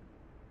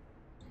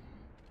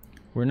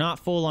 We're not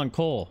full on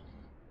coal.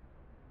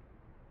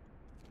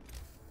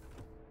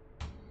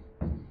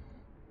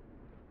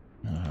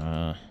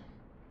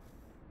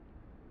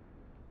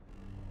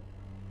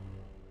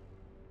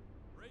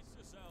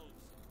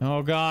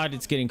 Oh god,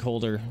 it's getting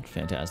colder.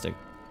 Fantastic.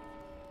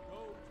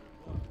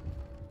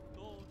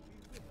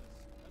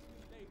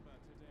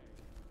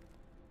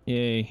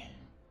 Yay.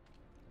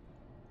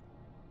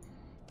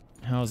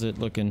 How's it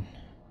looking?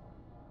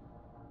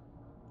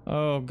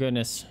 Oh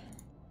goodness.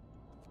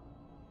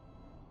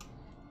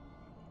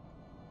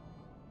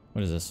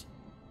 What is this?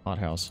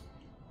 Hothouse.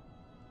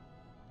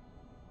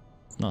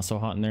 It's not so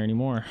hot in there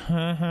anymore.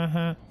 Ha ha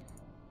ha.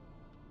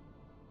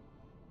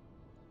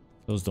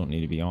 Those don't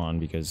need to be on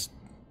because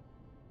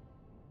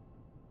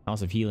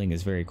House of Healing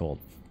is very cold.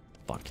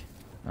 Fuck.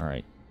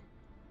 Alright.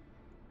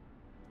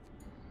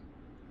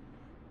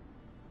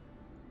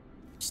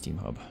 Steam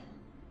hub.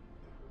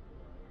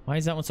 Why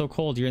is that one so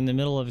cold? You're in the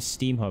middle of a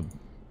steam hub.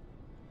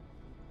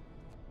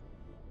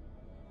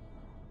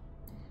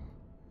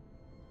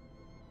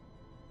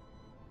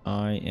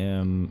 I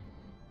am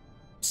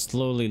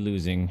slowly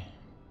losing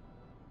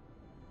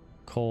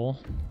coal.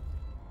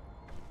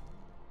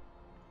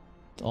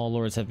 All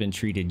lords have been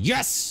treated.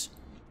 Yes!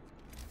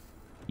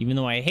 Even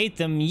though I hate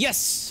them,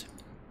 yes!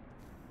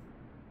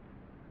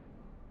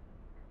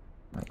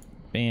 Right.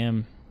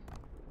 Bam.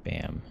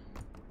 Bam.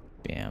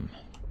 Bam.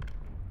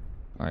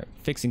 Alright,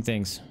 fixing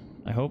things.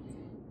 I hope.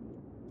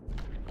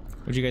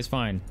 What'd you guys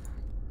find?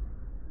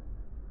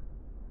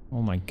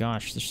 Oh my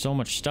gosh, there's so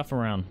much stuff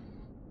around.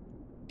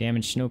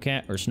 Damaged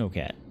snowcat or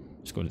snowcat?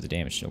 Let's go to the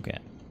damaged snowcat.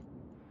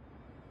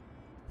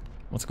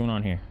 What's going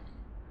on here?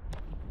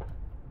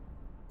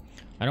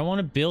 I don't want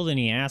to build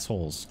any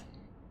assholes.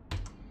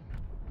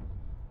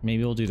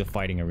 Maybe we'll do the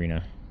fighting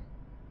arena.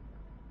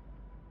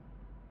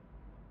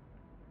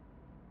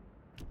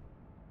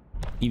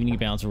 Evening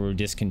bouncer or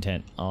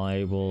discontent.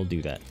 I will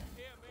do that.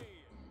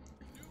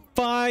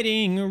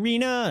 Fighting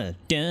arena.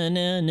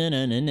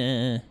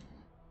 Da-na-na-na-na-na.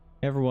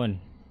 Everyone,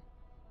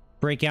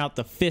 break out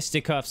the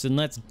fisticuffs and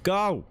let's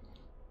go.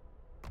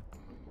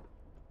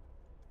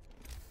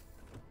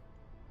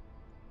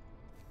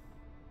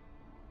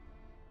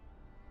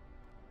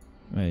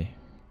 Hey.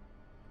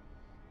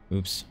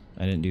 Oops,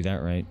 I didn't do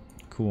that right.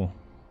 Cool.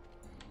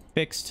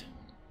 Fixed.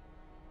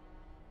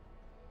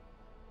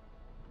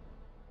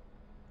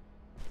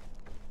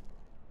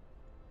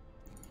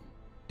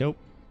 Dope.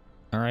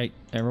 Alright,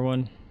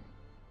 everyone.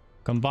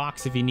 Come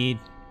box if you need.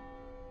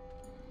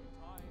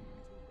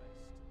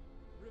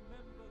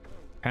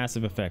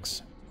 Passive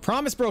effects.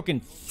 Promise broken!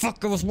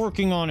 Fuck, I was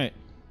working on it!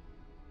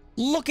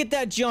 Look at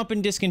that jump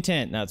and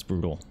discontent! That's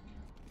brutal.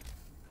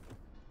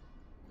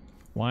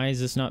 Why is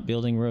this not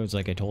building roads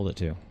like I told it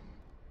to?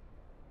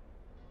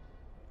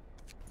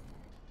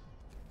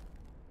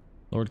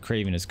 Lord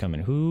Craven is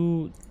coming.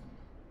 Who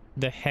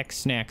the heck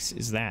snacks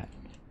is that?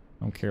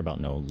 I don't care about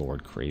no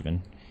Lord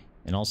Craven.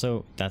 And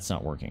also, that's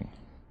not working.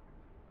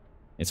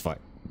 It's fine.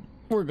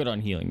 We're good on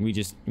healing.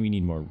 We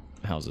need more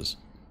houses.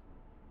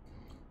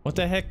 What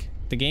the heck?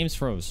 The game's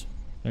froze.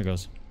 There it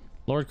goes.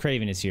 Lord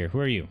Craven is here. Who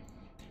are you?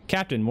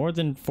 Captain, more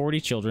than 40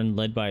 children,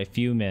 led by a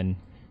few men,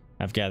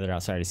 have gathered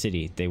outside the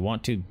city. They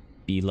want to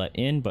be let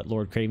in, but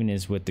Lord Craven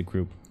is with the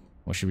group.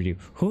 What should we do?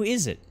 Who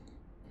is it?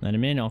 Let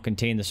him in. I'll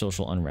contain the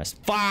social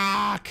unrest.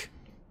 Fuck!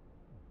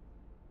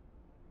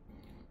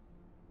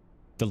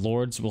 The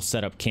lords will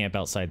set up camp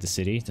outside the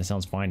city. That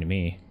sounds fine to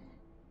me.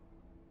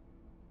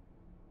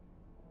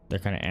 They're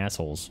kind of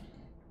assholes.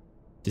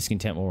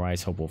 Discontent will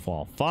rise, hope will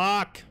fall.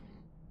 Fuck!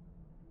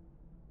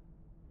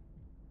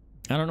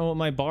 I don't know what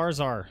my bars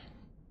are.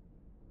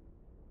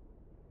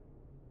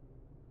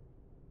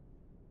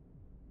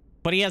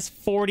 But he has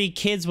 40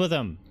 kids with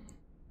him.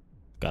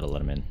 Gotta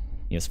let him in.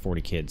 He has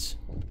 40 kids.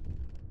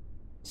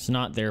 It's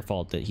not their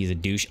fault that he's a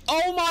douche.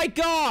 Oh my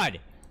god!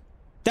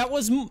 That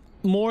was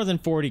more than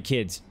 40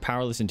 kids.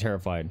 Powerless and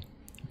terrified.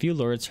 A few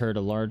lords heard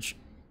a large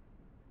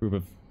group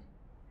of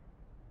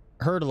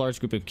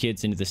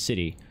kids into the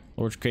city.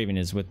 Lord Craven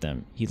is with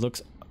them. He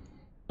looks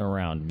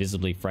around,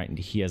 visibly frightened.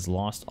 He has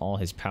lost all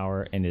his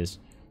power and is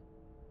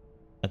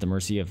at the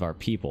mercy of our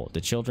people.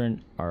 The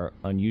children are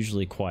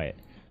unusually quiet.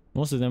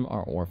 Most of them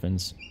are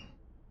orphans,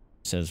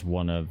 says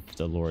one of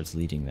the lords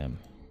leading them.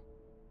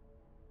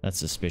 That's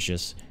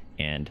suspicious.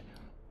 And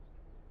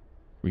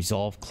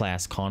resolve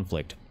class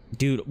conflict.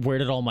 Dude, where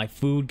did all my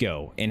food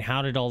go? And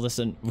how did all this...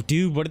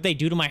 Dude, what did they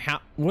do to my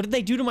house? What did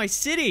they do to my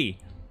city?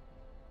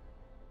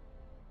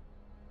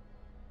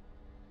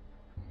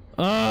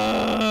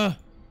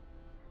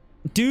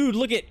 Dude,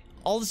 look at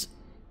all this.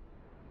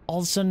 All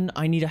of a sudden,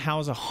 I need to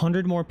house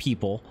 100 more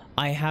people.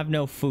 I have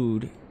no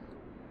food.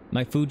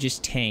 My food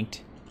just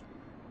tanked.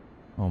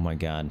 Oh my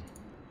god.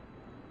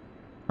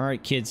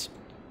 Alright, kids.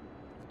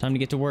 Time to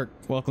get to work.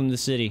 Welcome to the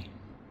city.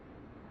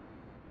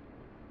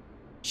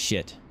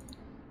 Shit.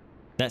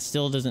 That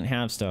still doesn't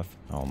have stuff.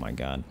 Oh my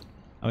god.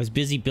 I was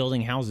busy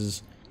building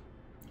houses.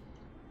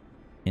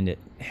 And it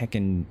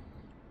heckin'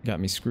 got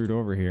me screwed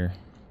over here.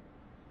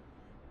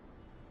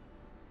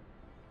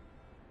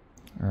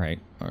 Alright,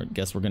 I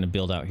guess we're gonna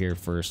build out here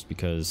first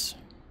because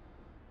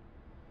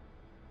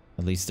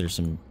at least there's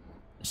some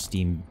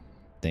steam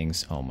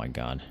things. Oh my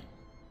god.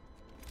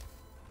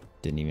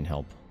 Didn't even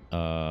help.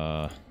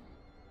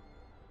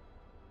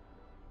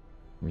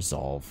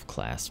 Resolve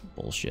class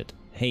bullshit.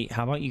 Hey,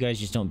 how about you guys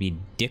just don't be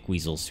dick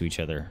weasels to each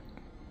other?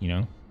 You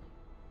know?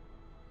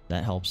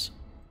 That helps.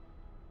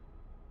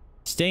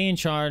 Stay in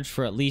charge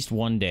for at least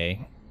one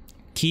day.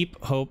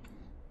 Keep hope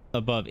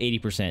above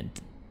 80%.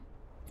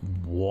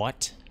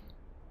 What?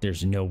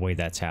 There's no way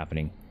that's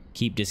happening.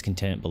 Keep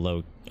discontent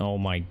below. Oh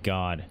my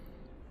god.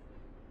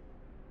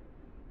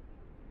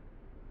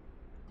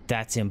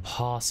 That's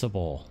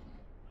impossible.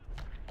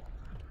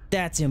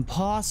 That's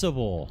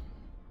impossible.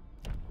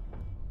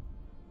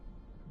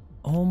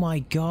 Oh my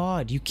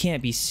god, you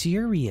can't be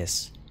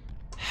serious.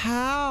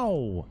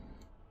 How?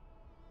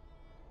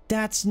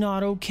 That's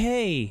not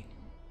okay.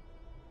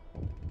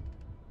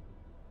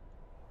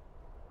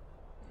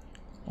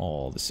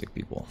 All the sick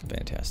people.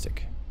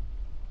 Fantastic.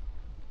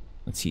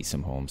 Let's heat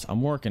some homes.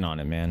 I'm working on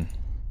it, man.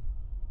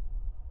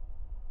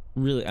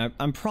 Really, I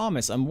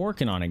promise I'm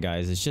working on it,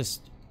 guys. It's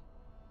just...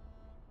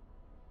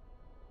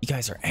 You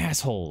guys are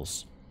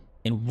assholes.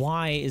 And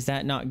why is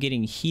that not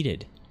getting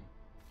heated?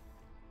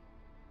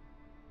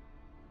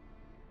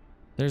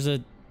 There's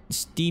a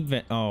steam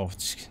vent. Oh,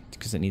 it's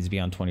because it needs to be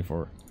on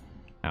 24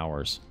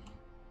 hours.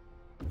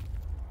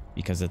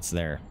 Because it's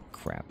there.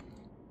 Crap.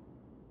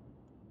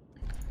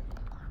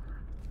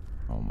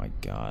 Oh my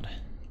god.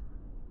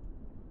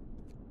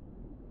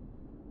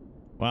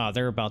 Wow,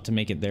 they're about to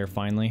make it there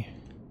finally.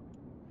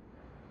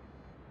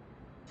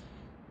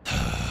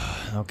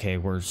 Okay,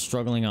 we're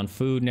struggling on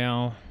food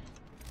now.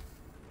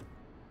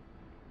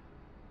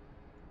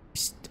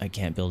 I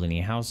can't build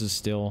any houses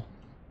still.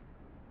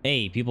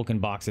 Hey, people can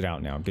box it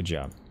out now. Good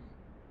job.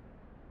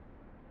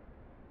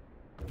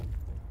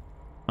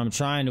 I'm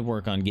trying to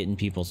work on getting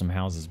people some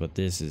houses, but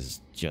this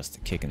is just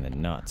a kick in the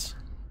nuts.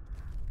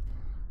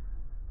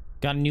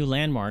 Got a new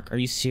landmark. Are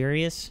you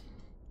serious?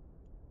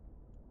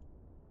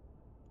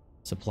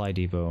 Supply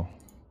depot.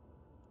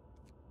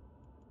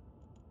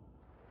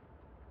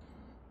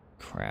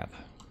 Crap.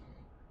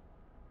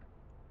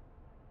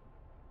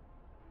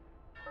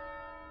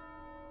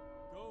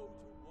 Go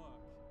to work.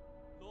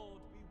 Lord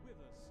be with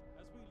us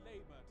as we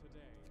labor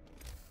today.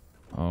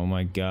 Oh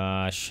my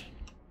gosh.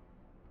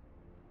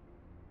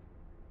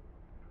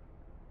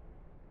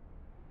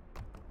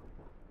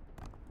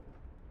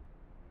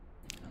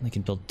 I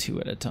can build 2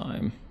 at a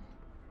time.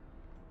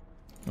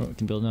 Oh, I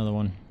can build another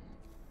one.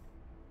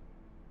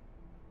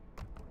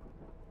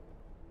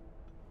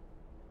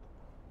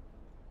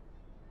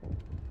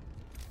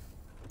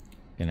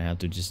 Gonna have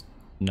to just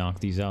knock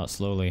these out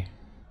slowly.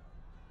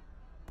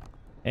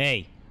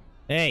 Hey!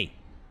 Hey!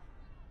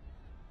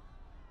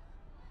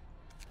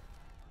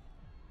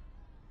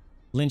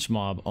 Lynch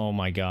mob. Oh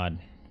my god.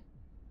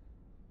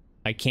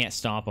 I can't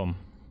stop them.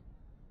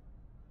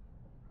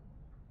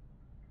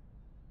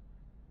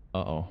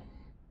 Uh-oh.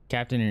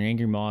 Captain and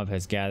angry mob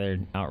has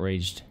gathered,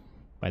 outraged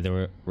by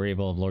the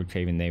rabble of Lord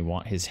Craven. They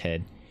want his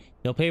head.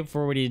 He'll pay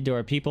for what he did to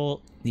our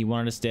people. He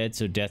wanted us dead,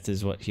 so death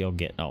is what he'll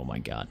get. Oh my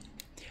god.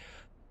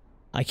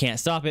 I can't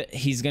stop it.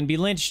 He's gonna be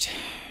lynched.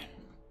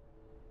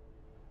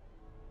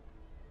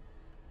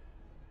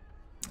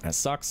 That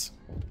sucks.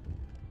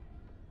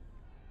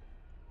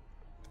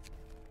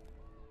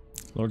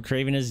 Lord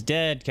Craven is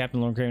dead.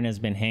 Captain Lord Craven has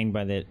been hanged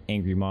by the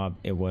angry mob.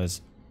 It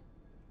was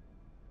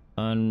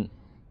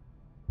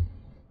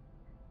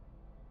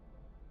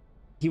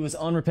He was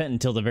unrepentant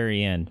until the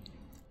very end.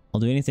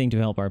 I'll do anything to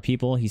help our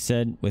people, he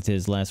said with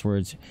his last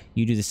words.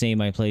 You do the same,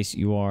 my place.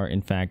 You are,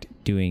 in fact,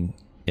 doing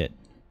it.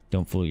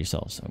 Don't fool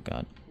yourselves. Oh,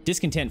 God.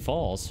 Discontent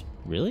falls.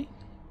 Really?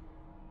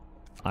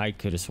 I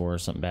could have swore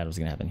something bad was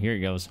going to happen. Here it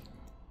goes.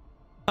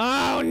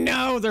 Oh,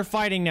 no! They're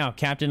fighting now.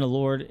 Captain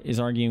Allord is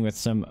arguing with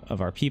some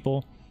of our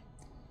people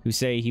who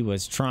say he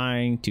was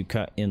trying to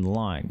cut in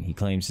line. He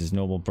claims his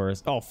noble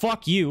birth. Oh,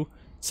 fuck you!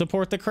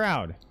 Support the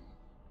crowd.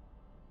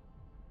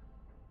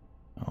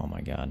 Oh,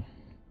 my God.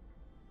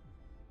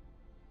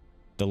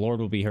 The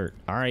Lord will be hurt.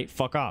 Alright,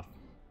 fuck off.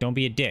 Don't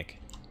be a dick.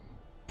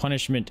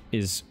 Punishment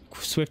is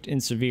swift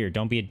and severe.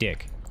 Don't be a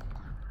dick.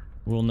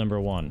 Rule number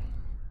 1.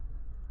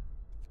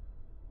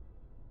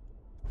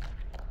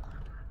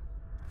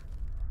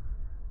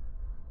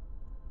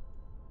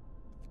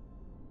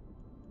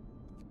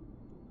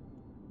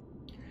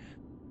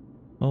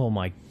 Oh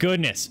my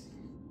goodness.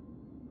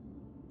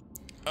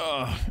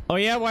 Oh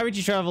yeah, why would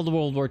you travel to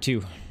World War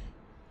II?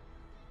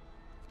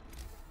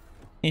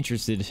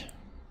 Interested.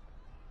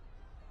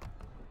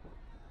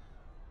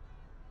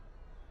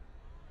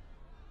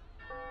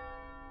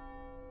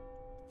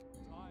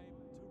 Time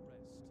to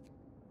rest.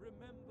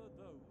 Remember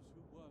those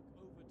who work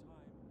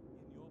overtime in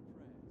your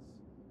prayers.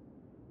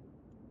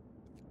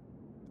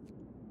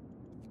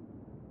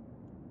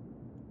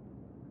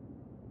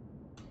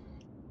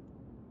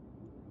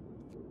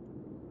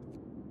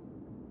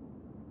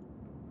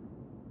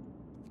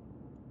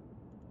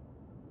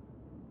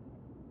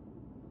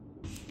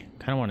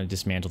 Kind of want to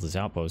dismantle this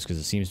outpost because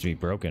it seems to be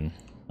broken.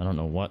 I don't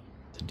know what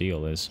the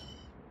deal is.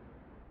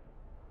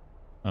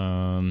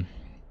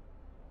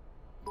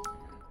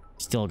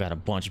 Still got a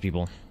bunch of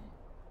people.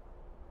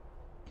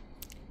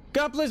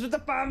 God bless with the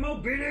 5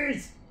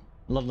 mobilities!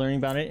 Love learning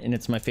about it, and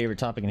it's my favorite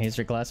topic in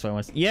history class, so I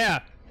want to... Yeah!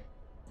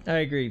 I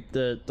agree.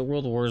 The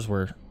World Wars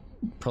were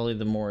probably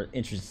the more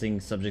interesting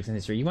subjects in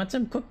history. You want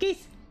some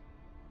cookies?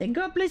 Then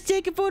God bless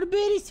taking for the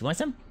biddies. You want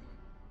some?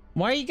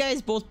 Why are you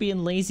guys both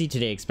being lazy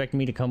today, expecting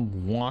me to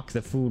come walk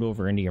the food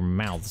over into your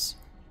mouths?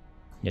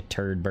 You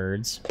turd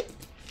birds.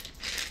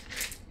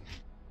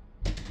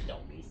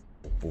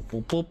 Boop,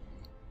 boop, boop.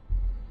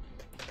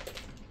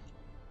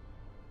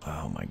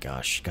 Oh my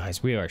gosh,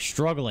 guys, we are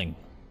struggling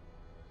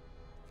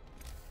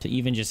to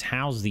even just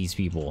house these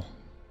people.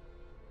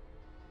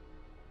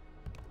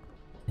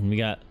 And we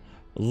got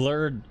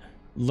Lord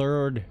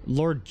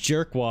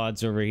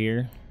Jerkwads over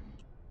here.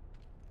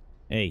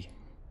 Hey.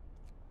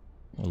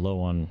 We're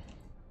low on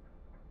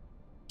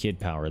kid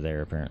power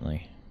there,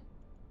 apparently.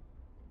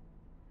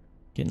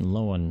 Getting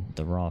low on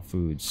the raw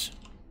foods.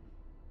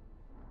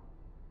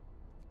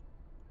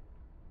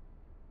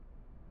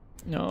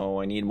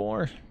 No, I need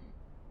more.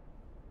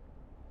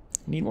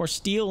 I need more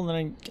steel,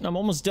 and then I'm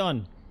almost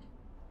done.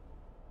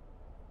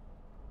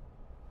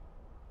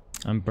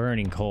 I'm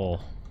burning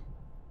coal.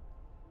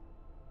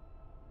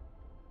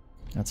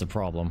 That's a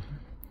problem.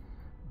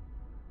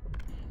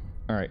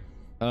 Alright.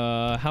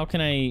 How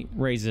can I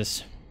raise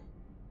this?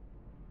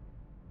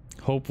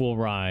 Hope will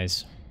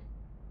rise.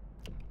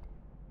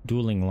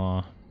 Dueling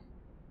law.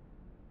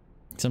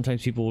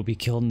 Sometimes people will be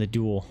killed in the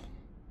duel.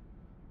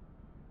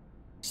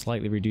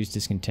 Slightly reduced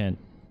discontent.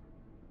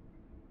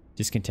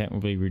 Discontent will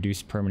be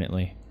reduced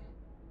permanently.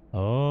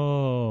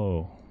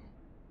 Oh.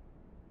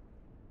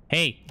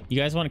 Hey, you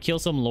guys want to kill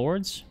some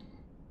lords?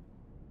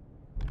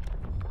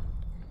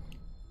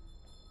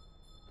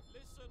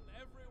 Listen,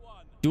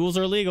 everyone. Duels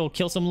are illegal.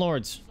 Kill some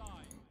lords.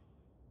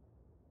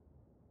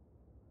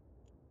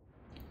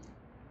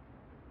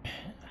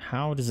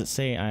 How does it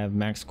say I have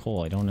max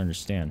coal? I don't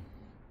understand.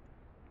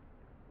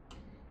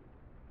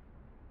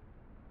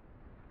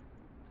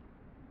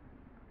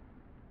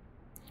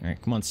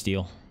 Alright, come on,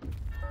 steel.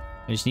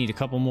 I just need a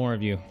couple more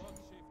of you. Your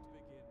shift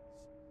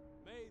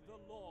begins. May the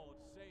Lord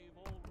save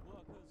all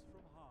workers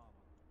from harm.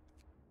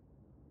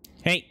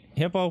 Hey,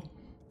 hippo.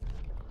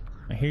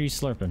 I hear you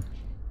slurping.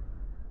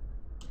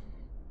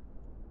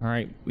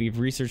 Alright, we've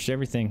researched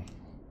everything.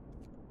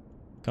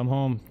 Come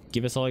home.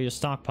 Give us all your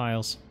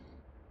stockpiles.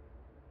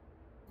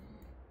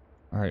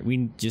 Alright,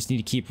 we just need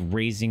to keep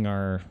raising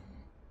our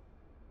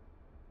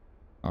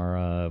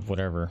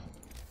whatever.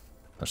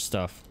 Our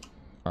stuff.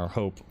 Our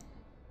hope.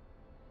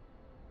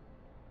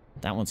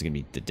 That one's gonna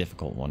be the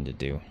difficult one to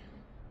do.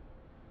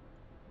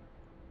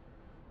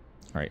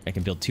 Alright, I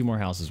can build 2 more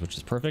houses, which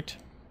is perfect.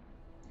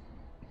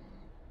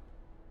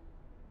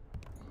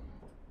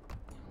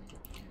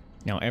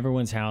 Now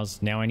everyone's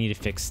housed. Now I need to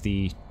fix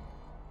the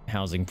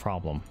housing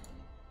problem.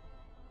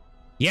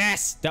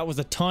 Yes! That was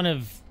a ton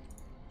of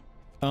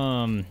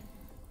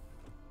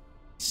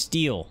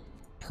steel.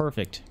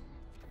 Perfect.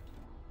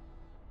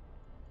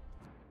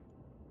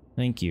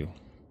 Thank you.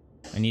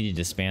 I need to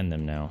disband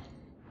them now.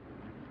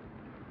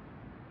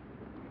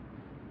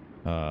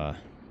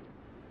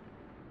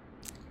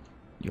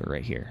 You're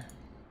right here.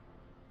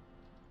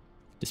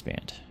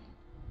 Disband.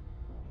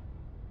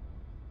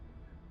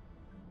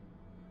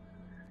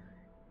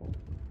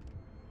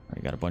 I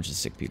got a bunch of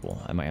sick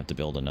people. I might have to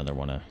build another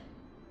one.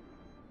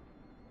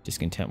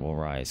 Discontent will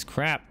rise.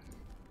 Crap!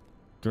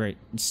 Great.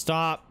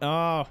 Stop!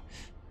 Oh!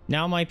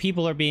 Now my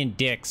people are being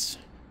dicks.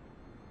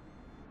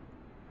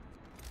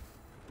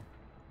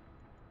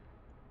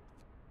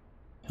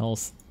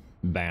 Health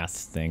bath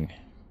thing.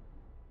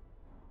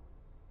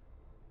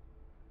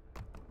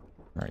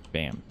 Alright,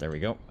 bam. There we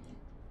go.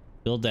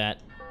 Build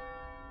that.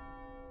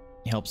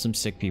 Help some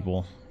sick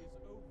people.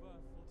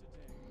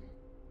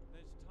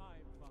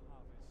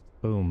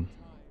 Boom.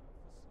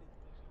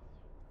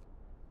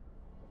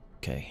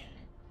 Okay.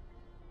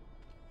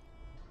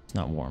 It's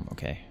not warm,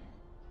 okay.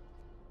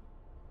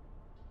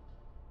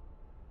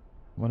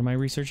 What am I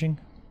researching?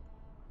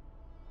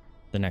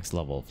 the next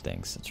level of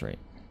things. That's right.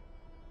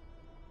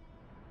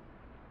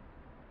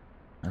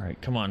 All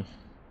right, come on.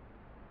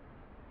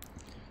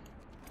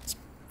 Let's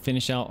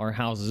finish out our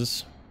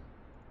houses.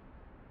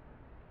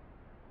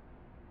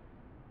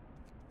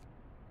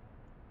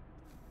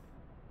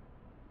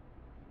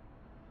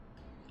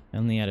 I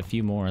only had a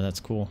few more. That's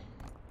cool.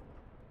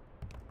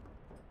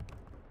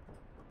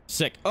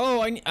 Sick.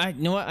 Oh, I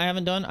you know what I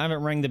haven't done? I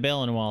haven't rang the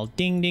bell in a while.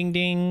 Ding, ding,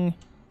 ding.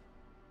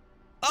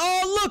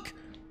 Oh, look!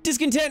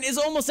 Discontent is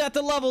almost at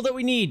the level that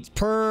we need.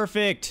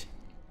 Perfect.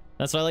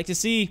 That's what I like to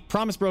see.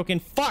 Promise broken.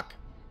 Fuck!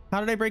 How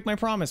did I break my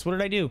promise? What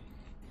did I do?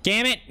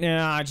 Damn it!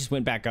 No, I just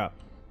went back up.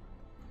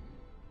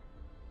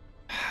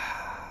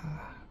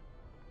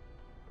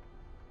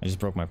 I just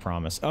broke my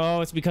promise.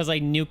 Oh, it's because I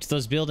nuked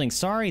those buildings.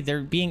 Sorry,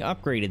 they're being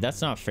upgraded.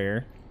 That's not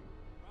fair.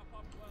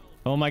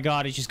 Oh my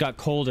god, it just got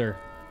colder.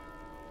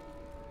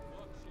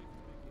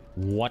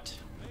 What?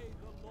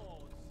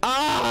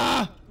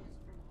 Ah!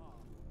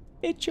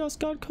 It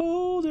just got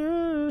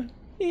colder.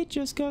 It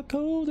just got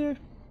colder.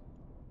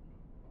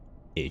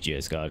 It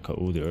just got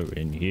colder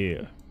in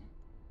here.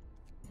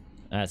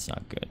 That's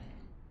not good.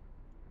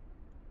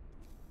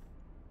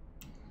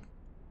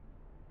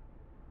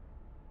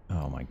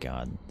 Oh my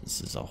god,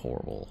 this is a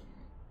horrible...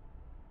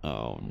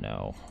 Oh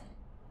no.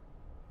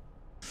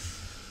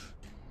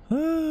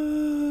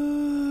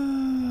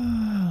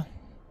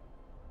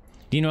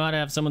 Do you know how to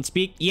have someone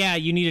speak? Yeah,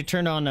 you need to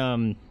turn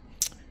on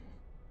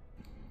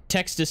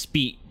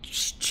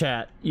text-to-speech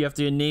chat. You have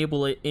to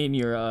enable it in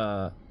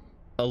your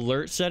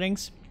alert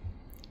settings.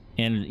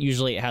 And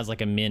usually it has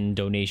like a min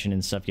donation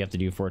and stuff you have to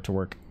do for it to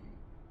work.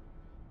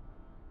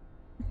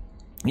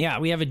 Yeah,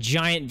 we have a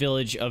giant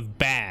village of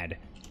bad.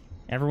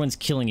 Everyone's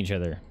killing each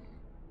other.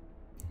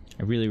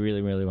 I really,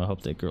 really, really want to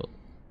hope that girl...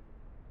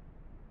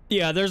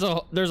 Yeah, there's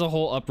a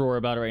whole uproar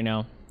about it right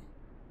now.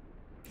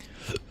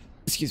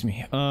 Excuse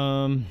me. What's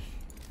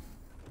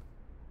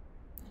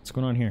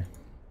going on here?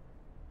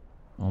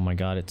 Oh my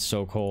god, it's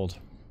so cold.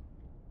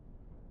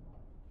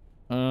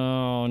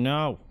 Oh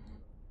no.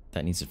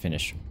 That needs to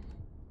finish.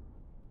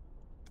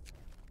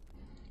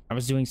 I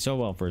was doing so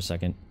well for a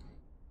second.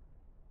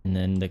 And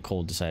then the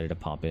cold decided to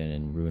pop in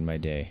and ruin my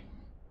day.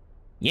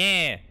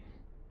 Yeah!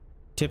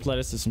 Tip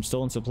lettuce to some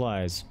stolen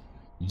supplies.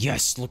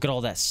 Yes, look at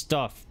all that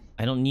stuff.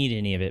 I don't need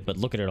any of it, but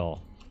look at it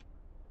all.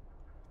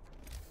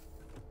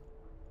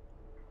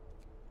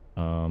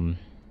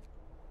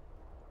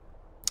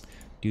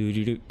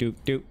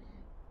 Do.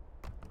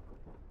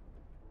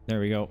 There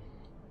we go.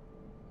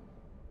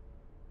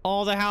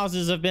 All the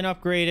houses have been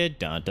upgraded.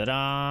 Dun da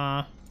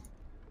da.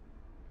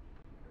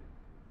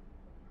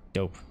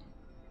 Dope.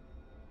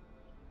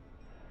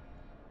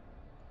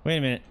 Wait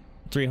a minute.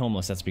 3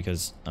 homeless. That's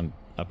because I'm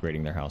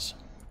upgrading their house.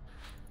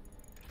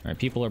 Alright,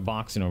 people are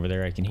boxing over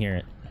there. I can hear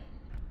it.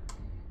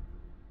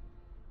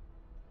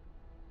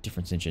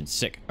 Difference engine.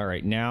 Sick.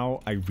 Alright,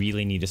 now I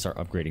really need to start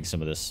upgrading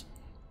some of this.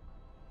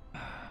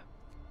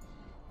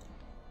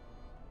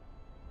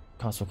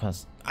 Cost will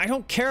cost. I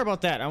don't care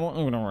about that. I won't.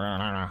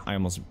 I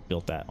almost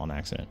built that on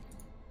accident.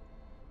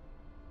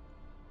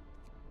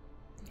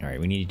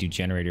 Alright, we need to do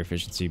generator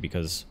efficiency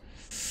because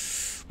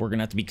we're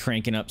gonna have to be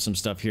cranking up some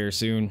stuff here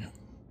soon.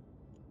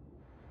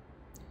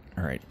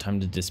 Alright, time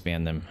to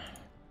disband them.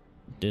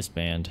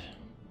 Disband.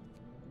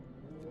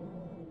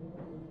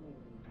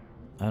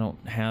 I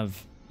don't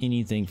have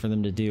anything for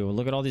them to do.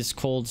 Look at all this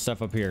cold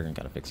stuff up here. I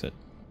gotta fix it.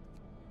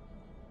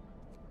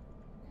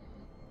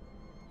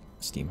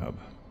 Steam hub.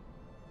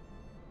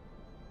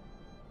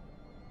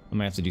 I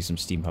might have to do some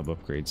Steam hub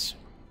upgrades.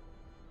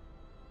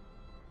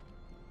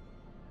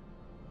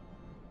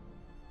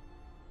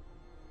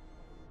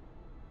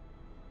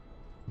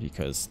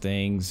 Because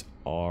things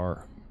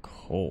are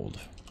cold.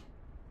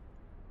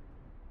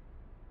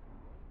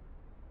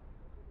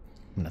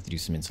 I'm gonna have to do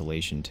some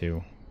insulation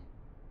too.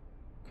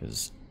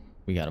 Because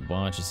we got a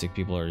bunch of sick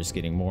people who are just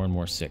getting more and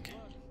more sick.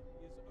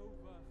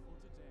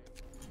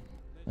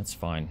 That's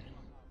fine.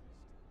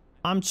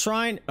 I'm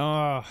trying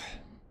to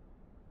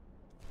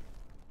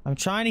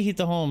heat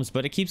the homes,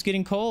 but it keeps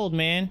getting cold,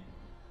 man.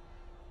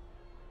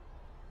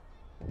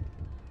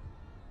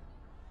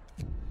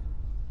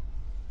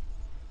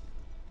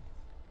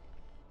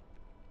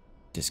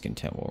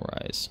 Discontent will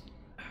rise.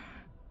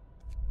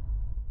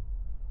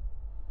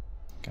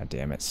 God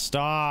damn it.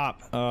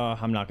 Stop!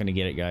 I'm not gonna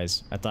get it,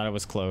 guys. I thought I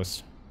was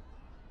close.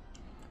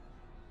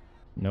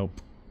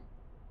 Nope.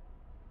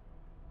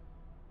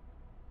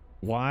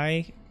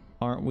 Why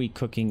aren't we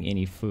cooking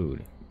any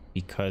food?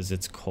 Because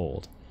it's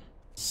cold.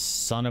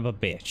 Son of a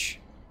bitch.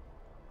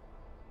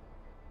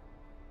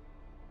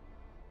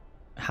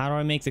 How do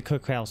I make the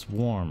cookhouse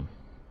warm?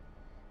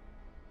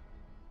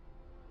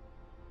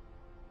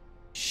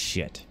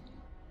 Shit.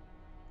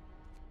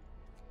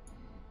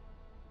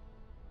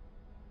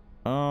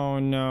 Oh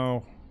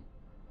no.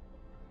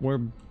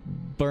 We're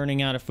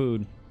burning out of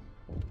food.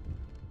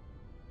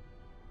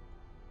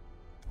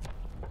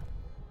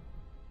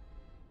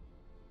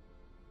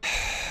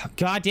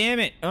 God damn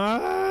it.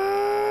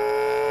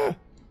 I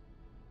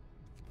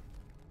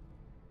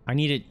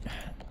need it.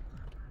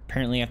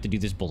 Apparently I have to do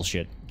this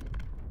bullshit.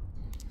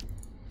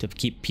 to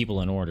keep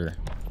people in order.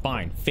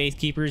 Fine. Faith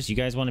keepers, you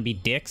guys want to be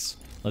dicks?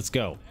 Let's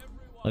go.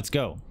 Let's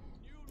go.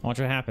 Watch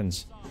what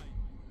happens.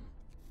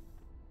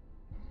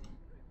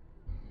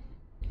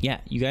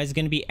 Yeah, you guys are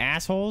gonna be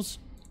assholes?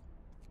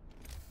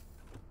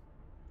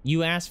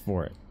 You asked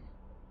for it.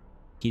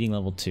 Heating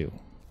level 2.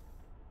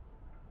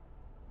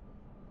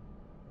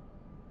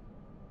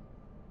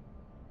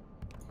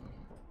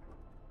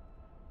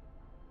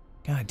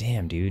 God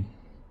damn, dude.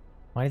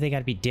 Why do they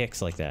gotta be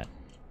dicks like that?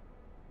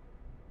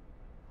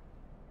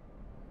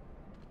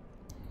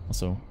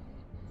 Also...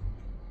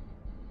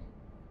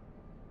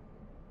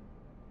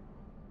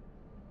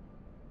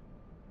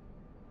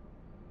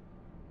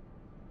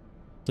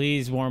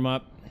 please warm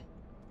up.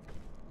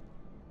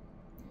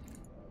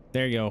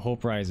 There you go.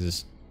 Hope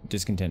rises.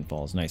 Discontent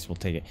falls. Nice. We'll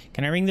take it.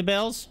 Can I ring the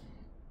bells?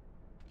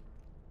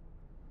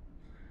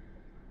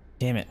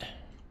 Damn it.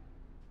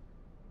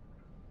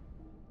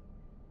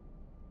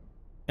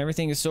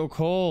 Everything is so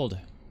cold.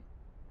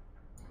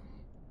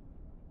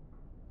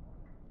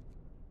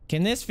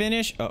 Can this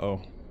finish?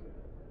 Uh-oh.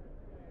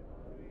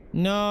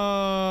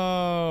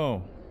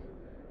 No.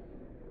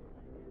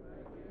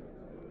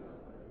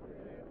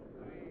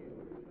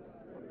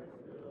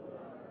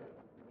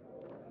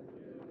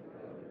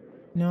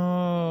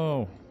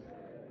 No.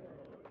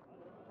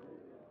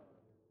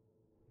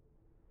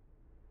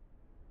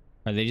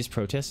 Are they just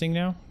protesting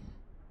now?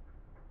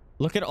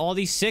 Look at all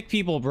these sick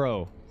people,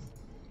 bro.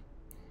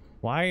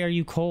 Why are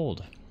you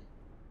cold?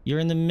 You're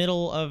in the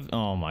middle of...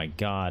 oh my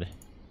god.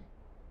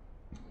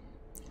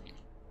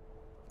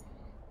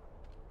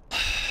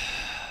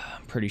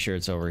 I'm pretty sure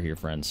it's over here,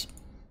 friends.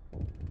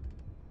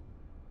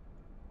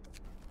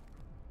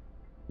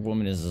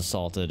 Woman is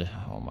assaulted.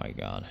 Oh my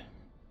god.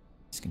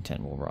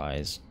 Discontent will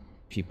rise.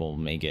 People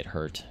may get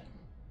hurt.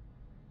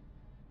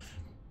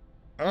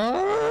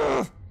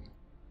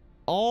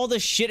 All the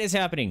shit is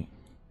happening.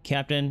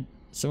 Captain,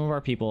 some of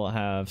our people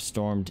have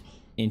stormed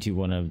into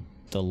one of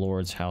the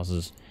Lord's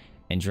houses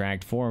and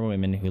dragged 4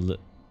 women who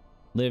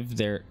live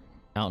there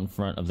out in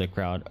front of the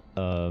crowd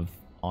of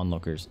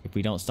onlookers. If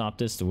we don't stop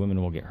this, the women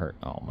will get hurt.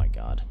 Oh my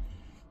god.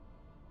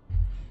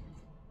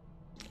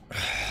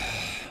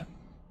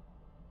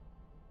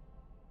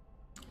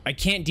 I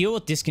can't deal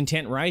with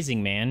discontent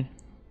rising, man.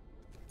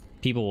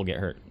 People will get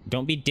hurt.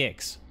 Don't be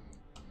dicks.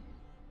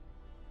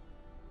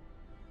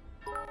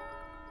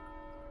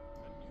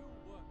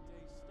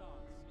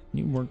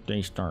 New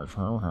workday starts.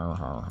 What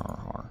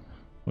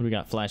do we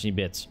got? Flashy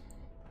bits.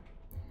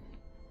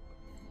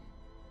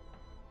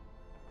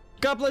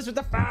 God bless with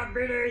the 5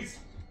 bitters.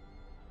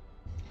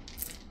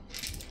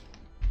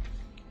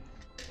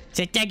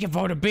 Say thank you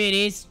for the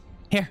biddies.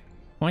 Here,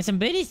 want some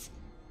biddies?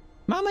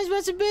 Mama's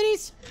want some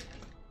biddies?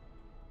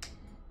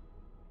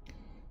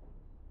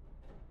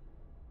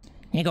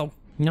 Here you go.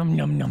 Num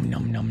num num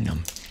num num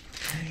num.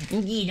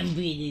 Get them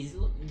biddies.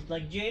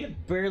 Like Jada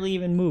barely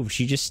even moved.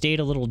 She just stayed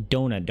a little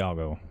donut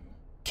doggo.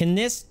 Can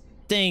this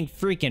thing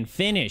freaking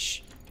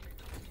finish?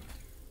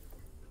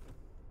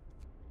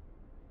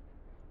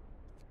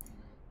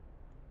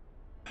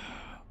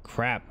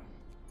 Crap.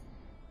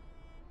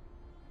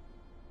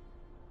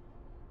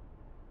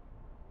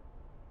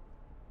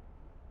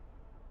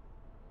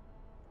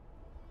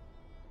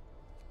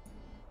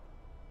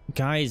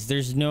 Guys,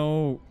 there's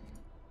no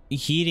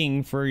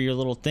heating for your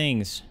little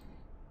things.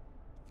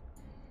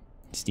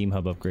 Steam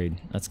hub upgrade.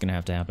 That's gonna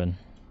have to happen.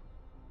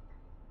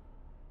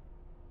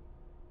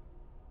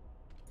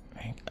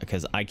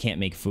 Because I can't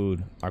make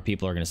food. Our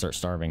people are gonna start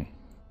starving.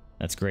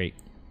 That's great.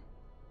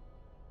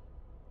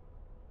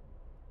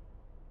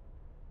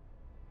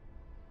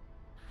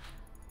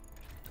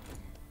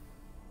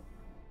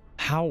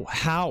 How?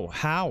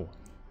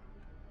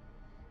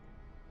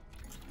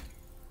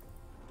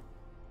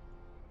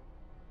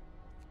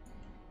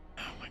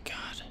 Oh my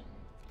god.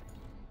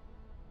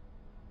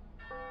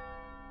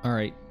 All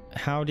right.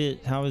 How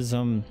is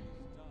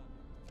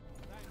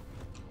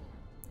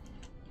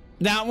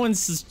that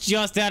one's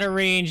just out of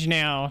range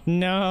now.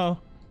 No.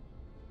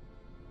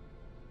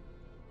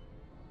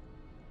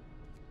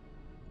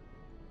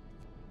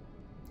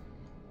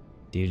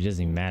 Dude, it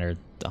doesn't even matter.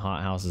 The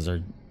hot houses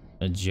are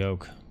a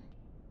joke.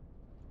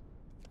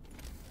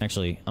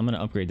 Actually, I'm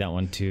gonna upgrade that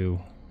one to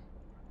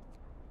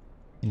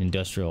an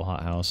industrial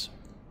hothouse.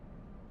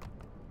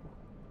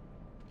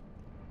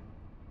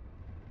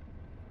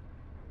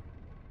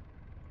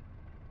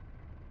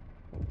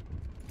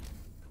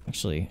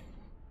 Actually,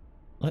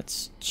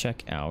 let's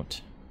check out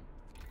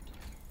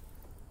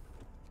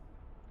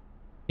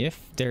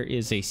if there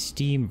is a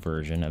Steam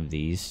version of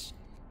these.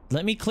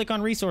 Let me click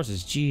on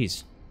resources.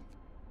 Jeez.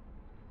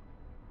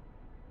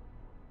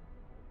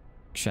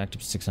 Extract up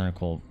to 600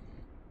 coal.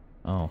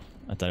 Oh,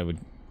 I thought it would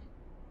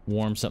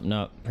warm something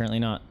up. Apparently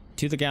not.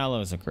 To the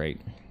gallows. Oh, great.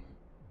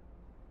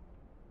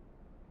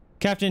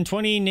 Captain,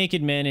 20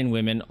 naked men and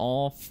women,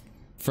 all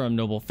from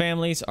noble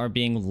families, are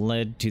being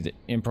led to the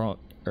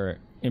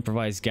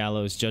improvised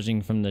gallows.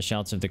 Judging from the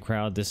shouts of the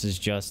crowd, this is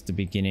just the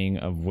beginning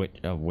of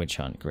witch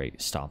hunt.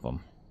 Great. Stop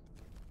them.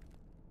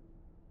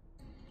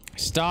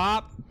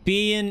 Stop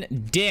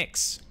being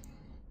dicks.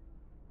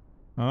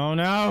 Oh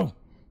no!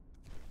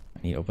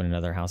 I need to open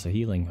another house of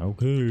healing.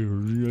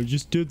 Okay, I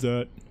just did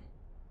that.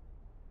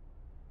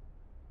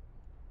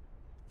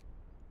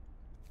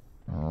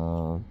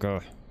 Oh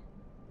god.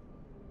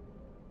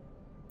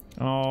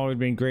 Oh, it'd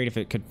been great if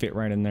it could fit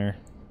right in there.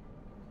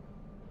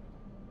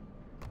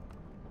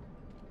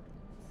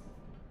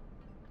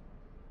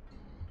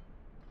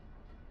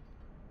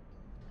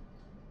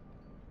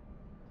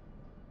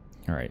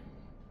 Alright.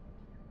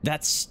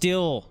 That's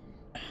still...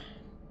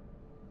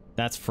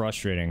 That's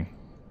frustrating.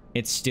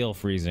 It's still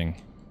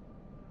freezing.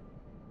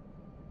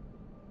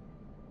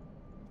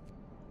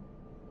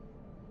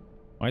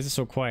 Why is it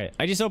so quiet?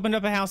 I just opened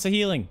up a house of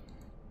healing.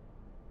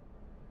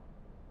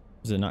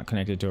 Is it not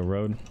connected to a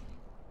road?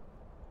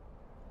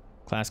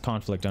 Class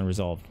conflict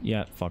unresolved.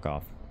 Yeah, fuck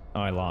off.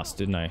 Oh, I lost,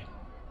 didn't I?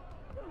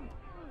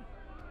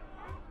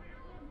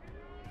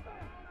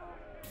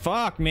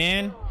 Fuck,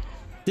 man.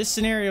 This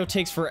scenario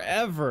takes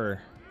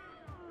forever.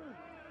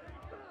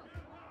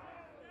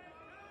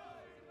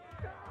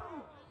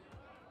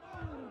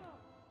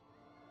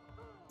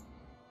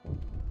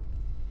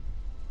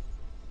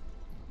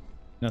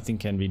 Nothing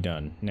can be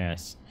done.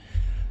 Yes.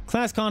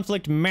 Class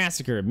conflict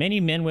massacre. Many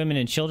men, women,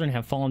 and children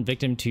have fallen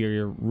victim to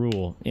your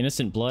rule.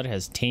 Innocent blood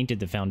has tainted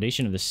the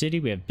foundation of the city.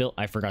 We have built...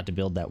 I forgot to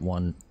build that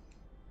one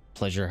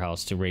pleasure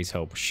house to raise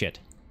hope. Shit.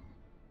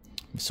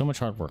 So much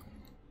hard work.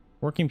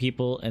 Working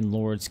people and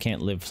lords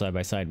can't live side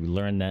by side. We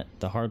learned that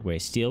the hard way.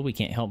 Still, we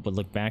can't help but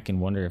look back and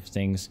wonder if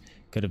things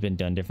could have been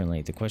done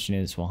differently. The question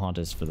is, will haunt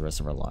us for the rest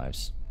of our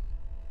lives.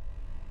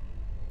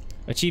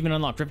 Achievement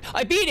unlocked.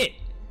 I beat it!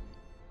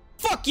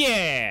 Fuck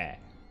yeah!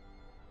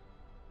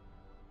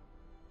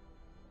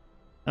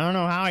 I don't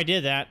know how I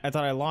did that. I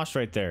thought I lost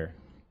right there.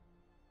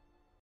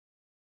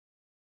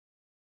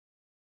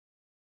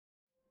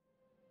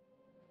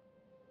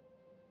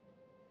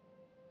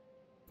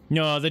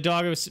 No, the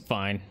dog was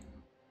fine.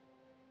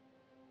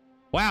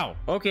 Wow,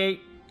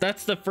 okay.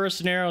 That's the first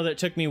scenario that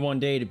took me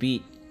one day to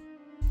beat.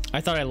 I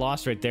thought I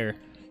lost right there.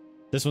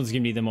 This one's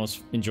gonna be the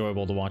most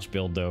enjoyable to watch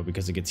build, though,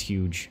 because it gets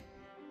huge.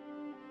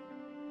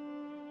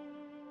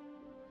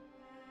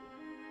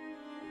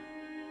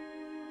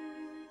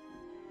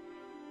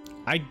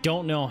 I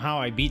don't know how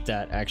I beat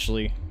that,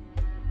 actually.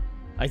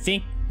 I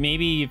think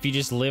maybe if you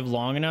just live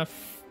long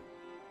enough,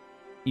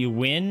 you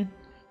win.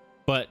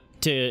 But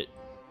to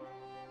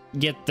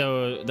get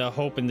the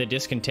hope and the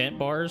discontent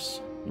bars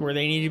where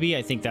they need to be,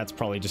 I think that's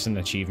probably just an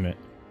achievement.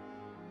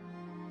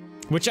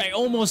 Which I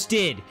almost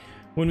did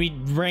when we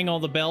rang all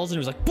the bells and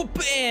it was like,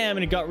 bam,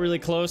 and it got really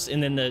close,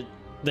 and then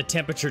the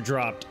temperature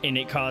dropped and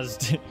it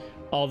caused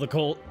all the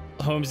cold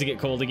homes to get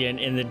cold again,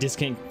 and the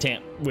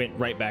discontent went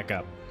right back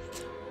up.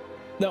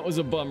 That was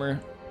a bummer.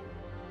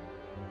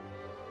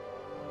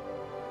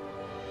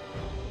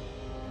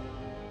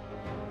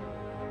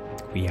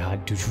 We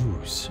had to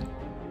choose.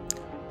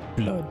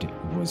 Blood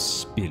was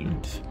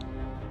spilled.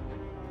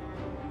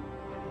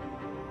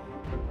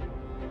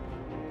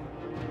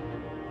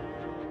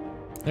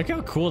 Look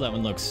how cool that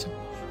one looks.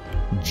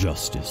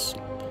 Justice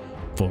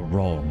for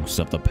wrongs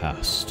of the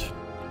past.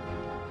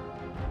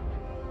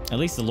 At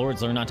least the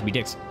lords learn not to be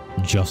dicks.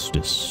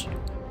 Justice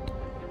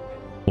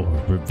or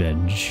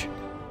revenge.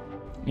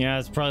 Yeah,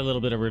 it's probably a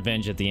little bit of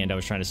revenge at the end. I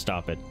was trying to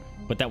stop it.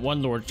 But that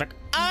one lord's like,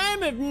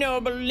 I'm of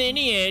noble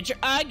lineage.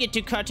 I get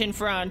to cut in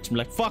front. I'm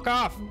like, fuck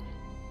off.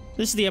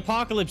 This is the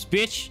apocalypse,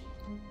 bitch.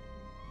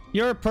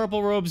 Your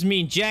purple robes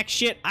mean jack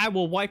shit. I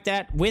will wipe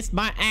that with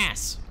my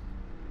ass.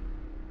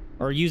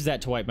 Or use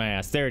that to wipe my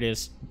ass. There it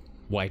is.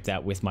 Wipe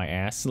that with my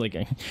ass. Like,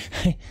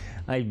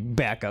 I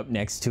back up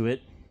next to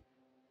it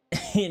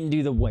and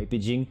do the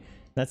wipaging.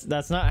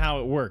 That's not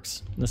how it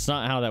works. That's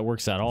not how that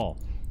works at all.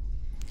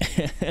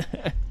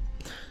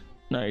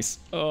 Nice.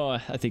 Oh,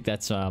 I think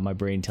that's my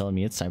brain telling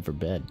me it's time for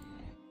bed.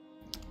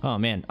 Oh,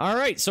 man. All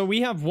right, so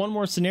we have one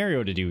more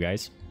scenario to do,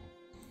 guys.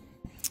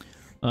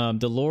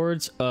 The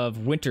Lords of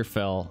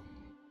Winterfell.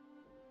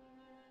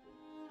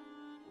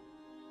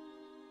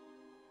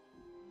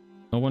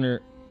 I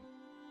wonder...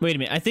 Wait a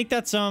minute. I think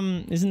that's,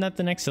 isn't that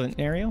the next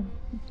scenario?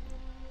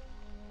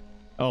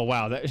 Oh,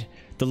 wow.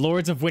 The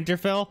Lords of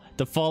Winterfell,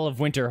 The Fall of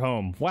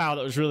Winterhome. Wow,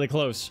 that was really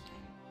close.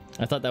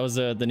 I thought that was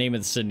the name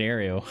of the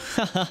scenario.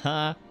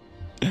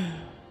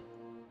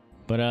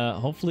 But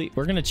hopefully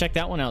we're gonna check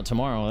that one out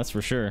tomorrow, that's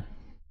for sure.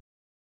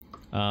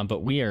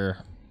 But we are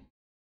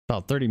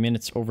about 30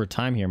 minutes over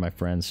time here, my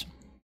friends.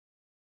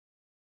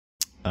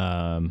 So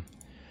I'm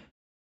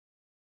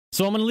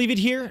gonna leave it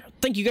here.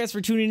 Thank you guys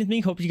for tuning in with me.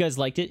 Hope you guys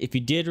liked it. If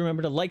you did,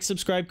 remember to like,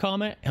 subscribe,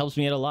 comment. Helps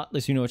me out a lot.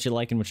 Lets you know what you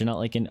like and what you're not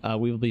liking.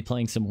 We will be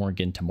playing some more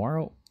again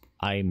tomorrow.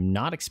 I'm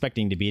not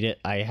expecting to beat it.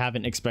 I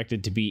haven't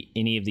expected to beat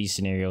any of these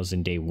scenarios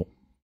in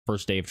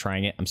first day of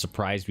trying it. I'm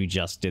surprised we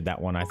just did that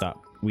one. I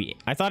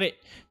thought it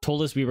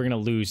told us we were gonna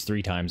lose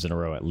 3 times in a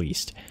row at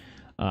least.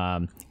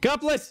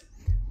 Coupless!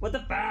 What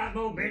the 5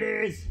 more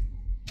minutes?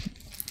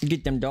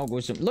 Get them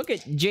doggos. Look at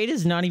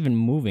Jada's not even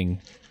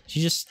moving.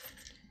 She's just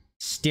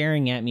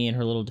staring at me in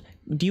her little...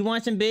 Do you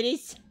want some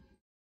biddies?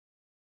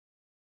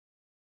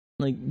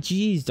 Like,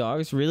 geez,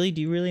 dogs, really?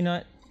 Do you really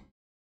not...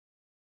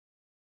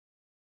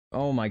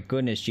 Oh my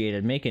goodness,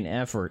 Jada, make an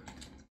effort.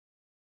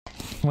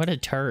 What a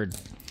turd.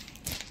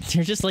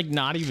 You're just like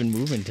not even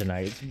moving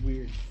tonight. It's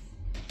weird.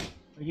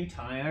 Are you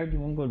tired? You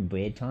want to go to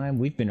bedtime?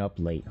 We've been up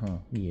late, huh?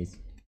 Yes.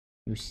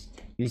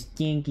 You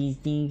stinky,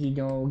 stinky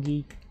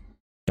doggy.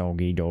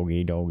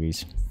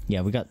 Doggies.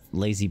 Yeah, we got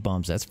lazy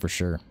bumps, that's for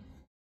sure.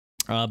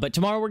 But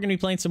tomorrow we're gonna be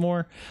playing some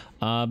more.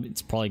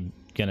 It's probably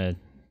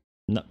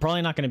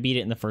not gonna beat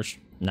it in the first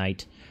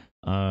night.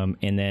 And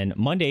then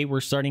Monday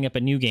we're starting up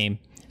a new game.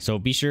 So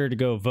be sure to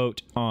go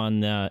vote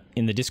on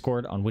in the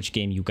Discord on which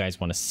game you guys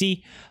want to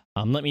see.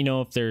 Let me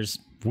know if there's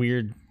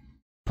weird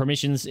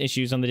permissions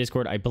issues on the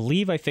Discord. I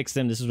believe I fixed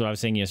them. This is what I was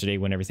saying yesterday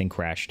when everything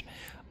crashed.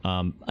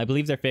 I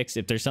believe they're fixed.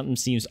 If there's something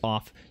seems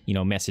off, you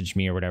know, message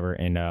me or whatever,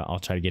 and I'll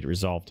try to get it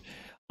resolved.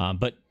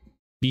 But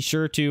be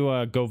sure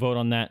to go vote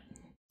on that.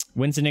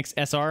 When's the next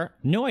SR?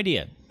 No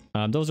idea.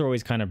 Those are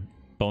always kind of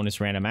bonus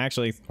random. I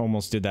actually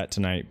almost did that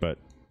tonight, but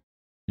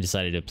I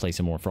decided to play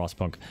some more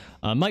Frostpunk.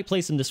 Might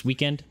play some this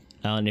weekend.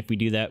 And if we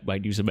do that,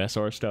 might do some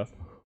SR stuff.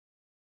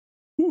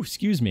 Ooh,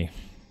 excuse me.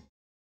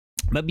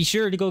 But be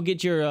sure to go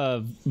get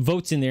your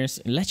votes in there.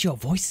 Let your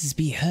voices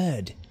be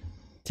heard.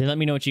 To let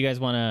me know what you guys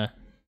want to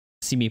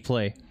see me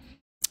play.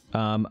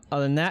 Other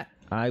than that,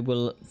 I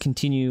will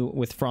continue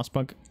with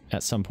Frostpunk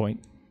at some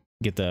point.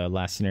 Get the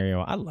last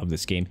scenario. I love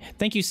this game.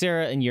 Thank you,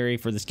 Sarah and Yuri,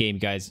 for this game,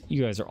 guys.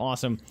 You guys are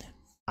awesome.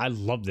 I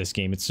love this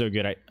game. It's so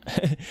good.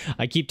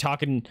 I keep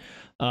talking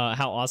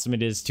how awesome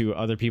it is to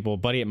other people.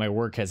 Buddy at my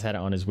work has had it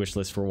on his wish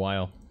list for a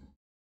while.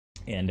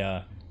 And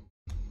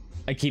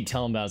I keep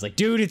telling him about it. I was like,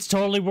 dude, it's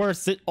totally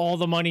worth it. All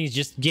the money.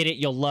 Just get it.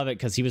 You'll love it.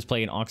 Because he was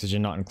playing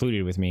Oxygen Not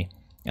Included with me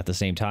at the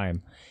same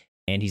time.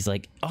 And he's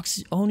like,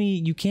 Oni,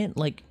 you can't,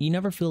 like, you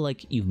never feel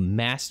like you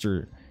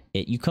master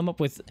it. You come up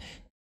with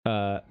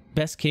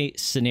best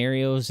case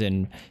scenarios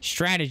and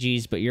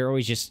strategies, but you're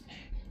always just,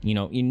 you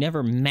know, you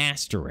never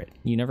master it.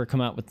 You never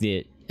come out with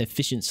the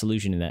efficient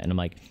solution to that. And I'm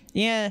like,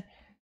 yeah,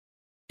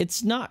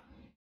 it's not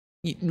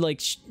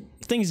like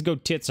things go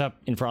tits up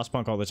in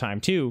Frostpunk all the time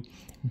too,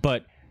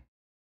 but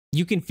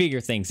you can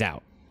figure things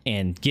out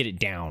and get it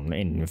down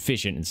and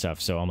efficient and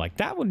stuff. So I'm like,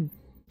 that would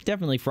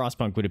definitely,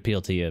 Frostpunk would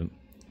appeal to you.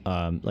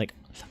 Like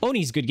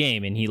Oni's a good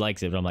game and he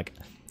likes it, but I'm like,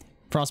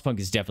 Frostpunk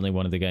is definitely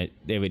one of the guys.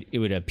 It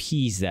would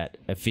appease that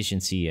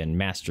efficiency and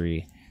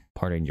mastery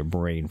part in your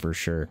brain for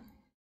sure.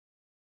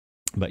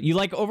 But you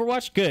like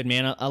Overwatch? Good,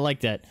 man. I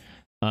like that.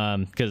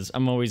 Because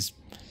I'm always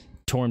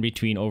torn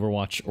between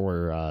Overwatch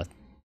or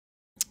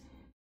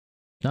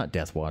not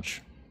Deathwatch.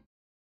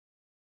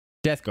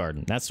 Death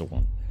Garden, that's the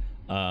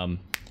one.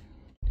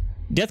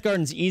 Death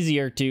Garden's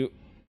easier to...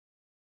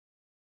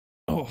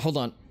 Oh, hold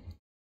on.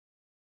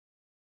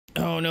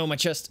 Oh no, my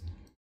chest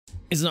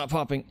is not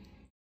popping.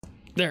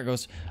 There it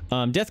goes.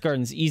 Death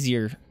Garden's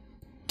easier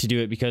to do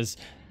it because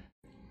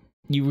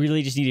you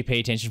really just need to pay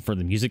attention for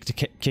the music to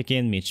kick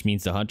in, which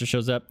means the hunter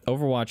shows up.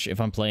 Overwatch, if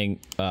I'm playing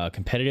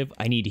competitive,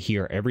 I need to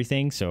hear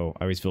everything, so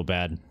I always feel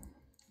bad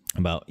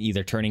about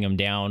either turning them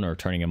down or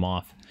turning them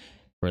off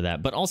for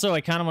that. But also, I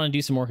kind of want to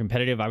do some more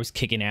competitive. I was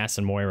kicking ass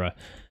in Moira,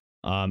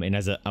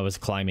 and I was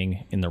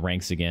climbing in the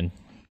ranks again,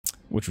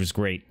 which was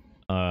great.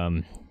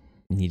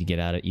 Need to get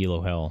out of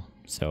Elo Hell.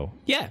 So,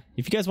 yeah,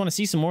 if you guys want to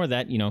see some more of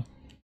that, you know,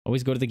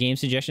 always go to the game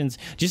suggestions.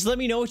 Just let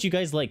me know what you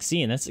guys like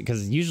seeing. That's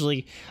because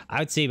usually I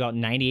would say about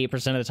 98%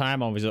 of the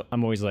time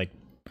I'm always like,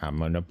 I'm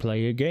gonna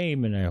play a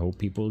game and I hope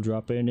people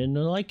drop in and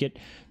like it.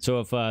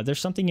 So if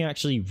there's something you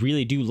actually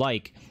really do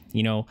like,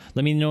 you know,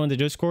 let me know in the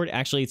Discord.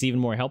 Actually, it's even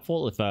more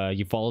helpful if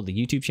you follow the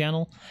YouTube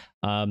channel.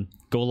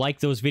 Go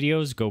like those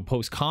videos, go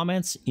post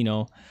comments, you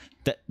know,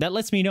 that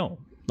lets me know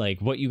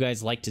like what you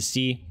guys like to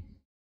see.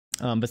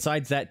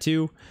 Besides that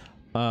too,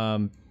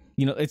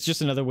 you know, it's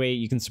just another way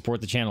you can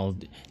support the channel.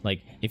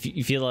 Like, if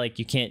you feel like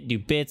you can't do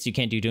bits, you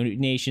can't do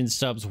donations,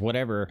 subs,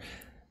 whatever,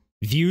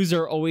 views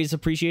are always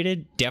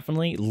appreciated.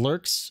 Definitely.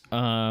 Lurks,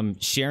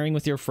 sharing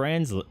with your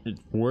friends,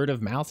 word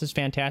of mouth is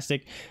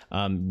fantastic.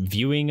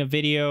 Viewing a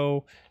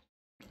video,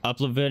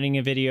 uploading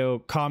a video,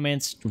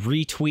 comments,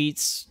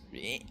 retweets.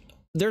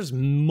 There's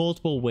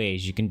multiple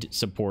ways you can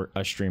support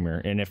a streamer.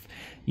 And if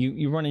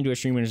you run into a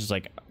streamer and it's just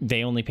like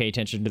they only pay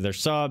attention to their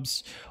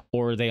subs,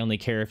 or they only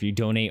care if you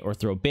donate or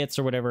throw bits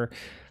or whatever,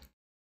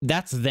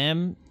 that's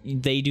them.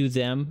 They do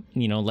them,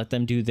 you know, let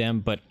them do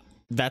them. But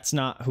that's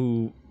not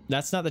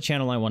the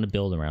channel I want to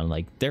build around.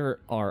 Like, there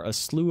are a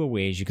slew of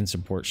ways you can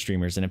support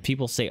streamers, and if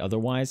people say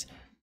otherwise,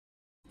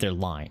 they're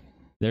lying.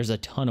 There's a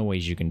ton of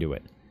ways you can do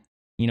it.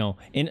 You know,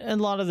 and a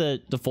lot of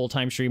the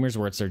full-time streamers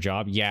where it's their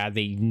job, yeah,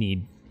 they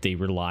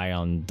rely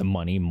on the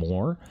money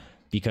more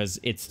because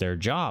it's their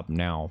job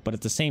now. But at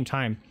the same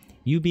time,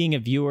 you being a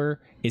viewer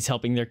is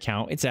helping their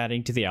count. It's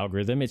adding to the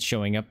algorithm. It's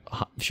showing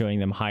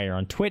them higher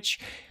on Twitch.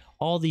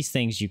 All these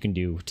things you can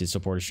do to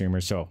support a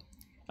streamer. So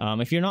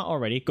if you're not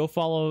already, go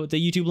follow the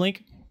YouTube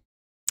link.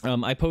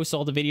 I post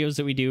all the videos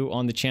that we do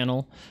on the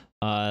channel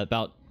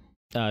about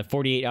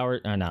 48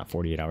 hours, not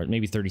 48 hours,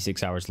 maybe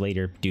 36 hours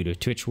later due to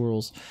Twitch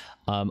rules.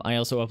 I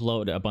also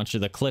upload a bunch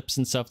of the clips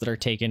and stuff that are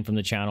taken from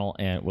the channel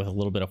and with a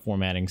little bit of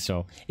formatting.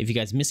 So if you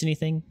guys miss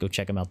anything, go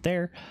check them out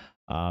there.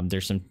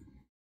 There's some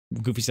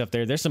goofy stuff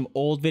there. There's some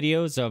old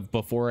videos of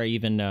before I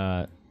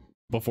even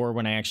before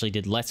when I actually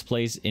did Let's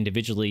Plays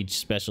individually,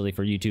 especially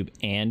for YouTube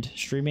and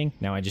streaming.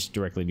 Now I just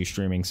directly do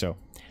streaming, so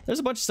there's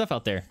a bunch of stuff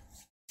out there.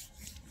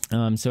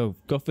 So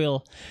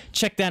go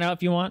check that out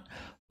if you want.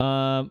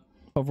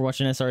 Overwatch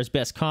and SR's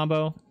best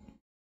combo.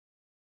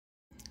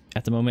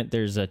 At the moment,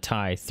 there's a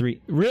tie.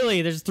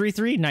 Really? There's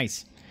 3-3?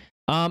 Nice.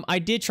 I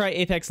did try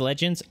Apex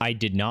Legends. I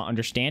did not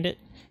understand it.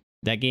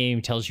 That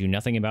game tells you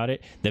nothing about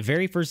it. The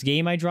very first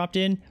game I dropped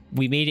in,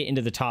 we made it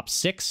into the top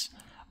 6,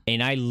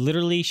 and I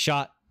literally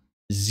shot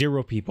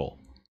 0 people.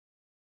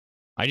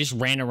 I just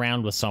ran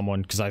around with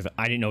someone because I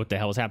didn't know what the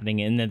hell was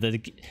happening. And then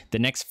the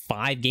next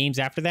 5 games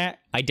after that,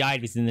 I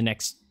died within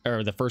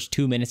the first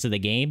 2 minutes of the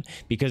game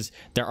because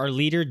our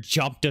leader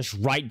jumped us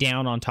right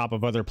down on top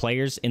of other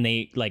players, and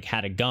they like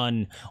had a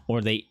gun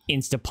or they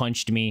insta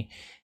punched me,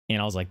 and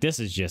I was like, this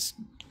is just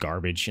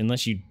garbage.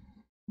 Unless you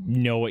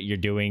know what you're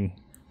doing,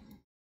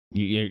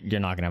 you're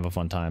not gonna have a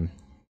fun time.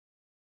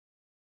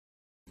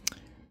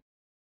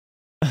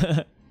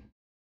 I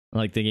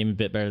like the game a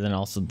bit better than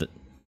also the.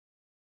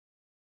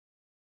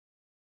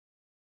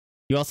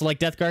 You also like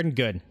Death Garden?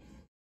 Good.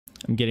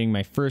 I'm getting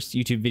my first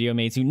YouTube video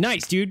made soon.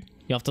 Nice, dude.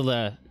 You'll have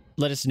to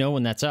let us know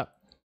when that's up.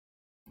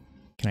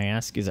 Can I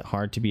ask, is it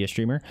hard to be a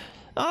streamer?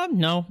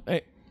 No.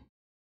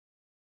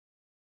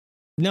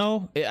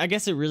 No, I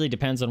guess it really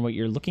depends on what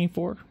you're looking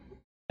for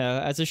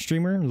as a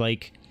streamer.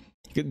 Like,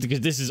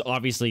 because this is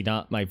obviously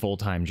not my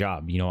full-time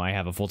job. You know, I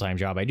have a full-time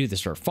job. I do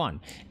this for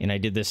fun. And I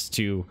did this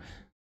to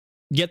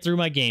get through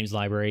my games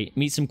library,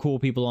 meet some cool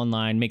people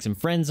online, make some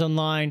friends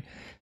online,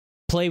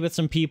 play with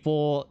some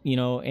people, you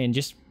know, and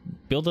just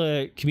build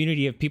a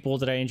community of people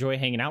that I enjoy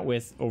hanging out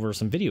with over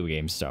some video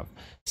game stuff.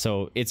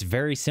 So it's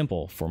very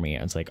simple for me.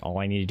 It's like all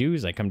I need to do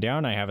is I come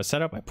down, I have a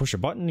setup, I push a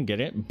button and get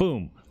it,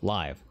 boom,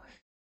 live.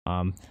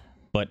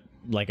 But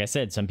like I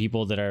said, some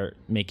people that are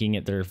making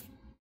it their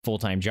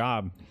full-time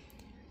job,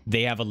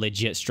 they have a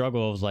legit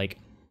struggle of like,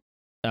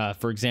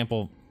 for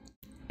example,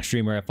 a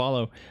streamer I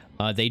follow,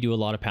 they do a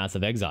lot of Path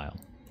of Exile,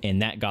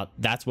 and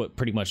that's what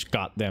pretty much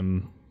got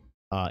them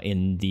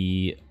in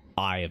the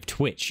eye of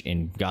Twitch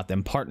and got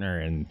them partner,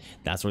 and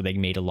that's where they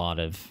made a lot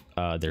of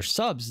their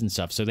subs and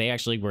stuff. So they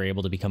actually were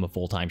able to become a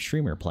full-time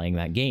streamer playing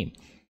that game.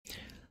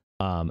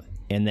 And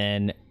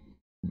then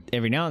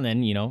every now and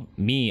then, you know,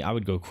 I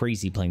would go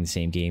crazy playing the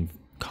same game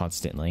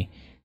constantly,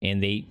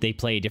 and they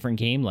play a different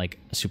game like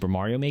Super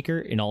Mario Maker,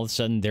 and all of a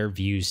sudden their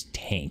views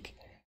tank.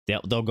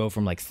 They'll go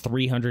from like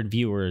 300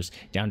 viewers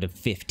down to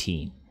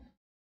 15,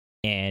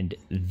 and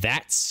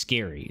that's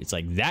scary. It's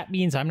like, that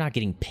means I'm not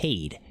getting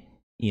paid.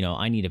 You know,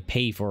 I need to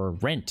pay for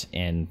rent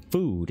and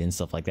food and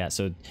stuff like that.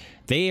 So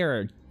they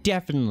are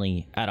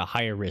definitely at a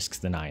higher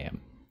risk than I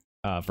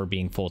am for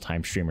being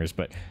full-time streamers.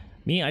 But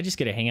me, I just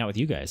get to hang out with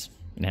you guys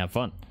and have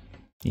fun.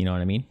 You know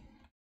what I mean?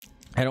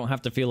 I don't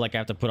have to feel like I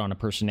have to put on a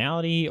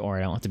personality, or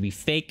I don't have to be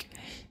fake.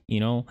 You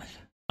know,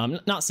 I'm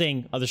not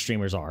saying other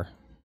streamers are,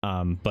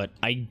 but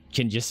I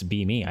can just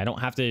be me. I don't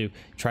have to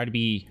try to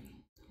be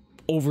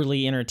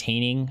overly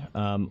entertaining,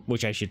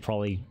 which I should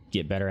probably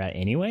get better at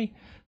anyway.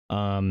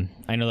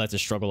 I know that's a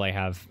struggle I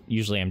have.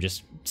 Usually I'm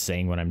just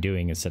saying what I'm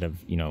doing instead of,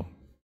 you know,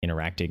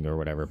 interacting or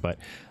whatever, but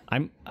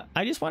I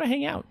just want to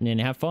hang out and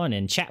have fun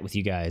and chat with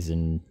you guys,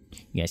 and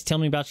you guys tell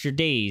me about your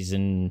days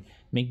and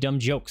make dumb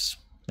jokes.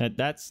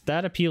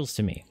 That appeals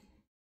to me.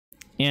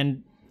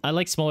 And I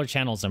like smaller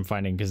channels, I'm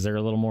finding, because they're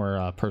a little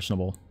more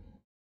personable.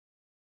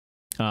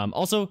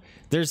 Also,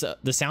 there's the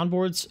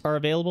soundboards are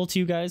available to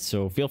you guys,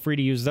 so feel free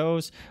to use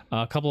those.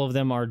 A couple of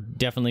them are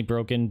definitely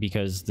broken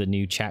because the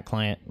new chat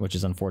client, which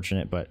is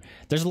unfortunate, but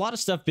there's a lot of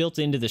stuff built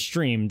into the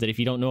stream that if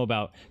you don't know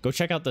about, go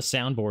check out the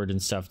soundboard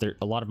and stuff.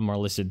 A lot of them are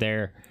listed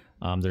there.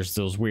 There's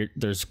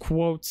there's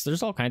quotes,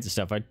 there's all kinds of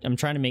stuff. I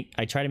try to make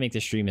the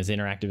stream as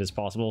interactive as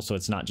possible, so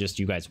it's not just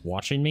you guys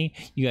watching me.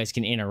 You guys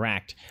can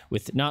interact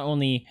with not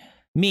only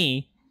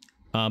me,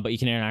 but you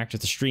can interact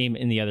with the stream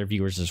and the other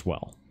viewers as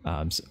well.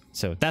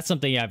 So that's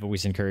something I've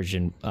always encouraged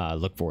and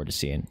look forward to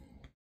seeing.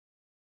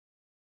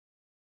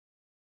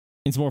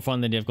 It's more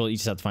fun than difficult. You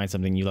just have to find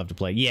something you love to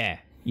play. Yeah.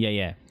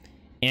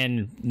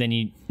 And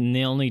then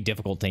the only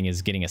difficult thing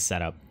is getting a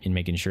setup and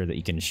making sure that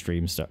you can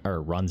stream stuff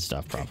or run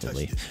stuff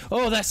properly.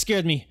 Oh, that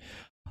scared me.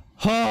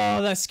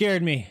 Oh, that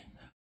scared me.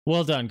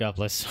 Well done,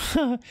 Gupless.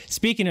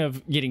 Speaking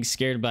of getting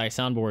scared by a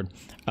soundboard,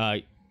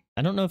 I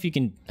don't know if you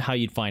can, how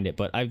you'd find it,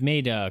 but I've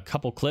made a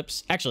couple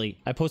clips. Actually,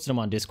 I posted them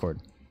on Discord.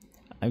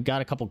 I've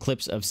got a couple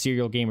clips of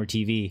Serial Gamer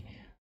TV,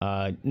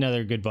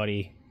 another good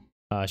buddy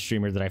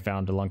streamer that I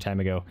found a long time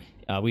ago.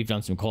 We've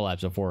done some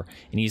collabs before,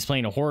 and he's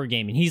playing a horror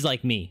game, and he's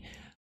like me.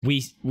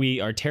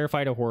 We are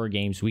terrified of horror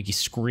games. We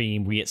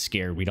scream, we get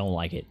scared, we don't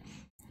like it.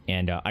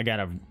 And I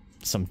got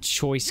some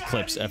choice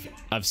clips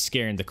of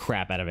scaring the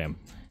crap out of him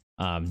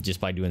just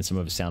by doing some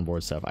of his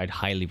soundboard stuff. I'd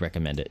highly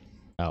recommend it.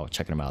 Oh,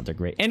 checking them out, they're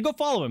great. And go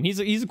follow him. He's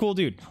a cool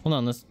dude. Hold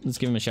on, let's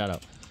give him a shout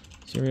out.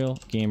 Serial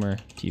Gamer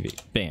TV.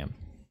 Bam.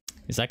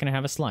 Is that gonna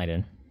have a slide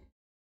in?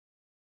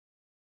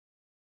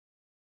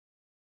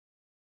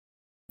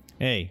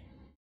 Hey.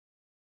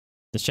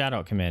 The shout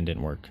out command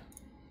didn't work.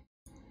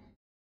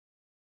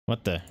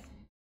 What the?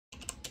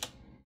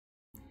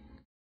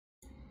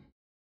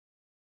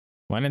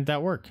 Why didn't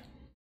that work?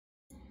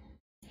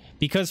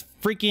 Because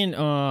freaking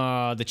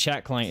the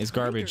chat client is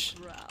garbage.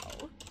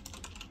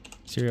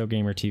 Serial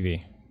Gamer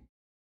TV.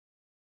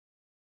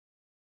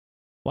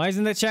 Why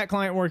isn't the chat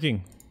client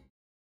working?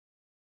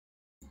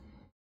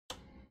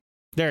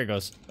 There it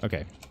goes.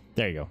 Okay,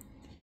 there you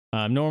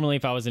go. Normally,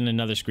 if I was in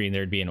another screen,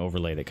 there'd be an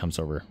overlay that comes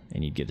over,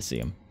 and you'd get to see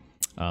them.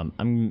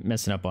 I'm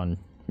messing up on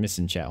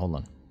missing chat.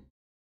 Hold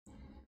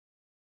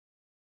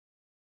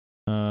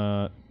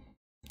on.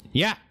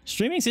 Yeah,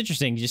 streaming's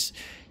interesting. You just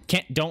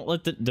don't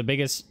let the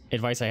biggest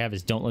advice I have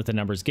is don't let the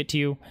numbers get to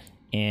you,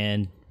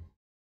 and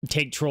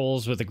take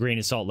trolls with a grain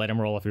of salt. Let them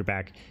roll off your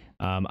back.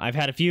 I've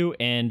had a few,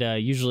 and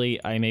usually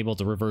I'm able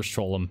to reverse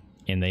troll them,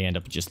 and they end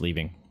up just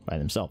leaving by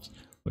themselves,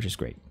 which is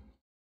great.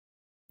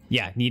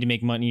 Yeah, need to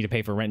make money to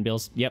pay for rent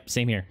bills. Yep,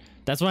 same here.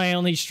 That's why I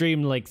only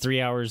stream like 3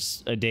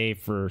 hours a day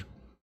for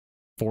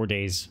 4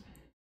 days,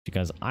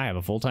 because I have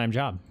a full-time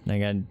job.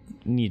 I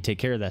need to take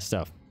care of that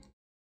stuff.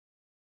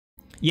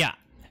 Yeah,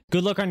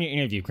 good luck on your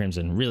interview,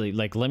 Crimson. Really,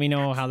 like, let me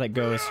know how that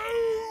goes.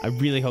 I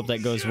really hope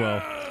that goes well.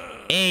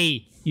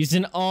 Hey,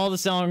 using all the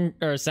sound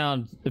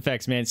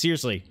effects, man.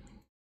 Seriously,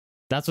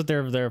 that's what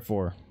they're there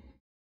for.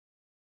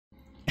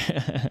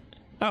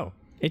 Oh,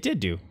 it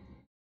did do.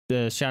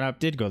 The shout out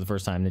did go the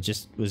first time. It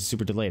just was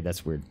super delayed.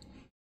 That's weird.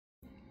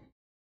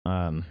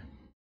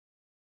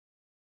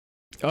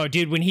 Oh,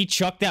 dude, when he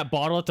chucked that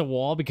bottle at the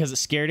wall because it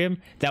scared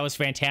him, that was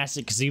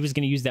fantastic because he was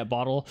going to use that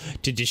bottle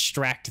to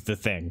distract the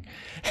thing.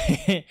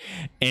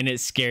 And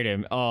it scared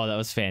him. Oh, that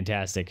was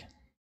fantastic.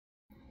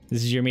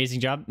 This is your amazing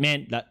job.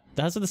 Man,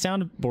 that's what the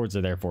soundboards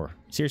are there for.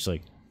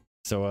 Seriously.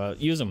 So,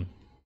 use them.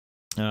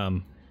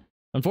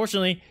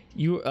 Unfortunately,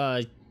 you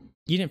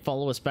didn't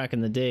follow us back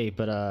in the day,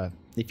 but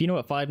if you know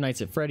what Five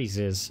Nights at Freddy's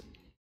is,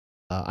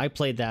 I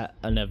played that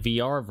in a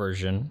VR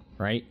version,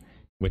 right?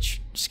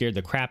 Which scared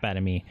the crap out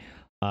of me.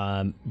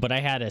 But I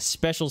had a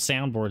special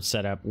soundboard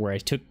set up where I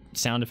took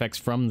sound effects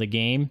from the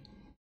game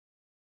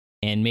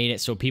and made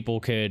it so people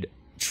could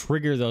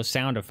trigger those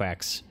sound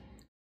effects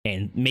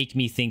and make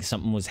me think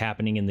something was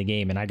happening in the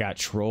game. And I got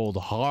trolled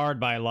hard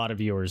by a lot of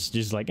viewers,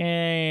 just like,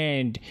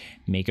 and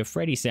make a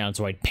Freddy sound.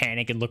 So I'd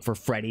panic and look for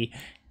Freddy,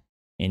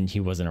 and he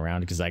wasn't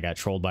around because I got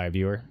trolled by a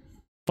viewer.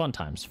 Fun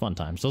times, fun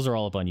times. Those are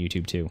all up on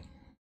YouTube too.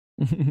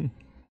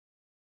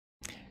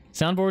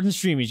 Soundboard and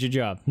streaming is your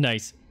job.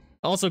 Nice.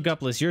 Also,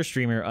 Gupless, you're a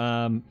streamer.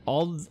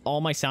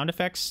 All my sound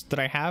effects that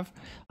I have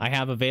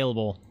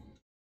available.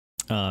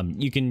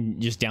 You can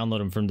just download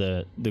them from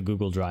the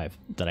Google Drive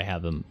that I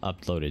have them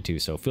uploaded to.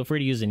 So feel free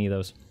to use any of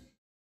those.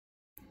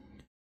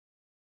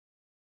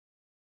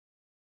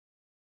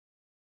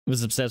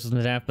 Was obsessed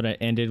with FNAF, but it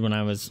ended when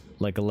I was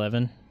like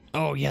 11.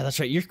 Oh yeah, that's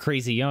right. You're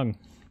crazy young.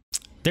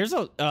 There's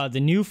the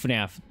new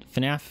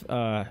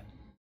FNAF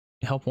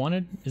Help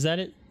Wanted. Is that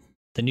it?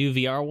 The new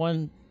VR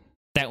one.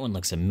 That one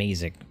looks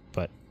amazing,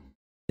 but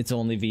it's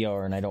only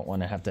VR, and I don't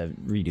want to have to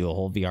redo a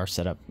whole VR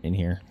setup in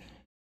here.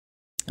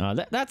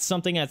 That's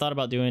something I thought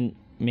about doing.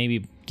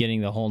 Maybe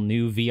getting the whole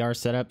new VR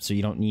setup, so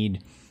you don't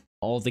need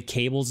all the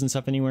cables and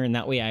stuff anywhere, and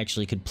that way I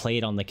actually could play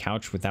it on the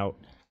couch without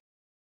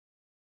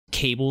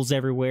cables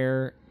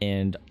everywhere.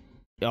 And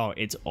oh,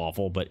 it's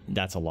awful, but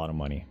that's a lot of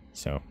money,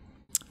 so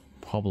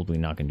probably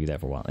not gonna do that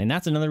for a while. And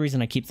that's another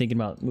reason I keep thinking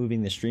about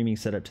moving the streaming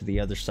setup to the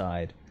other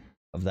side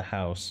of the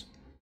house.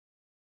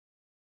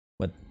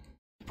 But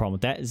the problem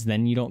with that is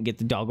then you don't get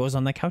the doggos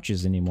on the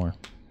couches anymore.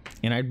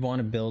 And I'd want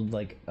to build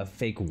like a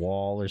fake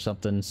wall or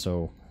something,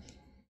 so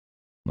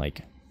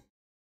like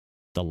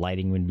the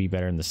lighting would be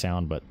better and the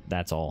sound. But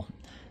that's all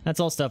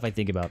stuff I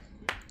think about,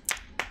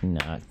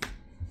 not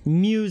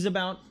muse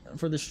about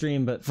for the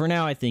stream. But for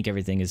now, I think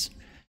everything is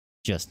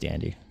just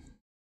dandy.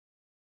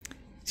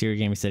 Serial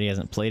Gamer said he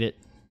hasn't played it,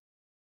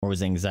 or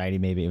was it anxiety?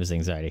 Maybe it was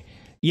anxiety.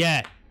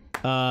 Yeah,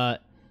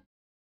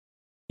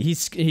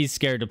 he's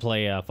scared to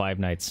play Five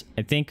Nights.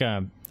 I think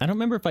I don't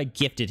remember if I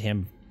gifted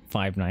him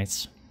Five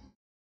Nights.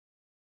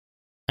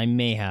 I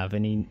may have,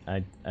 and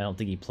I don't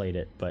think he played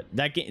it. But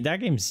that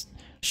game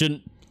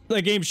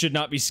should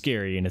not be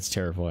scary, and it's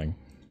terrifying.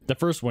 The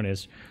first one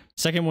is.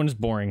 Second one is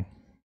boring.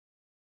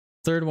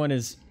 Third one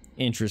is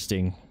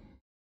interesting.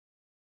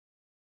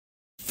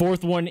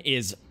 Fourth one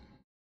is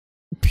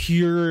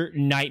pure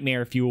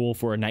nightmare fuel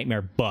for a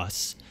nightmare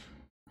bus.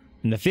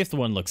 And the fifth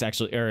one looks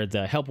actually, or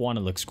the Help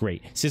Wanted looks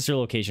great. Sister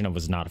Location I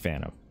was not a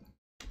fan of.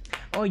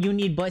 Oh, you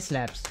need butt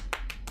slaps.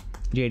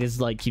 Jade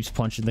is like keeps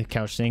punching the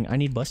couch saying, I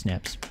need butt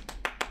snaps.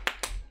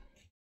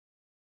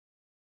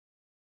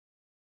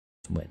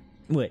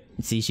 What?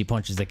 See, she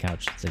punches the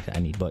couch. It's like,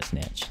 I need butt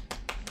snatch.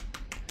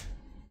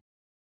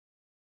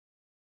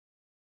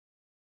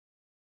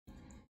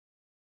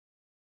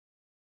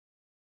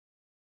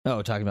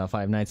 Oh, talking about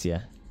Five Nights,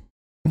 yeah.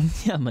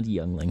 Yeah, I'm a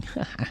youngling.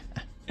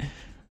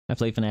 I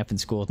play FNAF in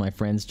school with my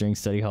friends during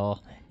study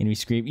hall, and we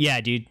scream.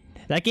 Yeah, dude,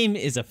 that game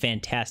is a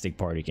fantastic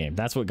party game.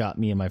 That's what got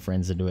me and my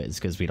friends into it, is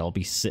because we'd all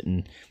be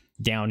sitting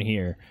down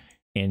here,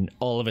 and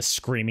all of us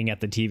screaming at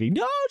the TV,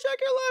 no, check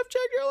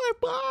your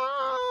left,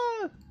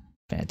 ah!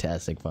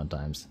 Fantastic fun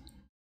times.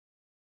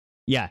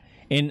 Yeah,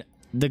 and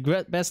the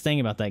best thing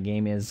about that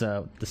game is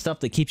the stuff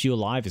that keeps you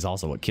alive is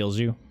also what kills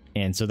you,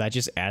 and so that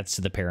just adds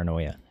to the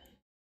paranoia,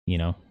 you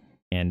know.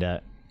 And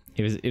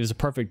it was a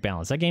perfect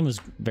balance. That game was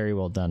very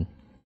well done.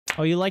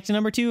 Oh, you liked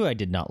number 2? I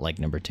did not like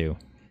number 2.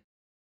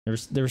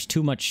 There was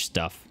too much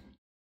stuff.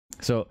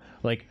 So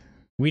like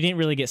we didn't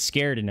really get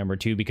scared in number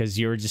 2 because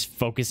you were just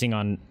focusing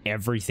on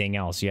everything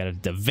else. You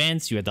had the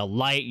vents, you had the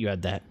light, you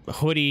had the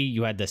hoodie,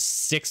 you had the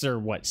 6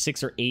 or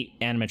 8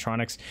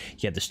 animatronics,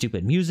 you had the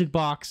stupid music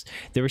box.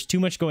 There was too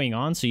much going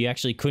on, so you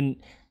actually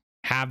couldn't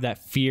have that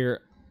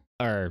fear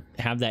or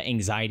have that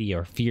anxiety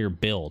or fear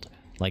build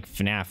like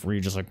FNAF, where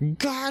you're just like,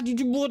 God,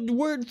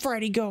 where'd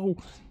Freddy go?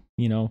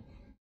 You know?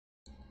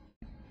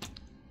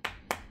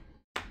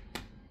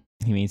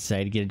 He means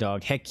decided to get a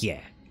dog. Heck yeah.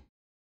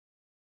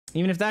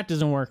 Even if that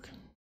doesn't work,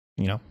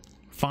 you know,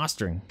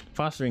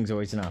 fostering's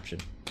always an option.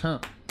 Huh.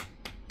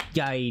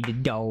 Yay, the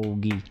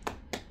doggy.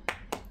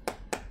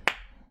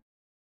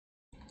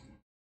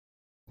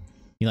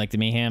 You like the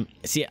mayhem?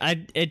 See,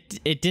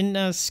 it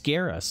didn't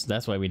scare us.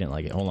 That's why we didn't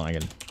like it. Hold on,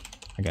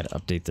 I gotta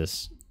update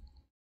this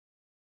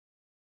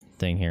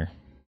thing here.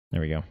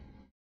 There we go.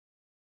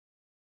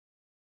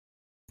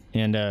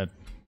 And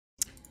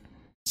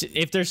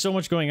if there's so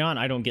much going on,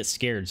 I don't get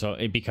scared, so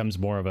it becomes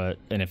more of an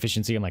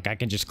efficiency. I'm like, I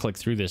can just click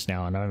through this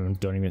now, and I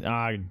don't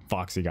even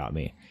Foxy got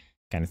me,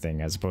 kind of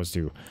thing. As opposed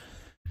to,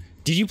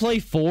 did you play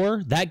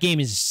 4? That game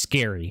is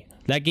scary.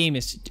 That game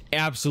is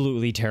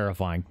absolutely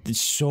terrifying. There's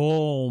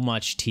so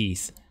much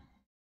teeth.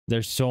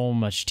 There's so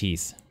much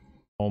teeth.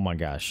 Oh my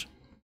gosh.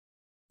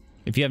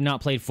 If you have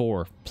not played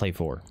 4, play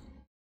 4.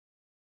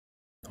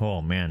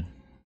 Oh man.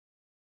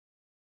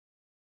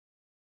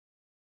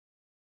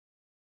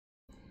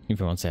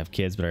 Everyone wants to have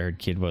kids, but I heard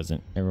kid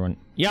wasn't. Everyone.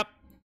 Yep.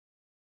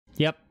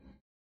 Yep.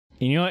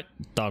 And you know what?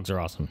 Dogs are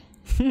awesome.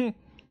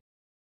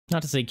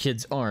 Not to say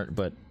kids aren't,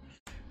 but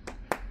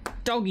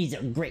doggies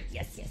are great.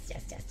 Yes.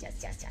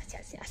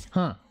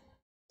 Huh.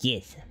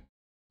 Yes.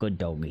 Good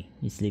doggy.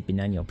 You sleeping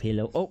on your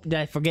pillow. Oh, did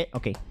I forget?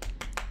 Okay.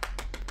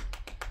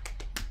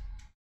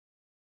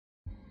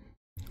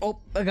 Oh,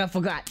 I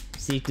forgot.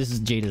 See, this is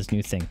Jada's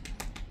new thing.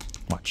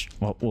 Watch.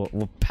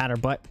 We'll pat her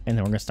butt, and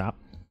then we're gonna stop.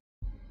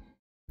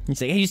 You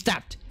say, hey, you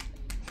stopped.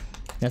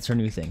 That's her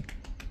new thing.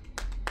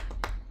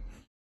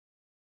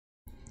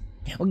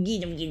 Oh,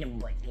 get him,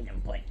 boy, get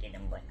him, boy.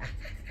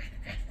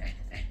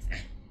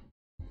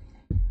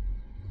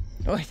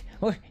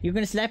 Oh, you're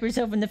gonna slap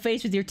yourself in the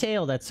face with your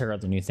tail. That's her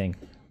other new thing.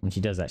 When she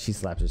does that, she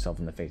slaps herself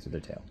in the face with her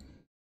tail.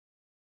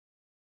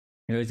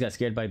 You always got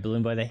scared by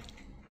Balloon Boy, they?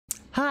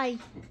 Hi!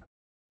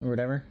 Or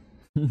whatever.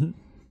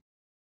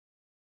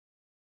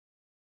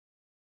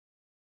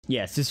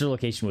 Yeah, sister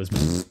location was...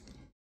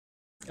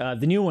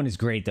 the new one is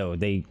great though.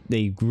 They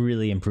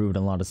really improved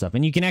a lot of stuff,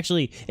 and you can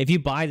actually, if you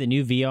buy the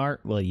new VR,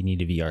 well, you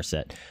need a VR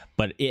set,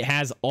 but it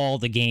has all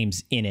the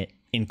games in it,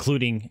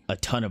 including a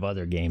ton of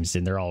other games,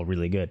 and they're all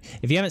really good.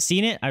 If you haven't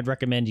seen it, I'd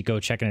recommend you go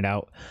checking it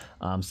out.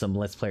 Some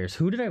Let's Players.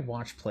 Who did I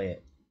watch play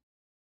it?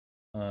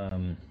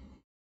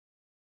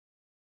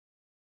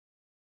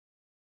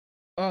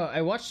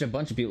 I watched a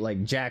bunch of people.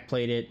 Like Jack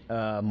played it.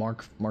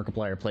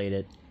 Markiplier played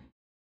it.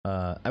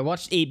 I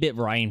watched 8-Bit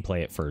Ryan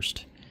play it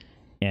first.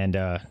 And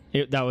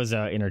that was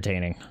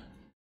entertaining,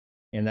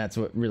 and that's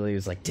what really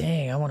was like,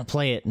 dang, I want to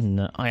play it,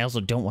 and I also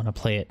don't want to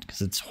play it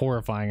because it's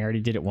horrifying. I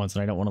already did it once,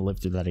 and I don't want to live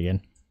through that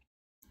again.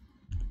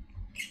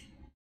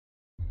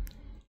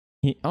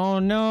 Oh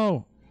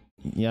no,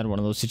 he had one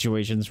of those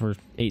situations where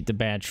ate the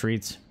bad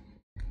treats,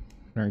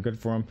 aren't good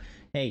for him.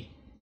 Hey,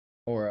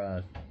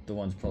 or the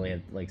ones probably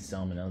had like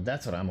salmonella.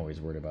 That's what I'm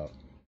always worried about,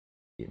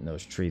 eating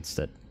those treats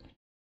that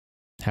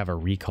have a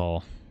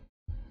recall.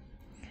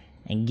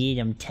 And get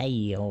him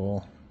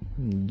tail.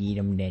 Get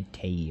him that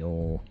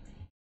tail.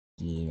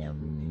 Get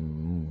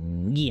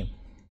him. Get him.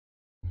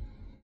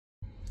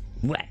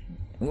 What?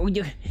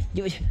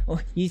 Oh,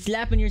 you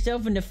slapping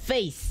yourself in the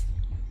face.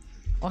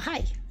 Oh,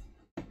 hi.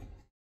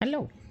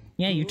 Hello.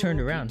 Yeah, you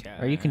turned around.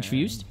 Are you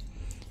confused?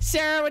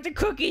 Sarah with the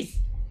cookies!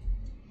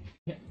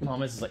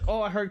 Mama's is like,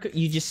 oh, I heard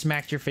you just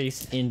smacked your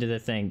face into the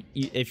thing.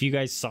 If you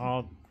guys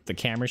saw the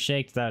camera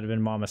shake, that would have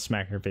been Mama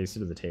smacking her face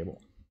into the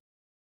table.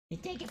 Hey,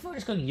 take it for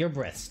this cookie. Your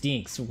breath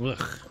stinks.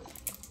 Ugh.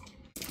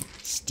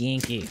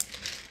 Stinky.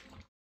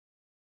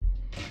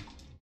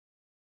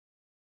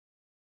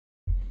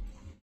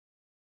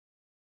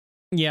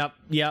 Yep.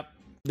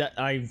 That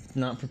I'm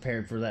not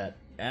prepared for that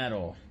at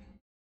all.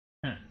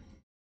 Huh.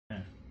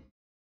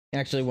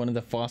 Actually, one of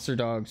the foster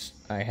dogs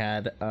I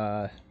had,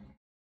 I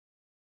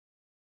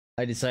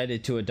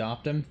decided to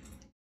adopt him.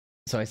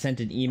 So I sent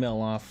an email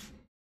off.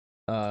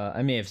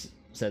 I may have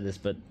said this,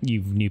 but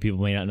you new people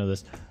may not know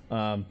this.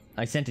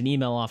 I sent an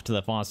email off to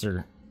the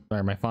foster,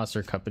 or my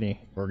foster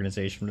company,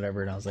 organization,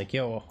 whatever, and I was like,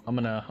 yo, I'm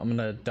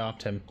gonna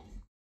adopt him.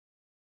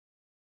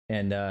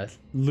 And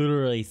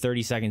literally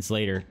 30 seconds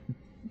later,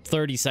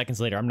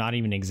 I'm not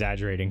even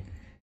exaggerating,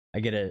 I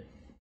get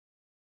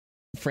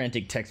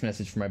frantic text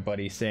message from my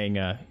buddy saying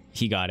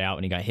he got out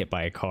and he got hit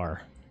by a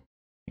car,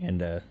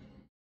 and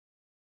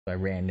I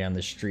ran down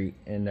the street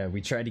and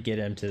we tried to get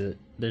him to.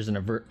 There's an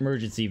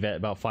emergency vet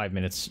about 5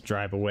 minutes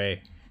drive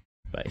away,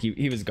 but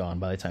he was gone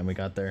by the time we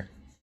got there.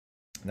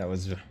 That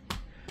was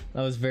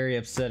very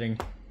upsetting.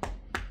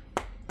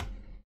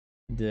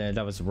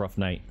 That was a rough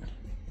night,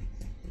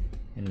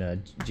 and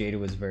Jada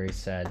was very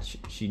sad.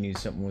 She knew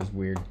something was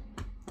weird.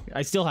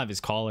 I still have his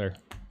collar.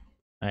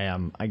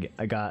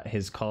 I got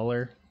his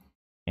collar,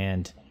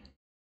 and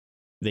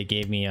they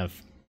gave me a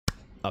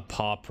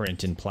paw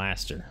print in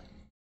plaster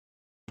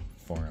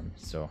for him,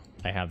 so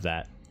I have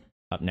that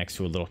up next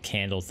to a little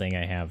candle thing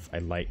I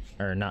light,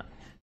 or not,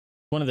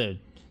 one of the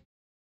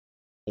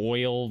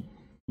oil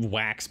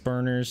wax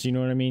burners, you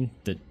know what I mean,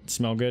 that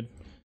smell good.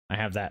 I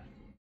have that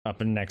up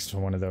and next to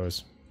one of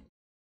those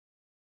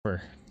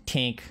for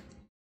Tank.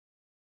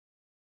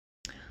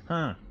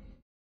 Huh.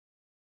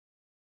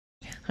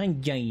 Hi,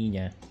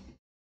 Jaina.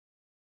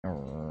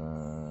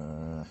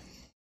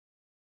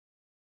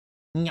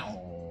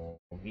 No,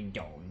 you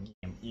don't give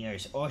him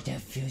ears. Oh, that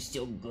feels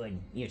so good.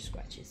 Ear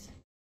scratches.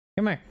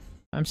 Come here.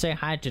 I'm saying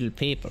hi to the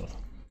people.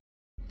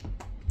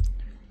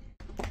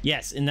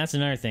 Yes, and that's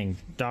another thing.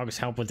 Dogs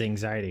help with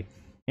anxiety.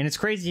 And it's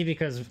crazy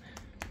because,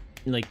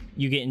 like,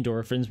 you get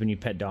endorphins when you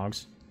pet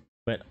dogs,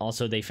 but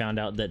also they found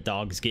out that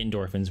dogs get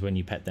endorphins when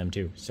you pet them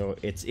too. So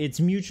it's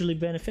mutually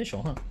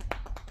beneficial, huh?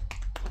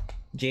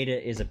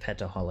 Jada is a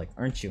petaholic,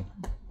 aren't you?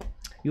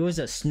 You was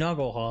a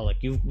snuggleaholic.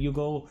 You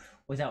go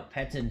without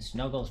pets and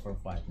snuggles for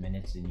 5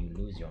 minutes and you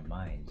lose your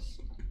minds.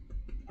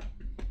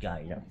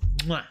 Jada.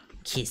 Mwah.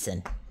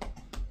 Kissing.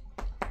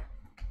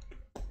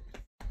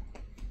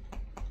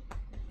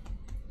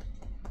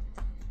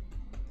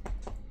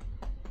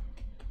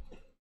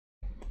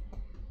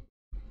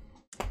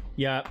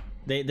 Yeah,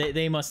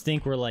 they must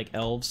think we're like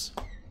elves,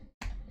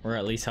 or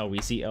at least how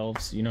we see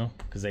elves, you know,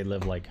 because they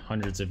live like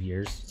hundreds of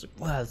years. It's like,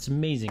 wow, it's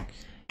amazing.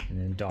 And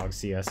then dogs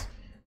see us,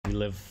 we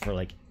live for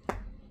like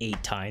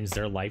 8 times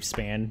their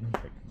lifespan.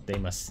 They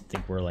must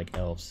think we're like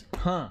elves,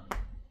 huh?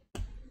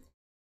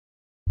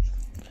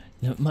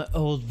 Now, my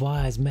old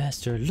wise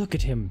master, look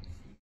at him.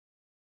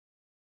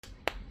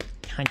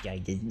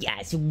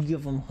 Yes, we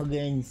give him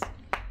huggins.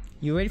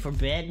 You ready for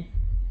bed?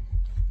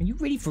 Are you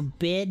ready for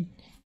bed?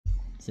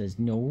 Says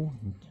no.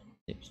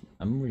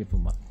 I'm ready for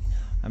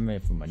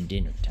my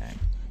dinner time.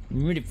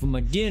 I'm ready for my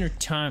dinner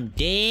time,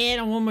 Dad.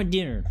 I want my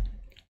dinner.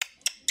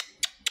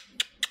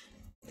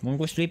 Wanna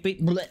go sleepy?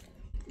 Look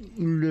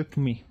at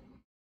me.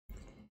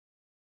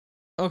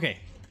 Okay.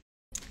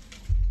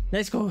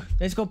 Let's go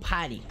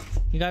potty.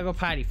 You gotta go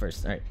potty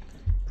first. Alright.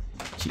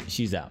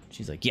 She's out.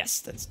 She's like, yes,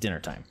 that's dinner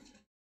time.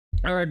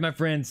 Alright, my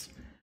friends.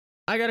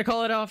 I gotta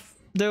call it off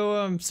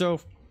though,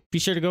 so be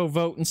sure to go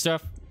vote and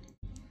stuff.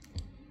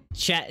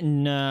 Chat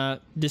in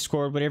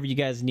Discord, whatever you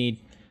guys need.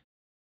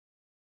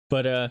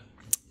 But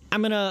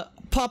I'm gonna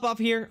pop off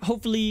here.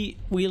 Hopefully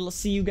we'll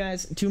see you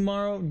guys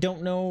tomorrow.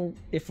 Don't know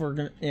if we're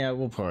gonna, yeah,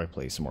 we'll probably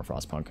play some more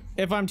Frostpunk.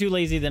 If I'm too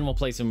lazy, then we'll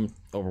play some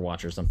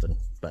Overwatch or something,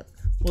 but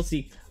we'll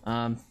see.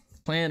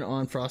 Plan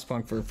on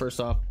Frostpunk for first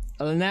off.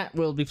 Other than that,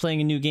 we'll be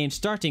playing a new game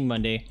starting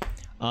Monday.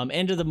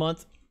 End of the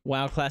month,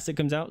 WoW Classic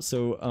comes out,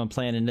 so I'm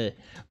planning to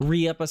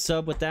re-up a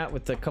sub with that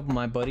with a couple of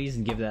my buddies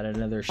and give that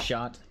another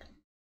shot.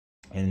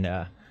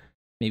 And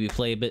maybe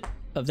play a bit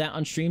of that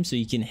on stream so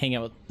you can hang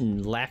out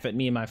and laugh at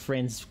me and my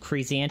friends'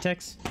 crazy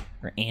antics.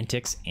 Or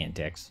antics.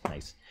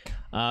 Nice.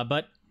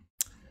 But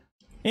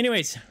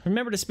anyways,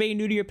 remember to spay and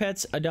neuter your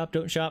pets, adopt,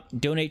 don't shop,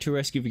 donate to a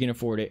rescue if you can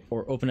afford it,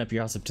 or open up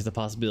your house up to the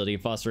possibility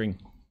of fostering.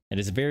 It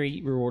is a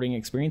very rewarding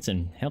experience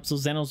and helps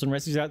those animals and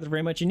rescues out there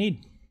very much in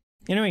need.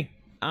 Anyway,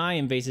 I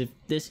am Vaesive.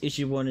 This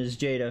issue 1 is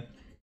Jada.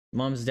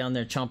 Mom's down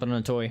there chomping on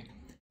a toy.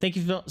 Thank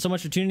you so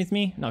much for tuning with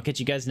me, and I'll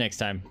catch you guys next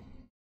time.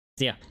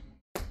 See ya.